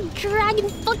lunatic dragon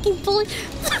fucking bull.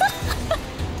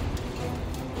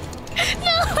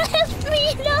 No, help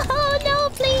me. No,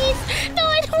 please. No,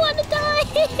 I don't want to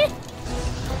die.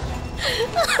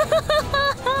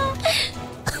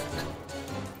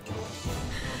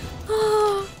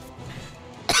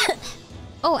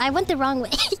 Oh, I went the wrong way.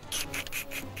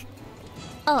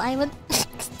 Oh, I went...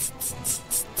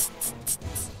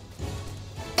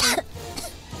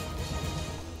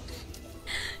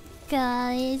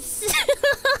 Guys.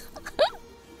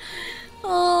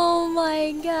 Oh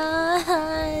my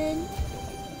god.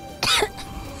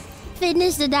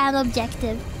 Finish the damn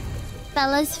objective.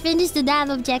 Fellas, finish the damn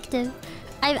objective.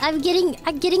 I'm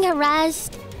getting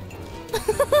harassed.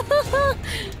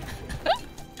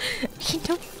 Ain't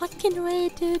no fucking way,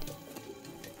 dude.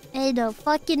 Ain't no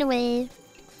fucking way.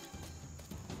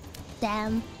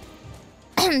 Damn.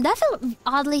 That felt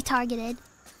oddly targeted.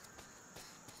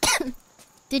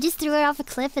 Dude just threw her off a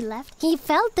cliff and left. He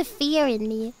felt the fear in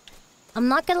me. I'm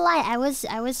not gonna lie, I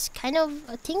was kind of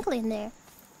tinkling there.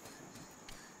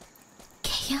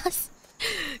 Chaos?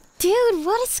 Dude,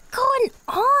 what is going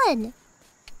on?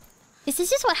 Is this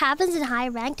just what happens in high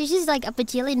rank? There's just like a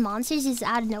bajillion monsters just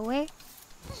out of nowhere.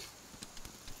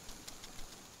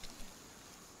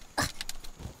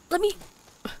 Let me...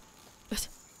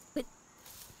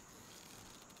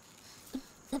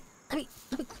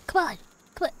 Come on.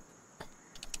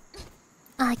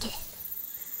 Okay.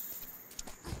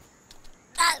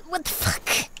 What the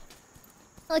fuck?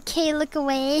 Okay, look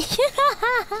away.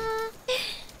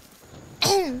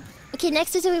 Okay,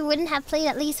 next time we wouldn't have played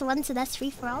at least once, so that's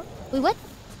free for all. Wait, what?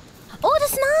 Oh,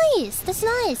 that's nice! That's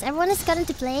nice. Everyone has gotten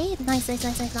to play. Nice.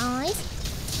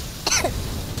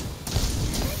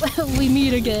 We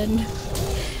meet again.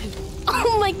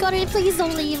 Oh my god, please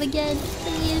don't leave again.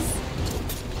 Please.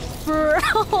 Bro.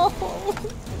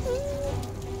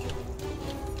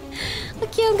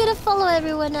 Okay, I'm gonna follow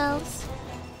everyone else.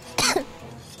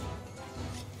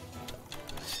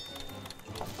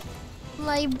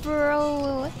 My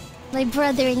bro. My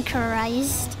brother in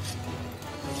Christ.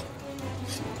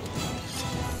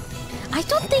 I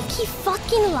don't think he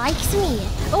fucking likes me.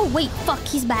 Oh, wait, fuck,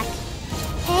 he's back.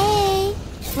 Hey.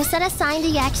 Was that a sign that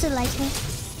you actually like me?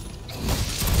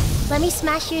 Let me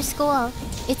smash your skull.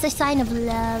 It's a sign of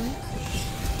love.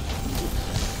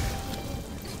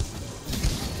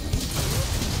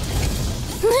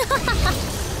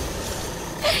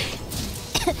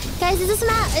 Guys, this is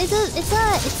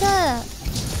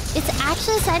it's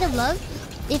actually a sign of love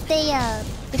if they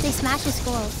If they smash the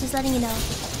skulls, just letting you know.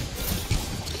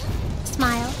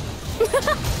 Smile.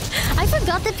 I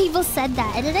forgot that people said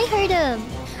that, and then I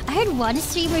heard one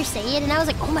streamer say it, and I was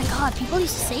like, oh my god, people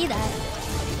used to say that.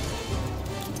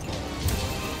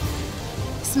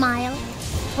 Smile.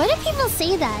 Why do people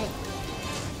say that?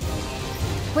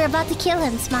 We're about to kill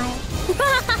him, smile.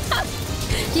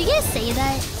 Do you guys say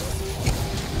that?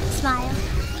 Smile.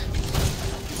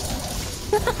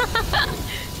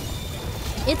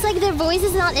 It's like their voice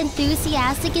is not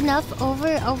enthusiastic enough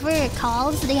over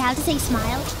calls, so they have to say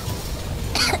smile.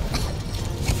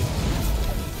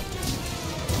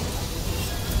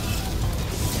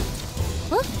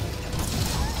 Huh?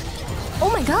 Oh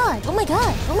my god! Oh my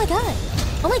god! Oh my god!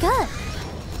 Oh my god!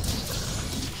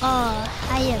 Oh,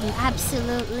 I am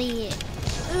absolutely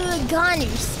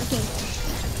goners. Okay.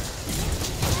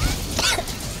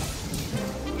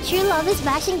 True love is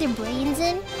bashing their brains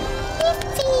in.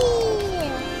 50!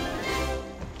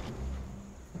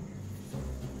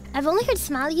 I've only heard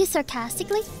smile used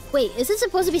sarcastically. Wait, is it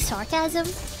supposed to be sarcasm?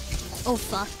 Oh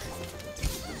fuck.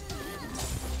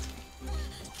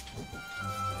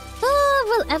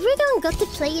 Well, everyone got to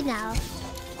play now.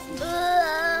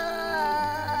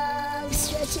 I'm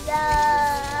stretching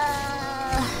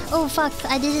out. Oh fuck!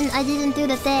 I didn't do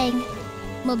the thing.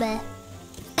 Mobe.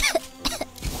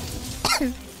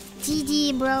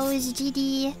 GG bros,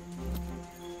 GG.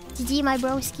 GG my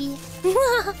broski.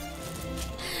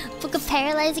 Book of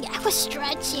paralyzing. I was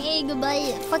stretching.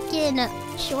 My fucking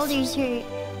shoulders hurt.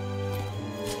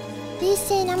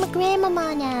 Listen, I'm a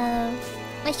grandmama now.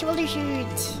 My shoulders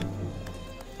hurt.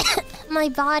 My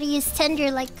body is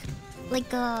tender like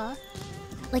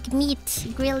meat,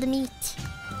 grilled meat.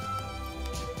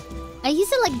 I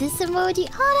use it like this emoji.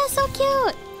 Oh, that's so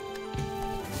cute.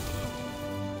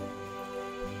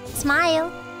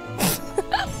 Smile.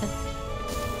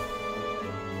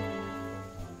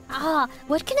 Ah,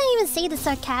 what can I even say that's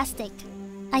sarcastic?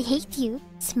 I hate you.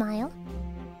 Smile.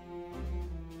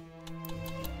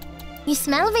 You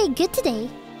smell very good today.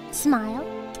 Smile.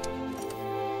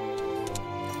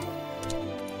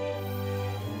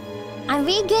 I'm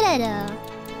very good at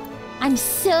I'm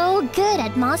so good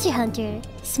at Monster Hunter.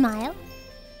 Smile.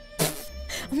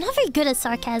 I'm not very good at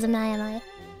sarcasm now, am I?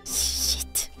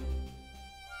 Shit.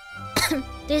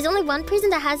 There's only one person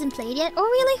that hasn't played yet. Oh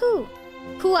really? Who?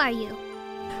 Who are you?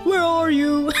 Where are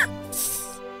you?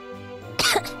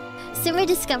 So we're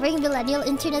discovering millennial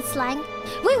internet slang.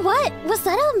 Wait, what? Was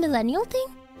that a millennial thing?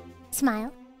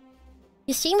 Smile.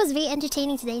 Your stream was very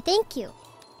entertaining today. Thank you.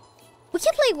 We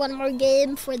can play one more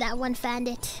game for that one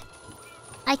Fandit.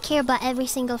 I care about every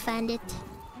single Fandit.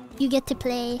 You get to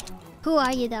play. Who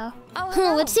are you though?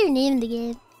 Oh, what's your name in the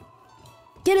game?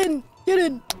 Get in! Get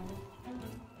in!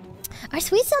 Are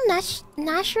Swedes so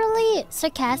naturally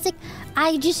sarcastic?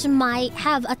 I just might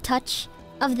have a touch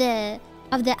of the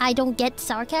I don't get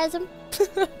sarcasm.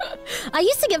 I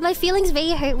used to get my feelings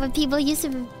very hurt when people used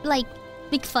to like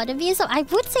make fun of me, so I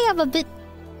would say I'm a bit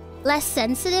less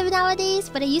sensitive nowadays,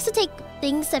 but I used to take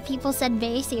things that people said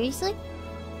very seriously.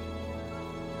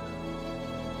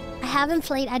 I haven't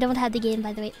played. I don't have the game,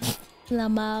 by the way.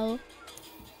 Lamau.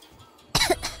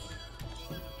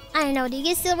 I don't know. Do you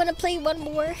guys still want to play one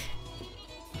more?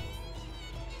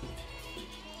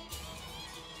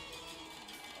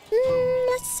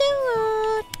 Let's do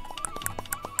it.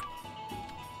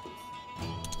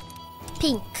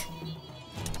 Pink.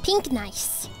 Pink,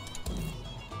 nice.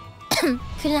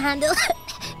 Couldn't handle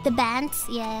the bands.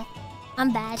 Yeah,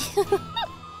 I'm bad.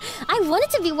 I wanted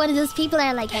to be one of those people that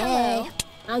are like, hey,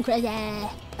 I'm crazy.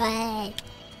 Hey. I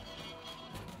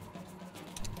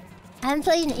haven't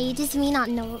played in ages. Me not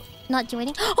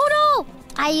joining. Oh no!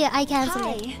 I canceled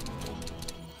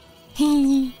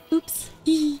it. Oops.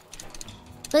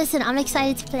 Listen, I'm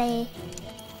excited to play.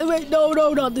 Wait, no,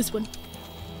 not this one.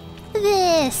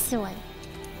 This one.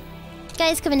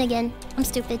 Guys, come in again. I'm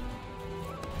stupid.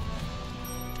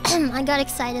 I got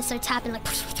excited, started tapping like,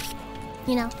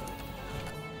 you know.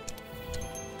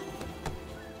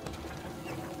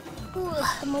 Ooh,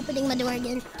 I'm opening my door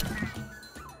again.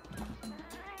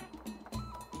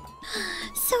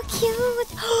 So cute.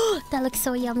 That looks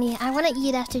so yummy. I want to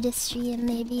eat after this stream,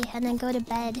 maybe, and then go to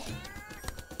bed.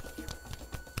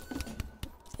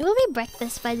 It will be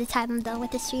breakfast by the time I'm done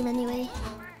with the stream anyway.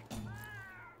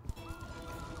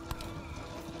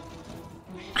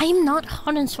 I am not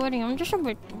hot and sweating, I'm just a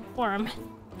bit warm.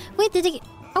 Wait, did it...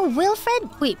 Oh, Wilfred?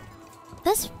 Wait,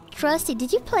 that's Trusty.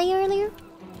 Did you play earlier?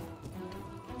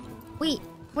 Wait,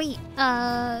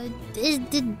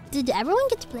 did everyone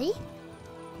get to play?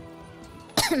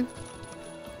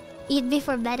 Eat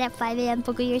before bed at 5 AM,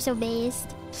 Poko, you're so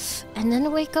based. And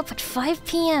then wake up at 5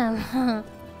 PM.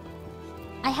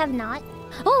 I have not.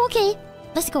 Oh, okay.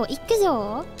 Let's go.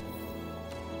 Ikuzo.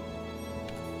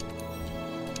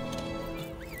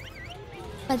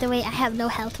 By the way, I have no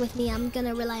health with me. I'm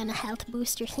gonna rely on a health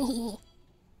booster.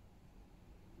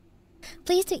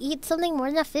 Please to eat something more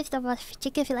than a fifth of a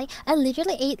chicken fillet. I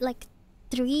literally ate like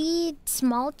 3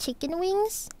 small chicken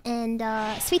wings and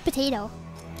sweet potato.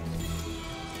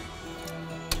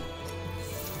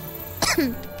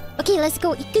 Okay, let's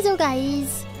go. Ikuzo,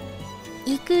 guys.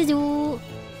 Ikuzo.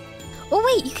 Oh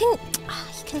wait, you can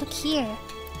look here.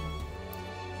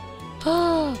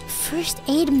 Oh, first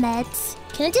aid meds.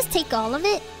 Can I just take all of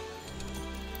it?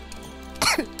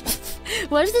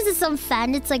 What if this is some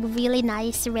fan that's like really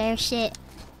nice, rare shit?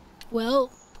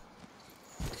 Well,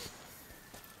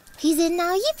 he's in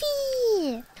now.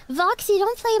 Yippee! Vox, you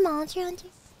don't play Monster Hunter?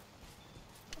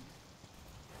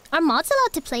 Are mods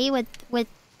allowed to play with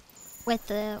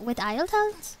idle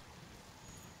talents?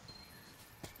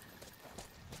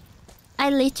 I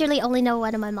literally only know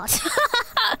one of my mods.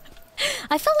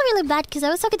 I felt really bad because I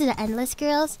was talking to the Endless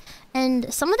girls,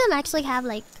 and some of them actually have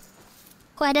like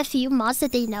quite a few mods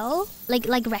that they know, like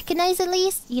recognize at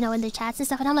least, you know, in their chats and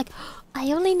stuff. And I'm like,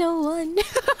 I only know one.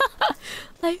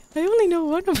 I only know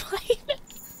one of mine.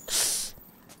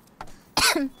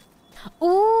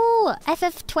 Ooh,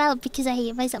 FF12 because I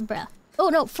hate myself, bruh. Oh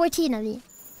no, 14 of me.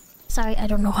 Sorry, I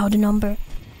don't know how to number.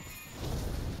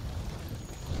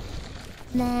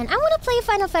 Man, I want to play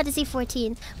Final Fantasy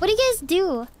 14. What do you guys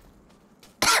do?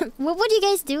 What would you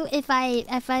guys do if I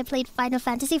played Final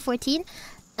Fantasy 14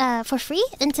 for free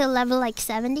until level like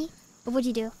 70? What would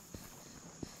you do?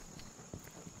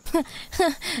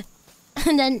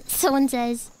 And then someone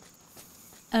says,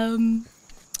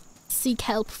 seek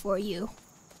help for you.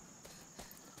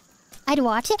 I'd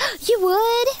watch it. You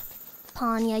would?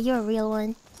 Panya, you're a real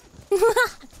one.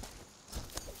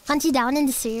 Hunt you down in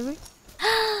the server?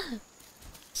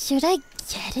 Should I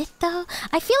get it though?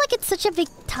 I feel like it's such a big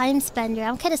time spender.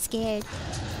 I'm kind of scared.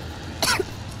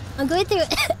 I'm going through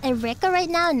Eureka right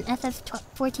now in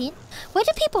FF14. Why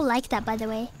do people like that, by the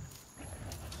way?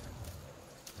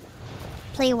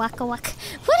 Play Waka Waka.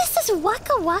 What is this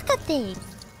Waka Waka thing?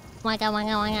 Waka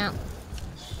Waka Waka.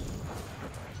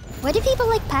 Why do people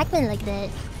like Pac-Man like that?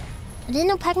 I didn't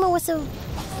know Pac-Man was so,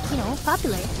 you know,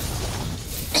 popular.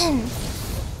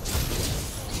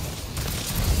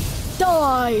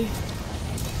 Die!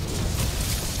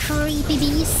 Creepy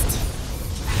beast.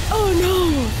 Oh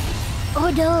no! Oh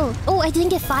no! Oh, I didn't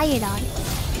get fired on.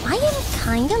 I am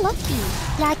kinda lucky.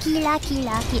 Lucky.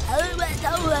 Oh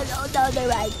no, the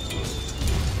right.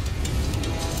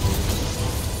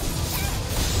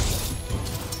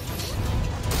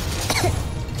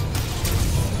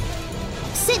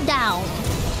 Sit down.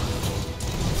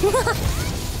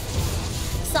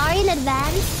 Sorry in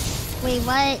advance. Wait,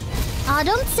 what? Oh,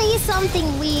 don't say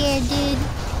something weird, dude.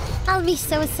 I'll be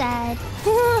so sad.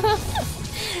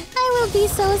 I will be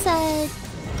so sad.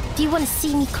 Do you want to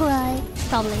see me cry?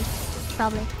 Probably.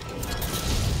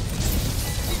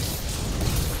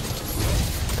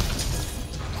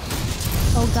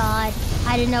 Oh god.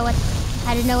 I don't know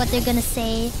what they're gonna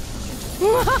say.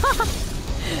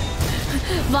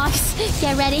 Vox,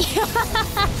 get ready.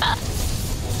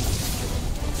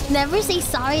 Never say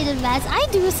sorry in advance. I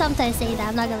do sometimes say that,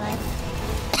 I'm not gonna lie.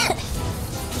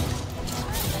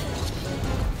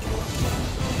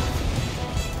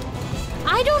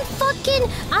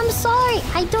 I'm sorry.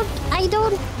 I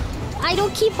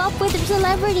don't keep up with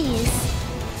celebrities.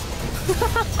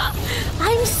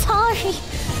 I'm sorry.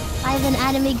 I'm an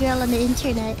anime girl on the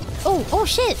internet. Oh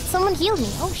shit, someone healed me.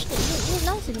 Oh shit, you're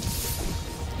nice to me.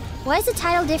 Why is the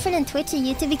title different in Twitch and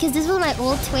YouTube? Because this was my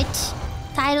old Twitch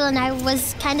title and I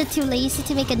was kind of too lazy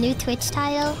to make a new Twitch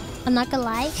title. I'm not gonna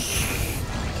lie.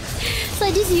 So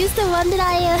I just used the one that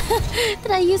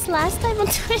I used last time on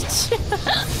Twitch.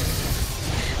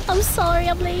 I'm sorry,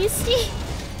 I'm lazy.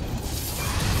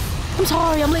 I'm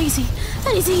sorry, I'm lazy.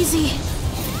 That is easy.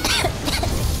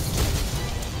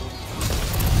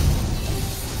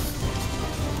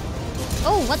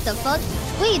 Oh, what the fuck?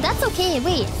 Wait, that's okay.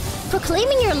 Wait.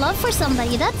 Proclaiming your love for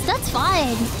somebody, that's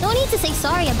fine. No need to say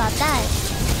sorry about that.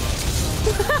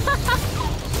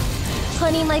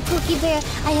 Honey, my Pookie Bear,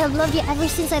 I have loved you ever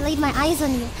since I laid my eyes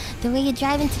on you. The way you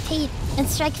drive into pain and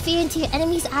strike fear into your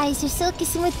enemy's eyes, your silky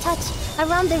smooth touch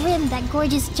around the rim, that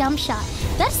gorgeous jump shot.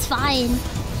 That's fine.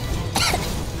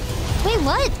 Wait,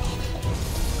 what?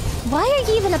 Why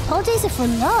are you even apologizing for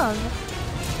love?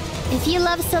 If you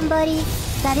love somebody,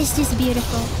 that is just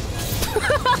beautiful.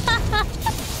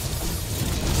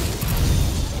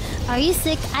 Are you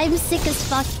sick? I'm sick as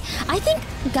fuck. I think,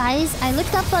 guys, I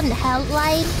looked up on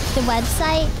Helpline, the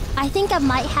website. I think I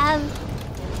might have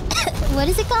What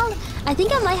is it called? I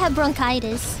think I might have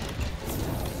bronchitis.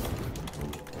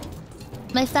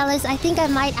 My fellas, I think I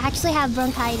might actually have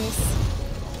bronchitis.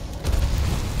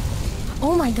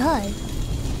 Oh my god.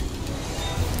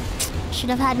 Should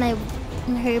have had my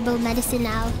herbal medicine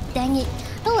now. Dang it.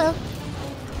 Oh well.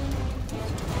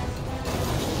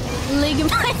 Ligma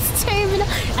terminal.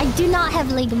 I do not have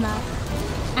Ligma.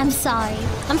 I'm sorry.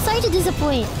 I'm sorry to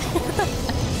disappoint.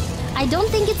 I don't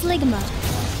think it's Ligma.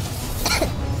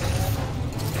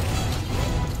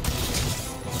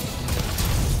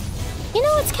 You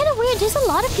know, it's kind of weird. There's a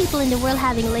lot of people in the world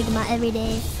having Ligma every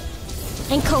day.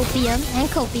 And copium. And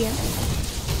copium.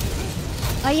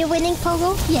 Are you winning,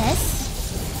 Pogo? Yes.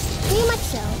 Pretty much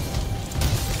so.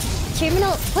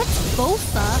 Terminal... What's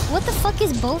Bofa? What the fuck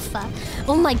is Bofa?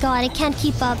 Oh my god, I can't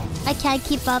keep up. I can't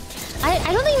keep up. I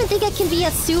don't even think I can be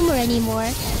a Sumer anymore.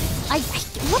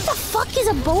 What the fuck is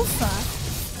a Bofa?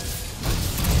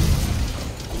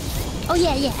 Oh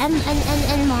yeah, yeah.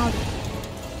 And Molly.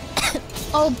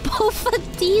 Oh, Bofa,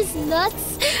 these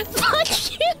nuts. Fuck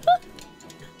you.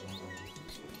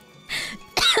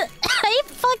 I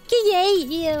fucking hate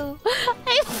you.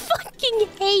 I fucking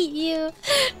hate you.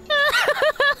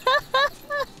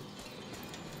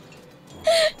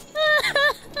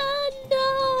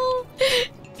 No.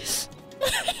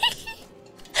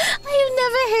 I have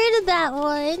never heard of that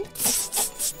one.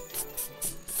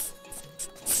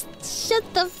 Shut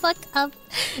the fuck up.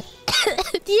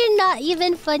 You're not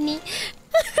even funny.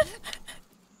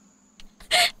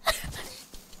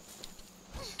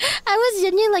 I was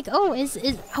genuinely like, oh,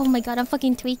 oh my god, I'm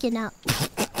fucking tweaking out.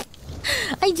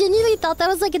 I genuinely thought that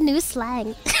was like a new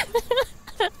slang.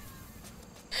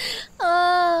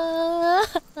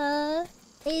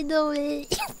 I know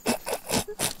it.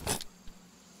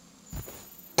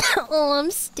 Oh,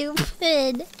 I'm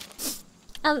stupid.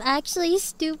 I'm actually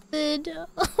stupid.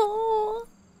 Oh.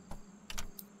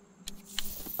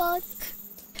 Fuck.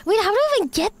 Wait, how do I even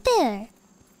get there?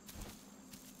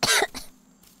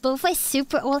 Bofa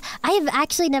super old. I have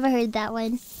actually never heard that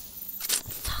one.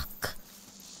 Fuck.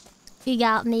 You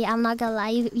got me. I'm not gonna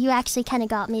lie. You actually kind of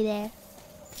got me there.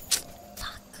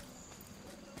 Fuck.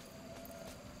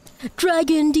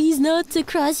 Dragging these nuts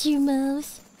across your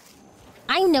mouth.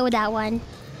 I know that one.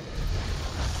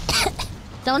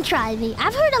 Don't try me.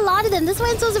 I've heard a lot of them. That's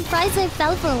why I'm so surprised I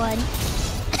fell for one.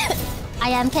 I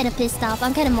am kind of pissed off.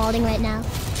 I'm kind of molding right now.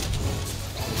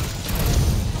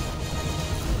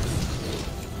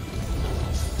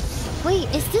 Wait,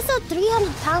 is this a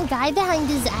 300-pound guy behind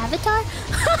this avatar?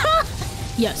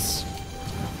 Yes.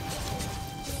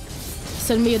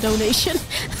 Send me a donation.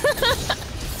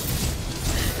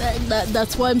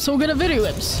 That's why I'm so good at video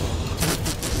games.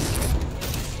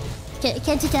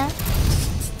 Can't you tell?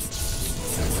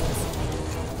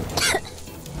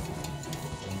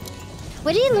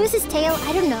 Where did he lose his tail?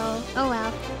 I don't know. Oh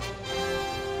well.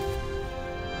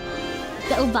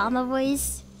 The Obama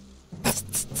voice.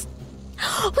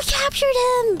 We captured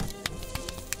him!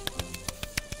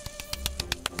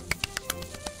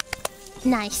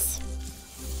 Nice.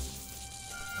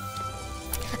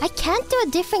 I can't do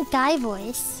a different guy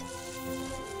voice.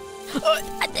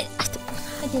 I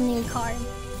didn't even call him.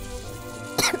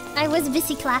 I was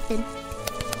busy clapping.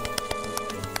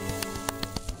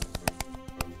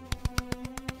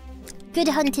 Good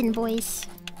hunting, boys.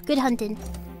 Good hunting.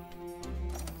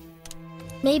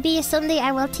 Maybe someday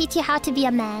I will teach you how to be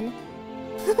a man.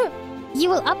 You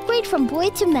will upgrade from boy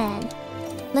to man.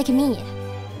 Like me.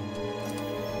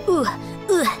 Ooh,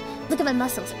 ooh. Look at my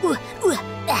muscles. Ooh, ooh,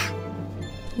 ah.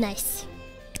 Nice.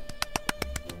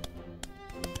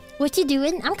 What you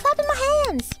doing? I'm clapping my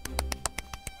hands.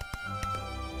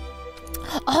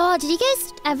 Oh, did you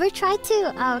guys ever try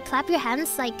to clap your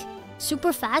hands like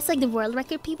super fast, like the world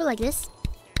record people, like this?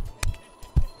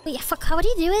 Wait, fuck, how do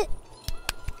you do it?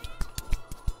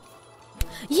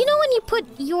 You know when you put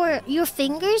your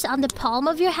fingers on the palm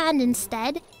of your hand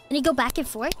instead, and you go back and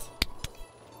forth?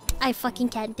 I fucking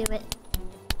can't do it.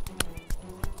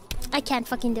 I can't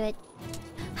fucking do it.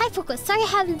 Hi, Poko. Sorry I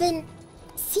haven't been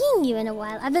seeing you in a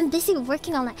while. I've been busy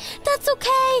working all night. That's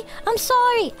okay. I'm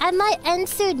sorry. I might end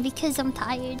soon because I'm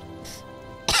tired.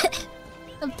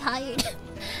 I'm tired.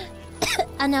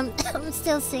 And I'm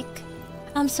still sick.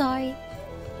 I'm sorry.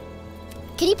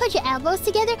 Can you put your elbows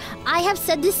together? I have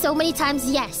said this so many times.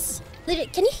 Yes. Literally,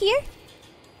 can you hear?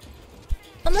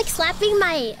 I'm like slapping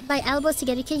my elbows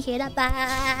together. Can you hear that? Bah.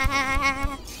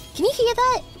 Can you hear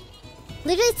that?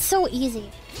 Literally, it's so easy.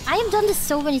 I have done this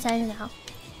so many times now.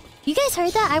 You guys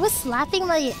heard that? I was slapping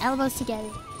my elbows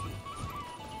together.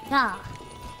 Ah.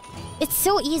 It's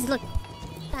so easy. Look.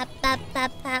 Bap, bap,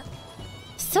 bap, bap.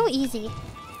 So easy.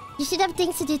 You should have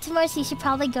things to do tomorrow, so you should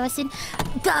probably go soon.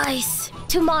 Guys,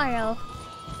 tomorrow.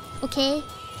 Okay?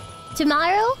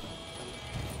 Tomorrow?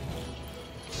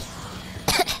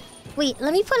 Wait,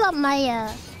 let me pull up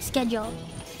my schedule.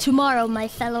 Tomorrow, my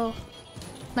fellow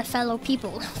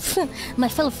people. My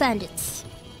fellow bandits.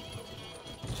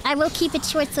 I will keep it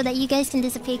short so that you guys can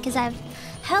disappear because I've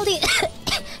held it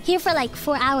here for like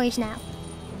 4 hours now.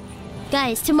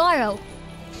 Guys, tomorrow,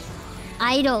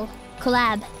 Idol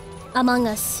collab Among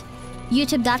Us.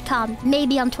 YouTube.com,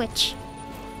 maybe on Twitch.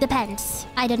 Depends.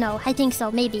 I don't know. I think so,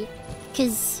 maybe.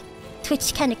 Because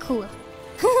Twitch kinda cool.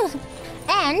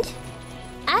 And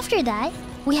after that,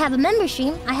 we have a member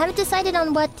stream. I haven't decided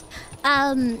on what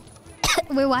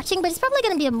we're watching, but it's probably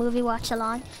gonna be a movie watch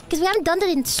along. Because we haven't done that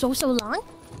in so long.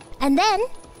 And then,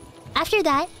 after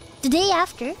that, the day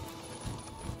after,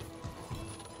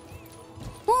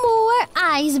 more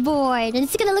Iceborne. And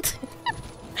it's gonna look...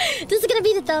 This is gonna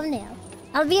be the thumbnail.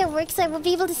 I'll be at work, so I won't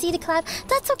be able to see the collab.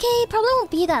 That's okay, probably won't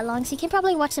be that long, so you can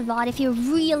probably watch the VOD if you're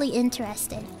really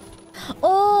interested.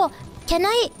 Oh, can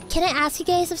I ask you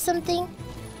guys of something?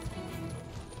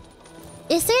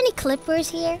 Is there any clippers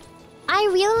here? I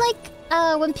really like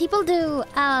when people do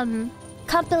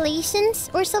compilations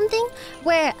or something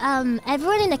where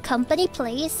everyone in a company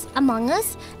plays Among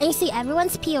Us and you see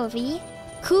everyone's POV.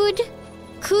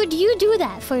 Could you do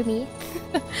that for me?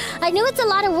 I know it's a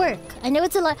lot of work. I know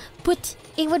it's a lot, but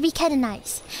it would be kind of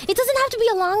nice. It doesn't have to be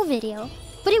a long video,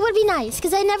 but it would be nice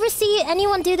because I never see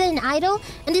anyone do that in Idol,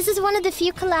 and this is one of the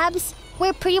few collabs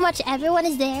where pretty much everyone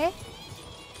is there.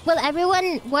 Well,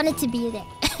 everyone wanted to be there.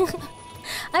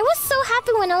 I was so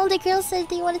happy when all the girls said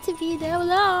they wanted to be there.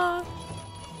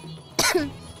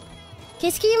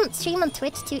 Can stream on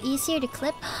Twitch too easier to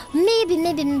clip? Maybe.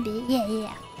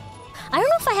 Yeah. I don't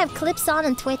know if I have clips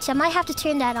on Twitch. I might have to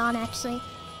turn that on, actually.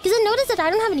 Because I noticed that I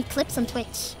don't have any clips on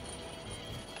Twitch.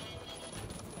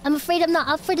 I'm afraid I'm not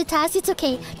up for the task. It's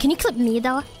okay. Can you clip me,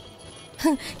 though?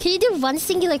 Can you do one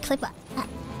singular clip?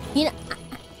 You know...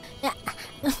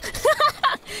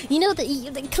 you know,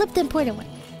 the clip the important one.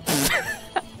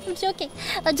 I'm joking.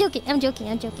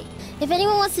 If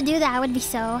anyone wants to do that, I would be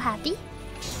so happy.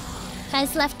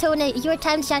 Guys, left tone, your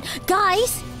time to chat.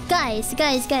 Guys, can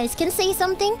I say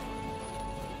something?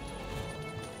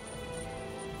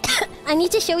 I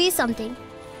need to show you something.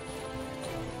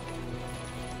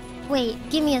 Wait,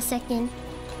 give me a second.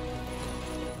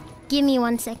 Give me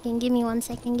one second.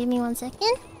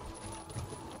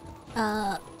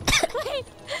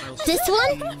 This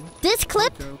one? This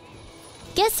clip?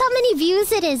 Guess how many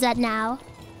views it is at now?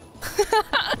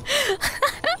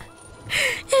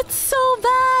 It's so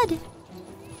bad.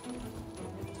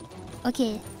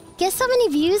 Okay, guess how many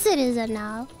views it is at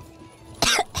now?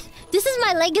 This is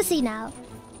my legacy now.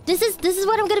 This is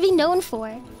what I'm gonna be known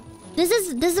for. This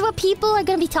is what people are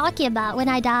gonna be talking about when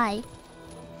I die.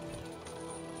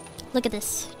 Look at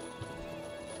this.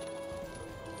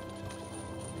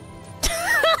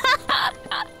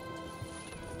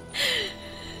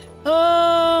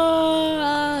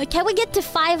 Can we get to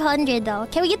 500 though?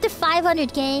 Can we get to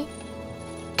 500k?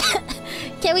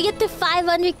 Can we get to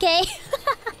 500k?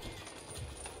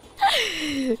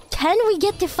 Can we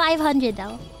get to 500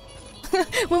 though?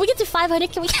 When we get to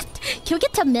 500, can we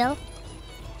get to mil?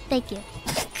 Thank you.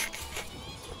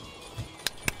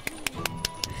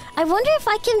 I wonder if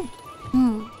I can...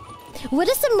 What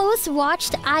is the most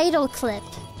watched Idol clip?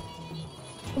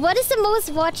 What is the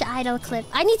most watched Idol clip?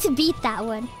 I need to beat that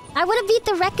one. I want to beat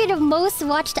the record of most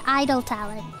watched Idol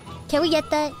talent. Can we get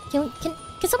that? Can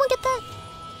someone get that?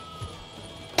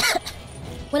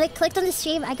 When I clicked on the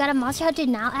stream, I got a Monster Hunter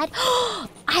Now ad.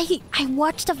 I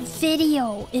watched a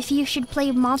video if you should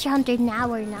play Monster Hunter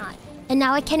Now or not. And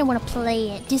now I kind of want to play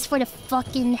it just for the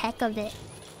fucking heck of it.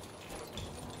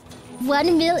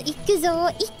 1 mil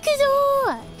ikuzo.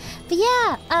 But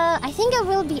yeah, I think I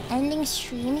will be ending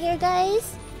stream here,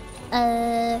 guys.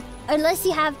 Unless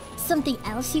you have something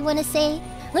else you want to say.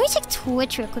 Let me check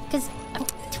Twitch real quick, because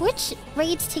Twitch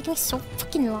raids taking so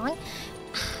fucking long.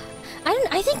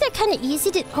 I think they're kind of easy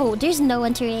to... Oh, there's no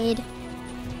one to raid.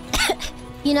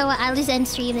 You know what? I'll just end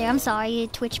stream there. I'm sorry,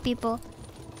 Twitch people.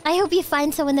 I hope you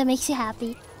find someone that makes you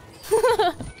happy.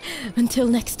 Until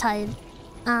next time.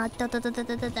 Bring!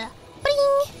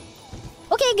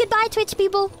 Okay, goodbye, Twitch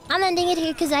people. I'm ending it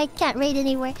here because I can't raid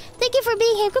anywhere. Thank you for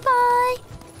being here. Goodbye!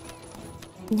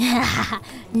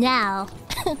 Now,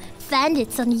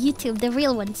 bandits on YouTube, the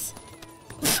real ones.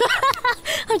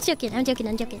 I'm joking.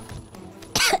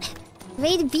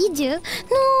 Raid Biju?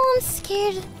 No, I'm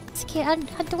scared. I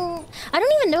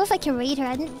don't even know if I can raid her.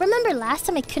 I remember last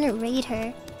time I couldn't raid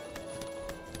her.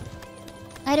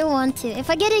 I don't want to. If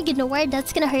I get ignored,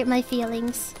 that's gonna hurt my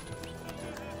feelings.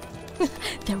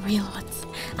 The real ones.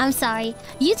 I'm sorry.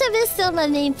 YouTube is still my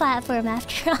main platform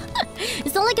after all.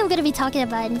 It's not like I'm gonna be talking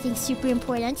about anything super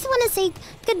important. I just want to say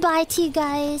goodbye to you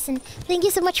guys and thank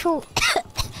you so much for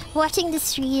watching the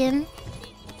stream.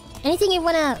 Anything you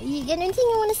wanna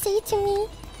say to me?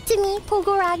 To me,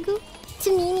 Poko Rakun? To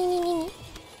me.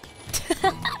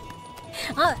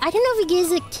 I don't know if you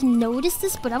guys can notice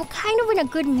this, but I'm kind of in a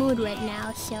good mood right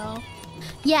now, so...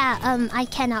 Yeah, I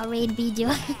cannot raid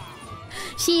Bijo.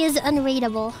 She is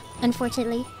unraidable,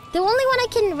 unfortunately. The only one I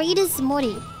can raid is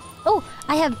Mori. Oh,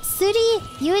 I have Suri,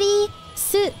 Yuri,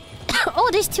 Oh,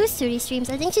 there's 2 Suri streams.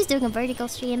 I think she's doing a vertical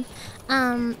stream.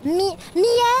 Mia?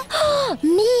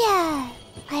 Mia!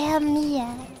 I have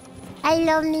Mia. I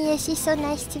love Mia. She's so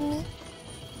nice to me.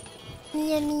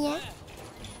 Mia.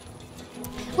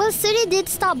 Well, Suri did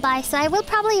stop by, so I will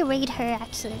probably raid her,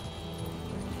 actually.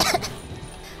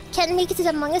 Can't make it to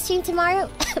the manga stream tomorrow,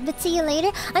 but see you later.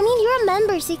 I mean, you're a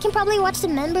member, so you can probably watch the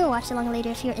member watch along later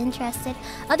if you're interested.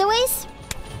 Otherwise,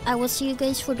 I will see you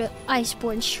guys for the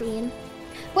Iceborne stream.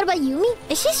 What about Yumi?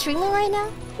 Is she streaming right now?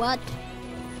 What?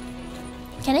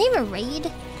 Can I even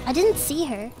raid? I didn't see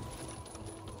her.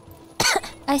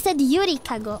 I said Yuri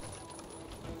Kago.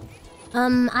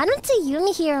 I don't see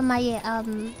Yumi here on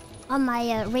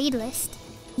my raid list.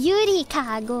 Yuri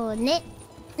Kago ne.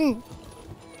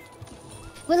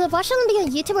 Will the watch along be on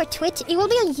YouTube or Twitch? It will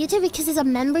be on YouTube because it's a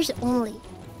members only.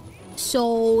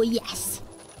 So yes.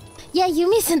 Yeah,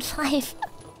 Yumi's in live.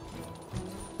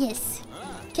 Yes.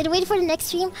 Can wait for the next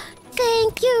stream.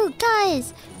 Thank you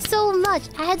guys so much.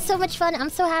 I had so much fun. I'm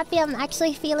so happy. I'm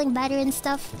actually feeling better and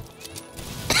stuff.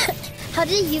 How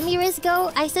did Yumi risk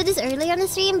go? I said this earlier on the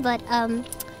stream, but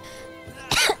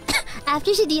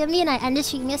after she DM'd me and I ended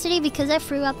stream yesterday because I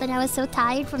threw up and I was so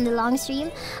tired from the long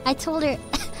stream, I told her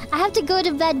I have to go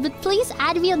to bed, but please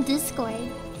add me on Discord.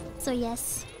 So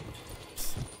yes.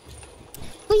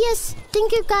 But yes,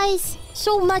 thank you guys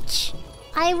so much.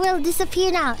 I will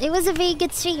disappear now. It was a very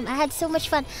good stream. I had so much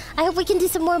fun. I hope we can do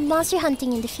some more monster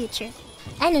hunting in the future.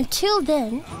 And until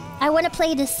then, I want to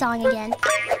play this song again.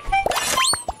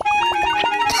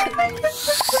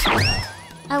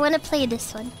 I want to play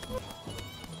this one.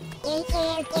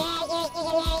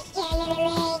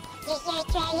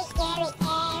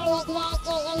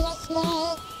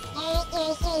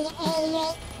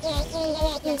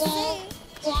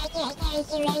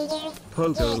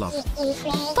 Pogo love.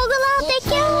 Pogo love, thank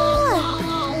you!